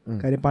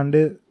 കാര്യം പണ്ട്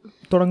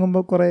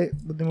തുടങ്ങുമ്പോൾ കുറെ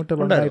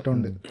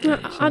ബുദ്ധിമുട്ടുകളുണ്ടായിട്ടുണ്ട്.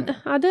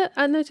 അത്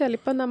എന്ന് വെച്ചാൽ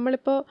ഇപ്പം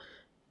നമ്മളിപ്പോൾ,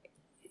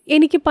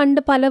 എനിക്ക് പണ്ട്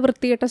പല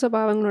വൃത്തികെട്ട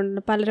സ്വഭാവങ്ങളുണ്ട്,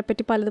 പലരെ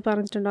പറ്റി പലത്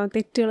പറഞ്ഞിട്ടുണ്ടാകും,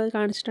 തെറ്റുകൾ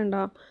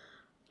കാണിച്ചിട്ടുണ്ടാകും.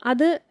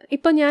 അത്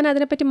ഇപ്പം ഞാൻ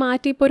അതിനെപ്പറ്റി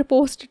മാറ്റി ഇപ്പോൾ ഒരു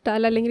പോസ്റ്റ്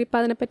ഇട്ടാൽ, അല്ലെങ്കിൽ ഇപ്പം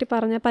അതിനെപ്പറ്റി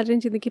പറഞ്ഞാൽ പലരും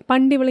ചിന്തിക്കും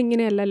പണ്ട്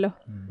ഇവളിങ്ങനെയല്ലല്ലോ.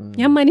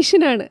 ഞാൻ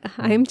മനുഷ്യനാണ്,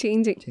 ഐ എം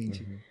ചേഞ്ചിങ്.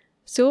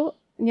 സോ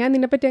ഞാൻ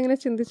നിന്നെപ്പറ്റി അങ്ങനെ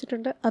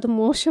ചിന്തിച്ചിട്ടുണ്ട്, അത്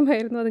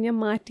മോശമായിരുന്നു, അത് ഞാൻ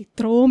മാറ്റി.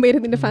 ഇത്രയും പേര്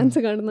നിൻ്റെ ഫാൻസ്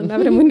കാണുന്നുണ്ട്,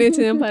 അവരെ മുന്നേ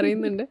വെച്ച് ഞാൻ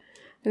പറയുന്നുണ്ട്,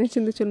 അങ്ങനെ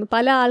ചിന്തിച്ചിരുന്നു.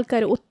 പല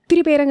ആൾക്കാരും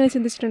ഒത്തിരി പേരങ്ങനെ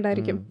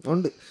ചിന്തിച്ചിട്ടുണ്ടായിരിക്കും.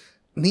 ഉണ്ട്,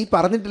 നീ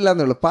പറഞ്ഞിട്ടില്ല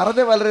എന്നുള്ളൂ,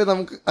 പറഞ്ഞ വളരെ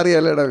നമുക്ക്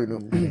അറിയാലോടാ വിനു.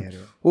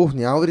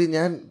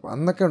 ഞാൻ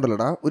അന്നൊക്കെ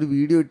ഉണ്ടല്ലോടാ, ഒരു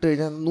വീഡിയോ ഇട്ട്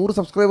കഴിഞ്ഞാൽ 100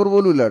 സബ്സ്ക്രൈബർ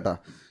പോലും ഇല്ല കേട്ടാ,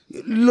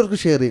 എല്ലാവർക്കും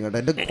ഷെയർ ചെയ്യും കേട്ടോ,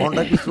 എൻ്റെ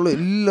കോൺടാക്ട് ലിസ്റ്റിലുള്ള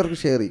എല്ലാവർക്കും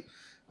ഷെയർ ചെയ്യും.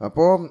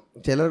 അപ്പോൾ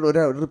ചിലരുടെ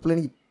ഒരു റിപ്ലൈ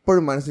എനിക്ക്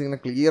ഇപ്പോഴും മനസ്സിൽ ഇങ്ങനെ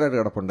ക്ലിയർ ആയിട്ട്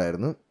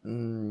കിടപ്പുണ്ടായിരുന്നു.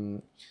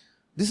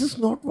 This is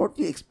not what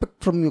we expect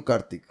from U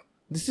Karthik,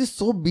 this is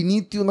so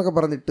beneath U എന്നൊക്കെ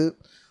പറഞ്ഞിട്ട്,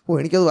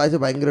 എനിക്കത് വായിച്ച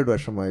ഭയങ്കരമായിട്ട്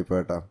വിഷമമായിപ്പോൾ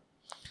കേട്ടോ.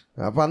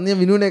 അപ്പോൾ അന്ന് ഞാൻ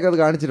വിനുവിനെയൊക്കെ അത്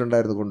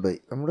കാണിച്ചിട്ടുണ്ടായിരുന്നു കൊണ്ടുപോയി,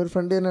 നമ്മുടെ ഒരു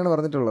ഫ്രണ്ട് തന്നെയാണ്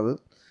പറഞ്ഞിട്ടുള്ളത്.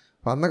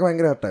 അപ്പോൾ അന്നൊക്കെ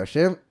ഭയങ്കര ഹർട്ടായി.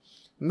 പക്ഷേ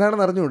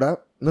എന്താണെന്ന് അറിഞ്ഞുകൂടാ,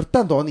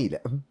 നിർത്താൻ തോന്നിയില്ല.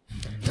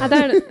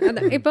 അതാണ്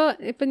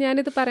ഇപ്പം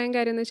ഞാനിത് പറയാൻ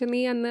കാര്യം എന്ന് വെച്ചാൽ,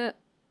 നീ അന്ന്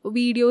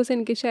വീഡിയോസ്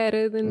എനിക്ക് ഷെയർ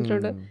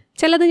ചെയ്തിട്ടുണ്ട്,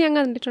 ചിലത് ഞാൻ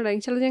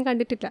കണ്ടിട്ടുണ്ടായിരിക്കും, ചിലത് ഞാൻ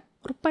കണ്ടിട്ടില്ല,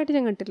 ഉറപ്പായിട്ട്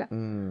ഞാൻ കണ്ടിട്ടില്ല.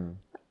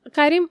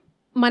 കാര്യം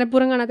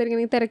മനഃപൂർവ്വം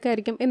കാണാതിരിക്കണമെങ്കിൽ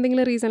തിരക്കായിരിക്കും,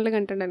 എന്തെങ്കിലും റീസണിൽ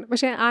കണ്ടിട്ടുണ്ടായിരുന്നു.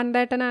 പക്ഷേ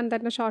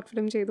ആനന്ദേട്ടൻ്റെ ഷോർട്ട്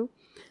ഫിലിം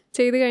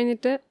ചെയ്ത്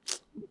കഴിഞ്ഞിട്ട്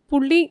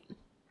പുള്ളി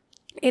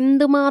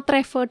എന്തുമാത്രം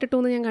എഫേർട്ട് ഇട്ടു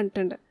എന്ന് ഞാൻ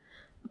കണ്ടിട്ടുണ്ട്.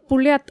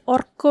 പുള്ളി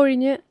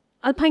ഉറക്കൊഴിഞ്ഞ്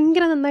അത്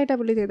ഭയങ്കര നന്നായിട്ടാണ്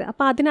പുള്ളി ചെയ്തത്.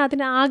 അപ്പോൾ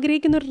അതിന്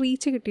ആഗ്രഹിക്കുന്നൊരു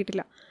റീച്ച്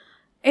കിട്ടിയിട്ടില്ല.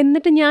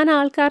 എന്നിട്ട് ഞാൻ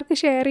ആൾക്കാർക്ക്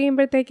ഷെയർ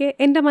ചെയ്യുമ്പോഴത്തേക്ക്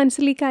എൻ്റെ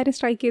മനസ്സിൽ ഈ കാര്യം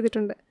സ്ട്രൈക്ക്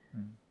ചെയ്തിട്ടുണ്ട്.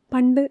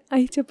 പണ്ട്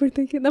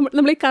അയച്ചപ്പോഴത്തേക്ക്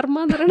നമ്മൾ ഈ കർമ്മ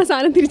എന്ന് പറയുന്ന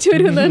സാധനം തിരിച്ചു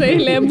വരുമെന്ന്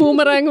അറിയില്ലേ,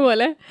 ബൂമറാങ്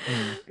പോലെ.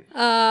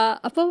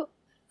 അപ്പോൾ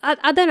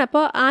അതാണ്.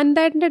 അപ്പോൾ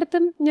ആനന്ദേട്ടൻ്റെ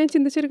അടുത്തും ഞാൻ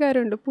ചിന്തിച്ചൊരു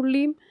കാര്യമുണ്ട്,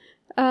 പുള്ളിയും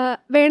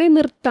വേണേ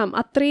നിർത്താം,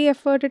 അത്രയും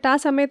എഫേർട്ട് ഇട്ട്. ആ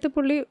സമയത്ത്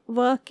പുള്ളി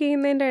വർക്ക്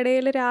ചെയ്യുന്നതിൻ്റെ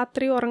ഇടയിൽ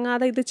രാത്രി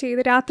ഉറങ്ങാതെ ഇത്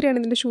ചെയ്ത്, രാത്രിയാണ്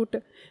ഇതിൻ്റെ ഷൂട്ട്,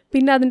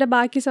 പിന്നെ അതിൻ്റെ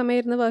ബാക്കി സമയം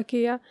ഇരുന്ന് വർക്ക്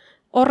ചെയ്യുക,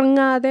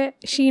 ഉറങ്ങാതെ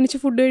ക്ഷീണിച്ച്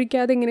ഫുഡ്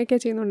കഴിക്കാതെ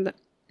ഇങ്ങനെയൊക്കെയാണ് ചെയ്യുന്നുണ്ട്.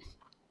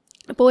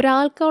 അപ്പോൾ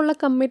ഒരാൾക്കുള്ള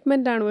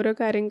കമ്മിറ്റ്മെൻറ്റാണ് ഓരോ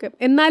കാര്യങ്ങൾക്ക്.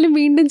 എന്നാലും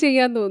വീണ്ടും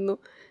ചെയ്യാൻ തോന്നുന്നു.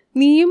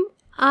 നീയും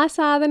ആ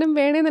സാധനം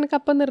വേണേ നിനക്ക്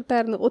അപ്പം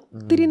നിർത്തായിരുന്നു.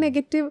 ഒത്തിരി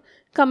നെഗറ്റീവ്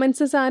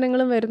കമൻസ്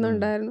സാധനങ്ങളും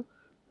വരുന്നുണ്ടായിരുന്നു,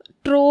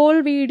 ട്രോൾ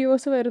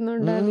വീഡിയോസ്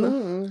വരുന്നുണ്ടായിരുന്നു,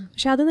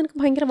 പക്ഷെ അത് നിനക്ക്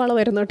ഭയങ്കര വള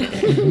വരുന്നുണ്ട്.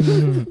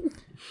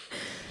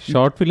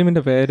 ഷോർട്ട്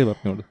ഫിലിമിന്റെ പേര്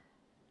പറഞ്ഞോളൂ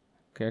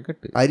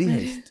കേക്കട്ടെ.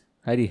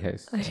 ഹരി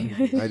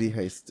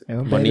ഹൈസ്റ്റ്.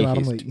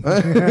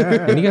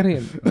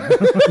 എനിക്കറിയാം.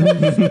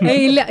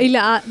 ഇല്ല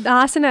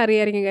ദാസനെ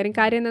അറിയായിരിക്കും.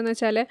 കാര്യം എന്താണെന്ന്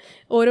വെച്ചാൽ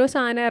ഓരോ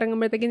സാധനം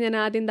ഇറങ്ങുമ്പോഴത്തേക്കും ഞാൻ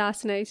ആദ്യം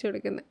ദാസന് അയച്ചു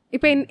കൊടുക്കുന്നത്.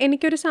 ഇപ്പം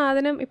എനിക്കൊരു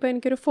സാധനം, ഇപ്പം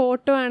എനിക്കൊരു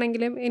ഫോട്ടോ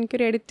ആണെങ്കിലും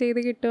എനിക്കൊരു എഡിറ്റ്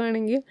ചെയ്ത്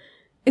കിട്ടുവാണെങ്കിൽ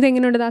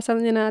ഇതെങ്ങനെയുണ്ട്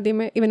ദാസാന്ന് ഞാൻ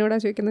ആദ്യമേ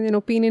ഇവനോടാണ് ചോദിക്കുന്നത്. ഞാൻ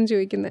ഒപ്പീനിയൻ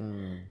ചോദിക്കുന്നത്.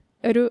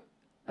 ഒരു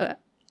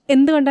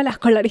എന്ത് കണ്ടാലും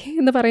കൊള്ളടി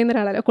എന്ന് പറയുന്ന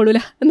ഒരാളല്ലോ, കൊള്ളൂല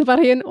എന്ന്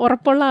പറയാൻ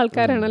ഉറപ്പുള്ള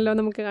ആൾക്കാരാണല്ലോ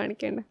നമുക്ക്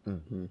കാണിക്കേണ്ടത്.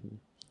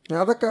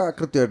 അതൊക്കെ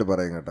കൃത്യമായിട്ട്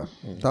പറയും കേട്ടോ.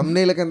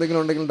 തമ്മിലൊക്കെ എന്തെങ്കിലും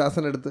ഉണ്ടെങ്കിൽ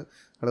ദാസൻ എടുത്ത്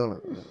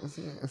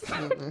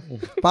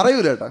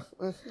പറയൂല കേട്ടോ,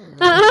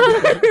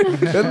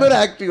 എന്നൊരു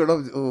ആക്ടിങ്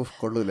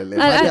കൊള്ളൂലല്ലേ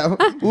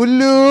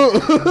ഉല്ലു.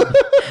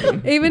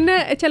 ഇവന്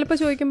ചിലപ്പോൾ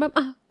ചോദിക്കുമ്പം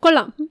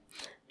കൊള്ളാം,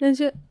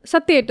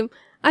 സത്യമായിട്ടും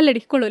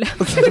അല്ലടി കൊള്ളൂല.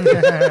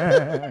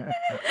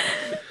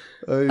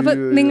 അപ്പം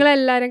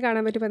നിങ്ങളെല്ലാവരും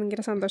കാണാൻ പറ്റി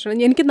ഭയങ്കര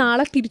സന്തോഷമാണ്. എനിക്ക്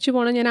നാളെ തിരിച്ചു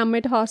പോകണം. ഞാൻ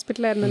അമ്മയായിട്ട്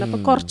ഹോസ്പിറ്റലായിരുന്നല്ലോ,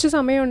 അപ്പം കുറച്ച്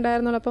സമയം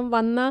ഉണ്ടായിരുന്നുള്ളൂ. അപ്പം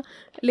വന്നാൽ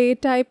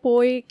ലേറ്റായി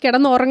പോയി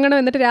കിടന്നുറങ്ങണം,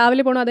 എന്നിട്ട്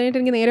രാവിലെ പോകണം. അത്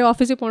കഴിഞ്ഞിട്ട് എനിക്ക് നേരെ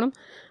ഓഫീസിൽ പോകണം.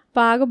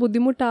 അപ്പം ആകെ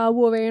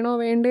ബുദ്ധിമുട്ടാവുമോ വേണോ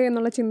വേണ്ടേ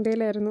എന്നുള്ള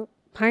ചിന്തയിലായിരുന്നു.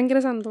 ഭയങ്കര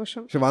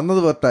സന്തോഷം.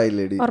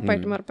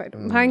 ഉറപ്പായിട്ടും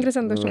ഭയങ്കര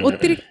സന്തോഷം.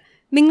 ഒത്തിരി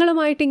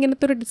നിങ്ങളുമായിട്ട്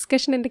ഇങ്ങനത്തെ ഒരു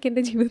ഡിസ്കഷൻ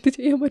എൻ്റെ ജീവിതത്തിൽ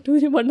ചെയ്യാൻ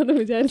പറ്റുമെന്ന് ഞാൻ പണ്ടെന്ന്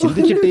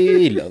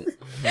വിചാരിച്ചിട്ടില്ല.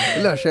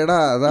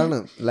 അതാണ്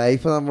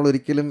ലൈഫ്. നമ്മൾ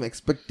ഒരിക്കലും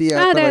എക്സ്പെക്ട്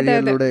ചെയ്യാത്ത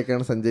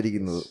വഴികളിലൂടെയൊക്കെയാണ്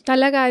സഞ്ചരിക്കുന്നത്.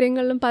 പല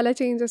കാര്യങ്ങളിലും പല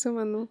ചേഞ്ചസും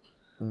വന്നു.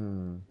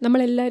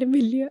 നമ്മളെല്ലാരും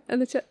വലിയ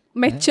എന്ന് വെച്ചാൽ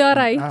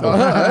മെച്ചുവറായി,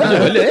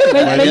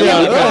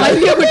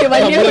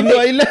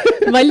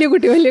 വലിയ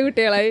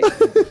കുട്ടികളായി.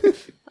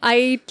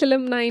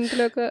 8ലും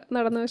 9ലും ഒക്കെ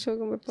നടന്ന വെച്ച്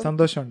നോക്കുമ്പോൾ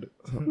സന്തോഷമുണ്ട്.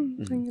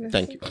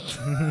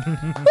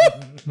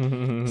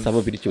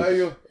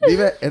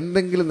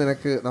 എന്തെങ്കിലും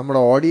നിനക്ക് നമ്മുടെ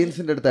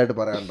ഓഡിയൻസിന്റെ അടുത്തായിട്ട്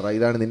പറയാനുണ്ടോ?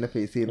 ഇതാണ് നിന്നെ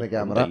ഫേസ് ചെയ്യുന്ന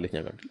ക്യാമറ.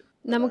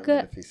 നമുക്ക്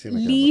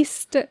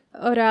ലീസ്റ്റ്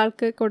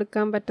ഒരാൾക്ക്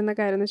കൊടുക്കാൻ പറ്റുന്ന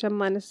കാര്യം എന്ന് വെച്ചാൽ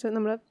മനസ്സ്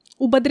നമ്മൾ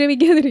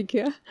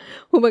ഉപദ്രവിക്കാതിരിക്കുക,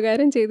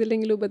 ഉപകാരം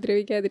ചെയ്തില്ലെങ്കിൽ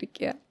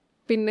ഉപദ്രവിക്കാതിരിക്കുക.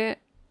 പിന്നെ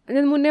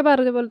ഞാൻ മുന്നേ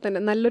പറഞ്ഞ പോലെ തന്നെ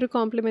നല്ലൊരു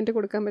കോംപ്ലിമെൻറ്റ്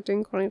കൊടുക്കാൻ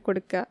പറ്റുമെങ്കിൽ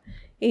കൊടുക്കുക.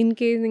 ഇൻ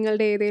കേസ്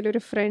നിങ്ങളുടെ ഏതെങ്കിലും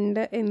ഒരു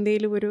ഫ്രണ്ട്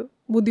എന്തെങ്കിലും ഒരു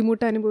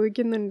ബുദ്ധിമുട്ട്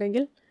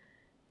അനുഭവിക്കുന്നുണ്ടെങ്കിൽ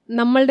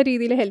നമ്മളുടെ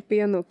രീതിയിൽ ഹെൽപ്പ്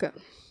ചെയ്യാൻ നോക്കുക.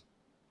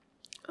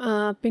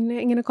 പിന്നെ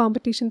ഇങ്ങനെ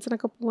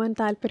കോമ്പറ്റീഷൻസിനൊക്കെ പോകാൻ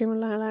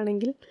താല്പര്യമുള്ള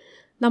ആളാണെങ്കിൽ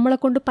നമ്മളെ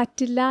കൊണ്ട്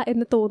പറ്റില്ല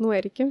എന്ന്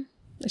തോന്നുമായിരിക്കും,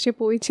 പക്ഷെ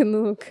പോയി ചെന്ന്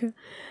നോക്കുക.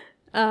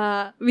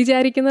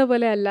 വിചാരിക്കുന്ന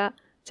പോലെ അല്ല,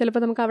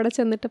 ചിലപ്പോൾ നമുക്ക് അവിടെ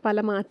ചെന്നിട്ട് പല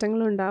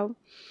മാറ്റങ്ങളും ഉണ്ടാവും.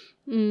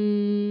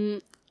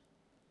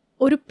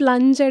 ഒരു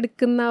പ്ലഞ്ച്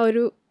എടുക്കുന്ന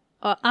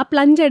ആ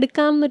പ്ലഞ്ച്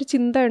എടുക്കാമെന്നൊരു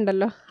ചിന്ത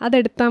ഉണ്ടല്ലോ,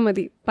 അതെടുത്താൽ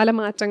മതി, പല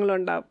മാറ്റങ്ങളും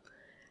ഉണ്ടാവും.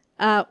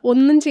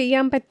 ഒന്നും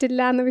ചെയ്യാൻ പറ്റില്ല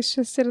എന്ന്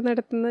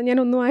വിശ്വസിച്ചിരുന്നിടത്തുനിന്ന്, ഞാൻ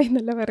ഒന്നും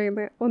ആയെന്നല്ല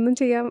പറയുന്നത്, ഒന്നും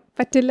ചെയ്യാൻ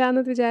പറ്റില്ല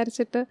എന്ന്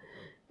വിചാരിച്ചിട്ട്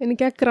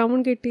എനിക്ക് ആ ക്രൗൺ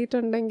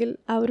കിട്ടിയിട്ടുണ്ടെങ്കിൽ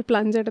ആ ഒരു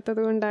പ്ലഞ്ച്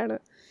എടുത്തത് കൊണ്ടാണ്.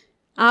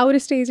 ആ ഒരു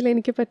സ്റ്റേജിൽ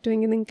എനിക്ക്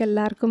പറ്റുമെങ്കിൽ നിങ്ങൾക്ക്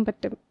എല്ലാവർക്കും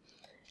പറ്റും.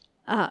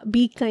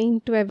 Be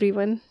kind to every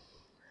one.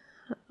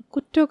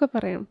 കുറ്റമൊക്കെ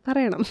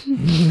പറയണം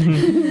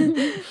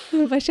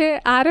പക്ഷേ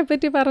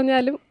ആരെപ്പറ്റി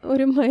പറഞ്ഞാലും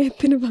ഒരു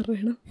മയത്തിന്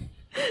പറയണം,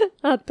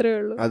 അത്രേ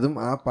ഉള്ളൂ. അതും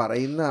ആ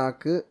പറയുന്ന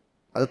ആൾക്ക്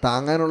അത്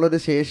താങ്ങാനുള്ളൊരു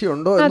ശേഷി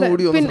ഉണ്ടോ എന്ന്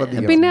കൂടി ഒന്ന്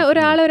ശ്രദ്ധിക്കണം. പിന്നെ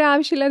ഒരാളെ ഒരു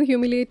ആവശ്യമില്ലാതെ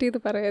ഹ്യൂമിലിയേറ്റ് ചെയ്ത്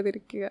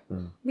പറയാതിരിക്കുക.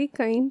 Be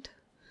kind.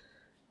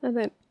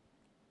 അതെ,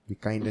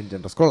 കൈൻഡ് ആൻഡ്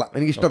ജനറസ്. കൊള്ളാം,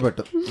 എനിക്ക്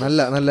ഇഷ്ടപ്പെട്ടു.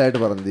 നല്ലതായിട്ട്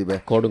പറഞ്ഞു ദീപേ.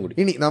 കോഡും കൂടി.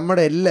 ഇനി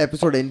നമ്മുടെ എല്ലാ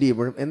എപ്പിസോഡ് എൻഡ്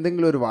ചെയ്യുമ്പോഴും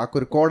എന്തെങ്കിലും ഒരു വാക്ക്,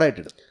 ഒരു കോഡായിട്ട്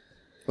ഇടും.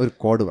 ഒരു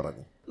കോഡ്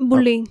പറഞ്ഞു.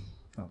 Bullying.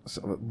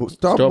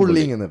 Stop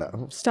bullying എന്നിടാം.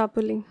 Stop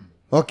bullying.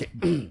 Okay,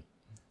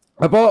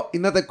 അപ്പോൾ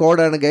ഇന്നത്തെ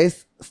കോഡാണ് ഗൈസ്,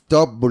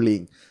 സ്റ്റോപ്പ്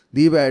ബുള്ളിങ്.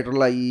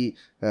 ദീപയായിട്ടുള്ള ഈ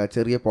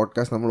ചെറിയ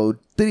പോഡ്കാസ്റ്റ് നമ്മൾ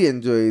ഒത്തിരി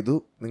എൻജോയ് ചെയ്തു.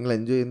 നിങ്ങൾ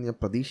എൻജോയ് ചെയ്യുന്ന ഞാൻ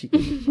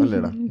പ്രതീക്ഷിക്കുന്നു,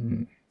 അല്ലേടാ?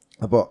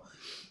 അപ്പോൾ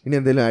ഇനി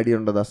എന്തെങ്കിലും ആഡ്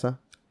ചെയ്യണ്ടോ ദാസ?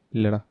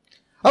 ഇല്ലടാ.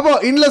 അപ്പോൾ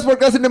ഇൻലെസ്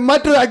പോഡ്കാസ്റ്റിന്റെ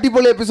മറ്റൊരു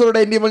അടിപൊളി എപ്പിസോഡ്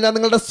എൻഡ് ചെയ്യുമ്പോൾ ഞാൻ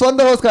നിങ്ങളുടെ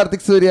സ്വന്തം ഹോസ്റ്റ്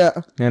കാർത്തിക് സൂര്യ,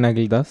 ഞാൻ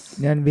അഖിൽ ദാസ്,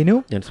 ഞാൻ വിനു,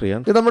 ഞാൻ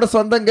ശ്രീകാന്ത്, ഇത് നമ്മുടെ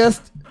സ്വന്തം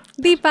guest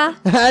Deepa,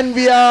 and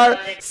we are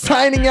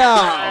signing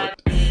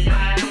out.